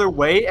the other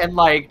way and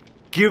like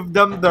give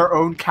them their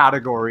own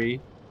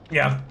category.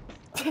 Yeah.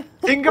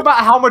 Think about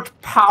how much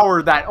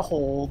power that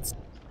holds.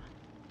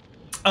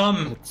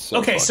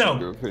 Okay,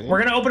 so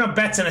we're gonna open up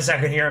bets in a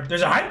second here.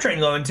 There's a hype train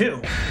going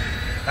too.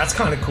 That's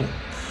kind of cool.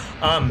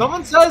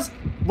 Someone says,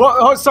 well,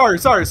 oh, sorry.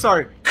 Someone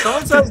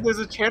says there's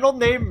a channel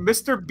named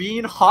Mr.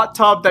 Bean Hot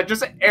Tub that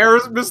just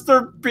airs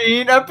Mr.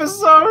 Bean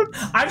episodes.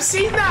 I've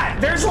seen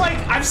that. There's like,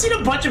 I've seen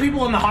a bunch of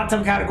people in the hot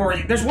tub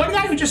category. There's one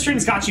guy who just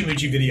streams Gotchi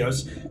Moochie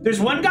videos. There's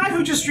one guy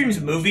who just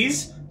streams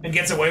movies and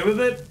gets away with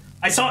it.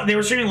 I saw they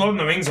were streaming Lord of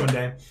the Rings one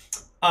day.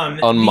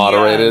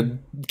 Unmoderated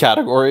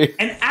category.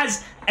 And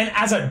as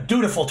a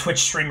dutiful Twitch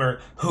streamer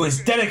who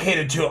is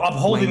dedicated to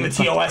upholding the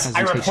TOS,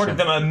 I reported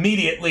them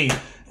immediately,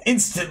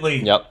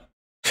 instantly. Yep.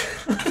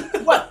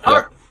 What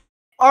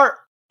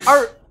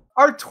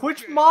are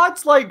Twitch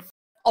mods like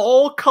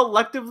all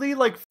collectively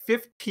like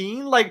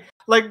 15? Like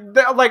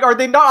are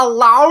they not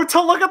allowed to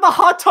look at the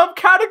hot tub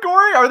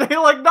category? Are they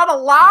like not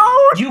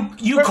allowed?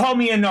 You call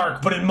me a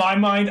narc, but in my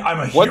mind, I'm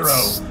a hero.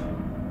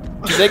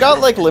 Do they got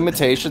like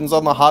limitations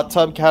on the hot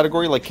tub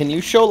category? Like, can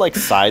you show like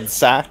side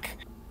sack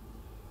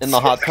in the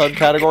hot tub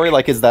category?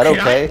 Like, is that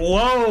okay?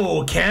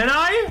 Whoa, can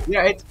I?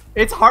 Yeah,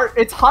 it's hard.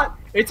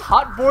 It's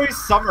hot boy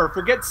summer.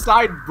 Forget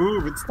side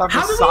boob. It's time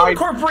How to do side we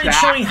incorporate back.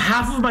 showing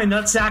half of my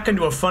nutsack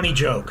into a funny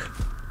joke?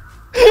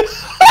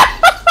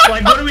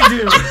 Like, what do we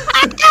do?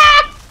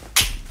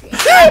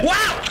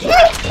 Wow!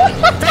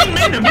 Bang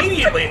men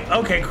immediately.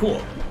 Okay,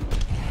 cool.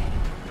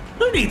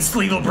 Who needs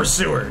legal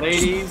pursuer?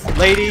 Ladies,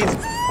 step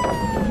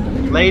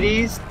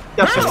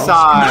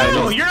aside.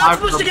 No, you're not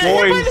supposed to get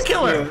hit by the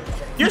killer.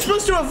 You're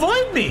supposed to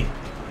avoid me.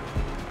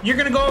 You're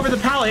gonna go over the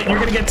pallet and you're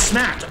gonna get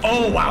smacked.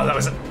 Oh wow, that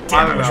was a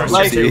damn.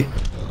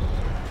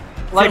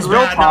 Like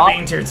real talk. talk.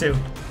 Being tier 2.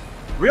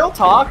 Real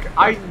talk.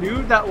 I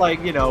knew that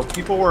like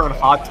people were in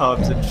hot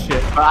tubs and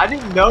shit, but I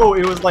didn't know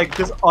it was like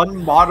this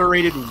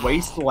unmoderated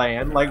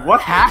wasteland. Like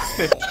what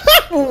happened?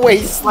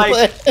 Wasteland.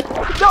 Like,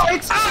 no,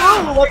 it's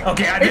true. Like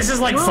okay, this is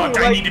like true. fucked.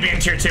 Like, I need to be in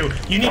tier 2.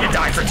 You need to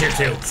die for tier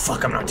 2.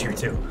 Fuck, I'm not tier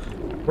 2.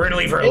 We're gonna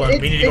leave her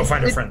alone. We need to go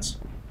find her friends.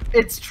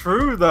 It's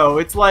true though.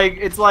 It's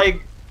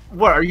like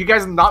what, are you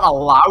guys not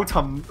allowed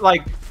to,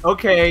 like,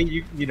 okay,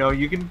 you know,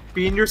 you can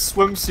be in your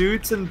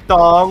swimsuits and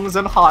thongs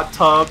and hot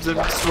tubs and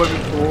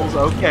swimming pools,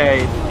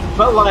 okay.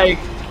 But, like,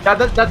 that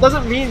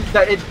doesn't mean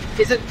that it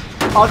isn't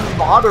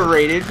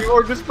unmoderated. People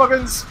are just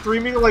fucking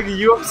streaming, like,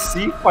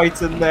 UFC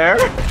fights in there.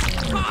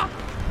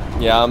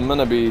 Yeah, I'm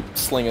gonna be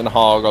slinging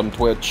hog on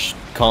Twitch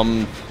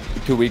come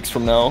 2 weeks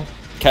from now.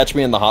 Catch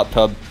me in the hot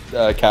tub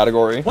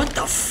category. What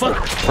the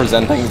fuck?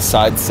 Presenting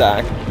side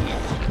sack.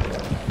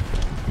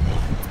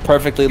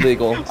 Perfectly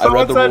legal. I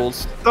read the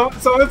rules.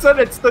 Someone said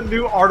it's the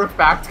new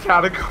artifact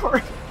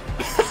category.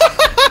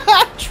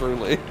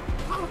 Truly.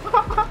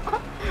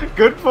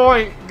 Good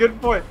point.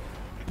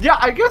 Yeah,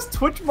 I guess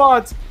Twitch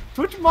mods,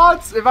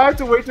 if I have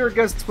to wait to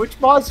guess, Twitch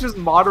mods just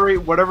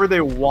moderate whatever they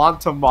want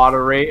to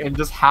moderate and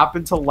just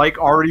happen to like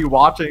already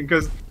watching,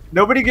 because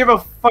nobody gave a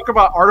fuck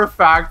about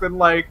artifact, and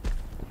like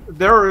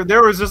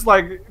there was just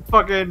like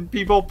fucking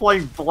people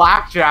playing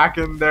blackjack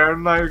in there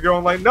and like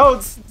going like, no,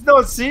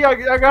 see,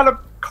 I got a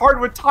card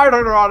with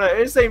tighter on it.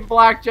 This ain't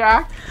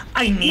blackjack.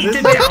 I need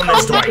to down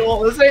this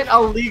illegal. This ain't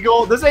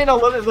illegal. This ain't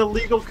an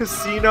illegal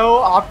casino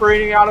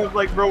operating out of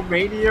like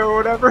Romania or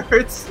whatever.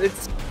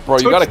 It's. Bro,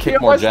 you gotta kick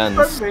more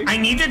gens. I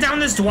need to down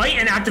this Dwight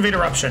and activate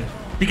Eruption,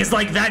 because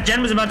like that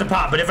gen was about to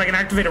pop. But if I can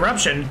activate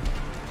Eruption,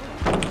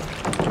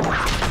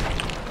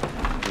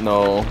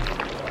 no.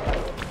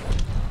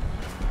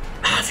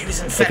 If he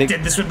was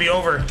infected, this would be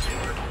over.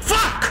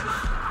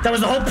 Fuck! That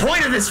was the whole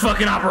point of this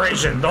fucking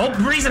operation. The whole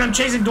reason I'm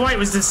chasing Dwight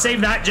was to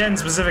save that gen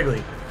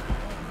specifically.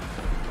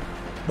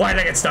 Why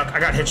did I get stuck? I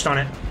got hitched on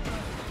it.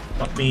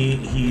 Fuck me,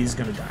 he's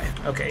gonna die.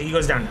 Okay, he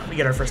goes down now. We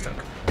get our first hook.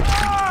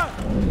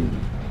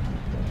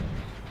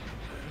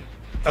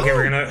 Okay,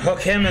 we're gonna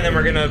hook him and then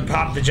we're gonna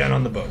pop the gen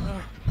on the boat.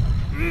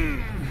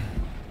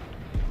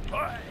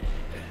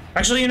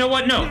 Actually, you know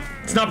what? No,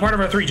 it's not part of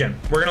our 3 gen.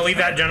 We're gonna leave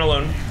that gen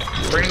alone.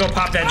 We're gonna go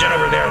pop that gen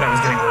over there that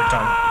was getting worked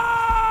on.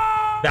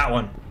 That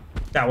one.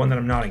 That one that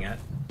I'm nodding at.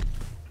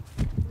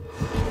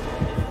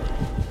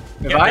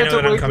 If I had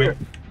to wait here,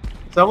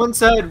 someone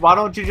said, "Why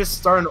don't you just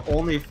start an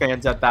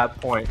OnlyFans at that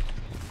point?"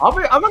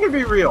 I'm gonna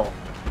be real.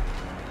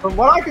 From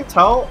what I can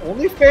tell,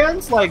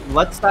 OnlyFans like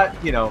lets that,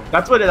 you know,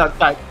 that's what that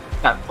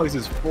place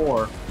is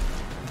for.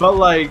 But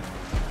like,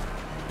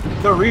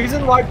 the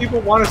reason why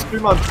people want to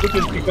stream on Twitch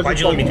is because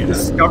it's like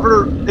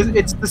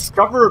it's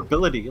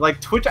discoverability. Like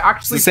Twitch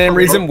actually. It's the same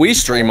reason we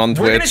stream on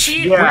Twitch. We're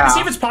gonna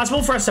see if it's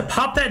possible for us to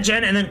pop that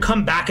gen and then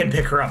come back and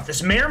pick her up.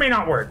 This may or may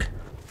not work.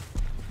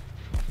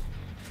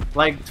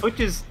 Like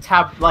Twitch is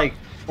like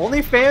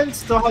OnlyFans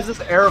still has this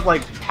air of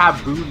like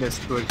taboo-ness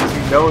to it because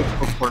you know it's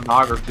for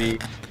pornography.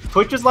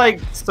 Twitch is like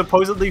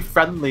supposedly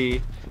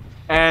friendly,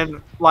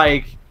 and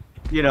like,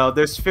 you know,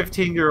 there's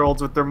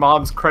 15-year-olds with their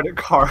mom's credit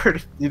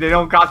card. They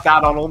don't got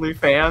that on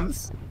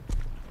OnlyFans.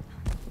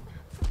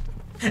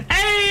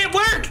 Hey, it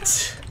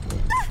worked!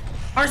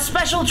 Our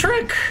special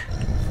trick!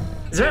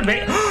 Is there a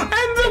and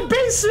the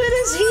basement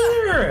is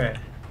here!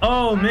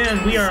 Oh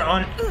man, we are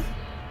on...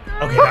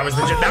 Okay, that was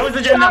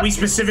the gen that we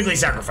specifically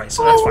sacrificed,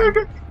 so that's fine.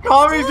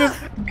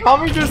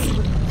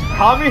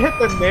 Kami hit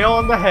the nail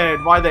on the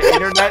head why the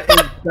internet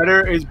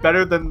is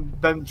better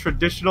than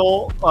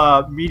traditional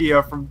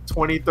media from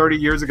 20-30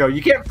 years ago.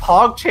 You can't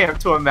PogChamp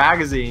to a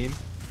magazine.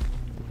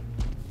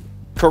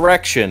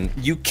 Correction,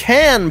 you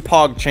can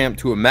PogChamp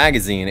to a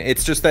magazine,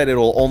 it's just that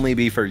it'll only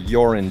be for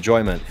your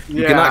enjoyment.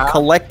 You cannot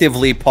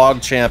collectively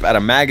PogChamp at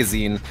a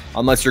magazine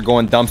unless you're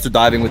going dumpster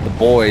diving with the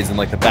boys in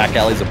like the back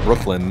alleys of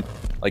Brooklyn.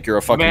 Like you're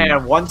a fucking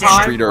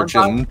street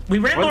urchin. We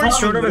ran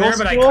Lawrence Road over there,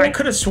 but I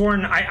could have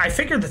sworn, I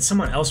figured that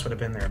someone else would have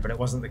been there, but it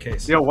wasn't the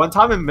case. You know, one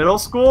time in middle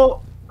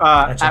school, we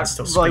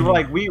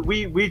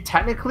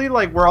technically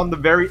like were on the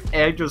very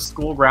edge of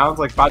school grounds,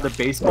 like by the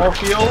baseball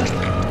field,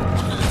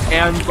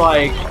 and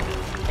like,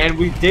 and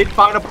we did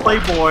find a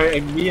Playboy,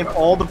 and me and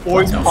all the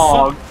boys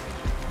pogged.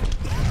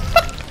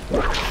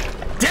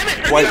 Damn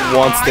it! White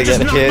wants to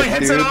get hit,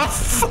 dude.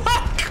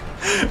 Fuck!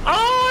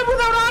 Oh, I'm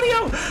without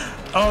audio.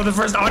 Oh, the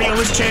first audio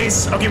was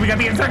chase. Okay, we got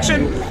the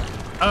infection.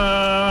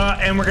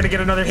 And we're gonna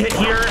get another hit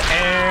here,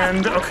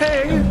 and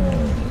okay.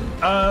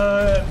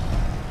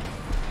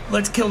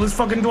 Let's kill this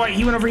fucking Dwight.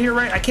 He went over here,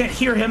 right? I can't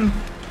hear him.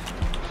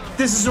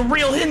 This is a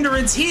real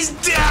hindrance. He's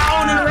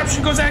down.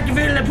 Interruption goes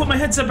activated. I put my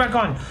headset back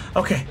on.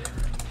 Okay.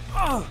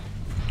 All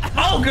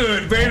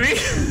good, baby.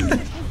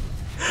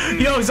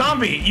 Yo,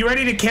 zombie, you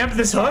ready to camp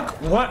this hook?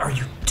 What are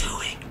you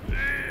doing?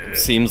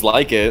 Seems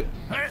like it.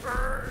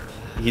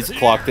 He's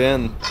clocked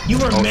in. You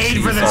were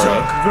made for this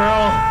hook,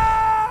 girl.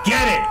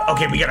 Get it.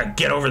 Okay, we gotta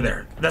get over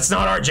there. That's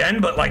not our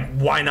gen, but like,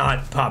 why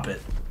not pop it?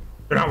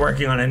 They're not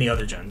working on any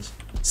other gens.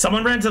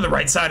 Someone ran to the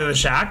right side of the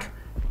shack.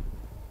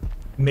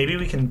 Maybe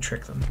we can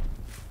trick them.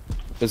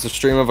 There's a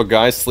stream of a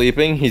guy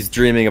sleeping. He's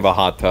dreaming of a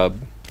hot tub.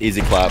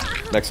 Easy clap.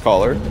 Next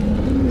caller.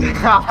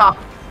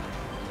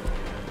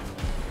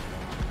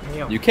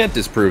 You can't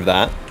disprove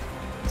that.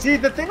 See,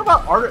 the thing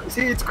about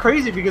it's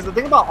crazy because the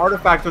thing about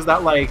Artifact was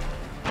that like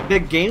the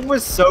game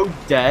was so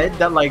dead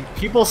that like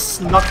people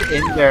snuck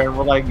in there and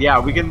were like, yeah,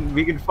 we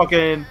can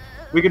fucking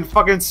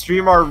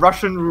stream our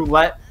Russian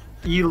roulette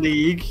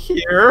E-League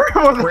here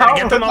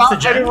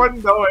without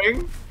anyone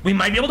knowing. We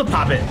might be able to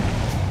pop it.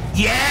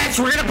 Yes,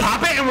 we're gonna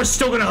pop it and we're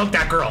still gonna hook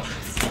that girl.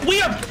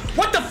 We are.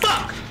 What the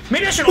fuck?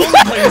 Maybe I should only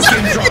play this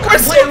game drunk. We're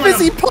so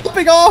busy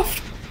popping off.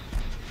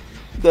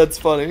 That's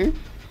funny.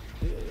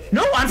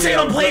 No, I'm saying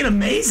I'm playing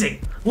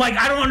amazing. Like,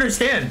 I don't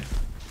understand.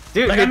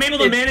 Dude, like, I'm able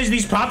to manage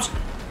these pops.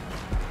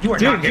 You are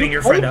not getting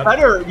your friend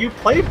up. You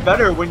play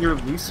better when you're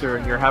looser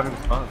and you're having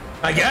fun.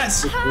 I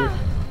guess.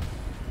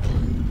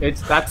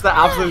 That's the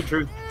absolute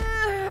truth.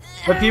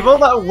 The people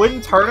that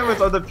win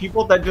tournaments are the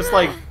people that just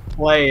like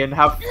play and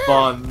have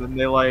fun and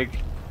they like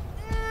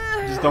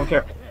just don't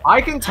care.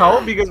 I can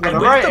tell because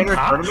whenever I enter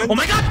tournaments. Oh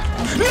my god!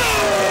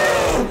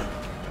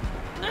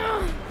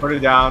 No! Put her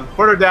down.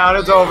 Put her down.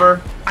 It's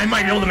over. I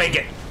might be able to make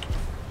it.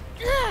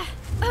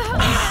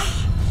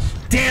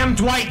 Damn,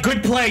 Dwight,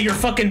 good play. Your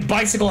fucking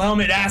bicycle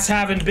helmet ass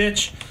having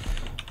bitch.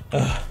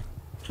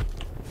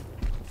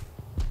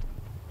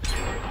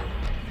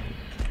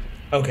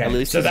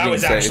 Okay, so that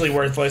was actually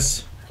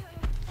worthless.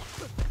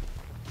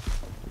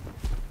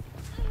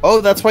 Oh,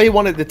 that's why he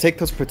wanted to take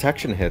those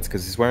protection hits,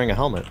 because he's wearing a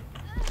helmet.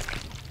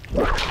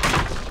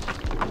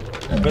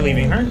 We're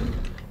leaving her.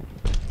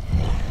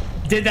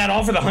 Did that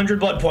all for the 100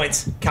 blood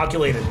points.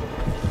 Calculated.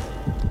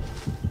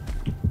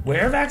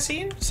 Where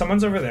vaccine?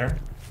 Someone's over there.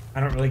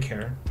 I don't really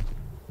care.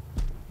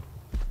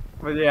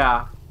 But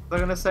yeah, they're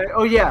gonna say,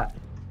 oh yeah,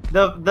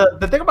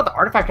 The thing about the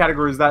artifact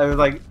category is that it was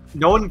like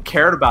no one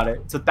cared about it,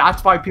 so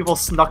that's why people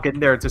snuck in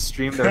there to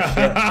stream their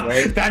shit,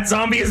 right? That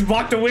zombie has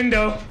blocked a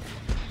window.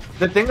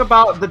 The thing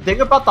about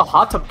the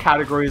hot tub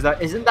category is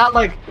that isn't that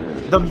like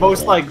the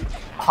most like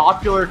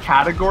popular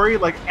category?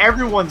 Like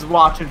everyone's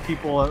watching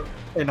people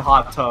in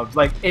hot tubs.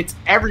 Like it's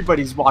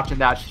everybody's watching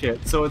that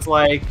shit. So it's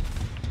like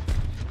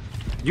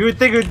you would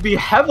think it would be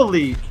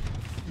heavily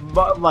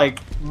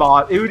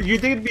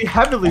you'd think it'd be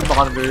heavily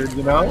monitored,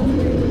 you know?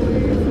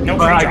 No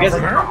But I great guess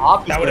job from it's her. the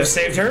opposite. That would have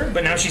saved her,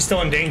 but now she's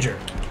still in danger.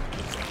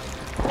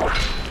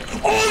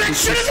 Oh, that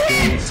should have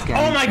hit!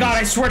 Oh my god,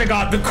 I swear to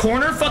god, the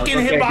corner fucking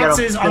Okay,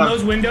 hitboxes get on him.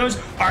 those windows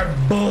are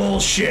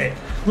bullshit.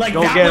 Like,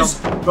 Go that get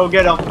was him. Go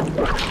get him.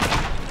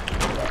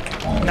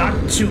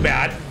 not too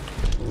bad.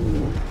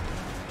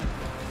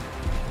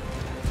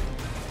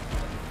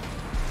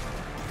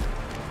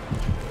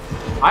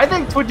 I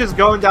think Twitch is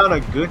going down a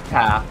good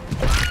path.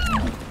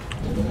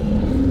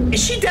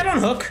 Is she dead on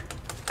hook?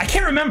 I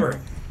can't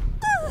remember.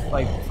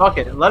 Like, fuck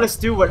it. Let us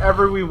do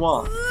whatever we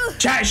want.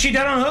 Chat, is she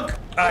dead on hook?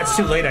 It's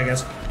too late, I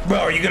guess. Bro,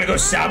 are you gonna go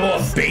sabo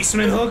a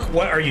basement hook?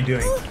 What are you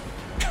doing?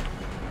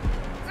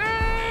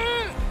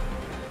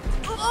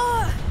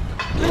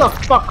 Who the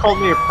fuck called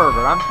me a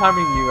pervert? I'm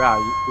timing you out,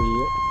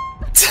 you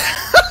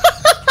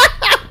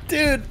idiot.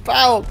 Dude,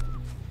 foul.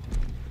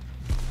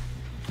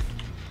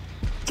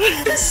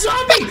 This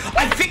zombie!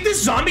 I think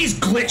this zombie's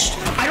glitched.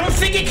 I don't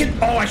think it can.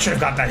 Oh, I should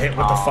have got that hit.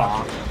 What the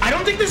fuck? I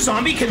don't think this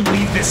zombie can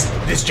leave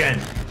this gen.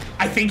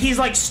 I think he's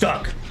like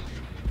stuck.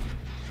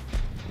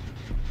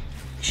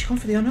 Is she going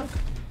for the unhook?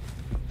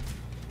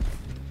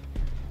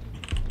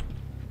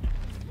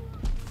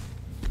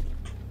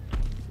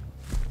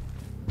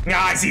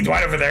 Yeah, I see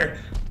Dwight over there.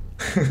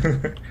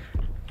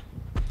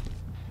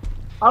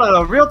 I don't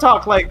know, real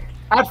talk, like,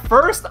 at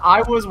first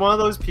I was one of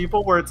those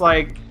people where it's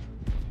like,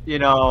 you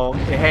know,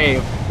 hey,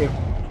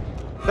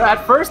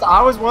 at first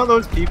I was one of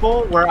those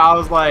people where I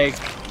was like,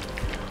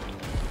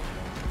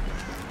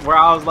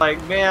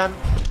 man,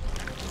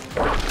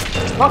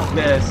 fuck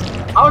this.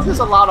 I was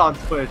just allowed on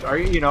Twitch,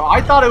 you know,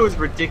 I thought it was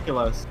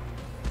ridiculous.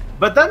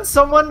 But then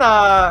someone,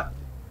 but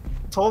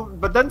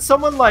then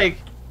someone was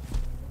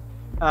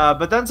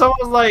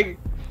like,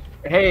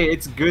 hey,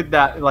 it's good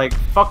that, like,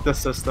 fuck the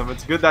system.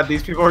 It's good that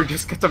these people are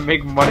just get to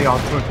make money on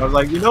Twitch. I was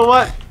like, you know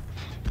what?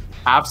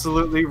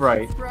 Absolutely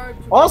right.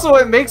 Also,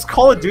 it makes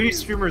Call of Duty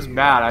streamers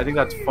mad. I think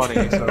that's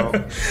funny, so.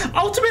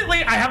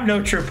 Ultimately, I have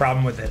no true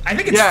problem with it. I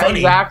think it's Yeah, funny,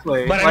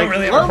 exactly. but I Like, don't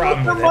really have let a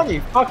problem them with make it. their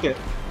money. Fuck it.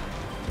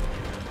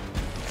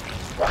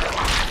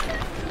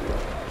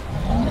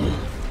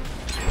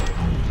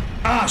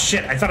 Ah,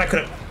 shit, I thought I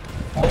could've...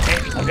 Okay,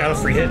 I've got a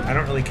free hit. I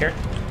don't really care.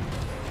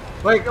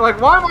 Why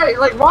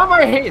am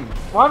I hating?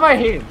 Why am I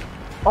hating?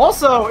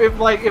 Also, if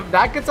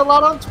that gets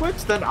allowed on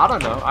Twitch, then I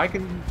don't know. I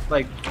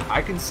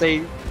can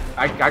say,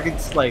 I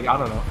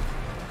don't know.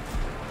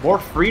 More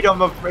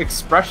freedom of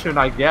expression,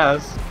 I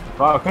guess.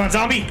 Fuck. Come on,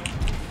 zombie!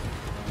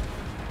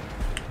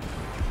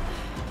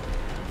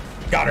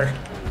 Got her.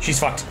 She's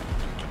fucked.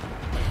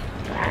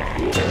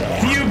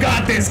 You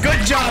got this. Good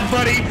job,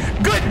 buddy.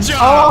 Good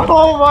job.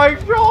 Oh my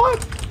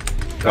god.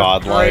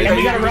 Godlike. And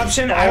we got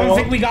eruption. I don't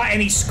think we got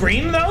any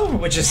scream though,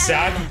 which is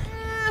sad.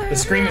 The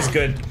scream is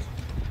good.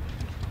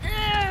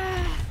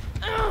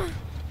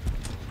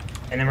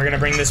 And then we're gonna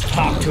bring this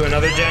pop to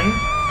another gen.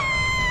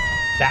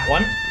 That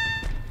one.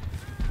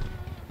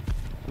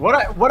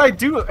 What I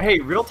do? Hey,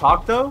 real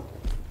talk though.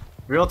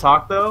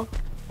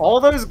 All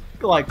those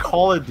like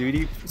Call of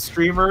Duty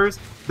streamers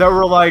that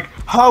were like,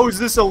 "How is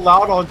this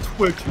allowed on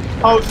Twitch?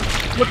 What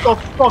the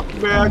fuck,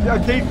 man?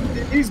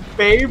 These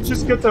babes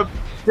just get to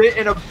sit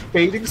in a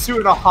bathing suit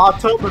in a hot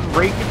tub and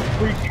rake in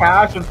free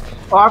cash, and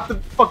I have to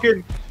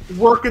fucking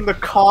work in the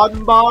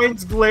cotton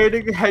mines,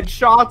 landing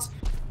headshots."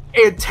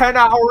 And 10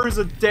 hours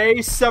a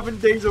day, 7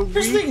 days a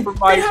Here's the week thing, for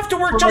my. they have to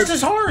work just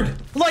as hard.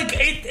 Like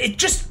it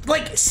just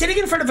like sitting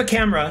in front of a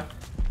camera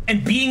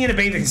and being in a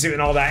bathing suit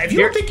and all that. If you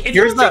don't think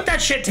that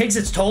shit takes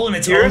its toll in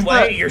its own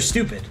way, you're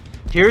stupid.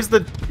 Here's the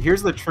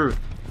truth.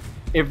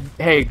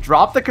 Hey,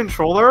 drop the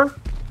controller,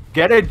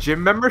 get a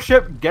gym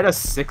membership, get a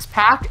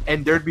 6-pack,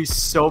 and there'd be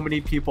so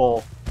many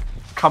people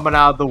coming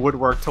out of the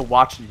woodwork to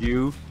watch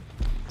you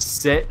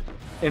sit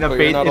in a But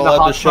bathing you're in not the allowed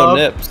hot to show tub.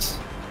 nips.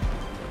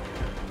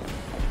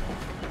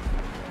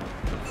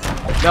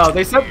 No,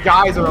 they said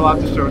guys are allowed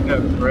to show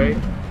nips, right?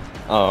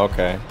 Oh,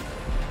 okay.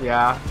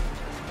 Yeah.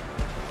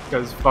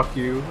 Because fuck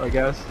you, I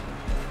guess.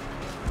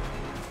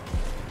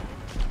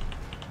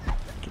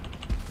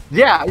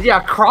 Yeah,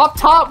 crop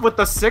top with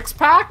the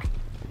 6-pack.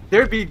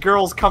 There'd be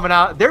girls coming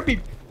out. There'd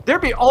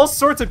be all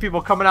sorts of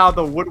people coming out of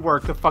the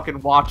woodwork to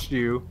fucking watch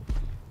you.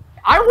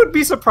 I would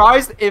be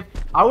surprised if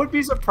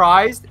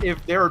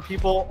there are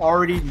people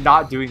already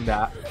not doing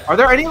that. Are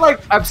there any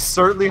like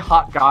absurdly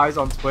hot guys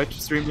on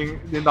Twitch streaming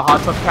in the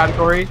hot tub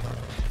category?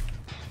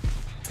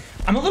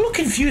 I'm a little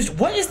confused.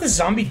 What is the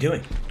zombie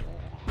doing?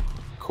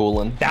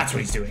 Coolin'. That's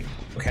what he's doing.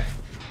 Okay.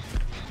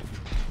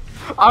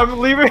 I'm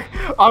leaving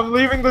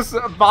this,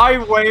 bye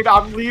Wayne,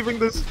 I'm leaving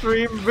the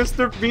stream.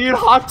 Mr. Bean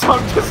Hot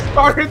Tub just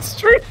started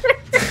streaming.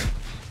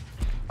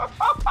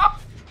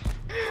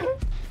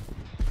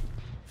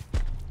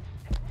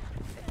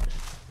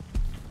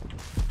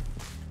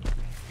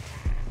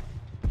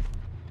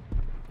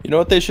 You know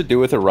what they should do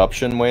with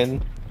Eruption,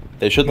 Wayne?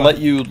 They should let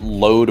you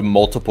load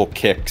multiple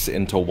kicks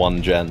into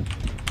one gen.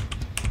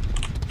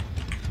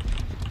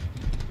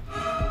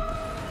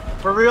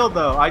 For real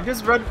though, I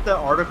just read the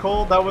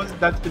article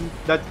that's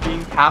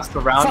being passed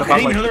around Fuck, about I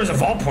didn't even know like, there was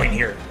a vault point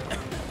here.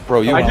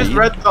 Bro, you I just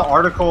read the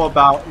article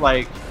about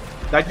like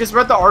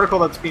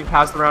that's being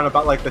passed around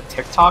about like the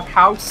TikTok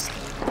house,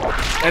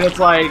 and it's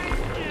like,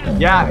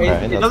 yeah,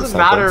 it doesn't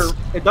matter.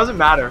 It doesn't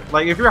matter.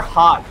 Like if you're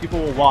hot, people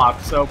will watch.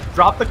 So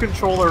drop the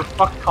controller,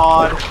 fuck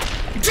COD.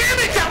 Damn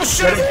it, that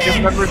was Get a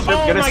gym membership,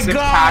 get a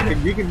 6-pack, God.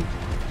 and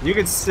you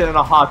can sit in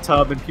a hot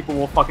tub and people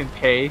will fucking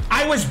pay.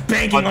 I was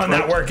banking on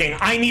that working.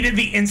 I needed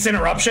the instant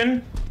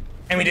eruption,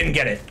 and we didn't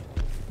get it.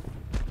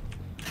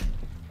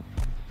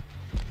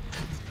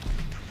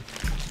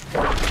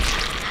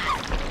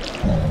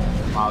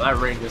 Wow, that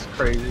range is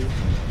crazy.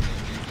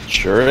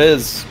 Sure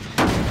is.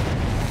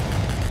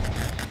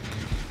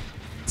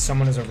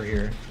 Someone is over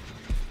here.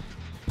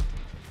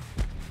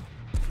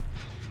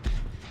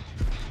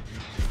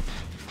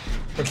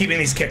 We're keeping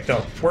these kicked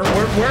though.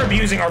 We're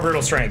abusing our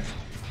brutal strength.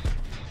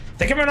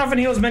 They can run off and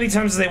heal as many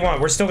times as they want.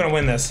 We're still gonna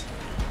win this.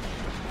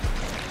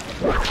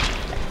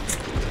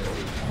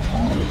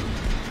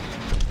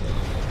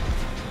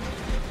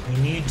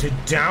 We need to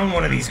down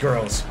one of these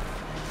girls.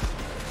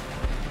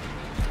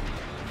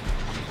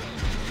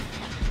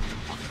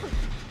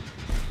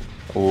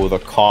 Oh, the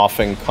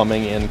coughing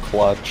coming in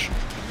clutch.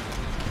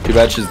 Too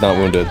bad she's not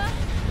wounded.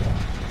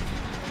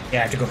 Yeah,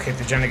 I have to go kick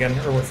the gen again,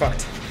 or we're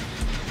fucked.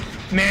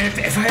 Man,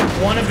 if I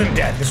had one of them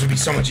dead, this would be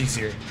so much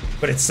easier.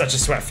 But it's such a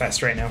sweat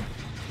fest right now.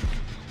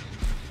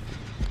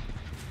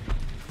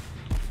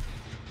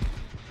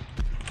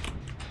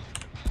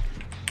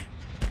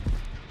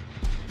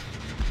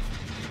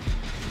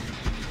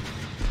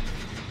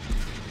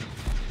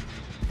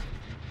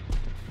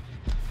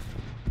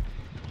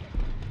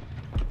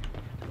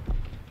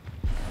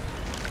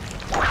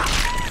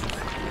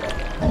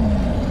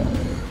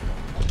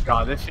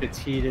 God, this shit's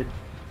heated.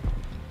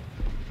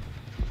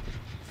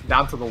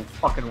 Down to the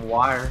fucking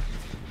wire.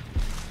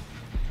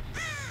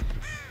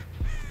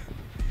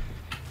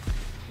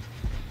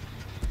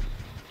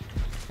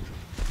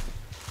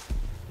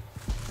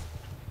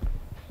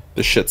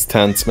 This shit's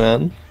tense,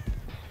 man.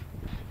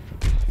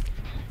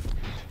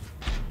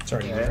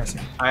 Sorry, Yeah.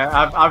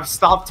 I've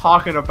stopped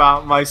talking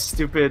about my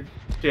stupid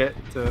shit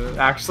to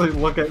actually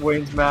look at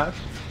Wayne's match.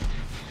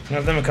 None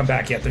of them have come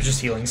back yet. They're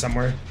just healing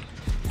somewhere.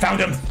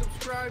 Found him.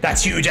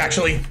 That's huge,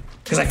 actually.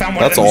 Because I found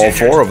one That's of them. all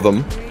four of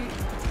them.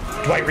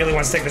 Dwight really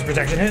wants to take this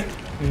protection hit?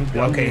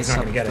 Okay, he's not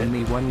going to get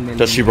it.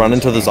 Does she run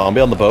into the zombie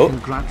on the boat?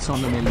 Congrats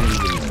on the million.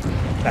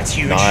 That's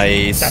huge.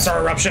 Nice. That's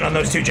our eruption on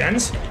those two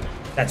gens.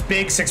 That's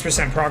big.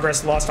 6%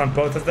 progress lost on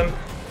both of them.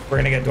 We're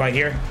going to get Dwight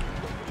here.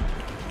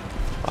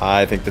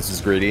 I think this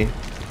is greedy.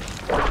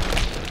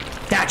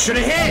 That should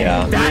have hit.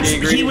 Yeah.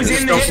 He was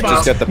in the hitbox.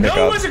 Just get the No,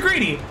 pickup. it wasn't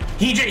greedy.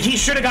 He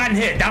should have gotten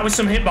hit. That was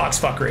some hitbox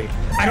fuckery.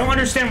 I don't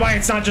understand why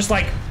it's not just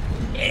like,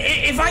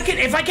 if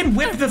I can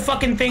whip the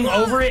fucking thing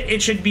over it,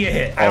 it should be a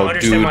hit. I don't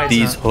understand why it's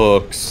these not.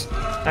 hooks.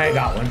 I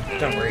got one.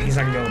 Don't worry, he's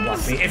not gonna be able to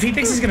block me. If he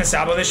thinks he's gonna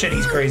sabo this shit,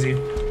 he's crazy.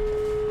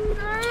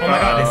 Oh my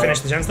god, they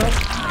finished the gen stuff?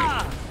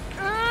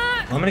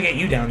 Well, I'm gonna get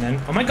you down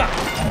then. Oh my god.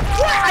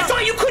 What? I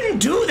thought you couldn't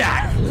do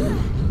that!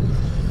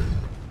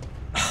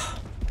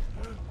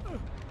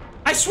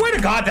 I swear to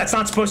god that's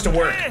not supposed to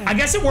work. I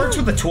guess it works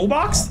with the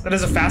toolbox that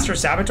has a faster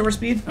saboteur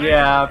speed.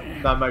 Yeah,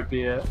 that might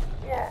be it.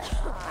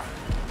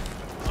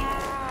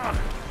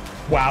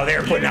 Wow,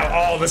 they're putting out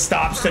all the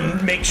stops to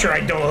make sure I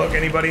don't hook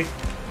anybody.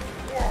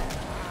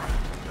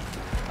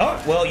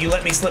 Oh, well, you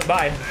let me slip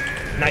by.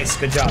 Nice,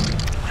 good job.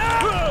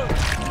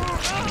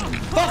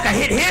 Fuck, I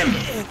hit him!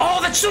 Oh,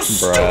 that's so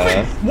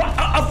stupid! What?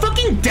 A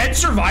fucking dead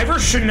survivor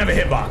shouldn't have a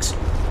hitbox.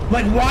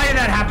 Like, why did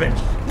that happen?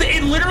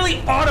 It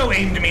literally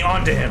auto-aimed me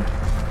onto him.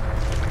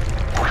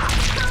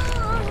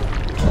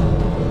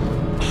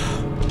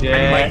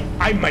 Yeah.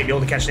 I might be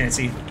able to catch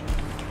Nancy.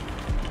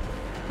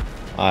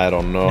 I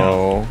don't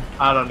know.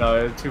 I don't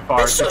know. It's too far.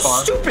 That's so too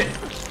far. stupid!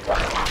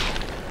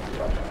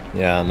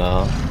 Yeah,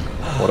 no.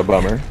 What a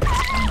bummer.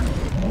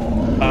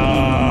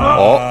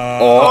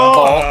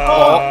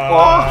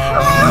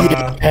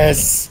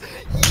 Yes!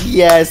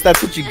 Yes,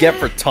 that's what you get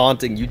for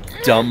taunting, you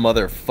dumb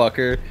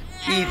motherfucker.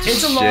 Eat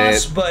It's shit. a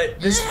loss, but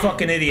this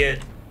fucking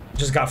idiot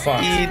just got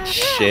fucked. Eat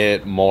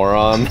shit,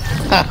 moron.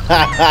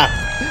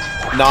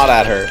 Not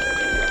at her.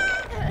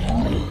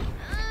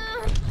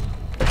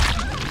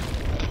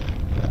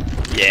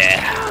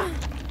 Yeah.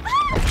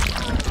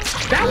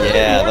 That would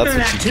Yeah, more that's than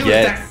what that you too. get,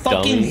 If that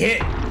fucking dummy.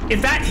 hit,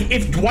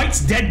 if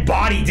Dwight's dead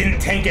body didn't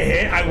tank a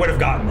hit, I would have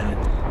gotten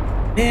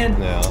that. Man.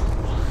 Yeah.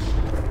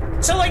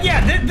 So like,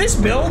 yeah, this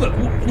build,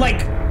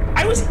 like,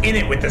 I was in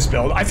it with this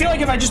build. I feel like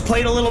if I just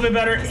played a little bit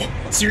better,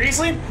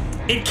 seriously,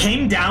 it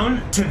came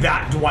down to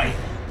that Dwight.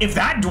 If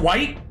that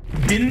Dwight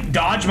didn't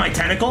dodge my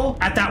tentacle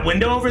at that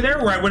window over there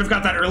where I would have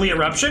got that early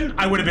eruption,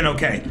 I would have been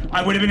okay.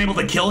 I would have been able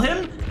to kill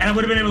him, and I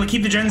would have been able to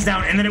keep the gens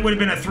down, and then it would have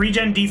been a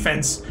 3-gen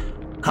defense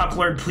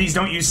Cucklord, please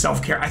don't use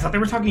self-care. I thought they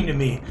were talking to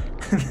me.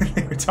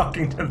 They were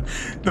talking to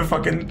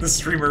the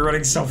streamer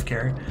running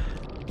self-care.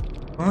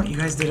 Well, you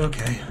guys did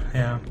okay.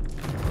 Yeah.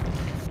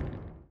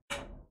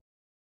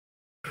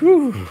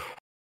 Whew.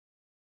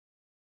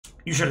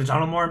 You should have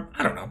done more.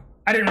 I don't know.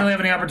 I didn't really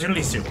have any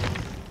opportunities to.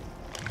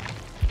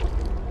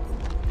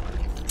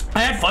 I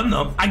had fun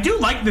though. I do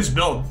like this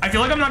build. I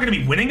feel like I'm not going to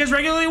be winning as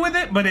regularly with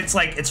it, but it's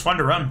like, it's fun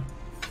to run.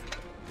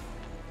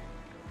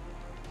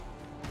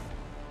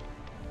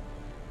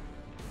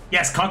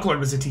 Yes, Conklord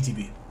was a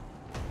TTB.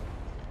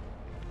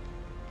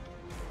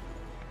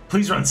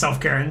 Please run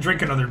self-care and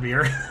drink another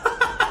beer.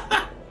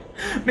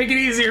 Make it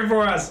easier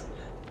for us.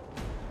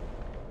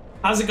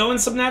 How's it going,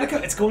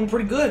 Subnautica? It's going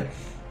pretty good.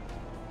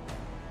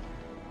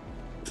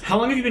 How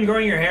long have you been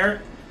growing your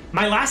hair?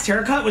 My last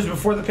haircut was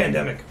before the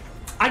pandemic.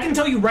 I can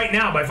tell you right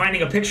now by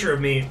finding a picture of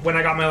me when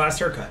I got my last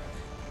haircut.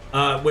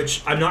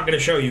 Which I'm not going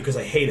to show you because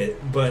I hate it,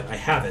 but I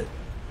have it.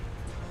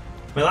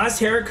 My last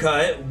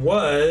haircut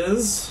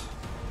was...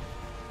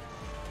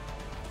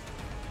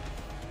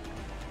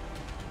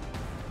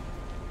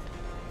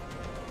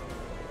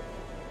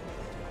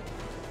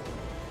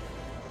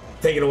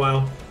 Taking a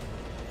while.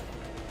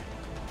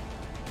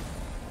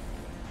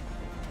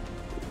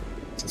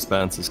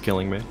 Suspense is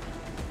killing me.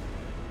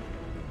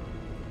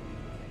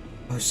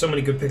 Oh, there's so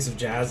many good pics of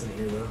Jazz in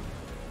here, though.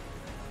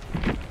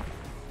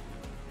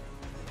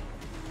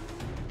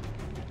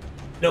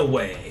 No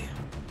way.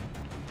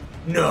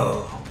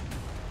 No.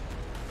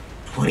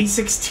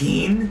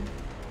 2016?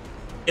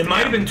 It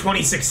might have been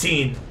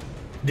 2016.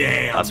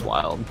 Damn. That's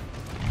wild.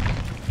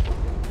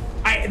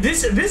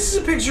 This is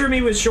a picture of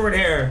me with short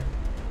hair.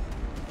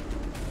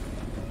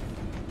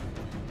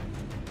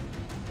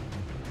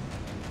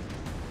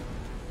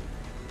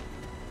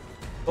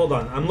 Hold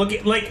on, I'm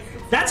looking, like,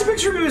 that's a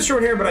picture of me with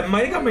short hair, but I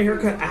might have got my hair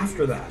cut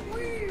after that.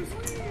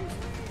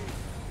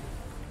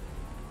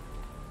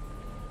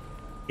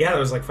 Yeah, that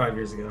was like 5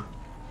 years ago.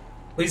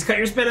 Please cut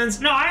your spit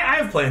ends. No, I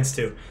have plans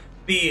to.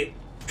 The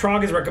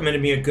Trog has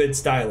recommended me a good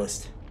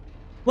stylist.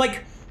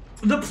 Like,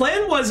 the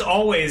plan was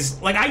always,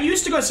 like, I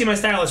used to go see my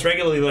stylist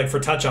regularly, like, for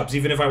touch-ups,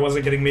 even if I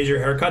wasn't getting major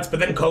haircuts, but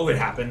then COVID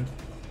happened,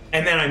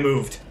 and then I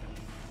moved.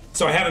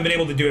 So I haven't been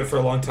able to do it for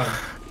a long time.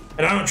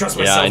 And I don't trust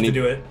myself to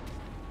do it.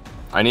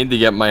 I need to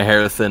get my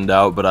hair thinned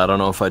out, but I don't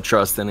know if I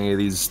trust any of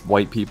these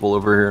white people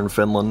over here in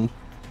Finland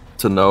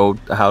to know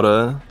how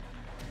to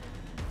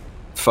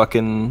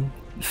fucking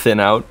thin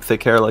out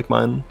thick hair like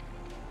mine.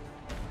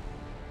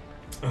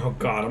 Oh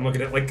god, I'm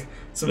looking at like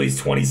some of these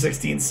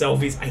 2016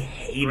 selfies. I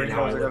hated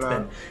how I looked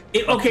then.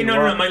 Okay,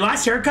 no. My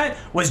last haircut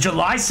was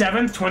July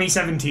 7th,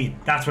 2017.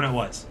 That's when it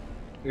was.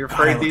 You're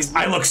afraid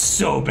I look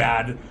so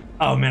bad.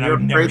 Oh man, I would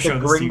never show this to you.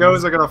 You're afraid the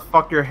gringos are gonna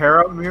fuck your hair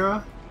up,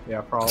 Mira?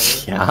 Yeah, probably.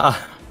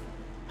 Yeah.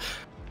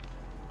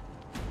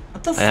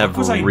 What the fuck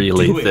was I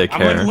really doing? thick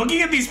hair. I'm like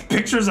looking at these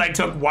pictures I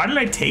took. Why did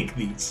I take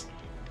these?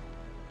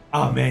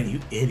 Oh man, you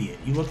idiot.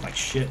 You look like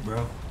shit,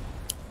 bro.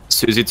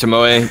 Susie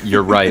Tomoe,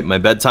 you're right. My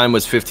bedtime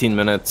was 15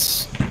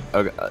 minutes.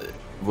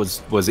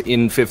 Was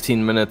in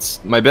 15 minutes.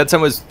 My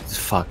bedtime was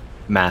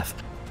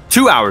math.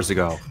 2 hours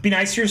ago. Be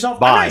nice to yourself.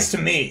 Bye. Be nice to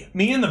me.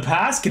 Me in the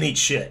past can eat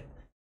shit.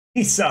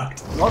 He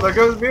sucked. Well, there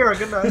goes Mira.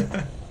 Good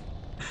night.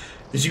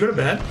 Did you go to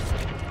bed?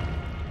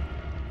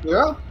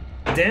 Yeah.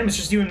 Damn, it's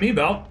just you and me,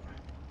 Belle.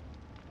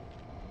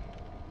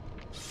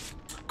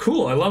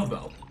 Cool, I love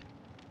Belle.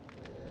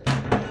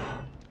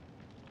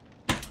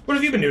 What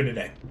have you been doing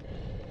today?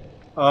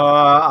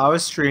 I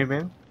was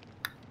streaming.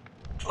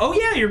 Oh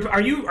yeah,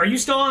 are you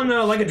still on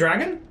Like a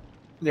Dragon?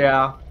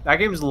 Yeah, that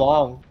game's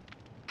long.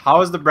 How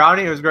was the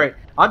brownie? It was great.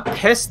 I'm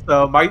pissed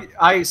though.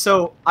 I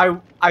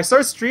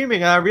started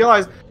streaming and I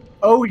realized,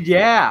 oh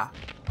yeah,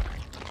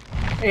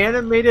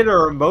 animated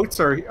or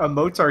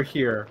emotes are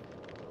here,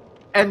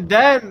 and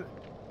then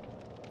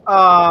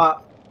I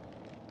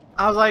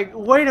was like,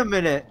 wait a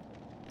minute,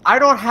 I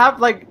don't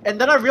have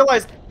and then I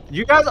realized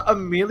you guys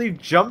immediately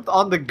jumped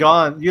on the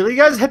gun. You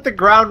guys hit the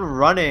ground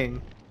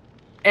running,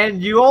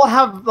 and you all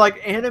have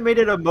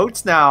animated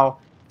emotes now.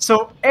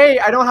 So A,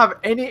 I don't have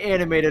any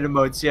animated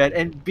emotes yet,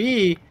 and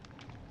B,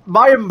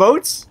 my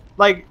emotes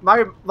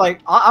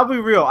I'll be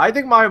real. I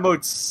think my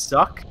emotes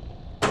suck.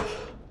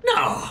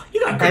 No, you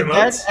got good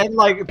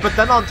emotes. But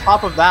then on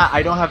top of that,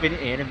 I don't have any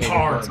animated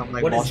emotes. I'm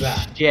like, what well, is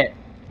that? Shit.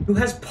 Who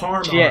has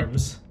parm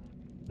arms?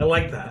 I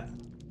like that.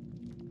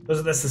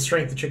 That's the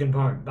strength of chicken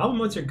parm. Bell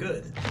emotes are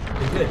good.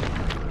 They're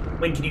good.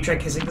 Wait, can you try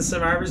kissing the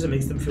survivors? It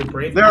makes them feel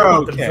brave. They're I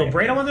want okay. them to feel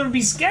brave. I want them to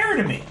be scared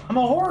of me. I'm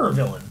a horror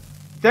villain.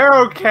 They're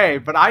okay,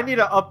 but I need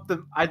to up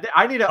them. I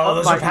need to up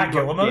those my are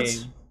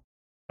emotes game.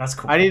 That's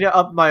cool. I need to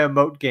up my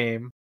emote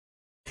game.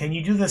 Can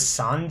you do the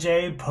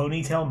Sanjay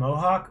ponytail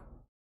mohawk?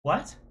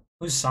 What?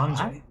 Who's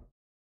Sanjay? What?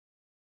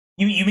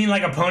 You mean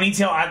like a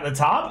ponytail at the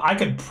top? I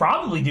could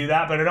probably do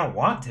that, but I don't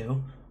want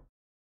to.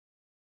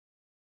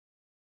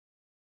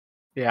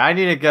 Yeah, I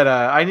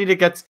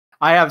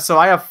have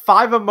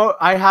 5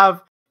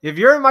 emotes. If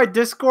you're in my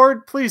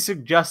Discord, please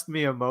suggest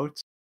me emotes.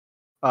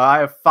 I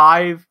have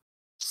 5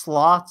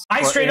 slots. I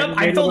for straight up, I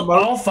animated filled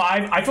emotes. all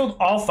five. I filled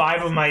all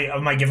five of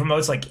my GIF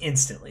emotes like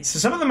instantly. So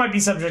some of them might be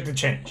subject to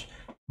change,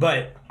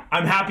 but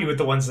I'm happy with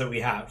the ones that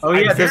we have. Oh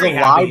yeah, I'm there's very a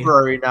happy.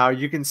 library now.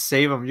 You can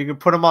save them. You can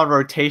put them on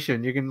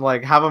rotation. You can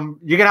like have them.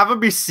 You can have them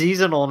be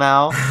seasonal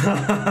now.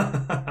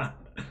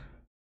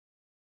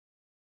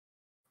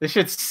 This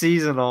shit's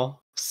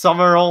seasonal,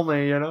 summer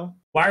only. You know.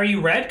 Why are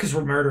you red? Because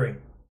we're murdering.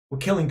 We're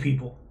killing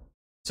people,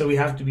 so we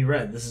have to be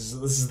red. This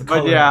is the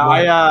color. But yeah, of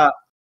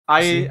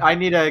red. See? I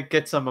need to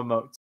get some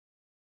emotes.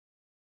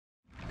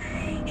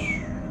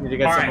 Need to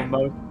get All some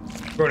right.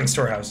 emotes. Burning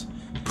storehouse.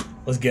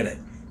 Let's get it.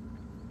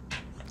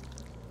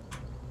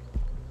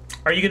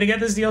 Are you gonna get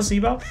this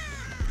DLC, Bob?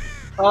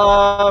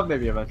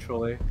 Maybe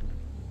eventually.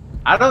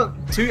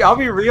 I'll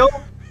be real.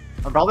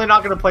 I'm probably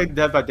not gonna play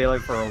Dead by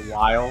Daylight for a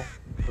while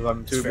because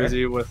I'm too fair.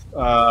 busy with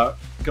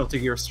Guilty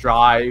Gear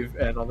Strive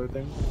and other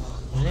things.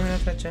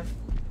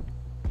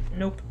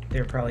 Nope.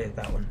 They're probably at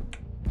that one.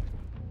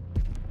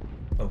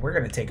 But we're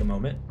gonna take a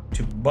moment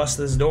to bust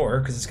this door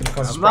because it's gonna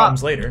cause us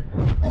problems later.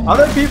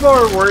 Other people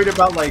are worried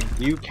about like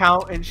view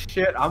count and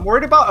shit. I'm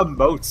worried about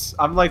emotes.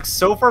 I'm like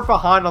so far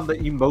behind on the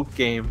emote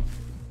game.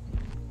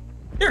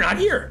 They're not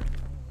here.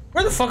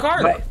 Where the fuck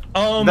are they?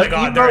 Oh my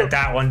god, they're at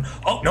that one.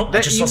 Oh nope,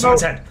 I just saw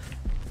someone's head.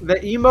 The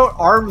emote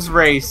arms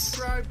race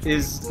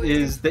is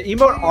the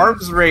emote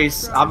arms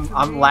race.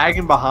 I'm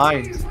lagging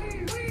behind.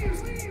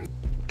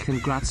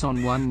 Congrats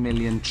on 1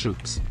 million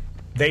troops.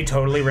 They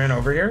totally ran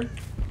over here?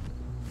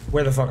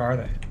 Where the fuck are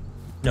they?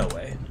 No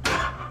way.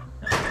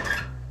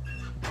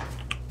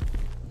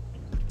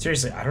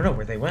 Seriously, I don't know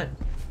where they went.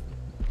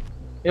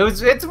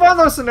 It's one of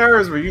those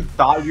scenarios where you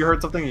thought you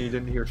heard something and you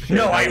didn't hear shit.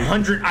 No, I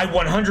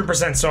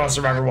 100% saw a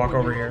survivor walk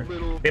over here.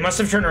 They must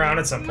have turned around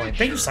at some point.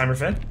 Thank you,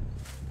 Slimerfed.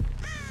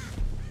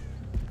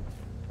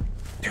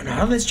 They're not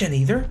on this gen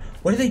either?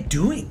 What are they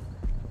doing?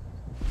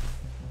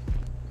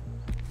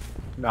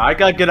 No, I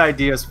got good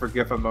ideas for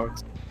GIF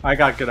emotes. I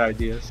got good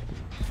ideas.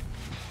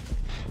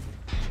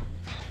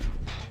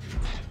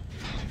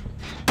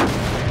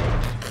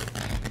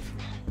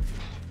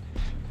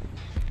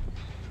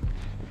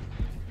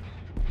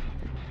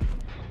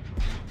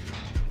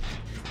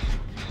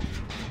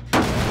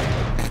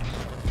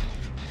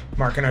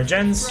 Marking our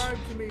gens. Subscribe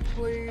to me,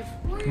 please.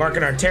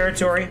 Marking our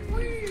territory.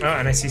 Oh,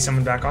 and I see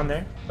someone back on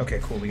there. Okay,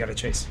 cool. We gotta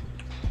chase.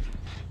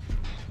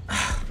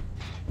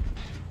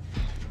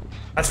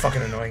 That's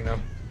fucking annoying, though.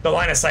 The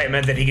line of sight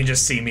meant that he can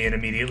just see me and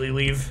immediately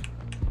leave.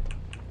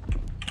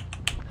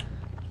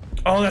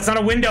 Oh, that's not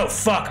a window.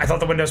 Fuck. I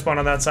thought the window spawned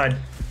on that side.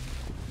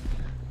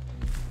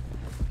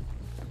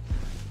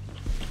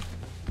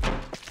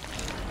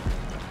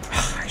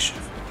 I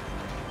should've.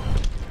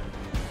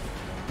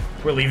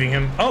 We're leaving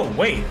him. Oh,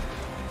 wait.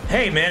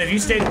 Hey, man, if you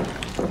stayed...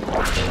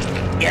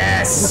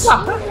 Yes!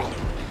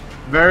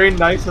 Very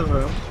nice of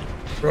him.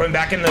 We're going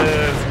back in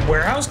the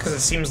warehouse because it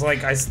seems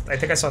like I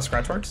think I saw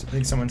scratch marks. I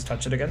think someone's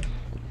touched it again.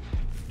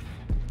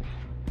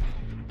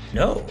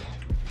 No.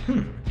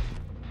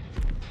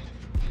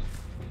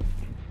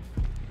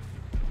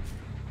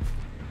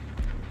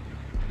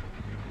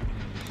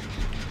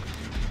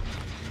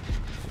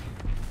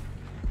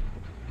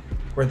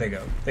 Where'd they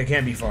go? They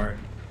can't be far.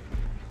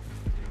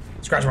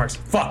 Scratch marks.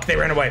 Fuck, they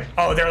ran away.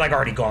 Oh, they're like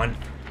already gone.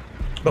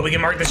 But we can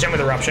mark this gen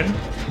with eruption.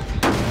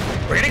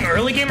 We're getting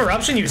early game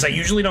eruption use. I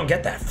usually don't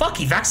get that. Fuck,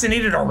 he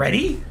vaccinated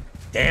already?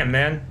 Damn,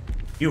 man.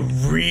 You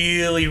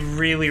really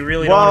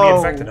don't want to be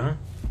infected, huh?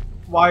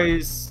 Why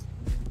is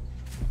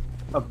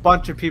a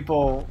bunch of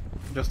people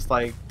just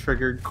like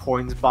triggered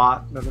coins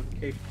bot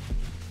notification?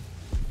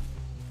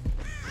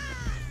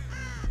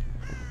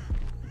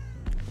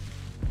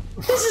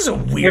 This is a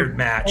weird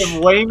match.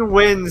 If Wayne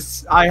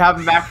wins, I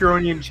have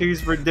macaroni and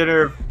cheese for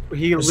dinner. If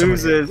he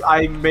loses,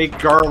 I make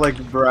garlic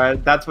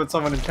bread. That's what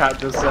someone in chat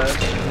just said.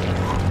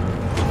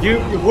 You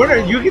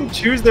can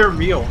choose their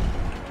meal.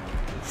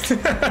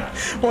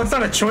 Well, it's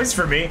not a choice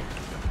for me.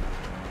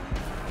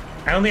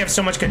 I only have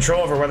so much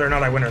control over whether or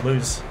not I win or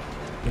lose.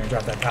 You gonna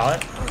drop that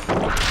pallet?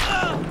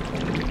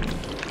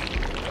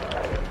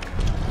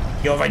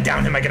 Yo, if I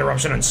down him, I get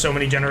eruption on so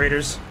many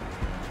generators.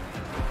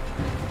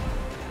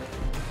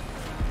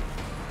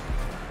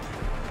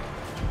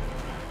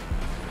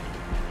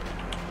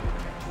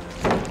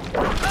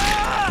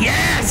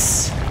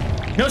 Yes!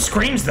 No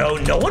screams, though.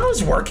 No one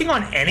was working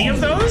on any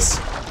of those?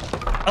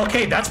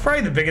 Okay, that's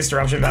probably the biggest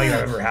eruption value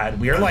I've ever had.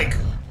 We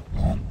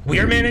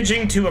are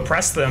managing to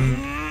oppress them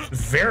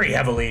very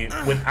heavily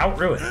without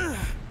ruin.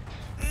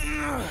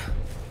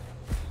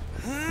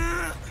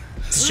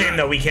 It's a shame,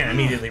 though, we can't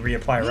immediately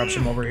reapply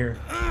eruption while we're here.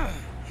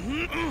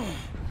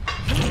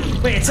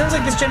 Wait, it sounds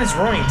like this gen is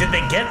roaring. Did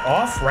they get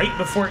off right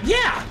before?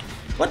 Yeah!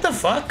 What the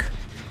fuck?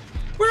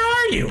 Where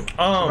are you?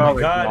 Oh my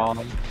god.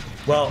 Gone.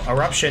 Well,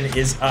 eruption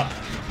is up.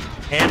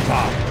 And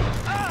pop.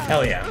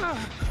 Hell yeah.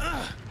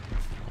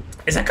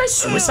 Is that guy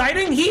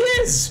suiciding? He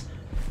is!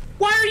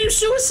 Why are you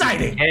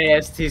suiciding?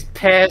 Pissed. He's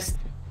pissed.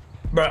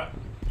 Bruh.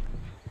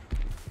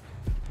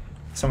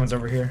 Someone's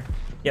over here.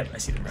 Yep, I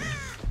see them running.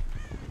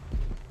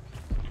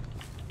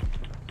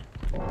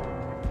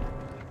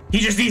 He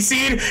just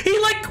DC'd. He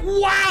like,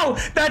 wow,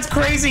 that's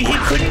crazy. He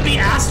couldn't be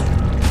asked.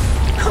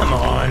 Come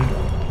on.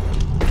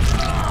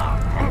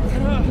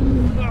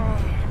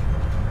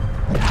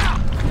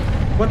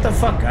 What the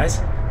fuck,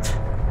 guys?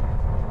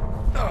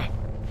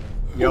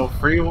 Yo,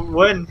 free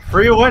win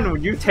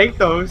when you take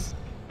those.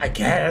 I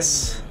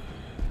guess.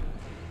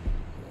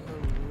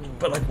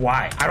 But like,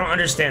 why? I don't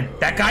understand.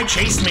 That guy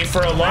chased me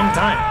for a long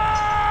time.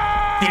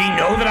 Did he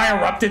know that I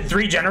erupted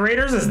 3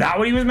 generators? Is that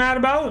what he was mad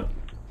about?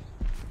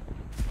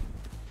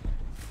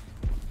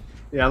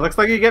 Yeah, looks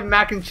like you get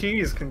mac and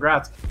cheese.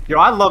 Congrats. Yo,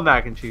 I love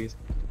mac and cheese.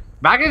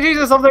 Mac and cheese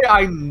is something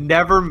I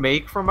never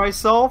make for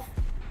myself,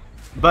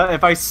 but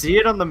if I see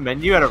it on the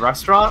menu at a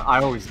restaurant,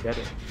 I always get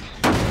it.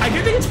 I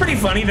do think it's pretty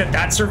funny that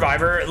that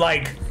survivor,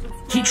 like,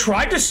 he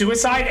tried to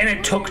suicide and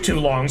it took too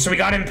long, so he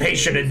got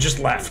impatient and just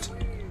left.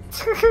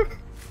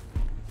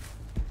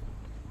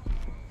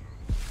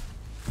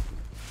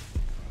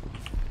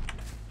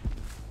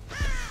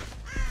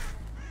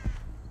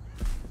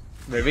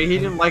 Maybe he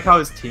didn't like how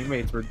his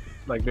teammates were,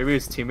 like, maybe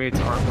his teammates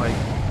aren't, like,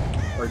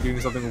 are doing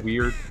something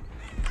weird.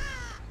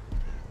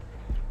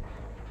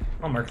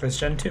 I'll mark this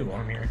gen 2 while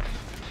I'm here.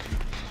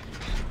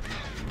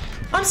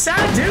 I'm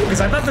sad, dude,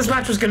 because I thought this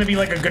match was going to be,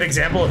 like, a good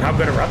example of how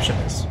good Eruption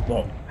is.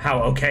 Well,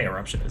 how okay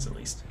Eruption is, at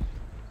least.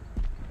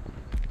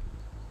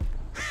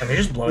 Are they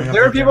just blowing If up?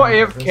 there are their people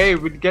gen on AFK,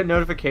 purpose? we'd get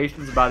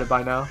notifications about it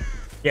by now.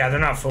 Yeah, they're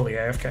not fully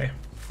AFK.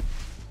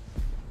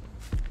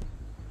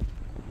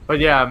 But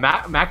yeah,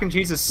 mac and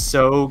cheese is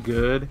so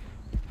good,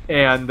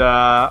 and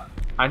I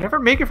never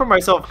make it for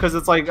myself because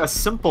it's like a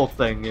simple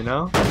thing, you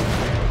know.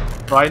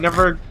 So I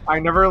never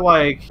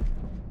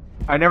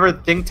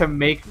think to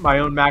make my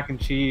own mac and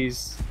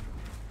cheese.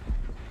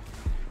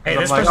 Hey,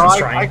 I'm this like, person's oh,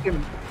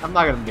 trying. I'm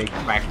not gonna make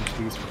mac and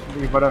cheese for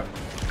me, but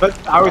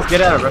I always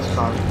get it at a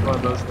restaurant. It's one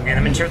of those things. And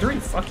I'm in tier 3.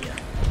 Fuck yeah.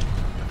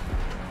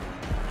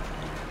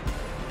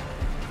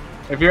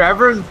 If you're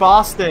ever in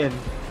Boston,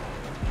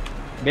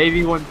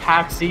 maybe when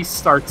PAX East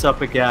starts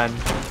up again,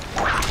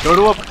 go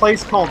to a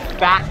place called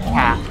Fat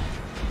Cat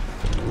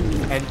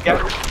and get.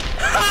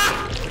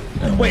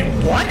 Wait,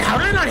 what? How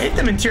did I not hit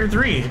them in tier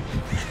 3?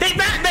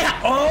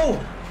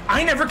 Oh,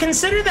 I never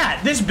considered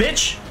that. This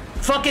bitch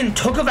fucking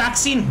took a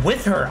vaccine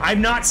with her. I've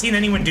not seen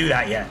anyone do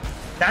that yet.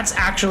 That's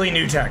actually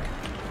new tech.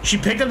 She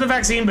picked up the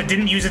vaccine but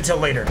didn't use it till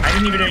later. I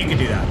didn't even know you could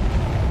do that.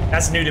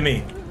 That's new to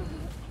me.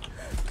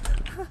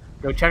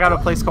 Go check out a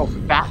place called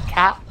Fat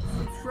Cat.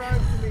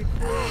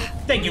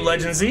 Thank you,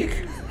 Legend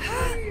Zeke.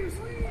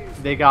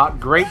 They got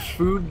great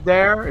food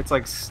there. It's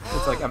like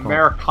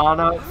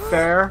Americana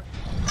fare.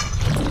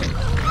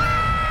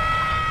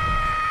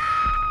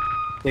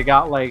 They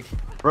got like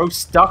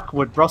roast duck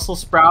with Brussels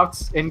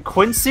sprouts in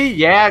Quincy.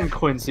 Yeah, in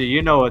Quincy,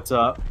 you know what's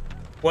up.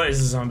 What is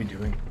the zombie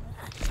doing?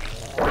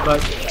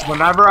 But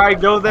whenever I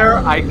go there,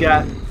 I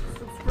get.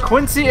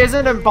 Quincy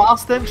isn't in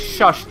Boston.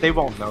 Shush, they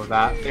won't know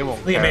that. They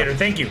won't. Leah care. Mater,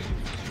 thank you.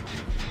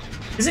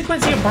 Isn't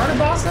Quincy a part of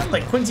Boston?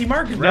 Like Quincy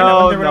Market, right?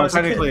 No,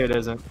 technically it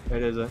isn't.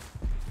 It isn't.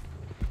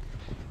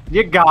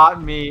 You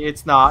got me.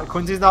 It's not.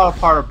 Quincy's not a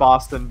part of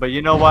Boston, but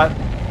you know what?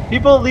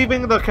 People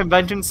leaving the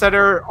convention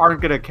center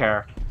aren't gonna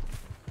care.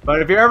 But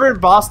if you're ever in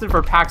Boston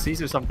for PAX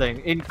East or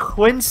something, in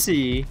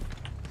Quincy,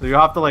 so you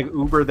have to like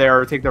Uber there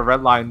or take the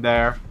red line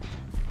there.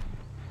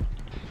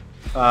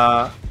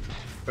 Go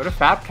to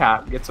Fat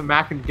Cat, get some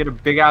mac and get a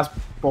big ass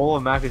bowl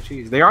of mac and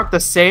cheese. They aren't the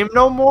same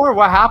no more.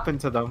 What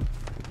happened to them?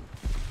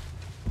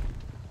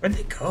 Where'd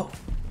they go?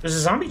 There's a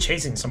zombie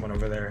chasing someone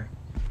over there.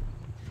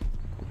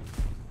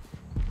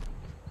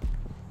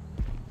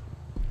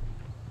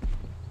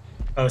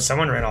 Oh,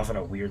 someone ran off in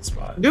a weird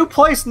spot. New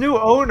place, new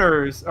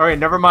owners. All right,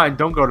 never mind.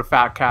 Don't go to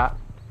Fat Cat.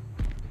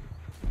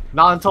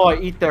 Not until I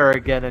eat there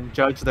again and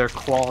judge their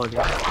quality.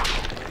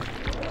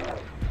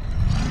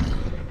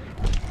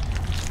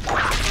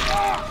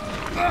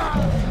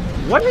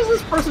 What is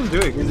this person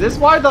doing? Is this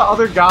why the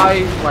other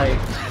guy, like...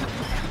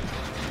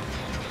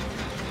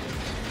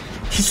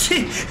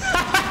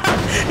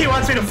 He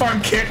wants me to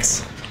farm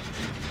kicks.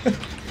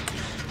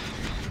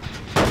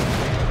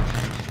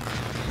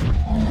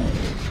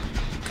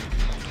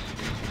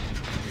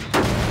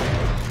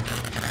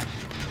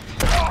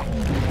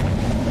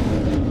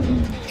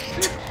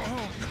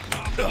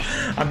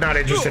 I'm not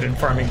interested in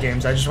farming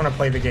games. I just want to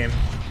play the game.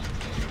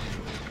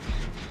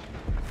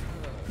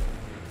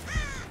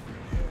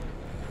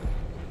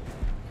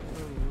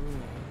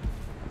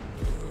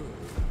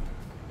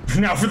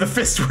 Now for the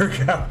fist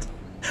workout.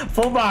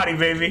 Full body,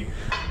 baby.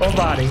 Full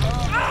body.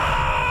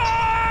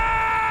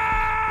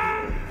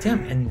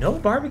 Damn, and no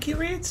barbecue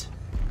raids?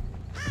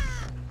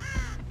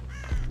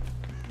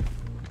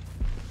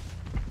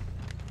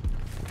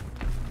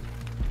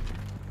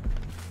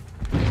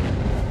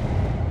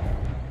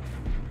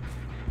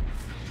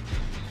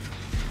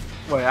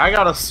 Wait, I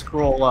gotta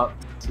scroll up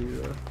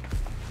to...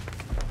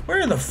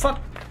 Where the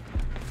fuck?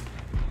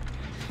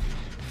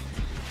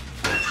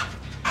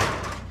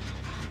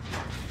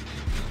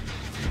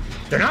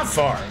 They're not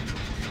far.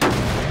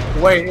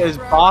 Wait, is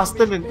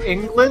Boston in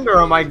England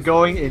or am I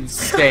going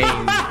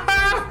insane?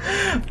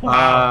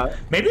 Wow.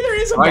 Maybe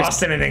there is a Right.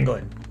 Boston in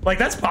England. Like,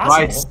 that's Do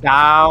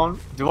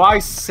possible. I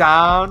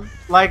sound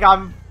like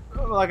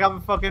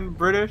I'm fucking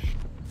British?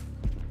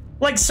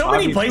 Like, so I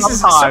many mean, places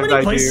sometimes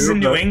I do, in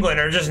New but- England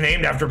are just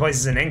named after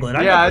places in England.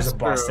 I know Yeah, there's it's a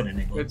Boston true. in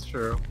England. It's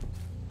true.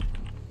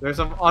 There's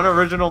some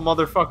unoriginal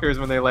motherfuckers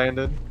when they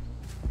landed.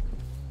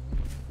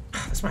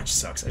 This match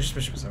sucks. I just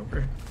wish it was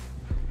over.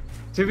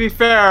 To be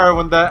fair,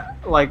 when the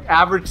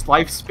average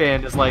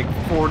lifespan is like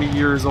 40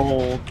 years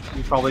old,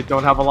 you probably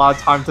don't have a lot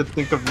of time to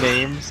think of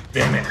names.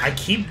 Damn it. I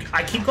keep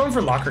going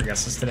for locker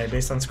guesses today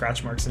based on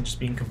scratch marks and just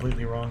being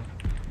completely wrong.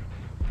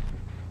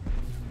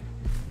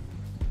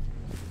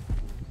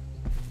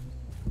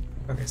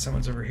 Okay,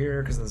 someone's over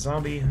here because of the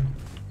zombie.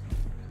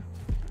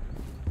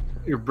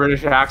 Your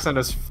British accent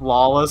is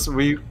flawless.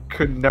 We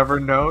could never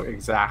know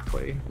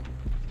exactly.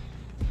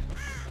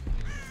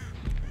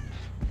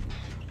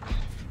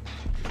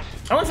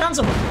 Oh, I found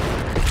someone.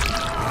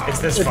 It's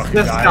this It's fucking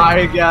this guy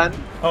again.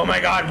 Oh my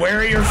god, where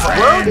are your friends?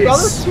 Where are the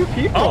other two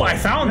people? Oh, I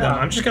found them.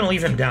 Yeah. I'm just gonna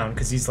leave him down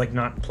because he's like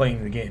not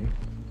playing the game.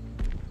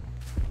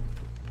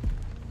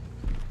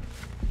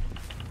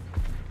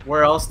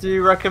 Where else do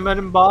you recommend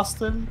in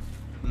Boston?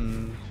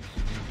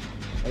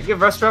 I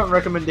give restaurant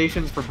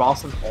recommendations for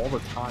Boston all the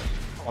time.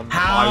 On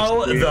How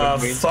my street the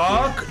and Main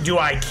fuck do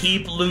I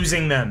keep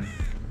losing them?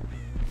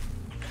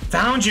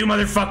 Found you,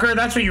 motherfucker.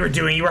 That's what you were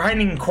doing. You were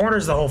hiding in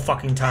corners the whole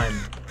fucking time.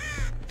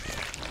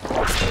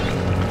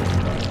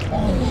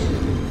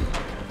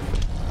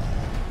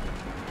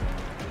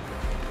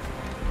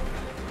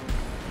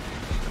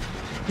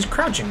 He's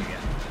crouching again.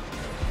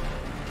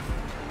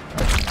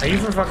 Are you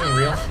for fucking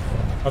real?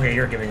 Okay,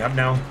 you're giving up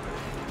now.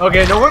 Street.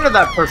 Okay, no wonder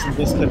that person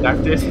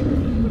disconnected.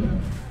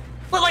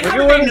 But like, Look how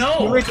at do what they his know?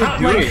 teammates are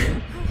How, like,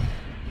 doing.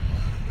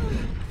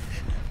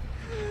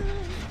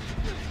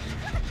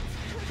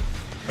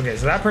 okay,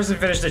 so that person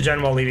finished the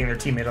gen while leaving their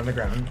teammate on the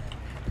ground.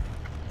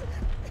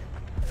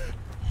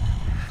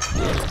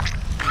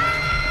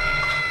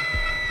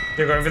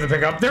 They're going for the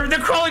pickup. They're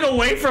crawling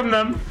away from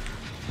them.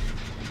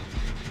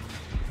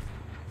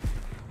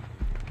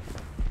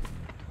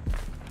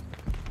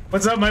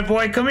 What's up, my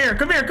boy? Come here,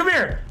 come here, come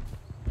here.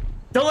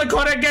 Don't let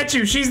Claudette get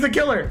you. She's the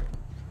killer.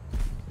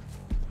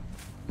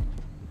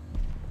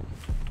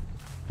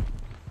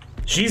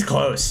 She's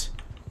close.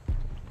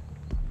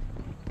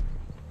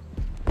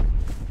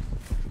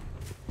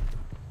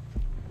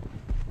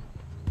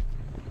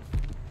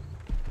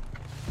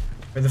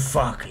 Where the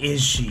fuck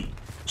is she?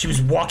 She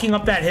was walking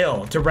up that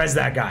hill to res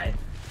that guy.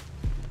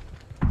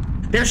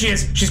 There she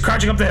is. She's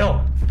crouching up the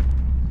hill.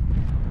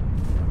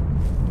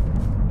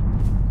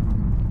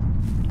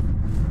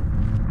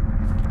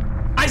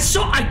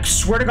 I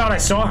swear to God, I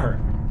saw her.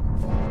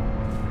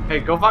 Hey,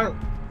 go find.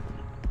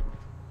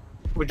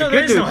 What you No,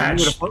 there could is do no is you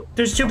hatch. would've-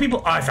 There's two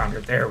people. Oh, I found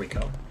her. There we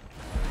go.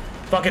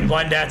 Fucking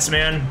blendettes,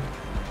 man.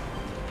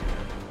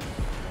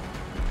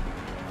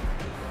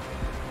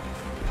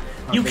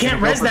 You Okay, can't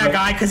go res for that the-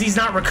 guy because he's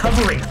not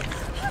recovering.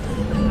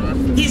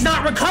 He's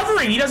not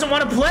recovering. He doesn't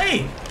want to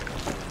play.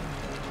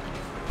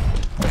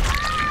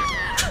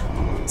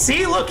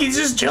 See, look, he's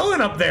just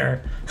chilling up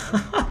there.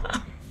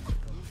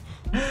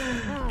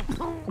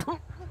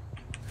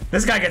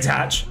 This guy gets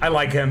hatch. I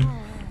like him.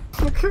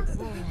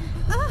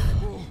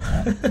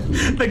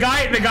 the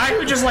guy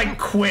who just like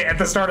quit at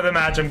the start of the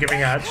match, I'm giving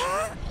hatch.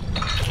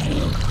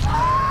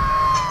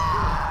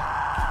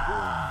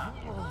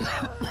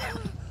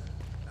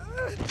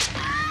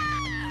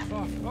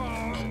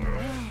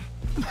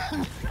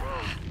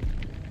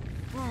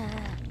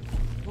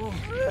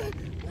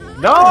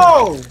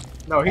 No!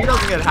 No, he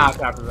doesn't get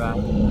half after that.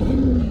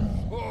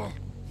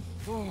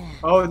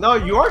 Oh no,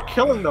 you are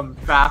killing them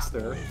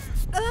faster.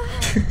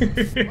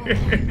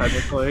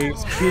 Technically,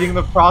 speeding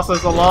the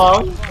process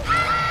along.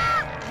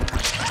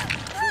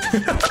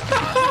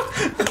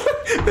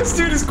 This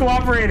dude is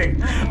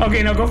cooperating.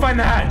 Okay, now go find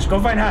the hatch. Go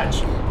find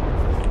hatch.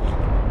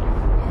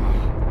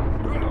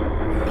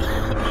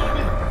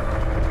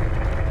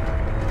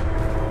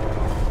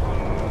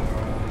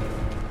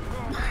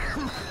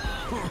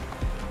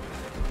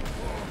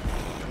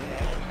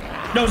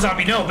 No,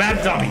 zombie, no,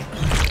 bad zombie.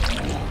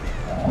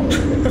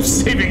 I'm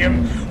saving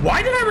him.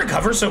 Why did I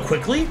recover so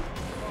quickly?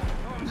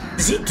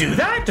 Does he do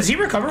that? Does he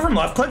recover from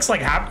left clicks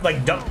like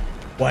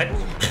what?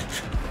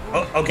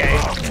 Oh, okay.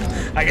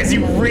 I guess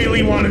you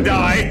really want to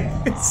die.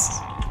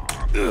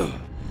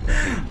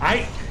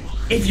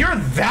 If you're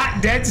that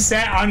dead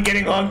set on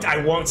getting hugged,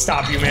 I won't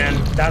stop you,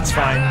 man. That's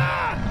fine.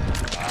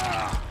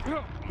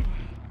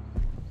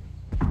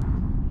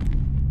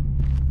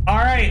 All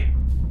right.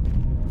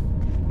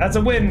 That's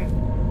a win.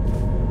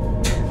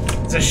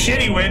 It's a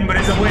shitty win, but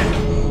it's a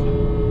win.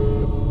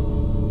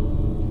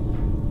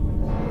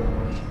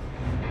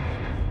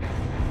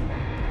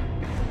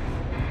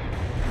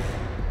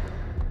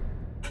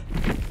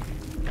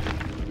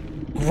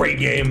 Great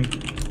game.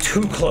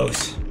 Too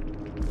close.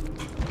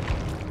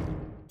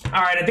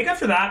 All right, I think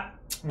after that,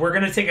 we're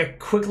going to take a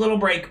quick little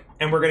break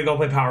and we're going to go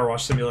play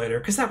PowerWash Simulator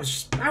because that was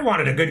just, I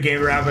wanted a good game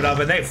to wrap it up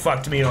and they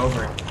fucked me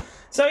over.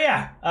 So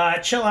yeah,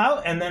 chill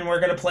out, and then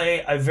we're gonna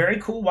play a very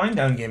cool wind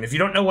down game. If you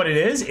don't know what it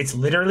is, it's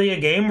literally a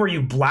game where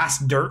you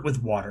blast dirt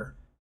with water.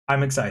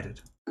 I'm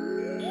excited.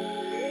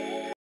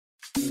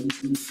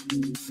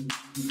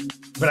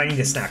 But I need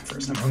a snack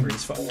first. I'm hungry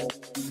as fuck.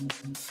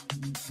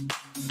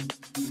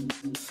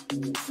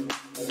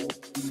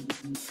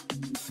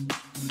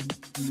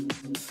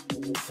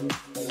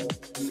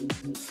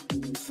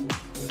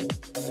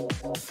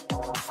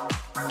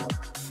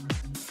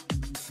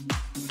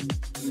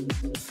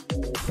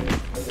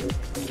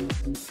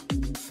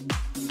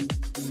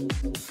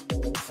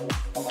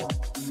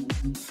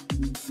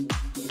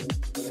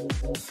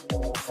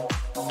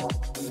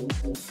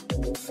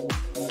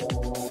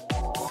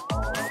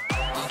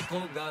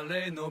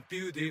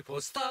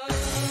 Beautiful style.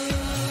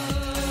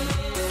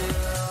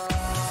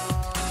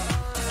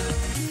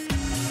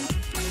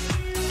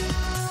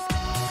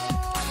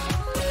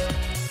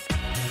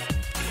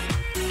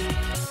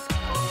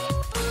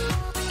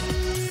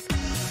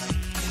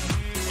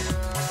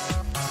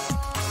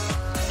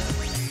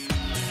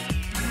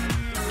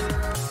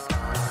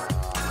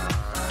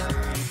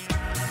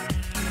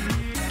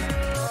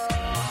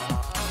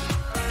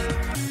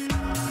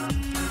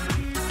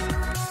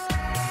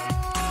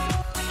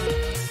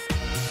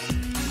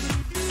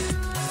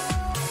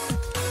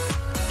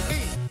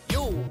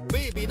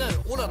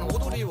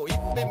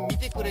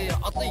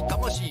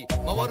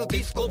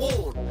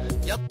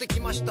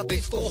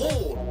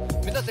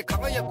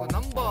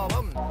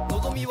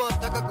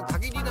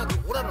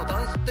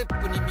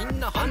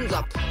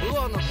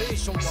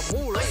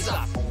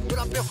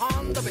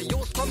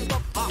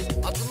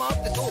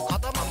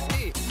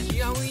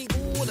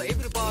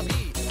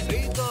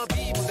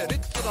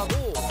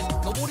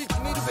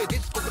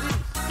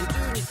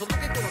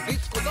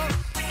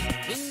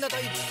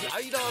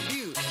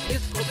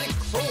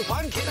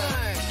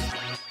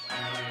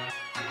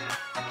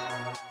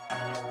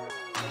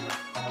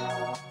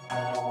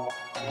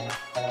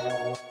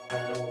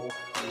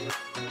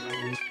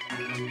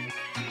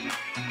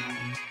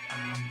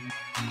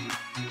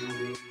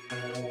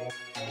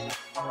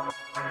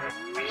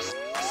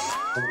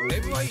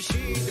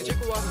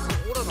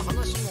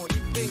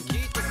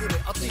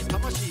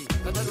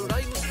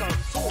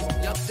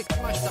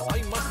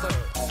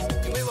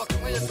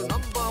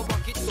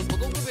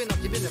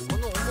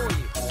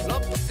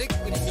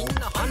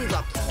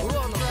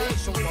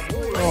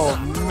 Oh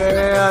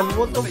man,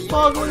 what the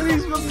fuck? Look at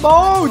these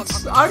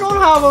emotes! I don't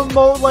have a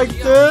emote like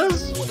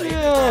this!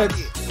 Shit!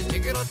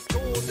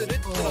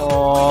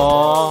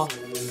 Aww.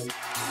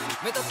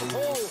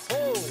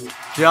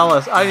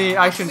 Jealous. I mean,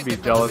 I shouldn't be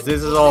jealous.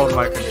 This is all in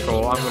my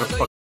control. I'm gonna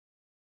fuck.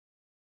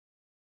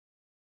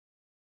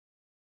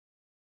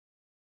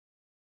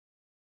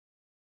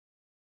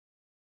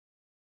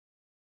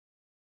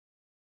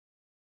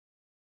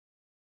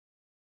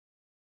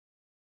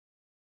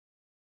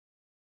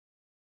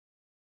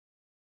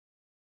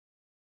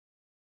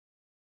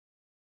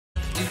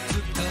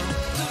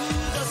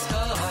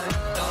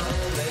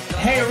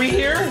 Hey, are we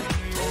here?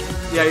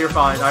 Yeah, you're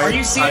fine. Are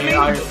you seeing me?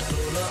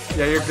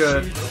 Yeah, you're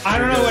good. I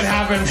don't know what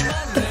happened.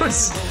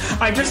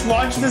 I just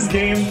launched this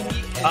game,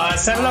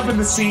 set it up in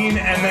the scene,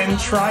 and then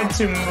tried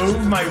to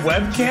move my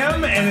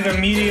webcam, and it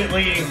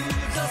immediately...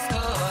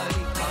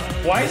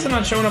 Why is it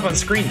not showing up on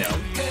screen now?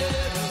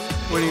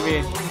 What do you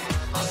mean?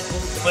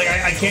 Like,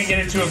 I can't get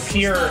it to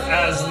appear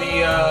as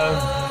the,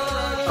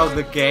 Oh,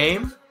 the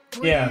game?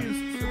 Yeah.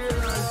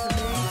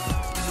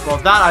 Well,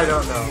 that I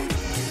don't know.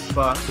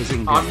 But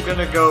I'm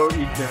gonna go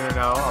eat dinner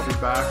now. I'll be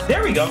back.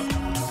 There we go.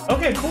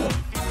 Okay, cool.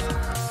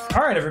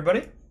 Alright,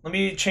 everybody. Let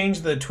me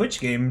change the Twitch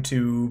game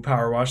to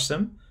PowerWash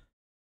Sim.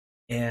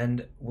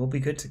 And we'll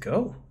be good to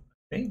go,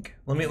 I think.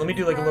 Let me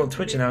do like a little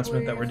Twitch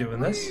announcement that we're doing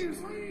this.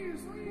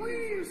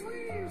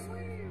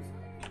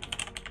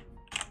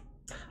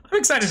 I'm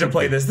excited to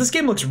play this. This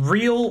game looks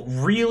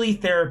really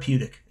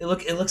therapeutic. It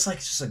looks like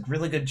it's just a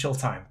really good chill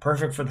time.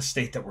 Perfect for the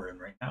state that we're in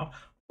right now.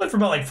 Play for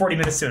about like 40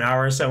 minutes to an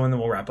hour or so, and then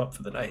we'll wrap up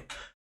for the night.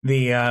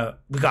 We got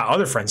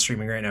other friends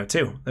streaming right now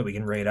too that we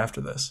can raid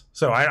after this.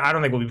 So I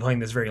don't think we'll be playing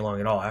this very long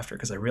at all after,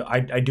 because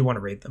I do want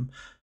to raid them.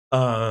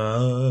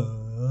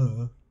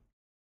 All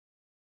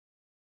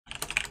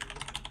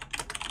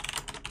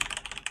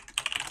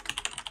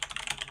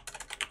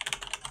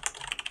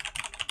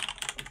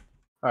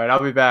right,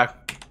 I'll be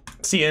back.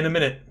 See you in a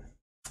minute.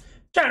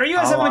 Chat, are you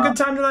guys having a good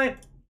time tonight?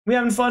 We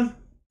having fun?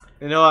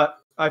 You know what?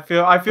 I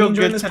feel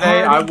good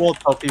today. Party? I will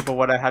tell people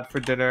what I had for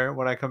dinner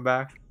when I come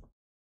back.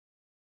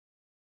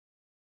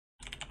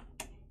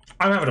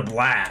 I'm having a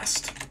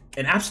blast.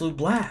 An absolute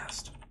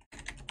blast.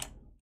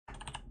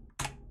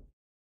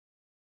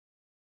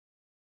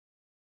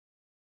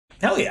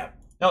 Hell yeah.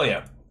 Hell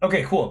yeah.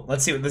 Okay, cool.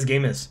 Let's see what this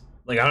game is.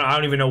 Like, I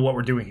don't even know what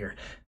we're doing here.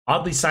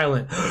 Oddly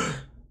silent.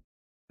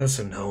 That's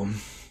a gnome.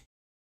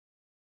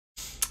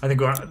 I think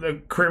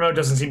the career mode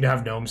doesn't seem to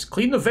have gnomes.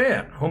 Clean the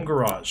van. Home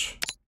garage.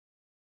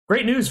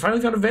 Great news.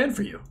 Finally found a van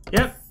for you.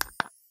 Yep.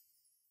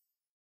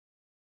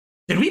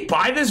 Did we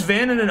buy this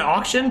van in an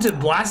auction to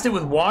blast it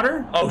with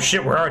water? Oh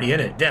shit, we're already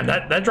in it. Damn,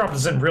 that dropped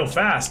us in real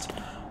fast.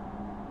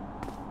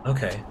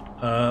 Okay.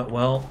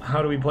 Well,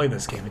 how do we play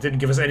this game? It didn't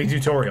give us any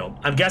tutorial.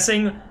 I'm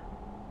guessing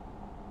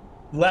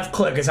left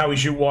click is how we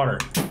shoot water.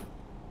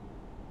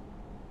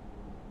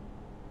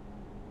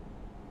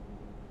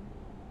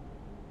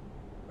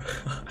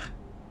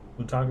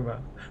 We'll talk about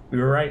it. We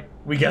were right.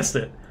 We guessed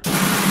it.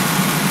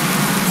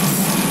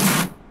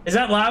 Is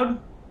that loud?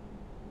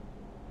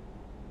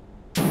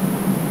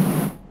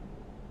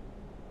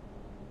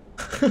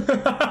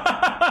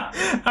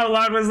 How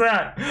loud was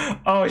that?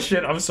 Oh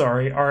shit, I'm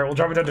sorry. Alright, we'll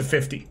drop it down to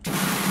 50.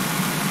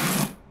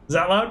 Is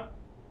that loud?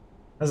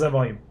 How's that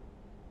volume?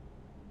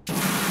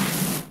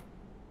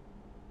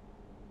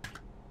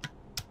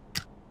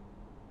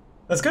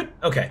 That's good?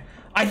 Okay.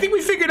 I think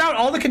we figured out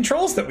all the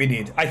controls that we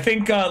need. I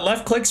think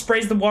left click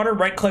sprays the water,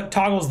 right click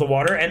toggles the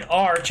water, and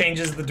R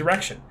changes the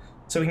direction.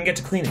 So we can get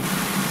to cleaning.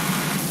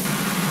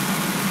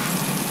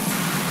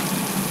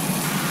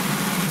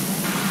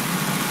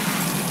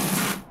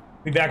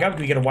 We back up,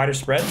 can we get a wider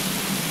spread?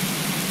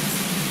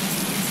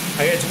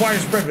 It's a wider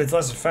spread, but it's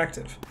less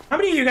effective. How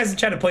many of you guys in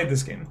chat have played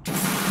this game?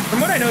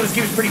 From what I know, this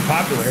game is pretty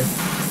popular.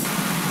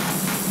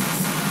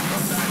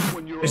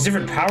 There's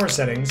different power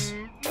settings.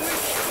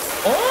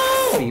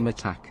 Oh! Beam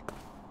attack.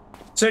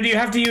 So do you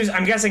have to use,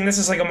 I'm guessing this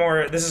is like a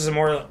more,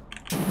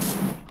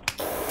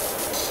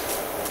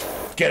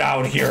 Get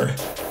out here.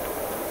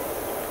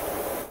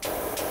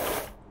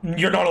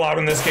 You're not allowed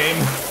in this game.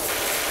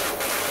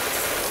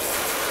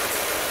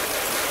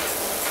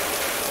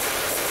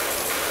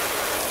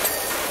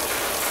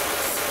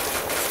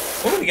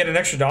 Oh, we get an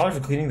extra $1 for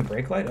cleaning the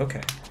brake light?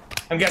 Okay.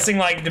 I'm guessing,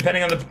 like,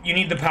 depending on the... You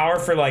need the power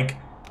for, like...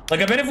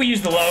 Like, I bet if we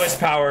use the lowest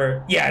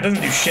power... Yeah, it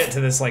doesn't do shit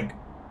to this, like...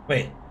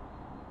 Wait.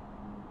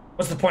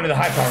 What's the point of the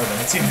high power,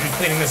 then? It seems to be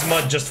cleaning this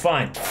mud just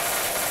fine.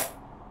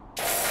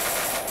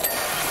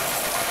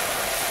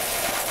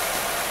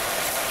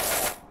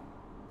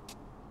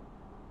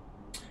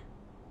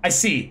 I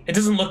see. It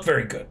doesn't look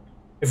very good.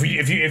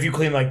 If you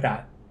clean like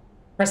that.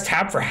 Press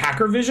tab for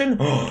hacker vision?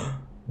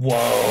 Whoa,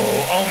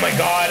 oh my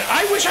god,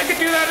 I wish I could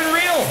do that in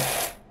real!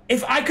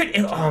 If I could,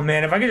 oh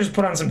man, if I could just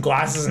put on some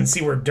glasses and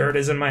see where dirt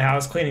is in my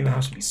house, cleaning the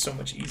house would be so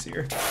much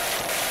easier.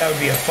 That would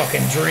be a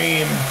fucking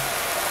dream.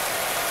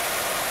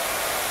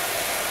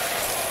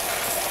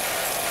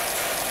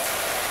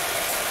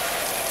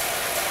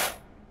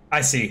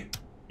 I see.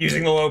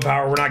 Using the low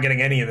power, we're not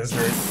getting any of this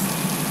dirt.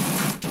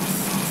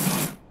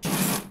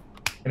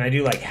 Can I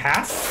do like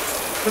half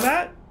for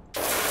that?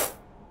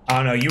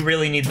 Oh no, you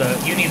really need the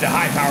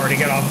high power to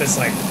get off this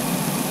like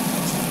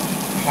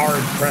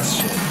hard press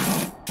shit.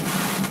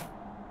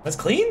 That's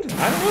cleaned?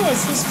 I don't know, I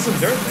still see some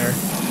dirt there.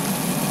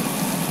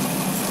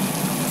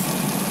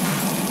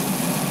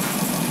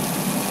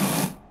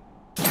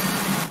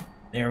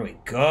 There we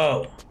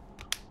go.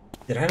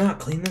 Did I not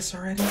clean this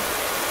already?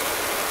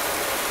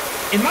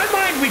 In my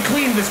mind, we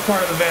cleaned this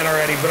part of the van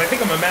already, but I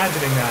think I'm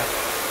imagining that.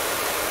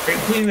 Are you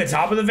cleaning the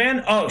top of the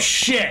van? Oh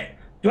shit!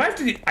 Do I have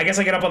to do, I guess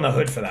I get up on the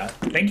hood for that.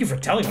 Thank you for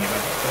telling me about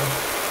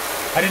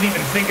that, though. I didn't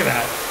even think of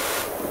that.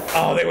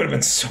 Oh, they would have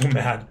been so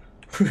mad.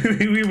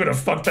 We would have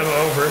fucked them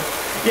over.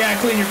 Yeah,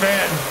 clean your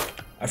van.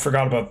 I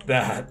forgot about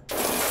that.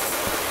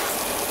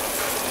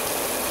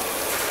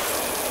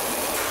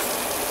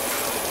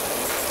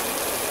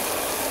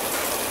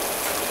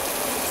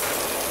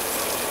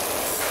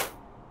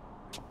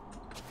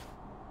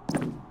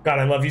 God,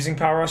 I love using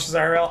power washers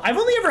IRL. I've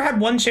only ever had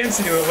one chance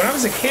to do it. When I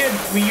was a kid,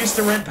 we used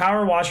to rent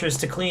power washers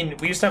to clean.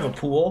 We used to have a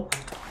pool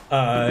when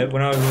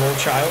I was a little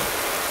child.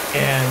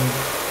 And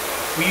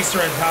we used to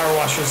rent power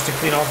washers to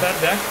clean off that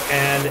deck.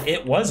 And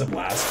it was a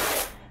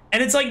blast.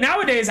 And it's like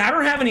nowadays, I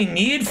don't have any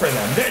need for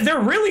them. They're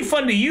really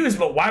fun to use,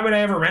 but why would I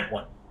ever rent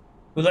one?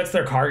 Who lets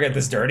their car get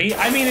this dirty?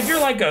 I mean, if you're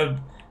like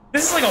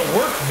this is like a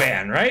work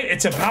van, right?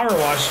 It's a power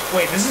wash.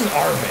 Wait, this is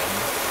our van.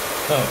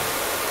 Oh.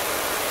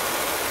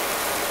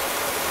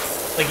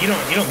 Like you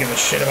don't give a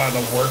shit about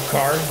the work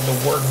car,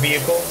 the work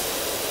vehicle.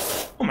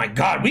 Oh my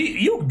god,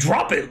 you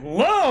drop it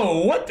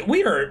low. What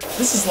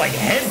this is like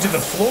head to the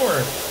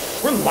floor.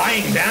 We're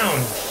lying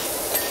down.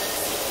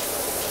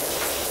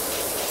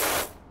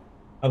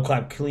 Hub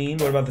clap clean.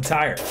 What about the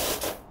tire?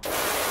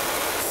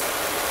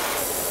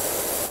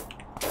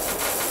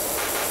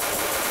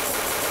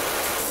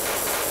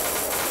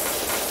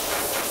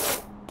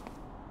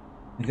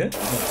 You good?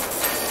 No.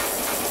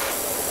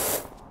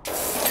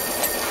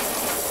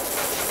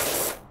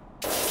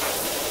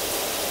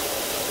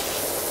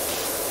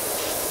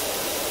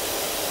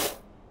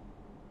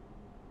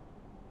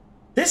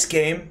 This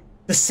game,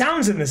 the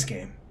sounds in this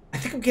game, I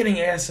think I'm getting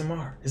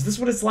ASMR. Is this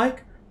what it's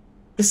like?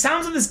 The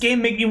sounds of this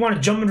game make me want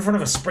to jump in front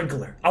of a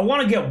sprinkler. I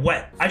want to get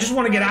wet. I just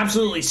want to get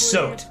absolutely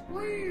soaked.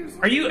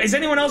 Is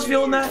anyone else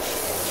feeling that?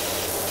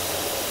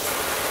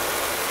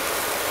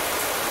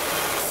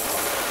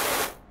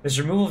 There's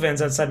removal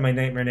vans outside my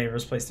nightmare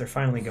neighbor's place. They're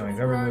finally going.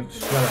 Go remove.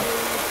 Shut up.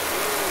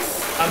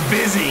 I'm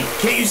busy.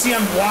 Can't you see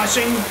I'm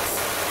washing?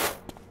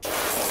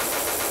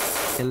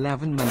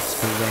 11 months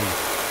for Ray.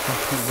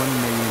 Happy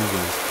 1 million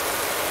views.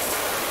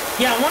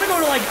 Yeah, I want to go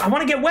to like, I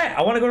want to get wet.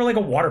 I want to go to like a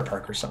water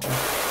park or something.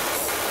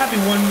 Happy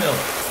 1 mil.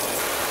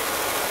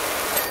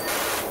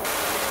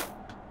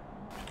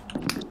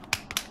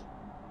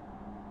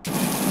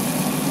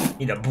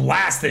 Need to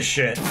blast this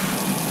shit.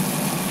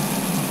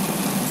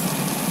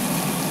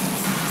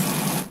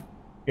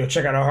 Yo,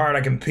 check out how hard I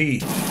can pee.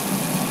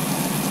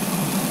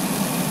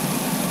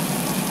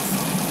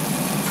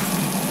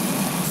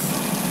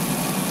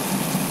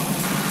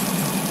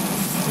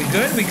 We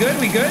good? We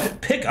good? We good?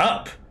 Pick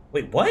up.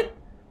 Wait, what?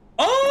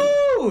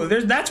 Oh,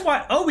 that's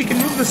why. Oh, we can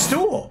move the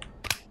stool.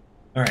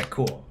 All right,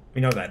 cool.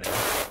 We know that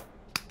now.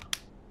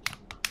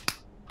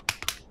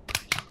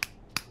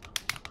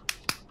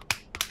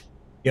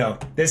 Yo,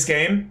 this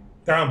game,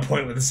 they're on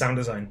point with the sound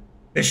design.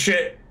 This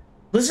shit.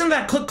 Listen to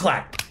that click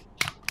clack.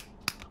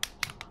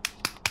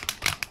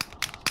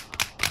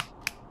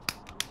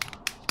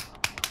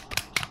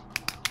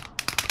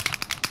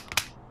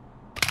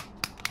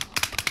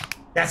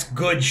 That's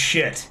good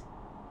shit.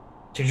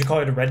 Change your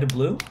color to red to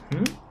blue?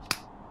 Hmm?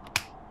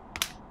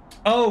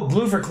 Oh,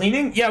 blue for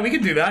cleaning? Yeah, we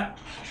could do that.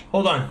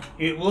 Hold on.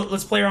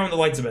 Let's play around with the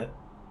lights a bit.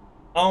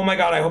 Oh my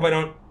god, I hope I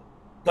don't...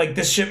 Like,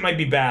 this shit might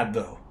be bad,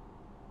 though.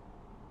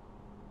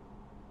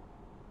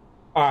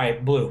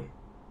 Alright, blue.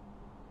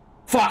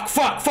 Fuck!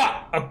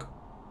 Okay.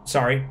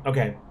 Sorry.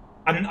 Okay.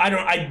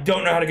 I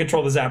don't know how to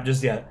control this app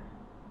just yet.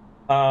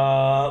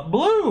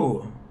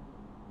 Blue!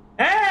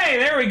 Hey,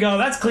 there we go.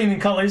 That's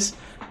cleaning colors.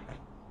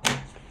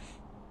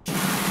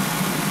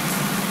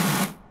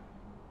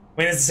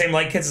 Wait, it's the same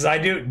light kits as I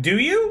do. Do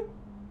you?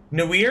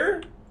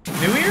 Neweer?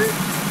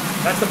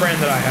 That's the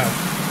brand that I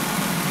have.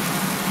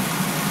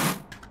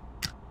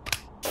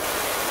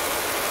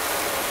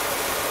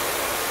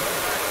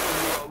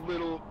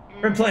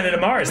 From Planet of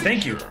Mars,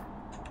 thank you.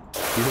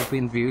 You have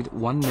been viewed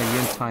 1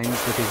 million times.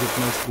 That is at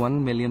most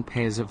 1 million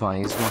pairs of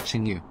eyes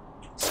watching you.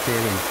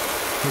 Staring.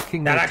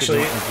 Looking That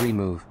actually, every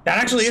move. That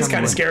actually is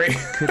kind of scary.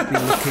 Could be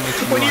looking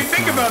at you when you right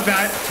think now. about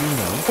that, Do you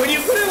know? when you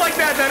put it like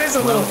that, that is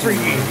a little Well, do you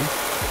freaky.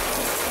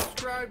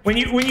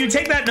 really? When you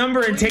take that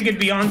number and take it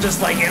beyond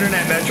just like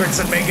internet metrics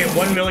and make it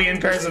 1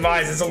 million pairs of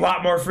eyes, it's a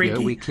lot more freaky.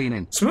 Yeah, we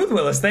cleaning. Smooth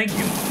Willis, thank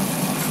you.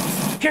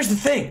 Here's the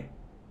thing.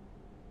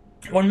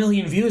 1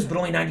 million views, but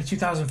only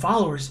 92,000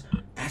 followers.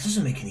 That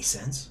doesn't make any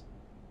sense.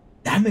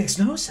 That makes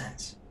no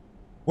sense.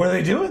 What are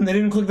they doing? They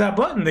didn't click that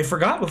button. They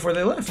forgot before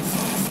they left.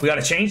 We got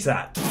to change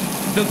that.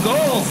 The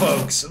goal,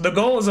 folks, the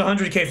goal is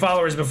 100K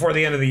followers before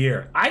the end of the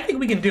year. I think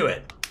we can do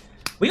it.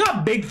 We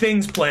got big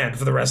things planned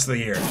for the rest of the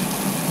year.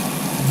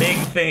 Big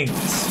things.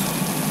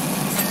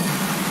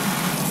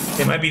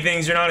 They might be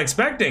things you're not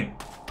expecting.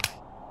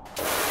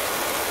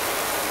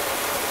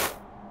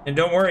 And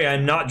don't worry,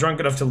 I'm not drunk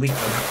enough to leak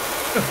them.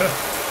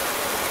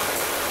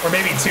 Or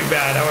maybe too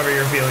bad, however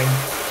you're feeling.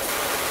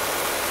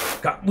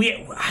 God,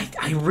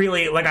 I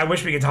really, like, I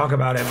wish we could talk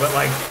about it, but,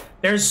 like,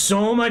 there's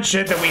so much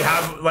shit that we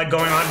have, like,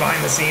 going on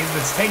behind the scenes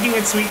that's taking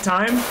its sweet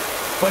time,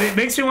 but it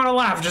makes me want to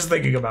laugh just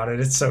thinking about it.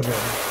 It's so good.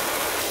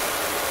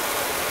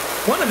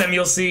 One of them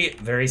you'll see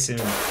very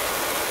soon.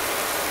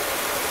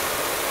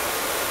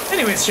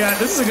 Anyways, chat,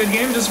 this is a good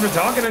game just for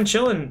talking and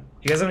chilling.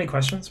 You guys have any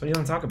questions? What do you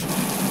want to talk about?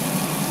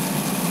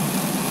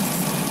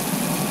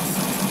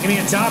 Give me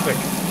a topic.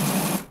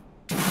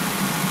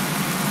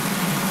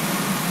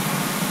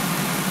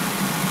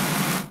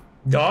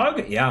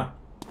 Dog? Yeah.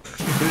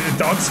 The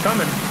dog's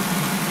coming.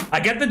 I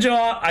get the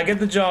dog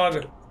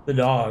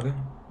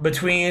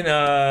between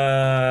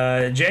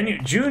July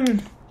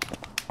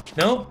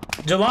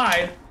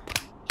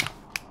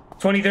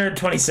 23rd,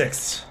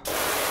 26th.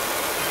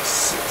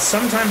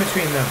 Sometime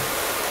between them.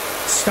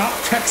 Stop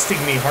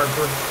texting me,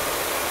 Harper.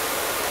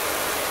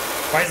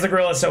 Why is the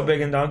gorilla so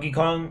big in Donkey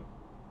Kong?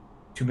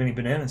 Too many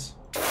bananas.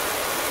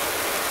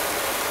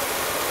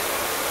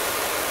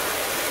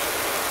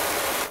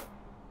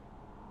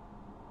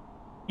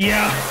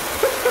 Yeah.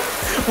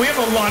 We have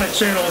a lot of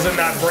channels in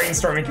that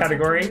brainstorming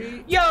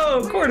category.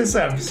 Yo,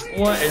 Cordyceps,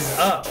 what is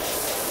up?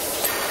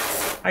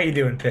 How you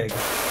doing, pig?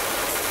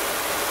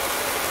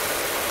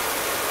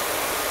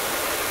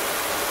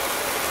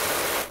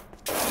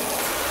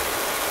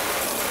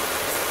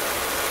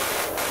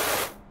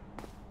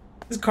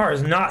 This car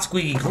is not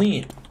squeaky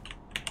clean.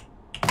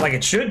 Like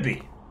it should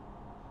be.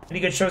 Any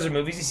good shows or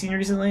movies you've seen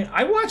recently?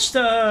 I watched,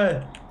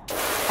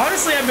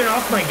 honestly, I've been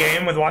off my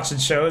game with watching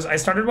shows. I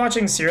started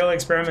watching Serial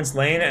Experiments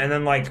Lane and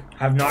then, like,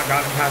 have not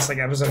gotten past, like,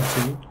 episode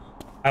 2.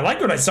 I liked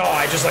what I saw,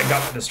 I just, like,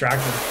 got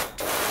distracted.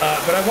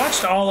 But I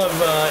watched all of,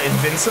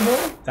 Invincible.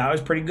 That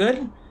was pretty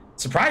good.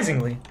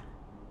 Surprisingly.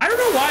 I don't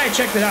know why I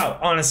checked it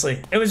out,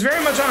 honestly. It was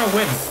very much on a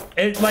whim.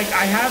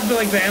 I have,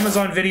 the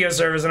Amazon Video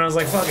service, and I was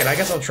like, fuck it, I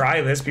guess I'll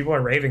try this. People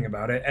are raving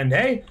about it. And,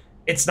 hey,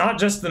 it's not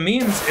just the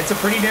memes. It's a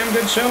pretty damn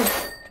good show.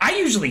 I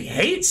usually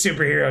hate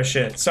superhero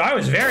shit, so I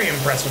was very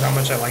impressed with how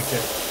much I liked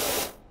it.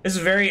 This is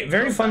a very,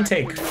 very fun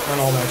take on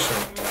all that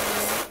shit.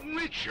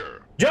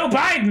 Joe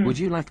Biden! Would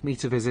you like me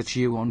to visit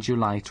you on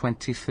July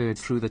 23rd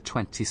through the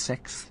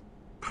 26th?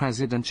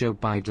 President Joe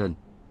Biden.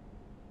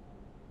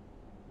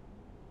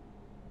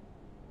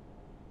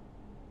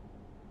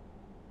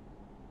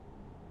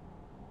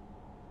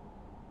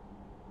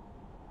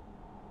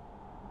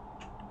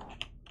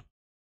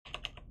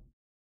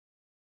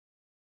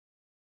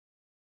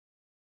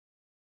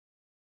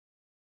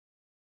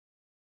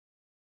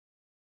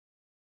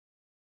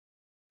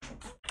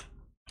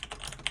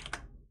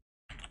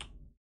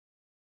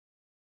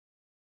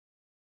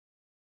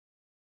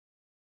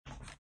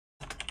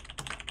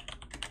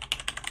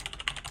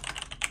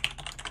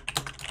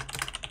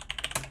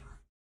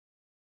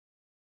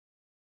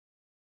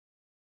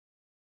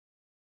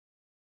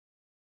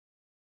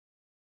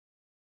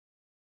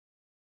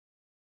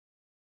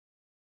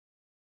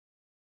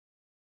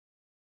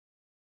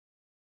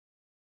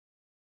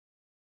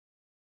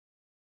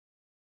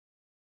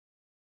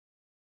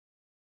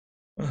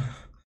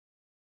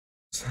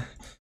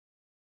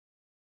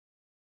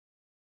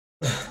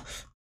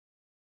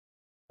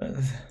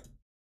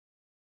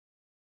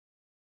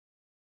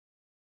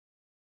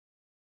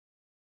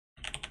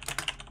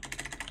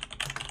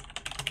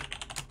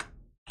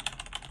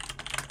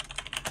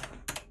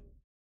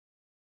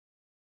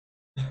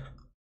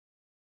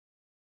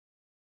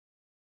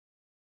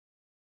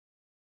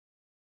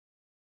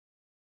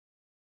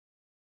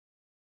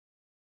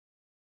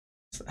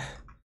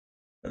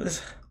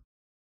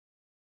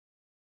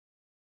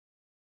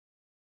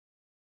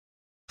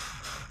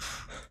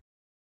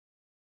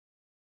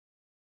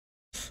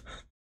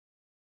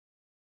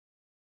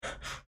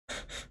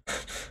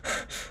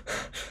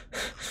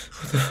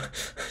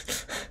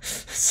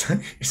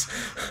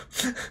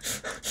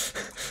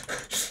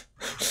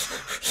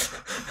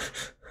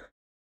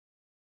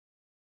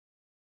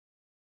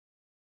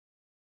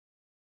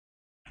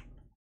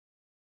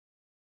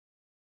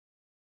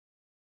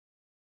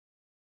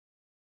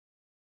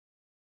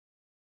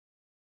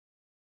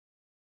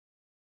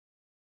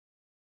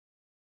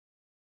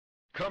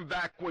 Come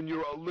back when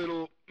you're a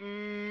little,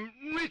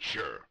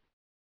 richer.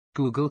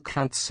 Google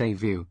can't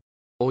save you.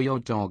 Or your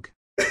dog.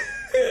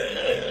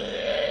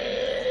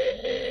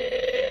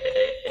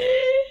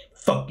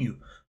 Fuck you.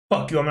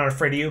 Fuck you, I'm not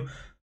afraid of you.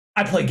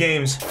 I play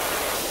games.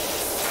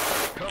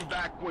 Come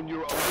back when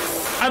you're a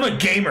little... I'm a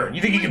gamer. You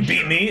think you can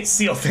beat me?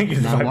 Seal, thank you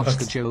for Now $5 watch bucks.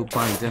 the Joe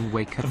Biden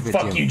wake up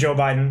video. Fuck you, Joe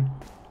Biden.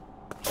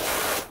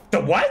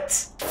 The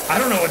what? I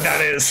don't know what that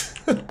is.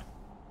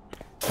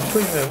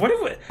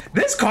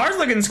 This car's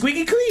looking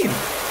squeaky clean.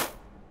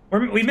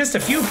 We missed a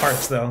few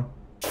parts though.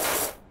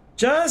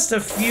 Just a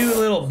few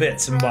little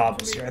bits and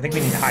bobs here. I think we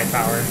need high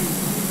power.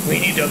 We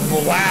need to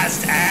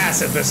blast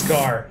ass at this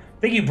car.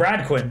 Thank you,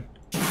 Brad Quinn.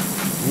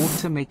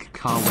 Water make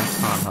car wet,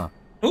 haha.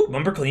 Ooh,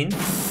 bumper clean.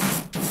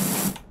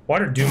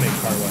 Water do make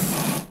car wet.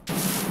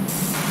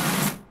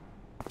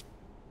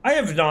 I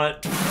have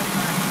not.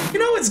 You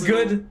know what's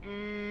good?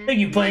 Thank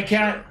you, Play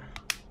Cat.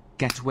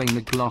 Get Wayne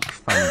the Glock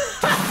fun.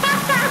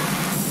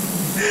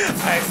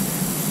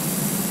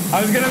 I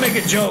was gonna make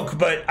a joke,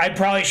 but I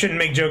probably shouldn't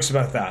make jokes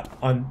about that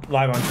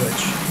live on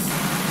Twitch.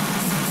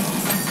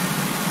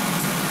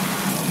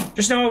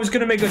 Just know I was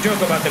gonna make a joke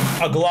about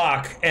a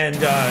Glock and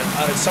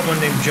someone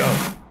named Joe,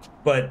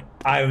 but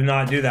I would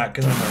not do that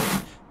because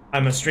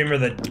I'm a streamer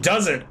that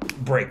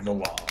doesn't break the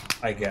law,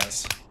 I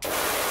guess.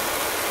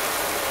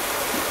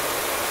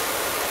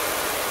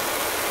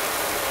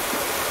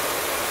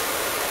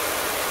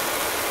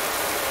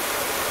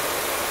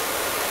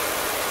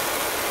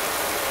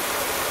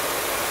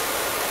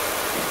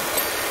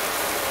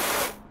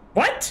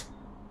 What?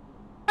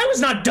 I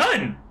was not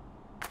done.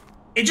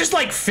 It just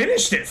like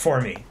finished it for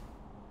me.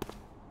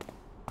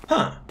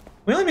 Huh.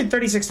 We only made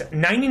 36,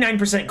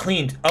 99%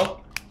 cleaned.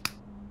 Oh,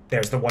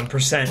 there's the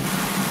 1%.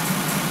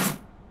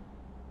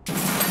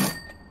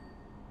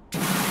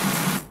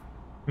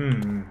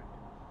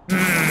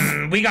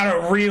 We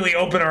gotta really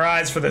open our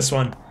eyes for this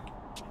one.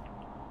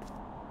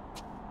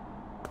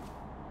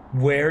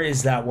 Where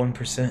is that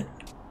 1%?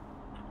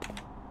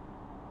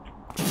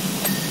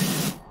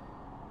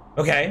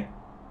 Okay.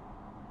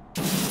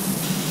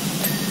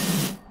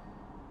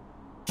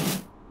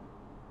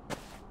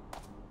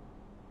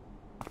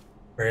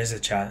 Where is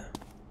it, chat?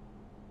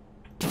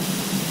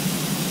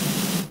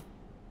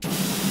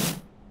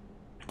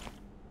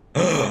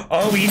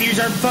 Oh, we can use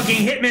our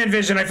fucking Hitman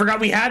vision. I forgot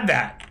we had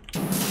that.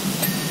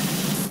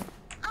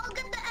 I'll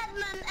get the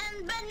admin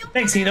and Ben you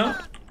Thanks, Hino.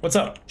 What's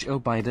up? Joe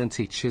Biden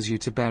teaches you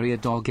to bury a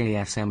dog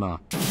ASMR.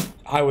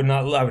 I would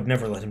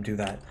never let him do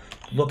that.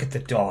 Look at the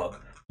dog.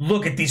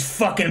 Look at these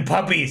fucking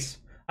puppies.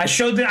 I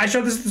showed this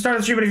at the start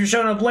of the stream, but if you're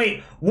showing up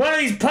late, one of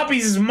these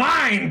puppies is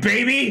mine,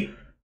 baby.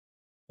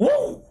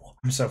 Woo!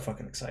 I'm so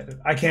fucking excited.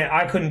 I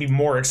couldn't be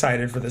more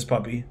excited for this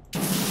puppy.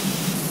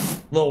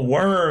 Little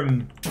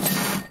worm.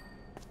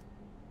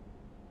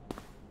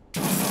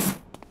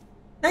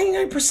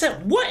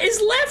 99%. What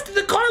is left?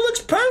 The car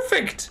looks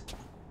perfect.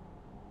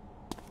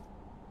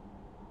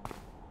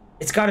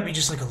 It's got to be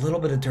just like a little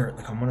bit of dirt,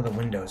 like on one of the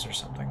windows or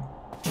something.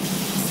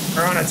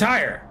 Or on a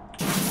tire.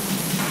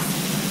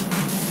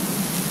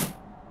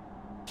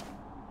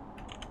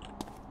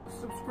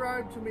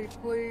 Subscribe to me,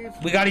 please.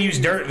 We got to use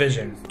dirt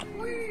vision.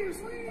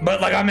 Please.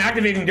 But like I'm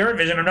activating dirt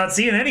vision, I'm not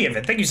seeing any of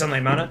it. Thank you,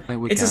 Sunlight Mana.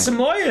 It's a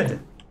Samoyed.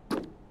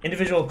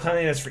 Individual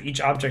cleanliness for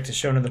each object is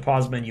shown in the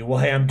pause menu. Well,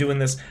 hey, I'm doing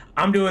this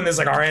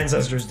like our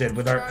ancestors did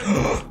with our.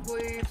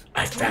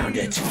 I found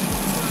it.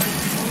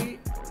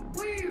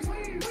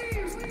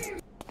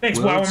 Thanks,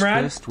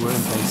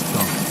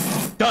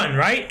 Wowmrad. Done,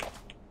 right?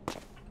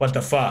 What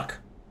the fuck?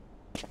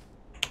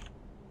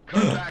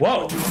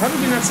 Whoa! How did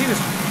we not see this?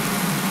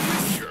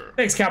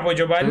 Thanks, Cowboy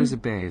Joe Biden. Those are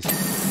bears.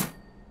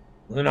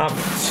 They're not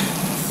bears.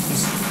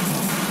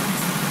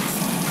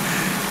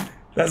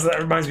 That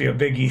reminds me of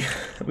Biggie.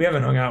 We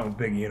haven't hung out with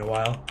Biggie in a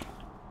while.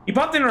 He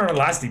popped in our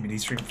last DBD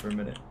stream for a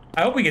minute.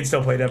 I hope we can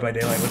still play Dead by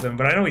Daylight with him,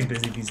 but I know he's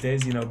busy these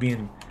days, you know,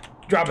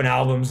 dropping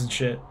albums and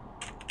shit.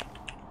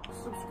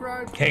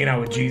 Subscribe. Hanging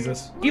out with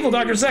Jesus. Evil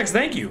Dr. Sex,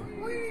 thank you.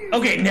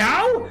 Okay,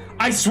 now,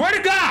 I swear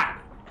to God,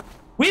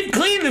 We've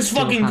cleaned this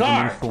Still fucking have an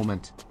car.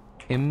 informant.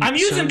 I'm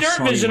using dirt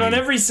vision on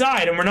every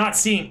side and we're not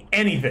seeing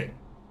anything.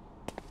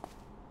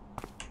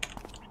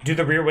 Do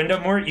the rear window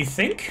more, you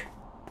think?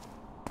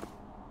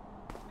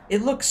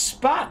 It looks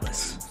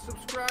spotless.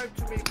 Subscribe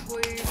to me,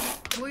 please.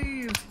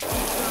 Please.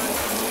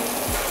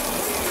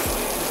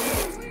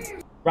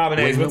 Robin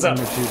Hayes, what's up?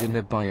 Dude in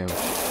the bio.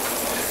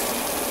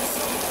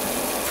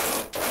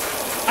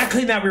 I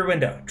cleaned that rear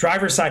window.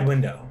 Driver's side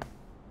window.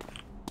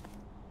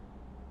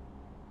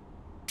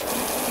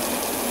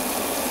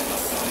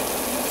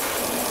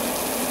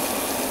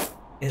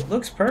 It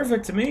looks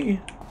perfect to me.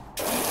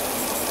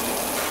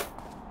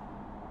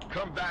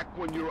 Come back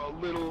when you're a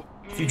little.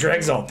 Future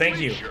Exalt, thank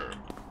you.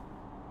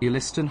 You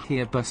listen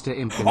here, Buster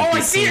Infinity. Oh, I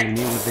see it! You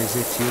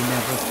visit, you'll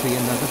never free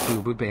another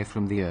boo-boo bear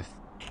from the earth.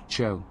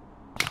 Joe.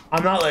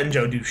 I'm not letting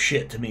Joe do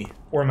shit to me,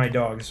 or my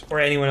dogs, or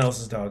anyone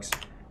else's dogs.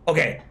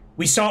 Okay,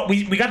 we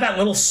got that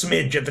little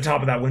smidge at the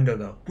top of that window,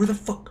 though. Where the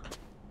fuck?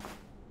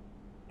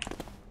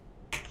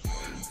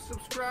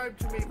 Subscribe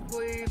to me,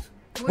 please.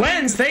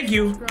 Lens, thank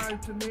you.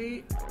 Subscribe to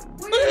me.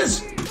 Look at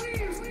this.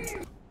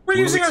 We're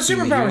using our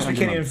superpowers. We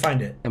can't even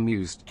find it.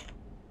 Amused.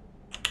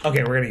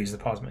 Okay, we're gonna use the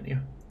pause menu.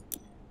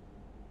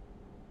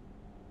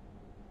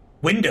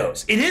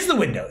 Windows. It is the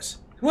windows.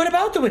 What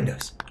about the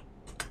windows?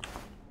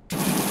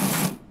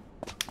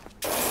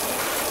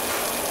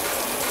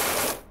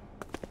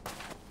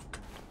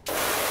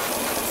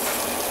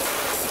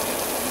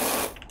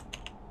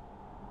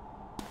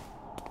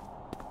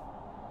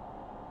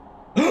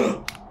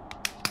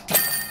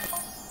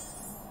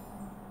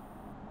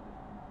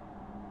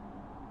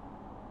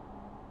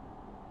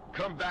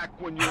 Come back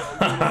when you're a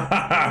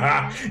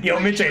little. Yo,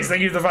 Mitchase,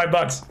 thank you for the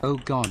 $5. Oh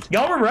god.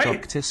 Y'all were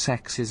right. Dr.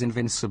 Sex is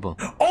invincible.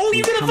 Oh,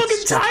 you We get a can't fucking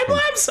stop time him.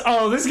 lapse?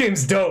 Oh, this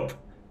game's dope.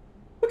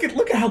 Look at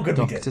how good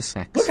we did. Dr.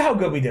 Sex. Look at how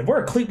good we did.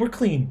 We're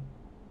clean.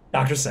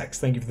 Dr. Sex,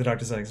 thank you for the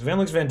Dr. Sex. Van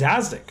looks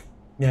fantastic.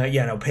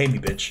 Yeah, no, pay me,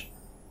 bitch.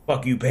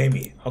 Fuck you, pay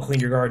me. I'll clean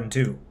your garden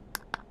too.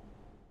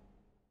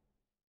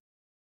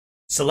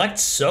 Select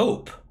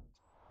soap.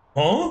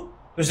 Huh?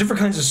 There's different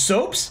kinds of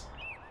soaps?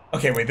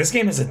 Okay, wait, this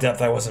game has a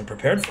depth I wasn't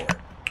prepared for.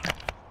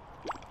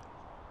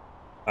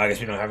 I guess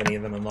we don't have any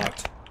of them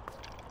unlocked.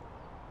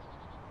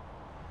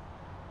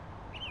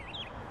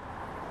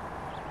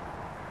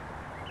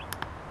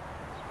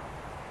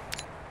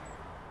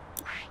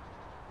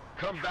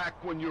 Come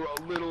back when you're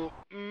a little.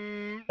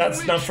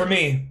 That's not for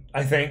me,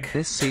 I think.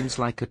 This seems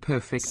like a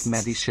perfect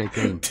Medisha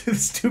game.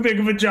 It's too big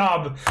of a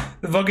job.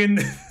 The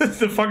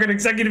fucking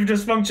executive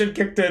dysfunction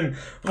kicked in.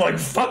 I'm like,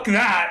 fuck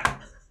that.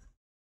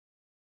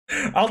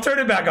 I'll turn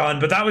it back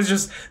on, but that was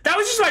just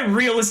my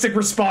realistic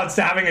response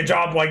to having a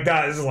job like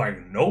that. It's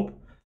like, nope,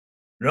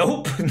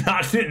 not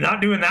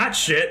doing that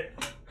shit.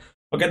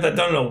 I'll get that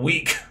done in a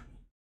week.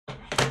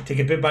 Take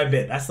it bit by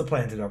bit. That's the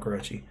plan,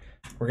 Tadokorochi.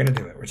 We're gonna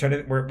do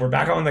it. We're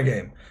back on the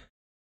game.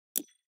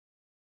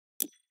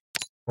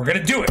 We're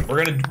gonna do it.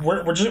 We're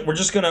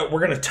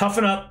gonna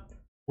toughen up.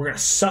 We're gonna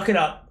suck it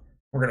up.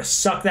 We're gonna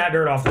suck that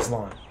dirt off this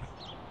lawn.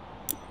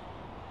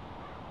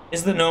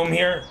 Is the gnome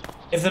here?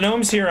 If the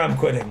gnome's here, I'm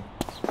quitting.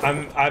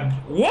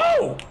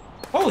 Whoa!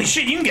 Holy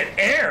shit, you can get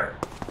air!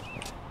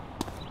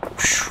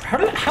 How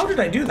did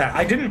I do that?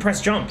 I didn't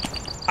press jump.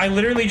 I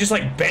literally just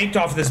like banked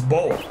off this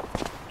bowl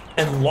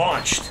and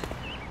launched.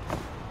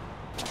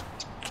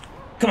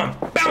 Come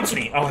on, bounce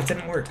me! Oh, it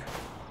didn't work.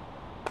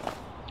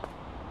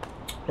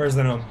 Where's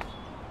the gnome?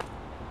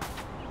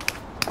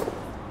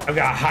 I've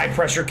got high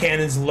pressure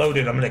cannons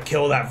loaded. I'm gonna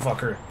kill that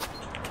fucker.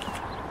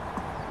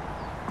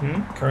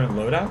 Current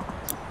loadout?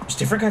 There's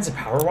different kinds of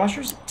power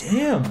washers?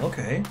 Damn,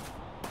 okay.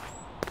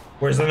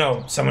 Where's the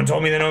gnome? Someone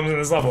told me the gnome's in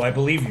this level. I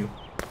believe you.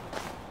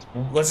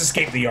 Let's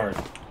escape the yard.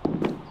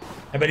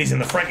 I bet he's in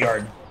the front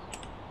yard.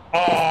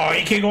 Oh,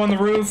 he can't go on the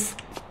roof.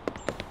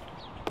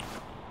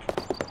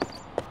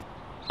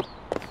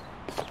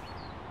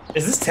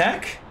 Is this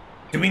tech?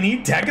 Do we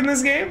need tech in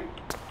this game?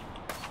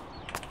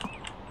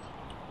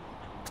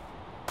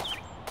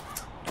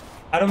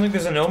 I don't think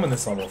there's a gnome in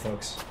this level,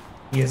 folks.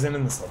 He isn't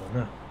in this level,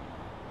 no.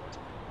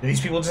 Do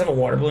these people just have a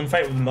water balloon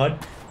fight with mud?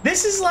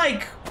 This is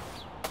like...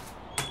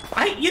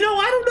 I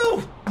don't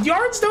know.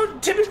 Yards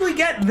don't typically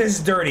get this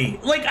dirty.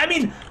 Like, I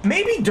mean,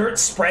 maybe dirt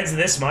spreads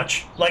this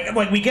much. Like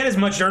we get as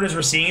much dirt as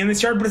we're seeing in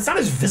this yard, but it's not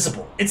as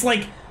visible. It's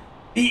like,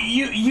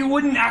 you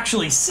wouldn't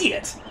actually see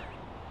it.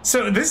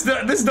 So this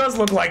does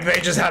look like they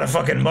just had a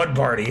fucking mud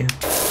party. You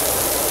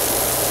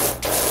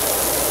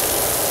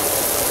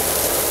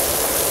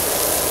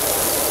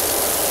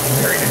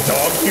married a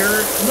dog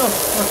here? No,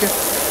 fucking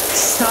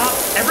stop.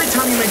 Every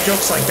time you make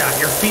jokes like that,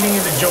 you're feeding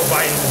into Joe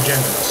Biden's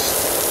agenda.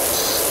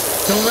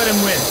 Don't let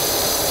him win.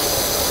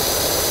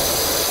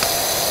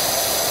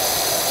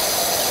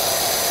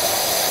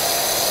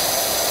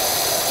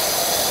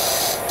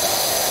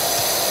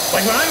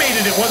 Like when I made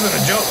it, it wasn't a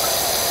joke.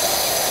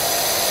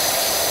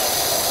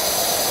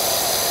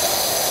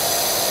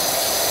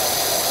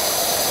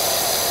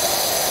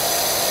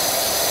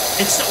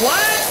 It's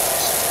what?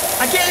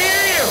 I can't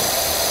hear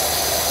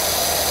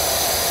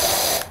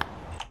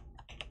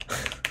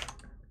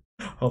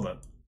you. Hold up.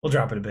 We'll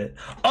drop it a bit.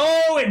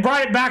 Oh, it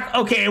brought it back.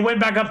 Okay, it went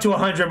back up to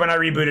 100 when I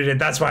rebooted it.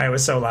 That's why it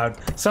was so loud.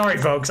 Sorry,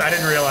 folks. I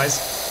didn't realize.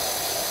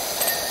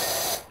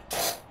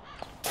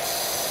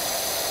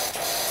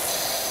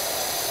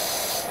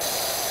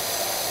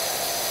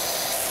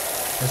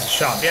 There's a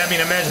shop. Yeah, I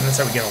mean, imagine that's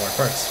how we get all our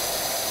parts.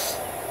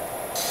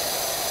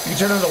 You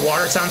can turn on the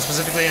water sound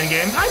specifically in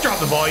game. I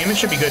dropped the volume. It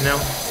should be good now.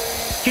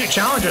 Cute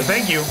challenger.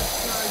 Thank you.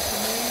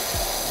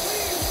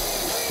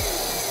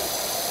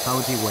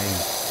 Howdy, Wayne.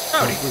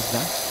 Howdy. What was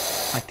that?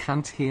 I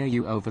can't hear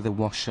you over the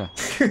washer.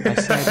 I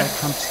said I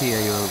can't hear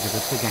you over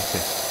the forget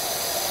it.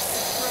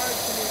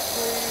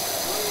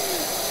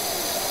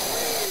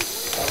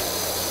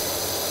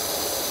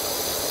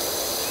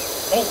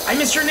 Oh, I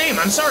missed your name.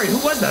 I'm sorry. Who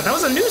was that? That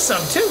was a new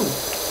sub, too.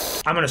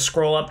 I'm going to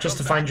scroll up just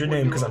to find your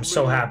name because I'm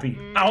so happy.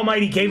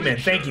 Almighty Caveman.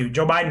 Thank you.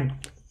 Joe Biden.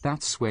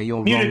 That's where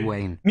you're Muted. wrong,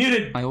 Wayne.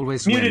 Muted. I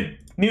always Muted. win.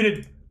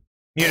 Muted.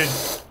 Muted.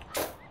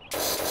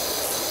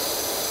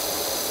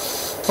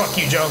 Fuck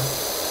you, Joe.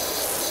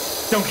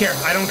 Don't care.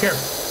 I don't care.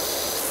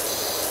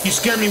 You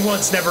scared me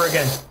once, never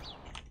again.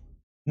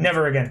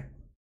 Never again.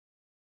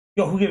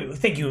 Yo, who gave,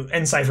 thank you,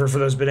 N-Cypher, for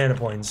those banana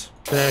coins.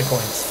 Banana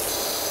coins.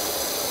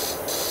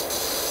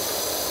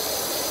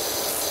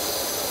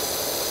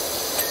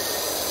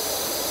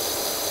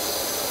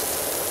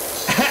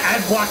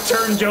 Adblock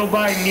turn Joe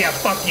Biden. Yeah,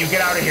 fuck you.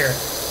 Get out of here.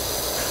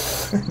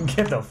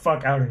 Get the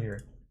fuck out of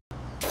here.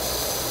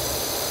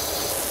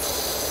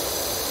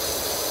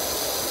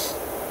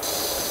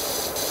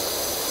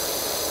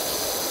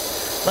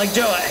 Like,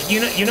 Joe,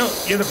 you know,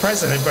 you're the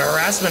president, but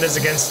harassment is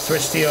against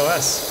Twitch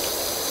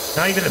TOS.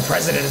 Not even the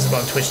president is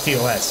above Twitch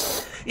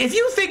TOS. If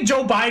you think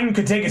Joe Biden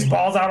could take his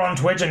balls out on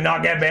Twitch and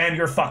not get banned,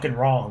 you're fucking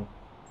wrong.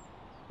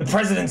 The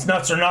president's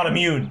nuts are not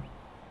immune.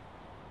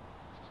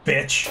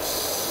 Bitch.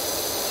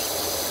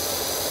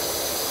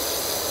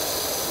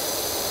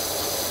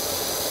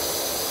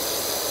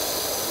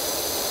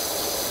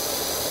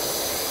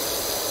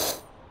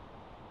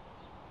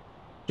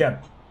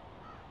 Yep.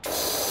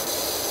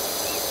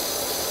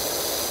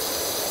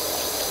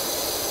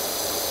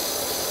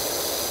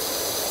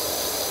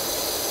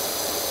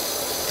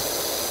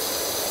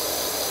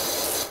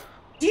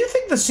 Do you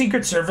think the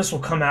Secret Service will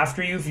come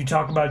after you if you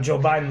talk about Joe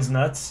Biden's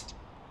nuts?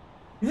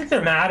 You think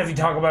they're mad if you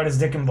talk about his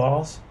dick and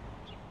balls?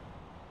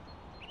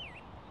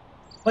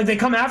 Like, they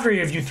come after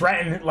you if you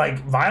threaten, like,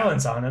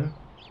 violence on him.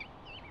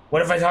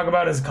 What if I talk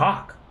about his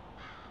cock?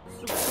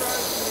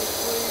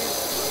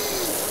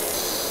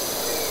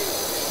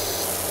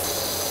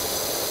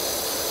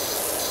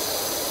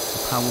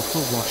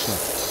 Powerful washer.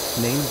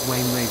 Named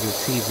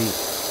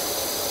WAYNERADIOTV.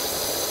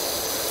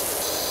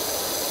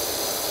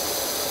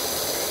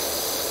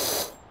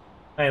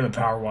 I am a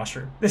power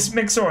washer. This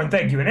Mixor, and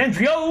thank you, and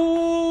entry.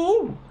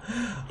 Oh!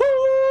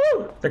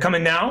 Woo! They're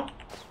coming now?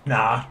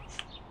 Nah.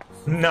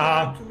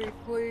 Nah.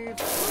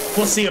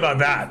 We'll see about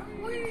that.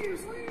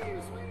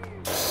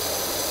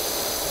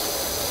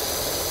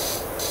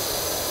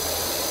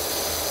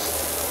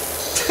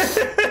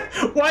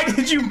 Why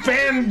did you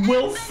ban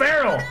Will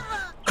Ferrell?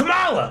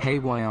 Kamala! Hey,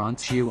 why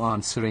aren't you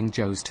answering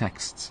Joe's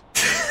texts?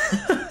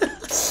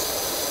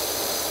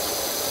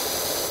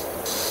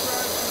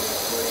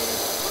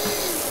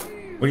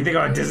 What do you think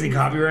about Disney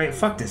copyright?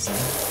 Fuck Disney.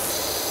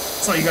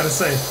 That's all you gotta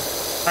say.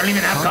 I don't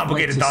even have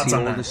complicated thoughts on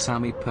all that. the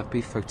Sammy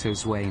puppy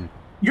photos, Wayne.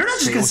 You're not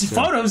just gonna see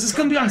photos, it's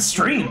gonna be on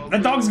stream.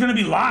 That dog's gonna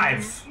be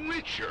live.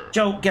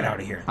 Joe, get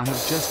out of here. I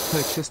have just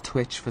purchased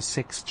Twitch for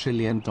 $6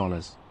 trillion.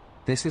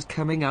 This is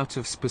coming out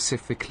of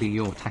specifically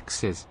your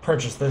taxes.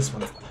 Purchase this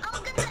one.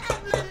 I'll get the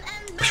admin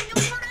and ban you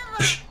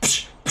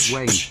forever.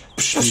 Wayne,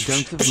 you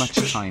don't have much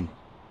time.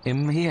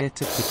 I'm here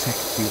to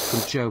protect you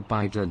from Joe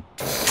Biden.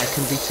 I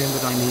can be timid,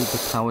 but I need the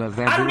power of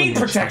everyone. I don't need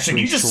protection,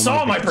 you just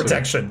saw my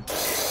protection.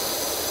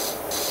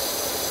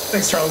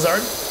 Thanks,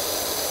 Charizard.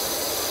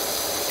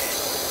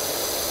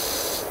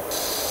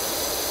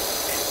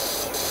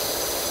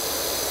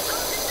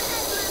 I'll get the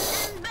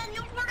admin and ban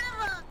you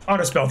forever.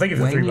 Honor spell, thank you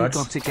for the Wayne, $3. you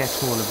got to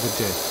get all of the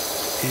dirt.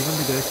 Even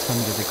the dirt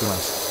under the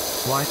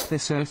grass. Wipe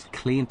this earth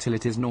clean till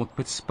it is naught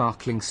but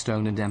sparkling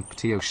stone and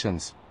empty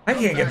oceans. I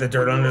can't get the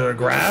dirt under the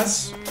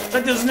grass.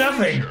 That does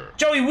nothing.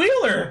 Joey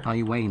Wheeler!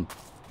 Hi, Wayne.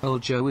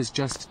 Old Joe is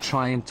just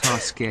trying to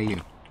scare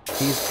you.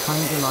 He's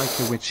kinda like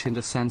a witch in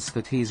the sense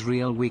that he's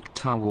real weak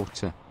tar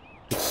water.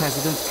 The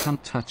president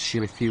can't touch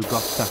you if you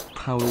got that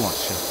power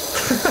washer.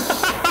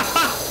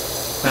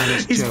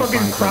 He's Joe fucking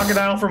Biden.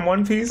 Crocodile from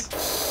One Piece.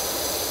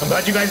 I'm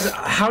glad you guys...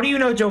 How do you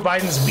know Joe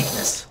Biden's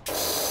weakness?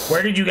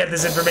 Where did you get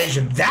this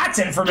information? That's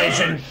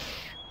information!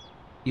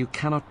 You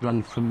cannot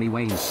run from me,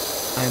 Wayne.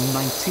 I am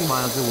 90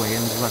 miles away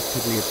and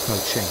rapidly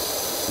approaching.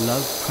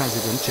 Love,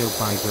 President Joe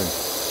Biden.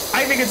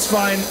 I think it's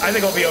fine. I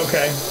think I'll be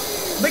okay.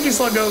 Thank you,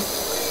 Sluggo.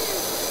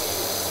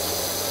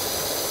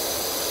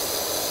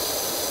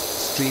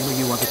 Streamer,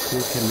 you are the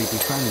cool, can we be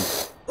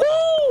friends?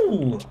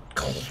 Ooh!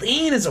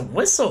 Clean as a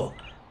whistle.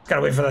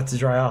 Gotta wait for that to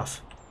dry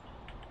off.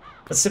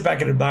 Let's sit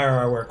back and admire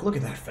our work. Look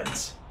at that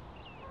fence.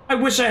 I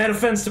wish I had a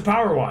fence to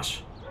power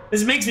wash.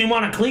 This makes me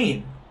want to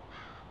clean.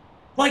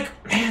 Like,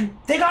 man,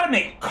 they gotta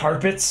make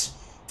carpets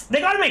They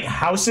gotta make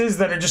houses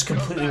that are just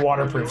completely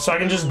waterproof, so I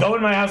can just go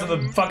in my house with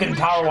a fucking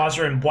power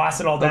washer and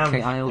blast it all down.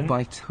 Okay, I'll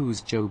bite.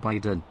 Who's Joe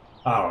Biden?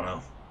 I don't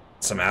know.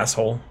 Some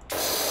asshole.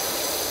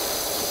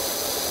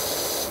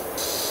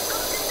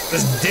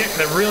 This dick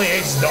that really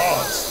hates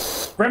dogs.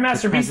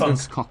 Grandmaster The Beefunk.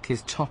 president's cock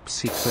is top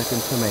secret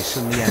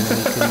information. The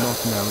enemy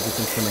cannot know that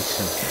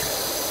information.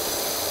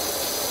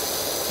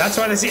 That's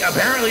why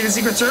apparently the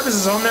Secret Service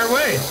is on their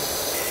way.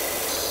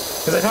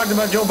 Because I talked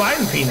about Joe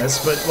Biden penis,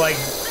 but like,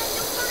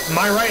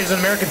 my right as an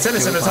American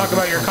citizen to talk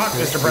about your cock,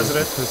 Mr.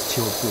 President. Post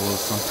your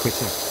balls on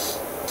Twitter.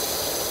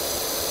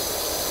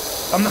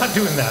 I'm not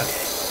doing that.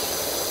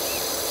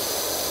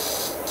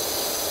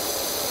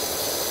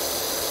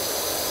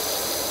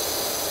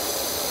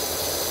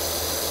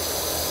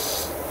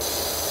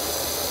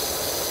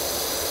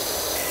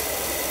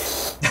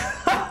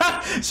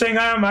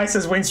 Shanghai on Mike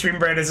says Wayne Stream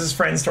Brand is his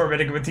friends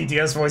tormenting with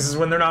TTS voices.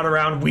 When they're not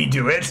around, we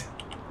do it.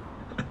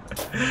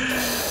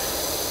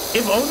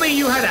 If only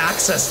you had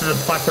access to the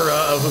plethora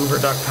of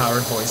Uberduck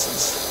powered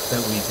voices that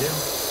we do.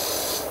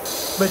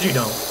 But you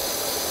don't.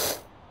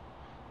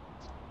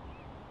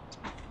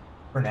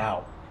 For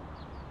now.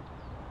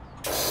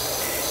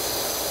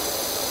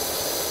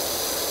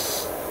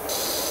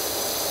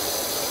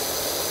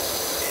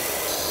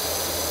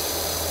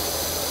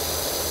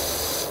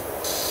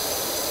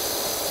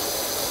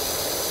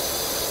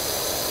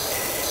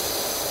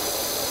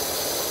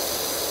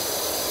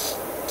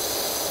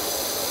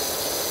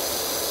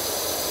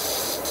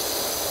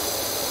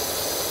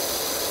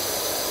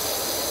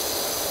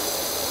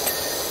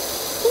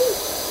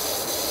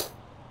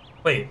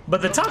 Wait,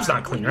 but the top's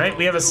not clean, right?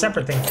 We have a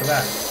separate thing for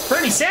that.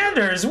 Bernie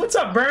Sanders, what's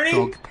up, Bernie?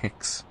 Dog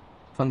pics.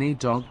 Funny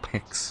dog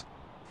pics.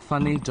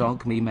 Funny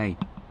dog meme.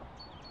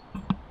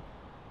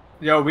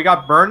 Yo, we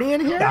got Bernie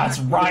in here? That's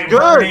right, Good.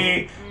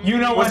 Bernie. You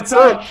know what's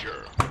good? up.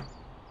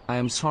 I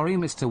am sorry,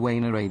 Mr.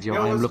 Wayner Radio.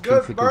 Yo, I am what's looking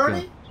good, for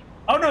Bernie? Google.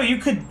 Oh no, you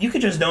could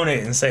just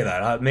donate and say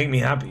that. Make me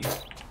happy.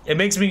 It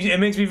makes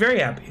me very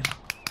happy.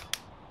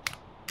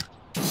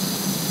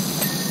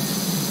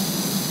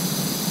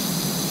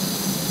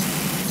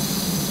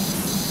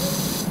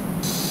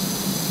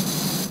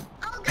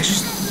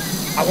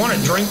 I want to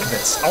drink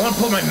this. I want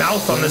to put my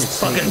mouth on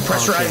this fucking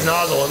pressurized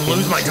nozzle and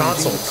lose my Changing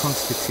tonsils. the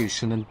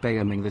Constitution and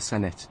bailing the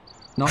Senate.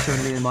 Not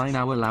only am I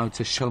now allowed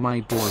to show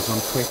my balls on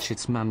Twitch,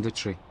 it's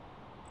mandatory.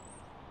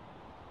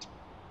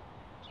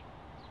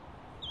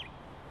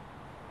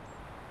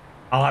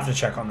 I'll have to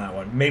check on that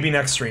one. Maybe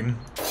next stream.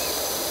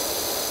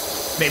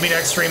 Maybe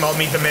next stream I'll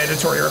meet the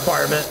mandatory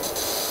requirement.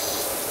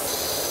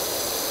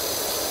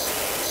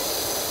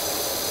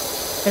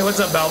 Hey,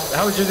 what's up, Belle?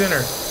 How was your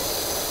dinner?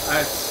 I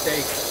had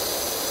steak.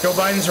 Joe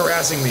Biden's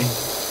harassing me.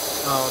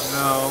 Oh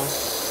no.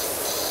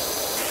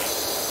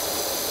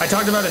 I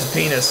talked about his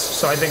penis,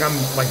 so I think I'm,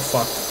 like,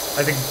 fucked.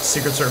 I think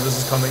Secret Service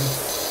is coming.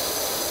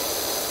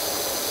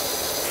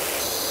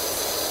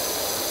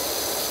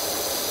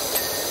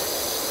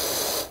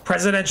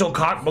 Presidential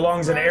cock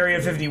belongs in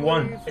Area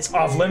 51. It's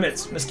off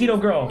limits. Mosquito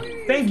Girl,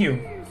 thank you.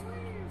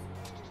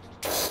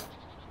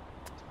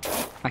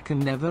 I can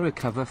never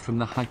recover from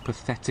the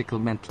hypothetical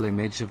mental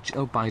image of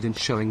Joe Biden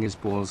showing his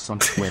balls on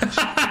Twitch.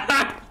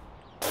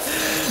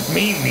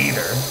 Me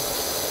neither.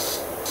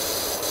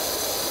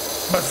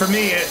 But for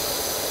me,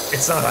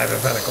 it's not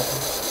hypothetical.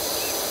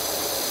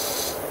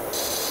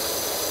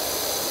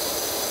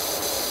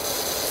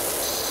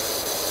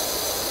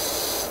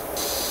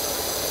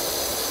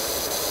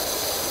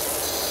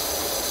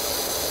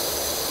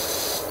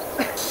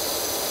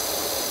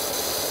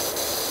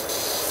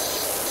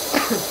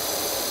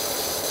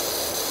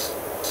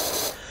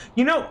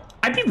 You know,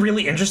 I'd be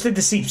really interested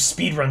to see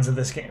speedruns of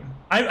this game.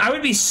 I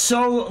would be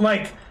so,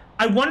 like,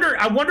 I wonder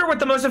what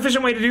the most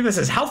efficient way to do this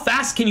is. How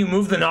fast can you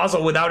move the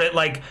nozzle without it,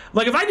 like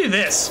if I do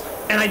this,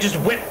 and I just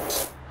whip...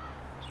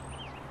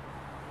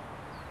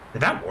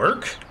 Did that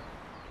work?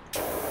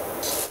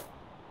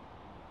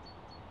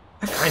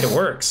 That kind of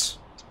works.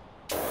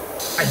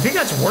 I think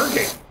that's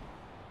working.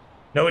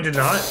 No, it did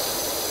not.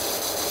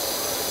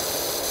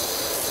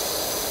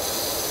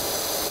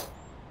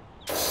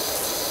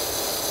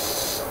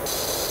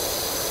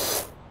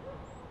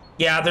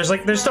 Yeah, there's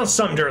still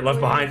some dirt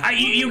left behind.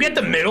 You get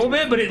the middle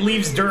bit, but it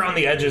leaves dirt on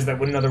the edges that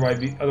wouldn't otherwise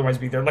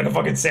be there. Like a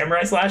fucking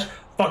samurai slash.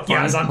 Fuck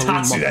yeah, it's on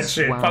Tatsu, that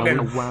shit. Wow,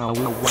 Fucking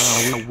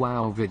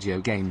wow, video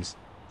games.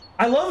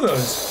 I love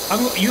those.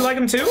 You like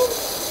them too?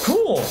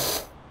 Cool.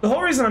 The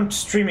whole reason I'm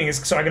streaming is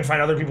so I can find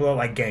other people that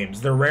like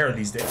games. They're rare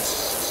these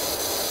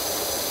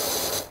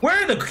days.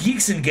 Where are the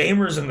geeks and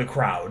gamers in the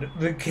crowd?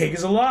 The cake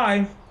is a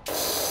lie.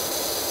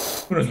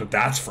 Who knows what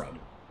that's from?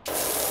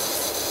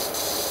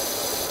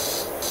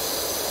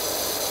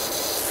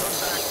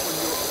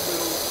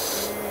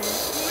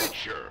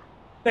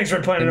 Thanks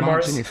for playing to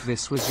Mars. Imagine if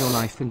this was your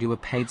life and you were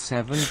paid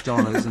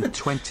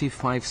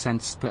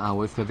 $7.25 per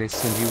hour for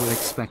this and you were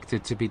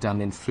expected to be done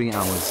in 3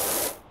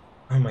 hours.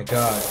 Oh my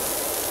god.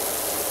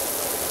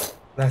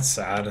 That's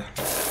sad.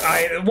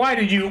 Why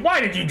did you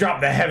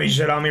drop the heavy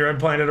shit on me, Red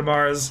Planet of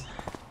Mars?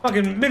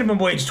 Fucking minimum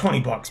wage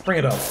 $20. Bring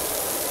it up.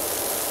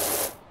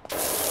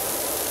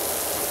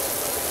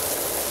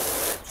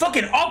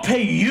 Fuck it, I'll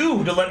pay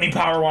you to let me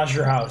power wash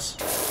your house.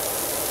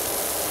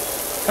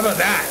 How about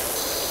that?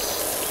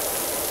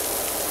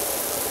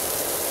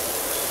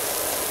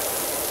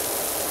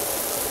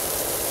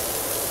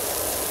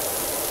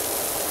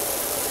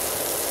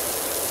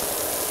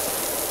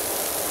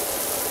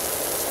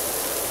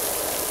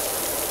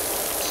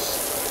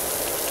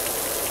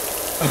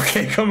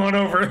 Okay, come on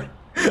over.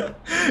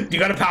 You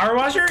got a power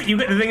washer? The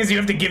thing is, you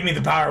have to give me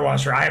the power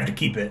washer. I have to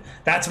keep it.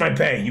 That's my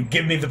pay. You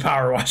give me the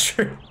power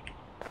washer.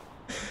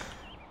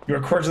 You are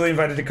cordially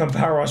invited to come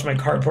power wash my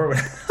cardboard.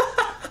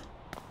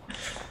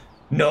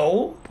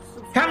 No.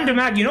 Captain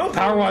Mac, you know a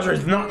power washer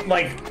is not,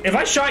 like, if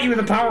I shot you with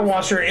a power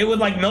washer, it would,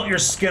 like, melt your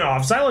skin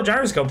off. Silo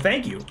gyroscope,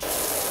 thank you.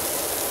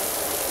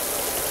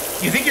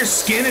 You think your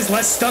skin is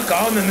less stuck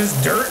on than this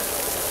dirt?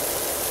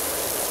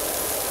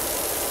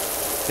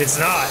 It's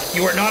not.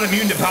 You are not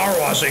immune to power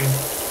washing.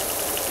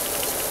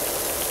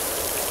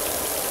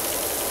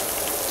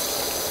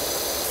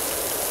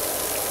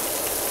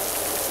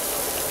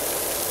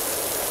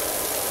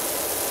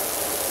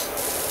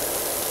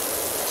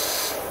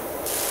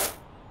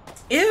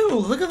 Ew,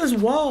 look at this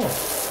wall.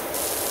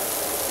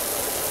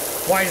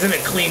 Why isn't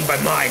it cleaned by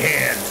my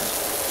hand?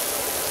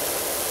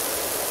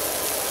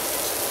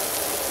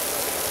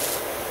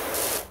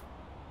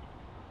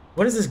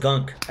 What is this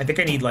gunk? I think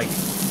I need, like...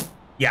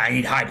 Yeah, I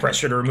need high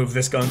pressure to remove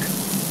this gunk.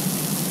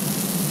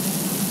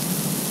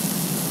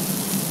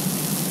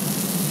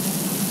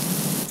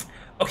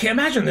 Okay,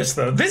 imagine this,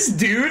 though. This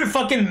dude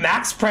fucking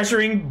max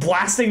pressuring,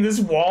 blasting this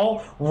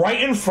wall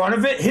right in front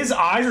of it. His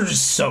eyes are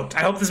just soaked.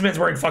 I hope this man's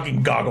wearing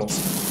fucking goggles.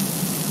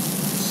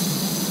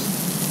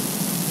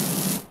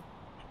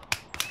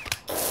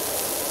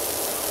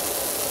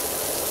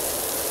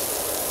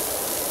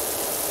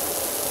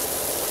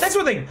 That's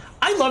one thing.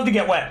 I love to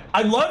get wet.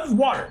 I love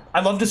water.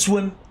 I love to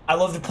swim. I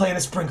love to play in a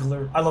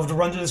sprinkler. I love to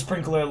run to the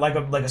sprinkler like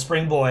a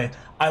spring boy.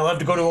 I love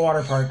to go to a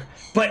water park.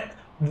 But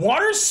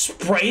water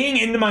spraying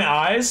into my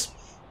eyes,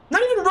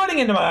 not even running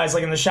into my eyes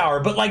like in the shower,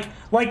 but like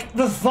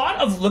the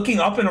thought of looking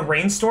up in a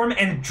rainstorm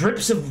and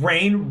drips of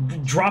rain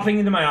dropping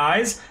into my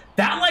eyes,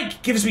 that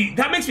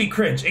makes me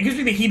cringe. It gives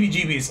me the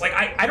heebie-jeebies. Like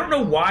I don't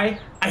know why.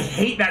 I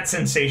hate that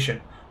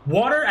sensation.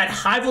 Water at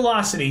high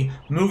velocity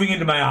moving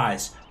into my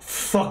eyes.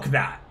 Fuck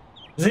that.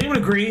 Does anyone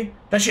agree?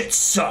 That shit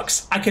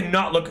sucks. I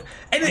cannot look,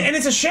 and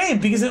it's a shame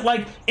because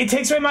it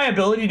takes away my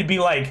ability to be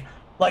like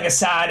a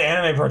sad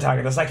anime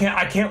protagonist. I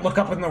can't look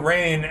up in the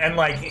rain and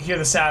like hear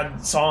the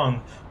sad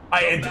song.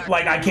 I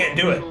can't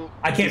do it.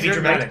 I can't be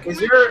dramatic.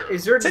 Is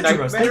your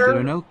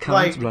nightmare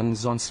like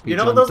runs on you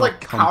know those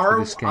like power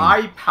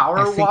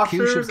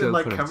washers in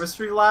like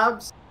chemistry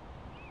labs?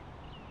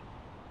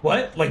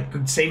 What, like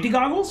safety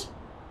goggles?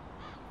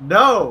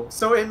 No.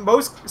 So in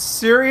most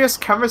serious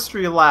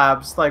chemistry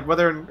labs, like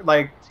whether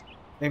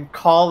in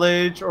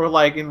college or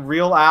like in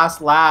real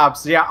ass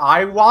labs, yeah,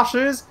 eye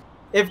washes.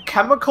 If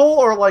chemical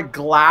or like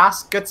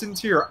glass gets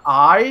into your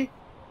eye,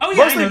 oh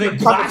yeah, I know, they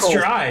blast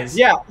your eyes.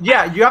 Yeah,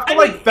 you have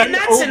to bend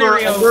over,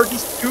 scenario, and there are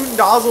just two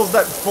nozzles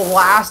that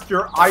blast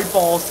your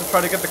eyeballs to try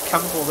to get the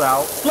chemicals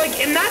out. Like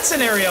in that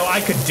scenario,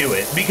 I could do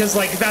it because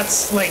like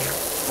that's like.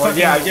 Well,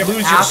 yeah, you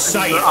lose your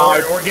sight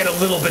or get a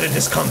little bit of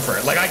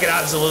discomfort. Like I could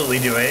absolutely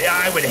do it.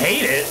 I would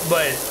hate it,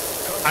 but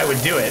I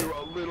would do it.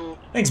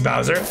 Thanks,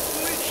 Bowser.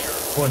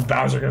 What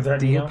Bowser gonna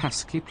threaten you? Dear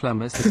pesky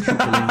plumbers, the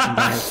Trooper and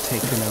I have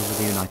taken over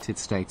the United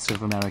States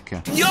of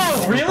America. Yo,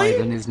 really?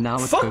 Biden is now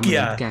a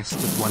permanent guest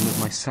of one of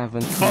my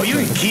 7. Oh, you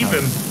can keep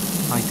him.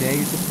 I dare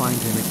you to find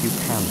him if you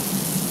can.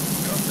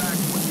 Come back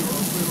when you're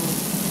a little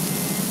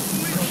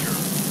richer.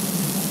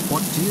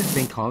 What do you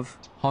think of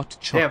hot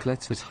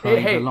chocolate at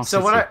high velocity?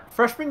 So when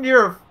freshman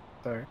year of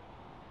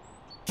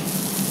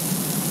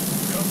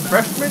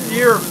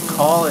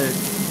college,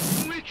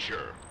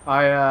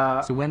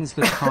 So when's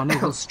the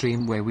carnival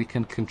stream where we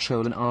can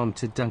control an arm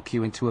to dunk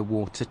you into a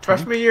water tank?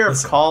 Freshman year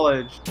of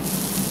college,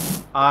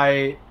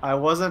 I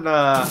wasn't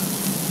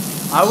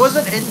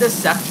in this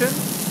section,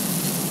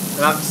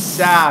 and I'm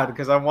sad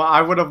because I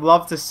would have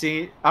loved to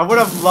seen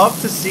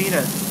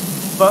it.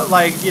 But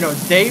like, you know,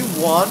 day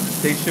one,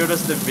 they showed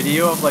us the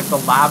video of like the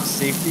lab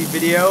safety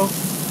video.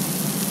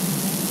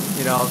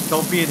 You know,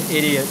 don't be an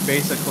idiot,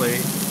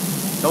 basically.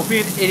 Don't be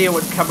an idiot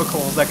with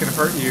chemicals that can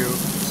hurt you.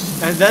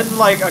 And then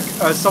like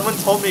someone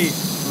told me,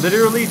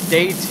 literally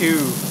day 2,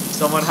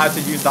 someone had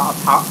to use the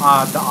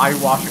eye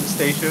washing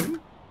station.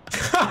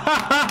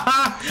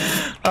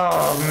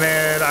 Oh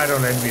man, I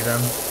don't envy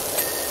them.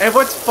 And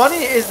what's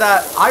funny is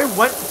that I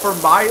went for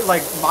my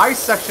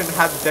section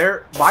had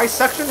their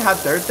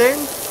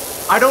thing.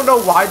 I don't know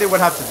why they would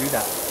have to do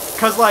that.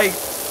 Cause like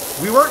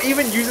we weren't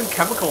even using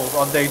chemicals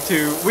on day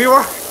 2.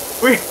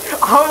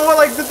 I'm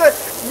like,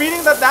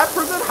 meaning that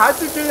person had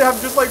to have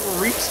just like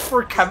reached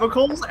for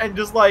chemicals and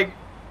just like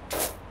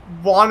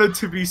wanted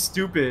to be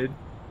stupid.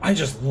 I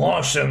just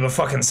launched into the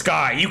fucking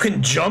sky. You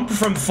can jump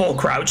from full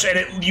crouch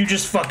and you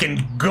just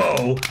fucking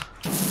go.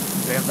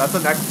 Damn, that's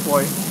an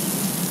exploit.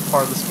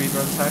 Part of the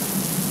speedrun tech.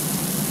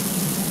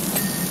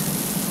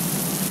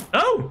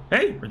 Oh,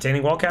 hey,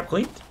 retaining wall cap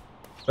cleaned.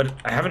 But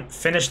I haven't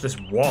finished this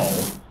wall.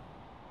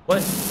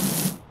 What?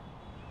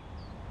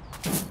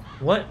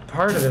 What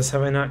part of this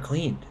have I not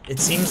cleaned? It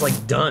seems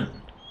like done.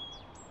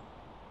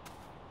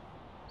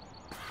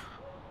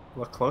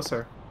 Look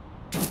closer.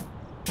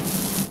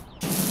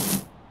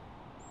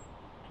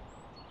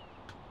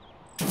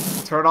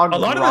 Turn on a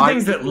lot of the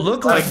things that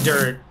look like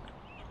dirt.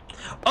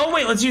 Oh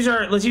wait, let's use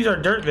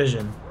our dirt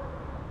vision.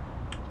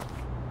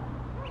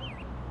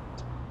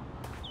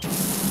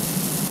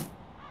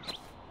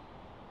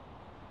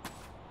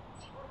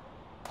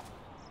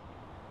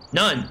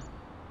 None.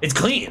 It's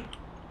clean.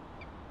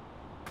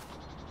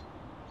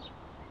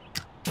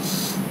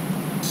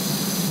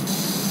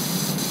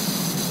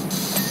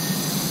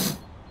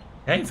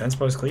 Hey, fence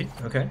post clean.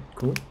 Okay,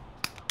 cool.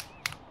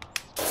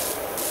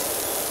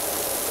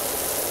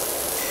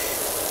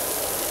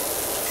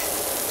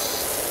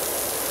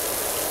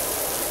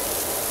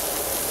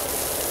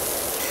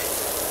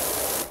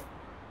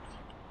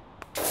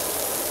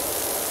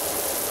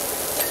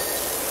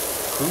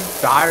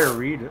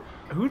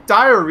 Who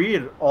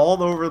diarrheaed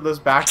all over this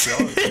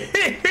backyard?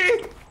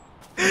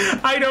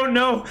 I don't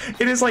know.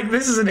 It is like,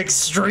 this is an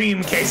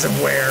extreme case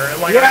of wear.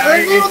 Like,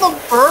 yeah, even the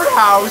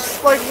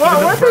birdhouse. Like,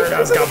 what? The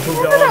birdhouse got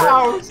pooped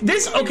all over.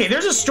 This, okay,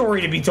 there's a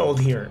story to be told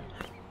here.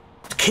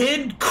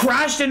 Kid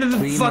crashed into the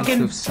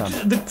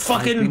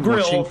fucking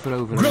grill.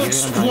 Grill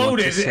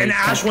exploded and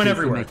ash went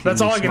everywhere.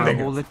 That's all I can think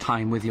of. All the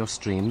time with your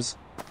streams.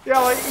 Yeah,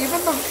 like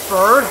even the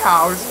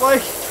birdhouse,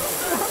 like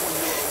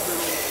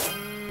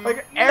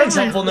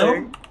everything.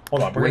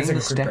 Hold on, we're Wayne,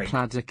 the step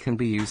ladder can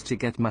be used to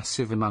get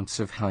massive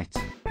amounts of height.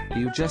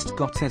 You just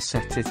gotta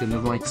set it in the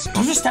right spot.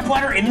 There's a step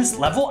ladder in this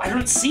level? I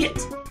don't see it.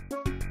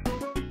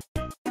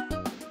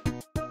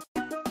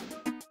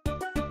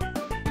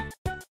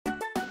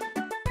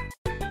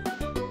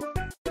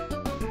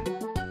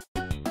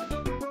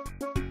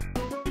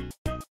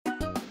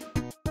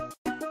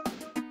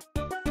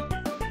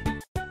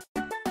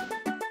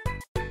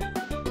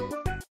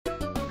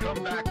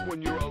 Come back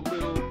when you're a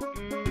little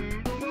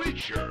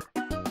richer.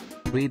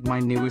 Read my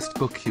newest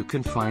book. You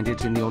can find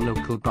it in your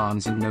local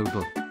Barnes &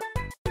 Noble.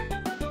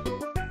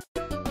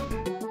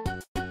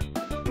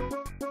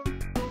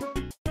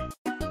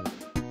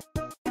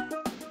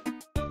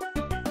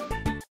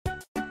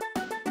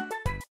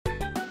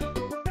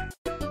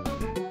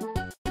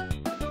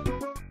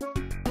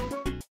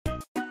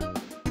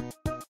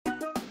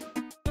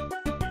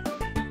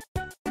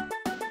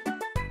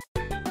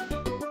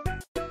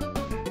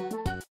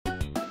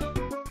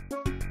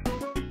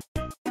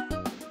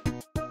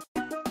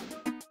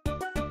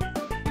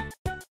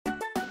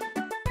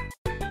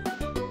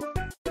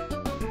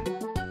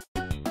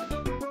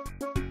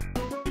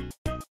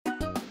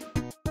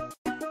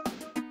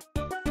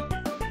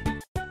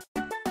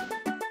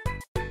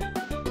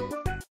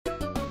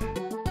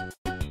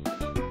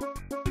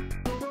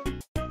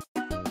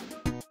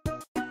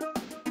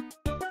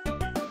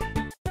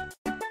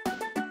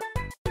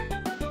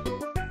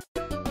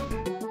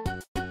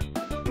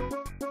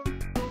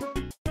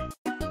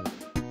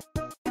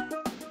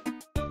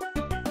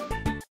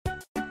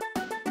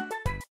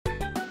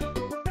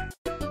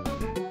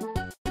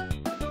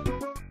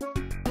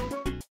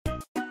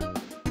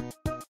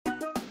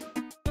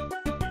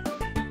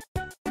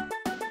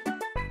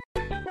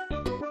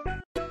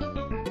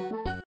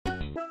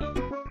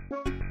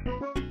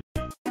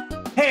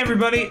 Hey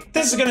everybody,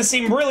 this is gonna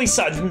seem really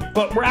sudden,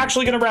 but we're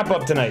actually gonna wrap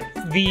up tonight.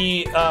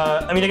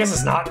 I mean, I guess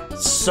it's not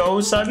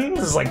so sudden.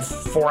 This is like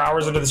 4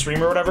 hours into the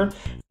stream or whatever.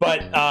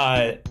 But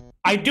I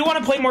do want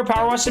to play more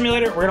PowerWash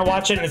Simulator. We're gonna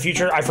watch it in the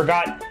future. I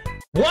forgot.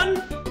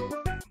 One,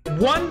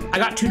 I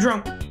got too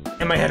drunk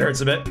and my head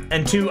hurts a bit.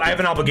 And two, I have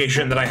an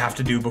obligation that I have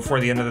to do before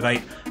the end of the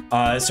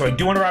night. So I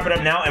do want to wrap it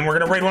up now, and we're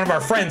gonna raid one of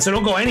our friends. So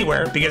don't go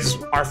anywhere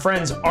because our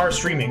friends are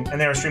streaming, and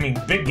they are streaming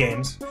big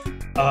games.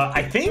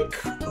 I think.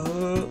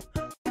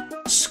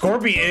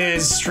 Scorpy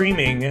is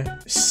streaming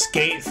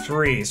Skate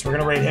 3, so we're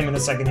gonna rate him in a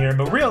second here.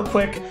 But real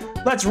quick,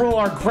 let's roll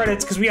our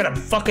credits, because we had a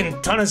fucking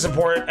ton of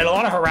support and a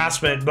lot of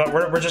harassment, but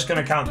we're just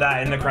gonna count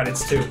that in the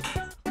credits too.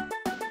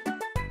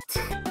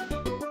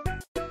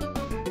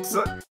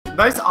 So,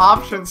 nice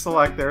option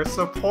select there.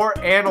 Support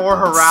and or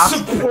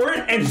harassment. Support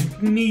and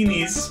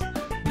meanies.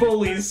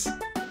 Bullies.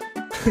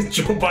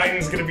 Joe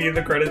Biden's gonna be in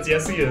the credits.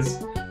 Yes, he is.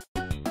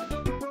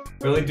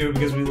 Really do it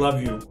because we love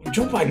you.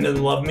 Joe Biden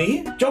doesn't love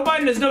me. Joe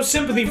Biden has no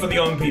sympathy for the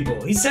young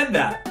people. He said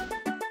that.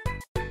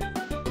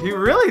 He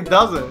really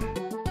doesn't.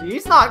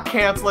 He's not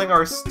canceling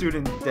our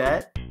student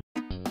debt.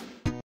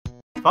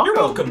 You're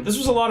welcome. This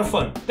was a lot of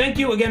fun. Thank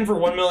you again for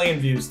 1 million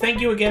views.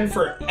 Thank you again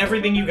for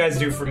everything you guys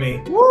do for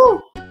me.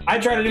 Woo! I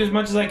try to do as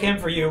much as I can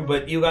for you,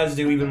 but you guys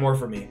do even more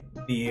for me.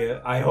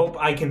 I hope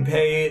I can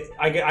pay.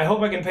 I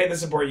hope I can pay the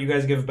support you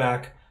guys give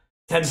back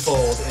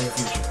tenfold in the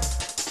future.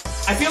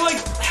 I feel like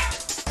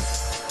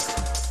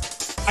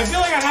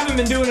I haven't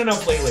been doing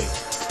enough lately.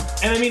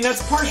 And I mean,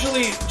 that's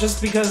partially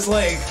just because,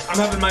 like, I'm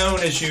having my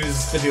own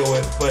issues to deal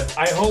with, but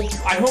I hope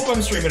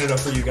I'm streaming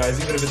enough for you guys,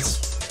 even if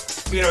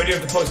it's, you know, I do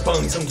have to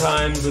postpone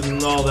sometimes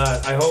and all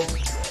that. I hope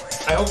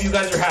you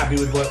guys are happy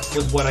with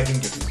what I can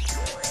give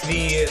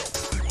you.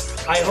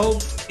 I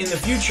hope in the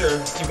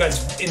future, you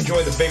guys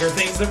enjoy the bigger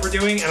things that we're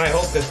doing, and I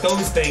hope that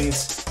those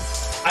things,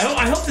 I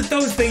hope that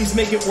those things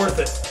make it worth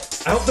it.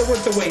 I hope they're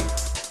worth the wait.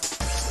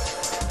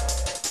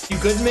 You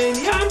good, man?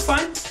 Yeah, I'm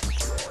fine.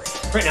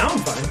 Right now, I'm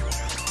fine.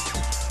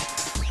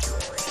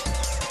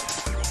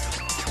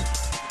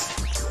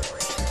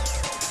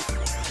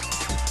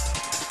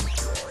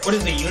 What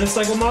is the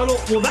unicycle model?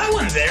 Well, that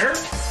one there,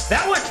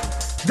 that one,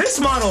 this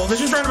model,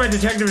 this was run by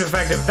Detective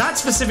Defective. That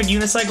specific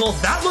unicycle,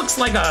 that looks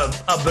like a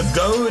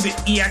Begode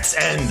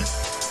EXN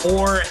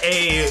or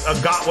a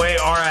Gotway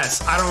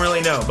RS. I don't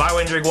really know. Buy,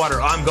 wait, and drink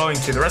water. I'm going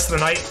to. The rest of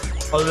the night,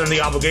 other than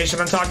the obligation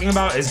I'm talking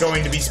about, is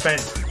going to be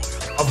spent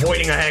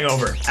avoiding a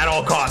hangover at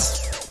all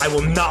costs. I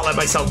will not let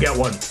myself get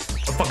one.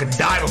 I'll fucking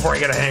die before I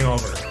get a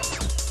hangover.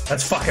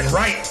 That's fucking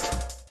right.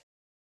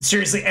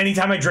 Seriously,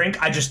 anytime I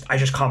drink, I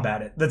just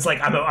combat it. That's like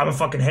I'm a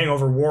fucking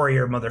hangover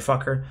warrior,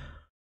 motherfucker.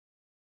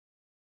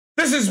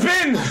 This has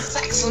been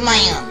Sex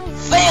Man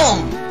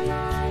Film,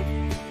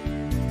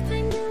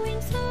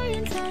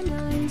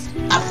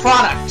 a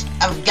product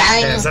of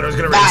Gang I said I was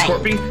gonna rate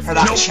Scorpion.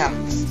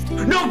 Productions.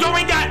 No, don't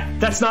rate that.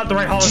 That's not the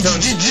right holotone.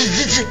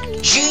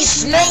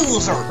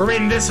 G-Snoozer. We're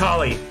rating this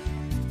Holly,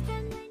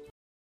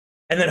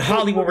 and then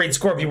Holly will rate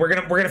Scorpion. We're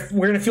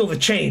gonna feel the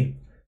chain.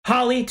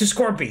 Holly to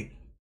Scorpion.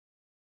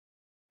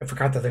 I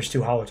forgot that there's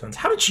two holotones.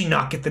 How did she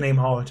not get the name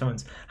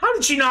holotones? How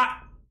did she not?